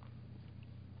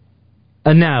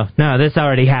 No, this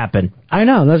already happened. I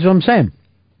know, that's what I'm saying.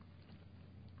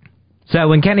 So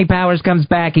when Kenny Powers comes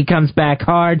back, he comes back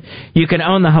hard. You can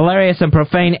own the hilarious and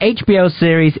profane HBO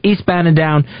series Eastbound and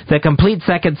Down, the complete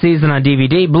second season on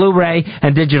DVD, Blu-ray,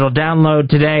 and digital download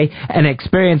today, and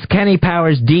experience Kenny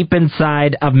Powers deep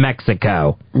inside of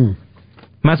Mexico.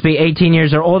 Must be 18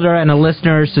 years or older and a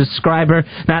listener or subscriber,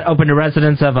 not open to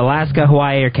residents of Alaska,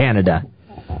 Hawaii, or Canada.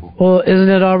 Well, isn't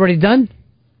it already done?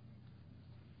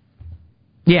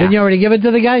 Yeah. Didn't you already give it to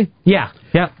the guy? Yeah.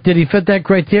 Yep. Did he fit that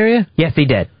criteria? Yes, he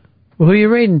did. Well, who are you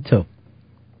reading to?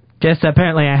 Just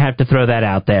apparently I have to throw that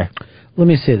out there. Let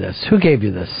me see this. Who gave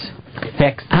you this?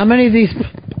 Hicks. How many of these...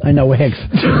 I know, Hicks.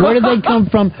 Where did they come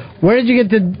from? Where did you get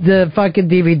the fucking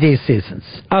DVD seasons?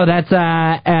 Oh, that's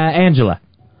Angela.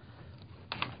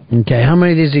 Okay, how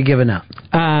many of these are you giving out?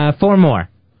 4 more.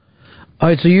 All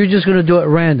right, so you're just going to do it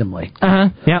randomly? Uh-huh,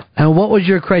 yep. And what was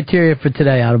your criteria for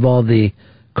today out of all the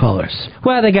callers?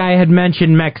 Well, the guy had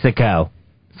mentioned Mexico.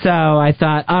 So I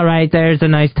thought, all right, there's a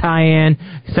nice tie-in.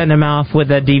 Send him off with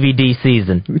a DVD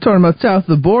season. We were talking about south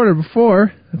of the border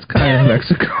before. That's kind of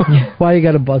Mexico. Why you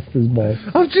got to bust his balls?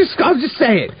 I'll just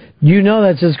say it. You know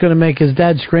that's just going to make his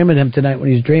dad scream at him tonight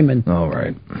when he's dreaming. All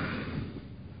right.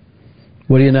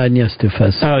 What are you nodding yes to,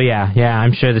 Fez? Oh, yeah.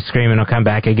 I'm sure the screaming will come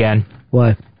back again.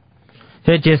 Why?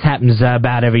 It just happens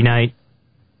about every night.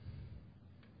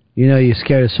 You know you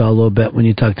scared us all a little bit when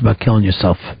you talked about killing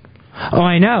yourself. Oh,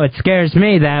 I know. It scares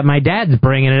me that my dad's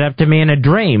bringing it up to me in a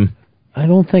dream. I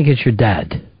don't think it's your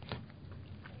dad.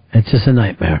 It's just a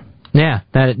nightmare. Yeah,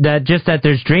 that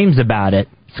there's dreams about it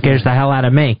scares the hell out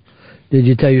of me. Did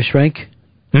you tell your shrink?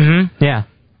 Mm-hmm, yeah.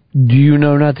 Do you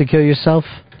know not to kill yourself?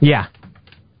 Yeah.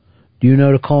 Do you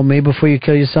know to call me before you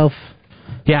kill yourself?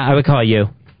 Yeah, I would call you.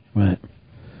 Right.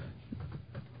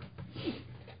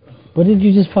 What did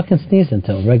you just fucking sneeze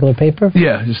into? Regular paper?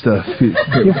 Yeah, just a few.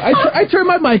 I turned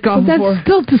my mic off before. That's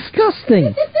still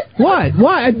disgusting. What?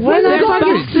 Why? Why not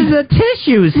fucking the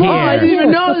tissues here? Oh, I didn't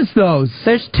even notice those.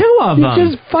 There's 2 of them.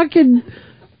 You just fucking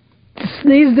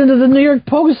sneezed into the New York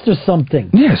Post or something.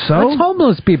 Yeah, so? That's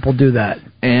homeless people do that.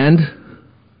 And?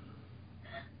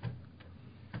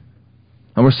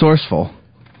 I'm resourceful.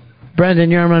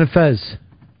 Brendan, you're on Fez.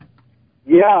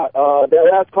 Yeah, that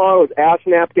last caller was Ash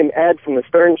Napkin Ed from the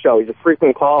Stern Show. He's a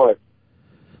frequent caller.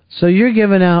 So you're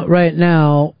giving out right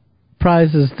now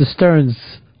prizes to Stern's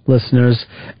listeners.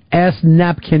 Ask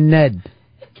Napkin Ned.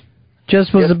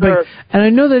 Just was yes, a big... Sir. And I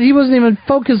know that he wasn't even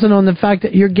focusing on the fact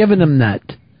that you're giving him that.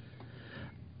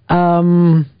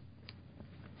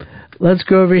 Let's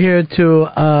go over here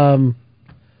to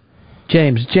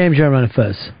James. James, you're on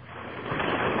Fez.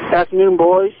 Afternoon,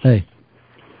 boys. Hey.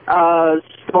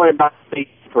 Story about the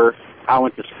paper I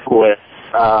went to school with.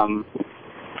 I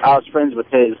was friends with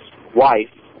his wife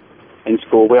in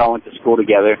school. We all went to school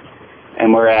together,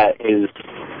 and we're at his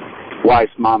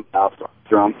wife's mom's house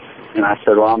drunk. And I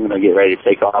said, well, I'm going to get ready to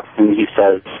take off. And he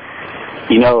says,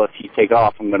 you know, if you take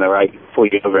off, I'm going to pull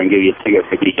you over and give you a ticket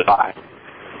for DUI.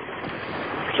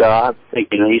 So I'm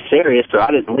thinking, are you serious? So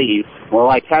I didn't leave. Well,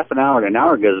 like half an hour to an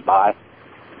hour goes by,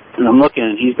 and I'm looking,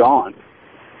 and he's gone.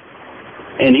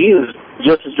 And he was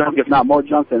just as drunk, if not more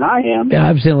drunk than I am. Yeah,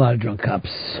 I've seen a lot of drunk cops.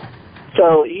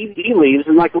 So he leaves,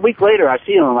 and like a week later, I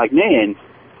see him, I'm like, man,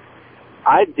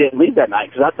 I didn't leave that night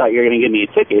because I thought you were going to give me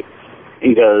a ticket.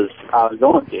 He goes, I was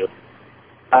going to.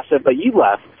 I said, but you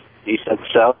left. He said,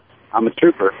 so, I'm a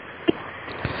trooper.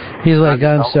 He's like,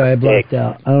 I'm sorry, I blacked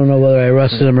out. I don't know whether I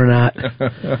arrested him or not.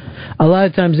 A lot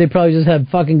of times they probably just had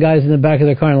fucking guys in the back of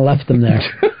their car and left them there.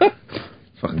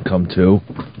 Fucking come to.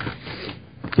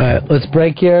 All right, let's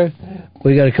break here.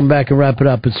 We got to come back and wrap it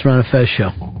up. It's the Ron and Fez Show.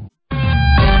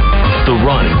 The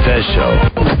Ron and Fez Show.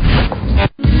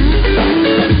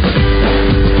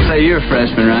 So you're a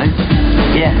freshman, right?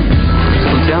 Yeah.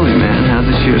 Well, tell me, man, how's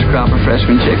this year's crop of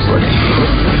freshman chicks looking?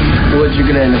 What'd you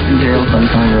get in the jail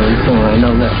sometime really soon? I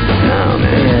know that. No,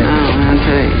 man. Yeah. No, man, I'll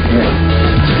tell you.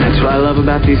 Yeah. That's what I love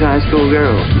about these high school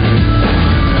girls, man.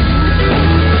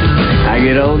 I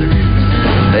get older,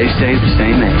 they stay the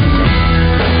same age.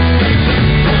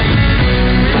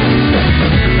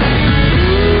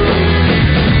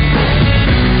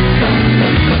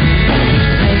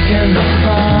 Taking the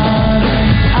fun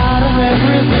out of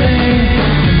everything,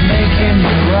 making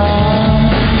me wrong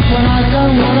when I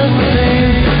don't want to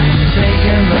think.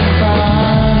 Taking the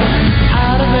fun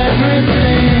out of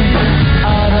everything,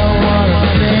 I don't want to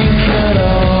think at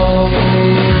all.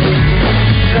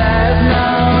 There's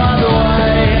no other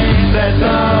way, there's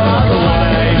no other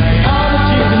way. All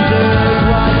that you can do is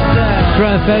watch them. It's the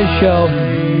Ron and Fez Show.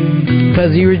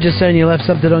 Because you were just saying you left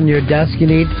something on your desk you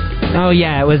need? Oh,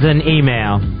 yeah, it was an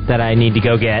email that I need to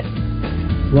go get.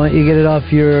 Why don't you get it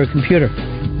off your computer?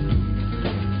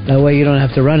 That way you don't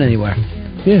have to run anywhere.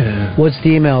 Yeah. What's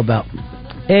the email about?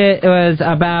 It was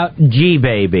about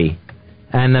G-Baby.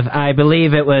 And I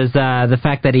believe it was the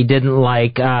fact that he didn't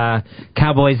like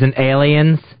Cowboys and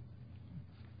Aliens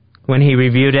when he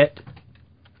reviewed it.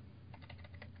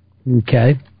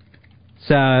 Okay.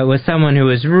 So it was someone who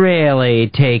was really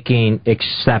taking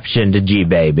exception to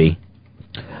G-Baby.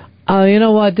 Oh, you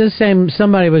know what?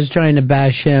 Somebody was trying to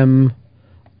bash him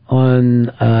on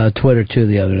Twitter, too,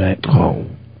 the other night. Oh.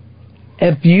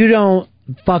 If you don't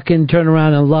fucking turn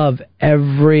around and love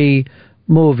every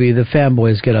movie, the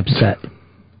fanboys get upset.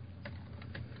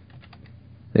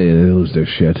 They lose their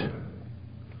shit.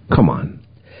 Come on.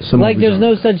 Like there's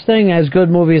no such thing as good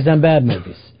movies and bad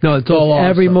movies. No, it's all awesome.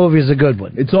 Every movie is a good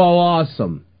one. It's all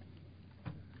awesome.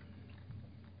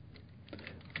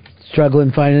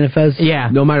 Struggling finding it, Fez? Yeah.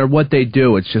 No matter what they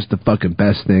do, it's just the fucking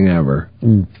best thing ever.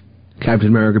 Captain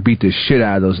America beat the shit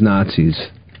out of those Nazis.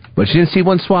 But you didn't see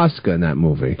one swastika in that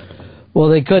movie. Well,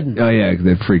 they couldn't. Oh, yeah,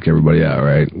 they freaked everybody out,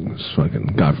 right? It's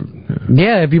fucking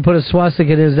Yeah, if you put a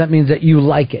swastika in it, that means that you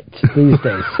like it these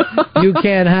days. You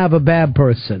can't have a bad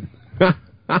person.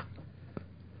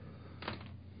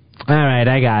 All right,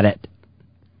 I got it.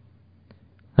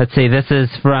 Let's see, this is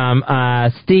from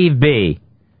Steve B.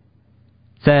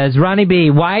 Says, Ronnie B.,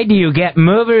 why do you get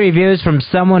movie reviews from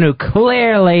someone who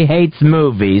clearly hates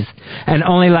movies and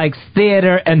only likes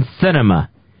theater and cinema?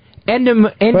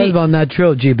 First of all, not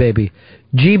true, G-Baby.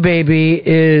 G-Baby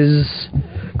is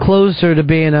closer to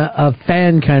being a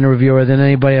fan kind of reviewer than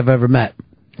anybody I've ever met.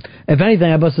 If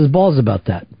anything, I bust his balls about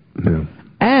that. Yeah.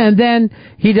 And then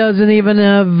he doesn't even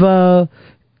have...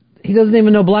 he doesn't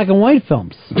even know black and white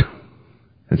films.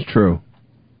 That's true.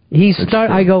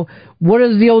 I go, what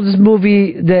is the oldest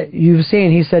movie that you've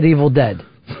seen? He said Evil Dead.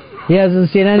 He hasn't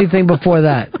seen anything before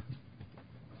that.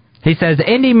 He says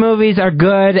indie movies are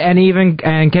good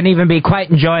and can even be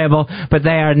quite enjoyable, but they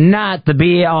are not the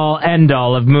be-all,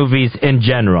 end-all of movies in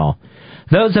general.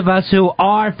 Those of us who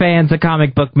are fans of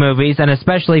comic book movies, and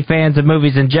especially fans of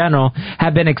movies in general,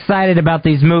 have been excited about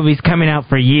these movies coming out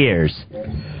for years.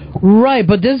 Right,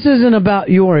 but this isn't about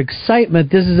your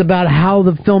excitement. This is about how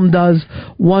the film does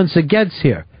once it gets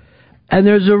here. And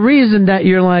there's a reason that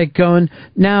you're like going,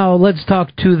 now let's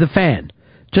talk to the fan.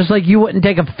 Just like you wouldn't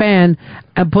take a fan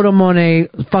and put him on a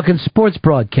fucking sports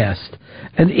broadcast.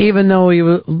 And even though he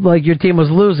was, like your team was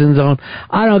losing, zone,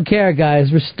 I don't care, guys.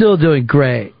 We're still doing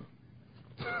great.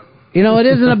 You know, it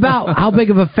isn't about how big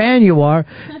of a fan you are.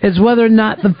 It's whether or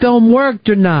not the film worked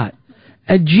or not.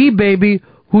 And G-Baby,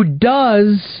 who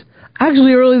does,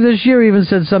 actually early this year even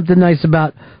said something nice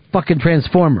about fucking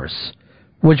Transformers,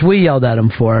 which we yelled at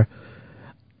him for,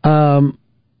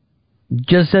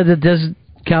 just said that this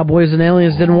Cowboys and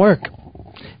Aliens didn't work.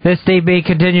 This Steve B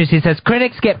continues, he says,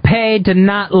 critics get paid to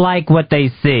not like what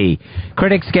they see.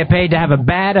 Critics get paid to have a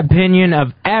bad opinion of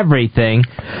everything.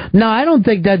 No, I don't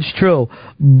think that's true.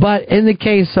 But in the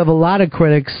case of a lot of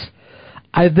critics,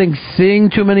 I think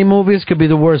seeing too many movies could be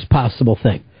the worst possible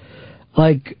thing.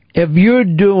 Like, if you're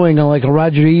doing a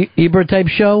Roger Ebert type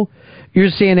show, you're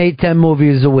seeing 8-10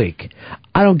 movies a week.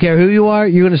 I don't care who you are,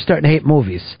 you're going to start to hate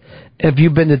movies if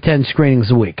you've been to 10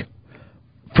 screenings a week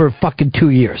for fucking 2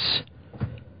 years.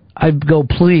 I'd go,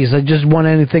 please, I just want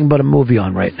anything but a movie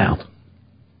on right now.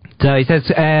 So he says,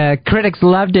 critics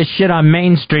love to shit on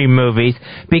mainstream movies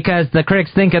because the critics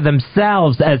think of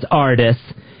themselves as artists,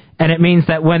 and it means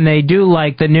that when they do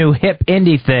like the new hip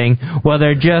indie thing, well,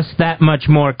 they're just that much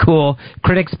more cool.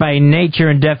 Critics by nature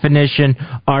and definition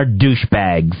are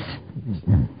douchebags.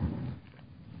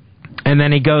 And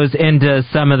then he goes into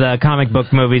some of the comic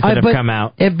book movies that have come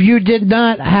out. If you did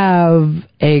not have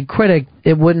a critic,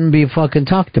 it wouldn't be fucking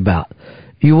talked about.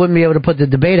 You wouldn't be able to put the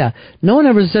debate out. No one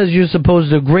ever says you're supposed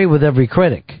to agree with every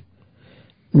critic.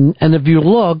 And if you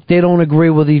look, they don't agree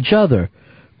with each other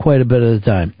quite a bit of the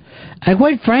time. And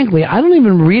quite frankly, I don't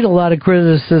even read a lot of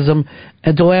criticism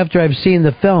until after I've seen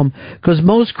the film, because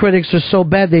most critics are so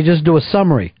bad they just do a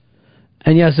summary.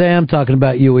 And yes, I am talking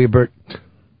about you, Ebert.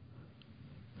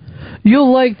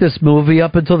 You'll like this movie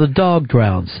up until the dog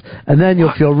drowns, and then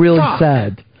you'll feel really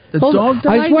sad. The dog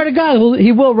died? I swear to God,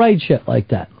 he will write shit like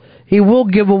that. He will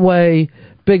give away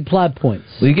big plot points.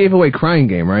 Well, he gave away Crying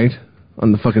Game, right?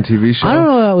 On the fucking TV show? I don't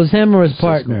know if that was him or his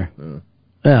partner.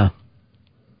 Yeah.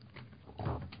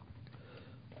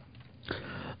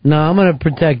 No, I'm going to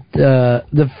protect...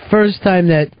 the first time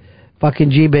that fucking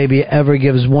G-Baby ever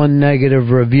gives one negative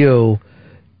review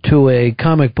to a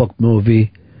comic book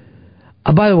movie...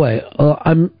 by the way,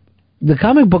 the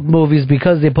comic book movies,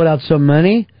 because they put out so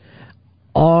many,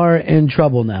 are in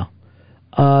trouble now.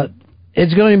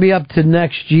 It's going to be up to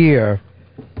next year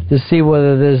to see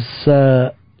whether this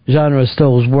genre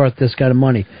still is worth this kind of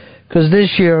money. Because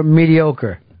this year,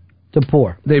 mediocre to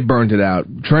poor. They burned it out.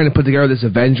 Trying to put together this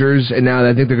Avengers, and now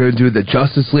I think they're going to do the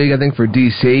Justice League, I think, for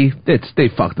DC. They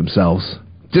fucked themselves.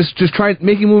 Just try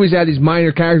making movies out of these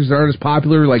minor characters that aren't as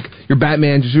popular, like your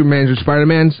Batman, your Superman, your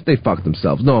Spider-Mans. They fucked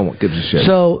themselves. No one gives a shit.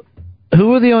 So,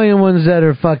 who are the only ones that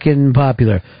are fucking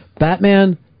popular?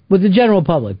 Batman, with the general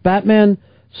public. Batman,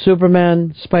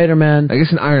 Superman, Spider-Man. I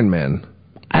guess an Iron Man.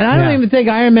 And I don't even think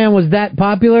Iron Man was that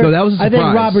popular. No, that was a I think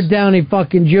surprise. Robert Downey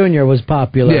fucking Jr. was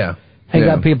popular. Yeah. And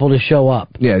Yeah. got people to show up.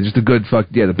 Yeah, just a good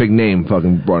the big name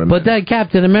fucking brought him. But that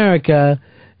Captain America,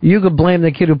 you could blame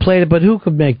the kid who played it, but who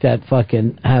could make that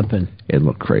fucking happen? It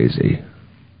looked crazy.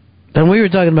 And we were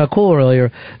talking about cool earlier.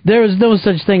 There is no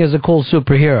such thing as a cool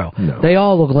superhero. No. They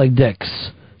all look like dicks.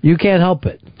 You can't help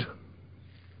it.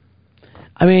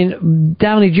 I mean,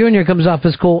 Downey Jr. comes off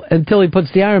as cool until he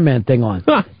puts the Iron Man thing on.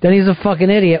 Then he's a fucking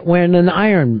idiot wearing an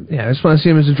iron. Yeah, I just want to see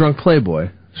him as a drunk playboy.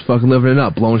 Just fucking living it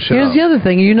up, blowing shit Here's up. the other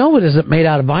thing. You know it isn't made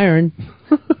out of iron.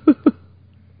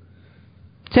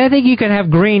 So I think you could have a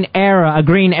Green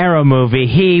Arrow movie.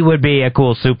 He would be a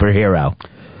cool superhero.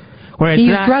 Where it's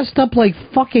He's not, dressed up like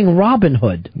fucking Robin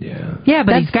Hood. yeah,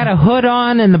 but he's got a hood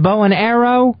on and the bow and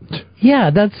arrow.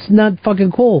 Yeah, that's not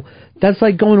fucking cool. That's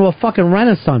like going to a fucking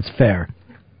Renaissance fair.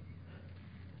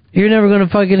 You're never going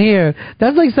to fucking hear.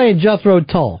 That's like saying Jethro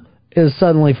Tull is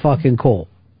suddenly fucking cool.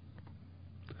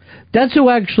 That's who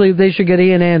actually they should get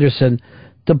Ian Anderson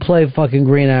to play fucking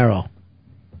Green Arrow.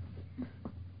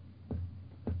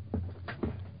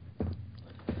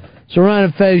 So Ron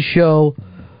and Fez show,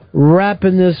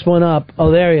 wrapping this one up.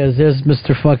 Oh, there he is. There's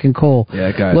Mr. fucking Cole.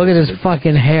 Yeah, that guy. Look at his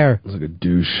fucking hair. Looks like a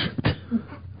douche.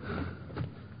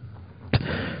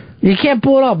 You can't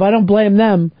pull it up. I don't blame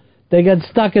them. They got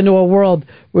stuck into a world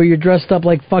where you're dressed up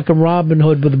like fucking Robin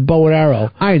Hood with a bow and arrow.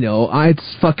 I know.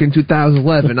 It's fucking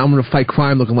 2011. I'm going to fight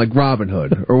crime looking like Robin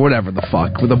Hood or whatever the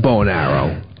fuck with a bow and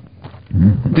arrow.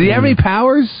 Did he have any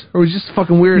powers? Or was he just a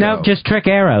fucking weirdo? Nope, just trick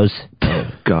arrows. Oh,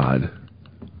 God.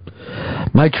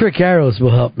 My trick arrows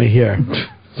will help me here.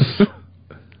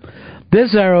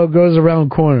 This arrow goes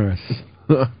around corners.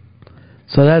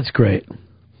 So that's great.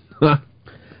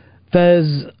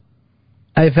 Fez,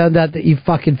 I found out that you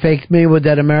fucking faked me with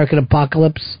that American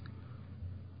Apocalypse.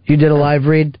 You did a live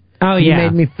read. Oh, You yeah.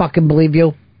 made me fucking believe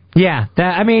you. Yeah,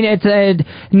 it's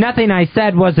nothing I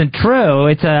said wasn't true.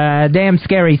 It's a damn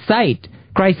scary site,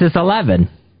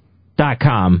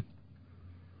 Crisis11.com.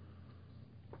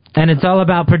 And it's all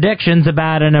about predictions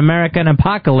about an American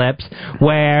apocalypse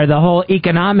where the whole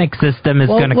economic system is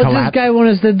going to collapse. What's this guy want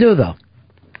us to do, though?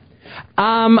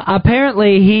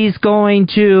 Apparently he's going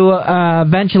to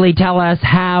eventually tell us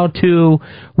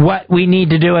what we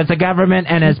need to do as a government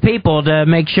and as people to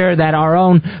make sure that our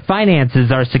own finances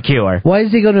are secure. Why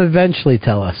is he going to eventually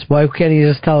tell us? Why can't he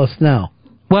just tell us now?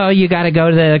 Well, you got to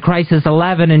go to Crisis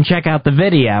 11 and check out the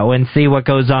video and see what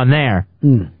goes on there.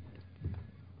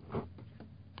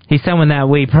 He's someone that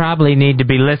we probably need to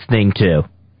be listening to.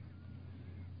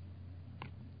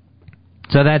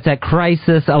 So that's at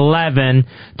Crisis 11,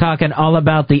 talking all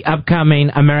about the upcoming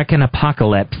American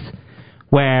apocalypse,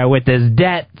 where with this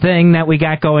debt thing that we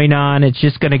got going on, it's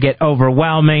just going to get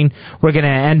overwhelming. We're going to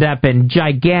end up in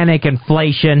gigantic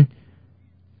inflation,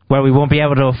 where we won't be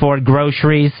able to afford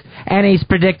groceries. And he's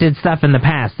predicted stuff in the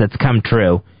past that's come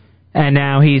true. And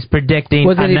now he's predicting...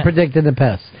 What did he predict in the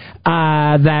past?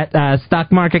 That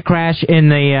stock market crash in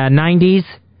the 90s.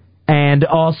 And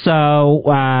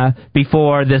also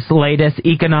before this latest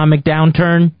economic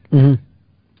downturn,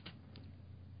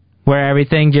 where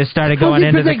everything just started going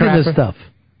into the crap. This stuff?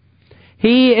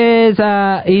 He is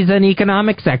he's an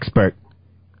economics expert.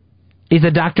 He's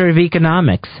a doctor of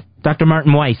economics, Dr.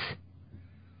 Martin Weiss.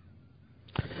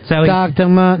 So Dr.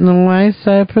 Martin Weiss,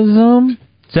 I presume.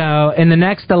 So in the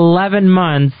next 11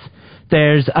 months,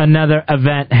 there's another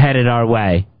event headed our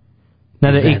way.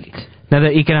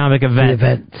 Another economic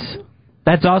event.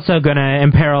 That's also going to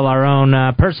imperil our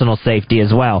own personal safety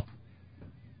as well.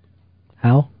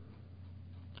 How?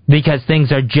 Because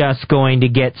things are just going to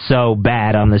get so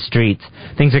bad on the streets.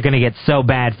 Things are going to get so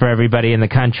bad for everybody in the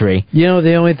country. You know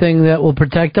the only thing that will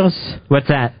protect us? What's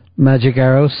that? Magic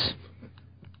arrows.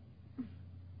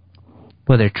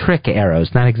 Well, they're trick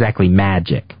arrows, not exactly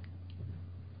magic.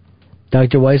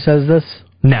 Dr. Weiss says this?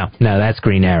 No, that's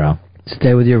Green Arrow.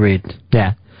 Stay with your read.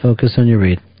 Yeah. Focus on your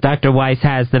read. Dr. Weiss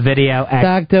has the video at...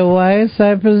 Dr. Weiss,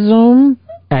 I presume?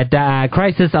 At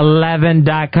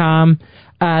Crisis11.com.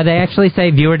 They actually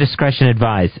say viewer discretion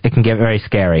advised. It can get very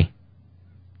scary.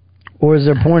 Or is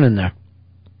there porn in there?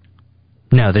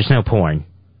 No, there's no porn.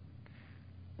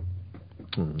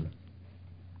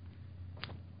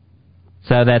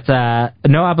 So that's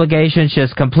no obligations,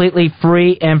 just completely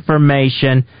free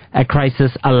information at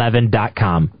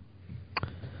Crisis11.com.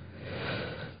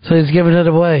 So he's giving it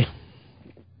away.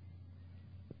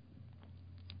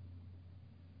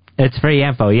 It's free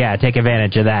info, yeah. Take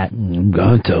advantage of that. I'm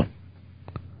going to.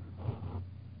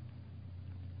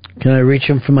 Can I reach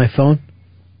him from my phone?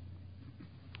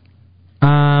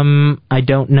 I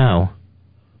don't know.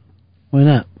 Why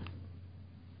not?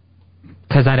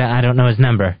 Because I don't know his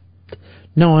number.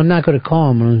 No, I'm not going to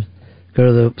call him. I'm going to go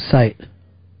to the site.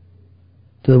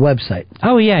 To the website.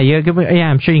 Oh, yeah.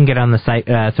 I'm sure you can get on the site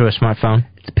through a smartphone.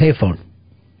 It's a payphone.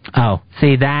 Oh,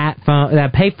 see, that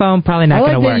payphone probably not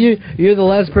going to work. You're the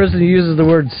last person who uses the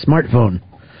word smartphone.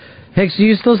 Hicks, do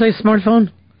you still say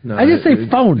smartphone? No, I just say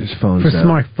phone phones for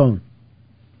now. smartphone.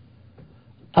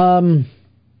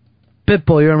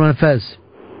 Pitbull, you're on Fez.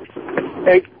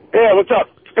 Hey, yeah, what's up?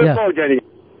 Yeah. Pitbull, Jenny.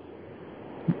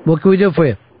 What can we do for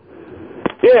you?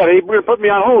 Yeah, they were putting me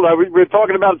on hold. We were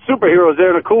talking about superheroes there,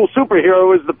 and a cool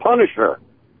superhero is the Punisher.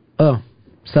 Oh,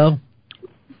 so?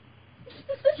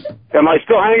 Am I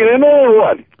still hanging in there or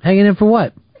what? Hanging in for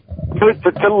what? To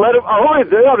let him...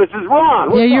 Oh, this is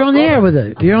Ron. Yeah, you're on the air with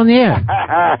it. You're on the air.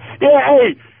 Yeah,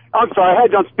 hey, I'm sorry. I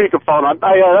had you on speakerphone.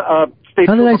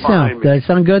 How did I sound? Did I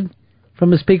sound good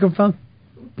from the speakerphone?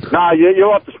 Nah,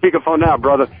 you're off the speakerphone now,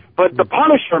 brother. But the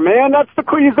Punisher, man,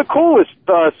 he's the coolest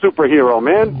superhero,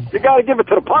 man. You got to give it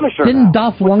to the Punisher. Didn't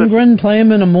Dolph Lundgren play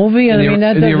him in a movie? That doesn't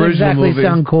exactly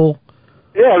sound cool.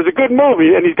 Yeah, it was a good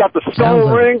movie, and he's got the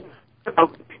skull ring.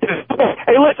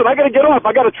 Hey, listen, I got to get off.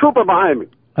 I got a trooper behind me.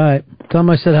 All right, tell him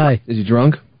I said hi. Is he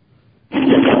drunk? Did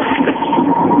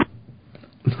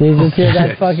you just hear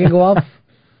that fucking go off?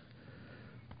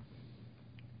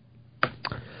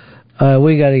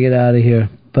 We got to get out of here.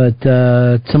 But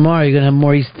tomorrow you're going to have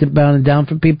more Eastbound and Down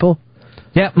for people?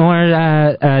 Yep, more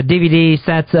DVD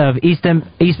sets of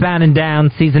Eastbound and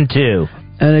Down Season 2.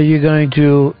 And are you going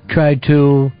to try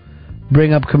to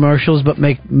bring up commercials but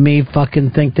make me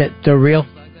fucking think that they're real?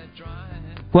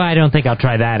 Well, I don't think I'll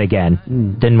try that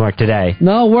again. Didn't work today.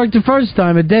 No, it worked the first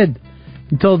time. It did.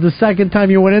 Until the second time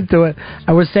you went into it,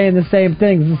 I was saying the same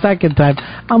things the second time.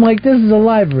 I'm like, this is a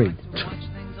live read.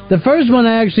 The first one,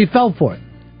 I actually fell for it.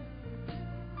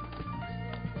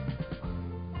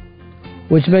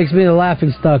 Which makes me the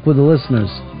laughing stock with the listeners.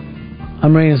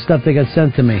 I'm reading stuff that got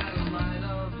sent to me.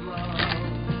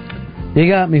 You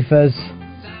got me, Fez.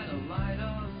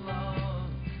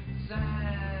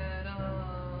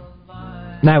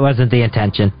 That wasn't the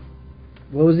intention.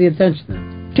 What was the intention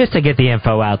then? Just to get the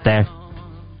info out there.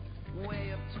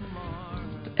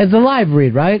 It's a live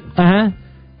read, right? Uh-huh.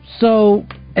 So,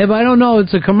 if I don't know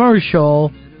it's a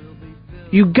commercial,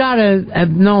 you gotta have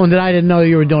known that I didn't know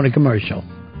you were doing a commercial.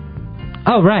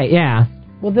 Oh, right, yeah.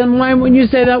 Well, then why wouldn't you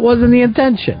say that wasn't the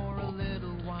intention?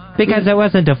 Because it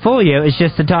wasn't to fool you, it's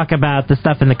just to talk about the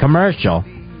stuff in the commercial.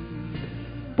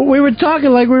 But we were talking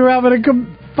like we were having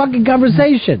a fucking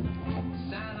conversation.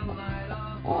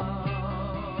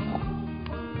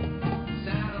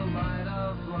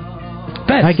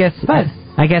 I guess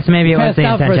maybe it was the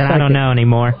intention. I don't know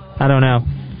anymore. I don't know.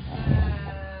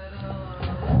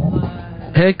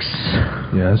 Hicks?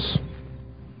 Yes?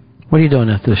 What are you doing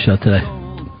after the show today?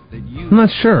 I'm not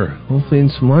sure. Hopefully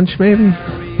eating some lunch, maybe?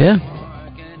 Yeah?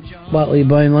 What, are you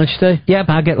buying lunch today? Yep,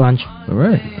 I'll get lunch. All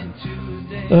right.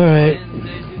 All right.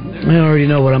 I already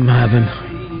know what I'm having.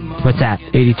 What's that?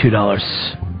 $82.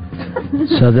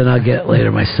 So then I'll get it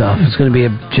later myself. It's going to be a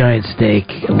giant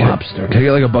steak and lobster. Can I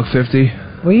get like $1.50?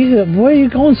 Why are you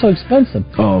going so expensive?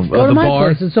 Oh, go to the my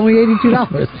bar? place. It's only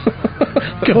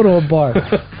 $82. Go to a bar.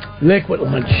 Liquid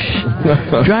lunch.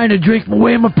 Trying to drink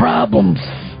away my problems.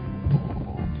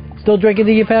 Still drinking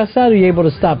till you pass out, or are you able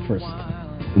to stop first?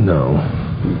 No.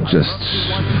 Just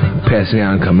passing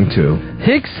out and coming to.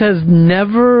 Hicks has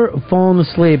never fallen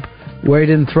asleep where he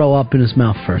didn't throw up in his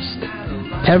mouth first.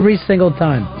 Every single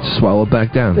time. Swallow it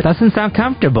back down. Doesn't sound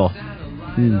comfortable.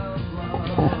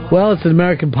 Well, it's an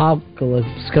American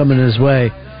apocalypse coming his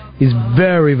way. He's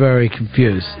very, very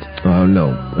confused. Oh,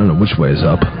 no. I don't know which way is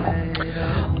up.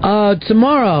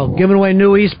 Tomorrow, giving away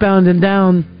new Eastbound and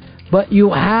Down, but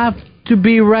you have to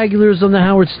be regulars on the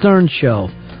Howard Stern Show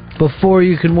before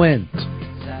you can win.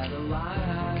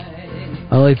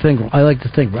 I like to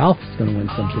think Ralph is going to win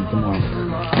something tomorrow.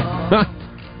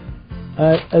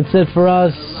 That's it for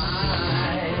us.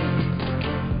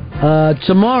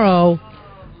 Tomorrow,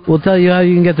 we'll tell you how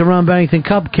you can get the Ron Barrington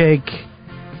Cupcake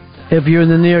if you're in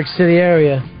the New York City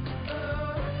area.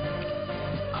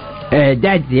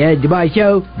 That's the end of my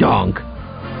show. Donk.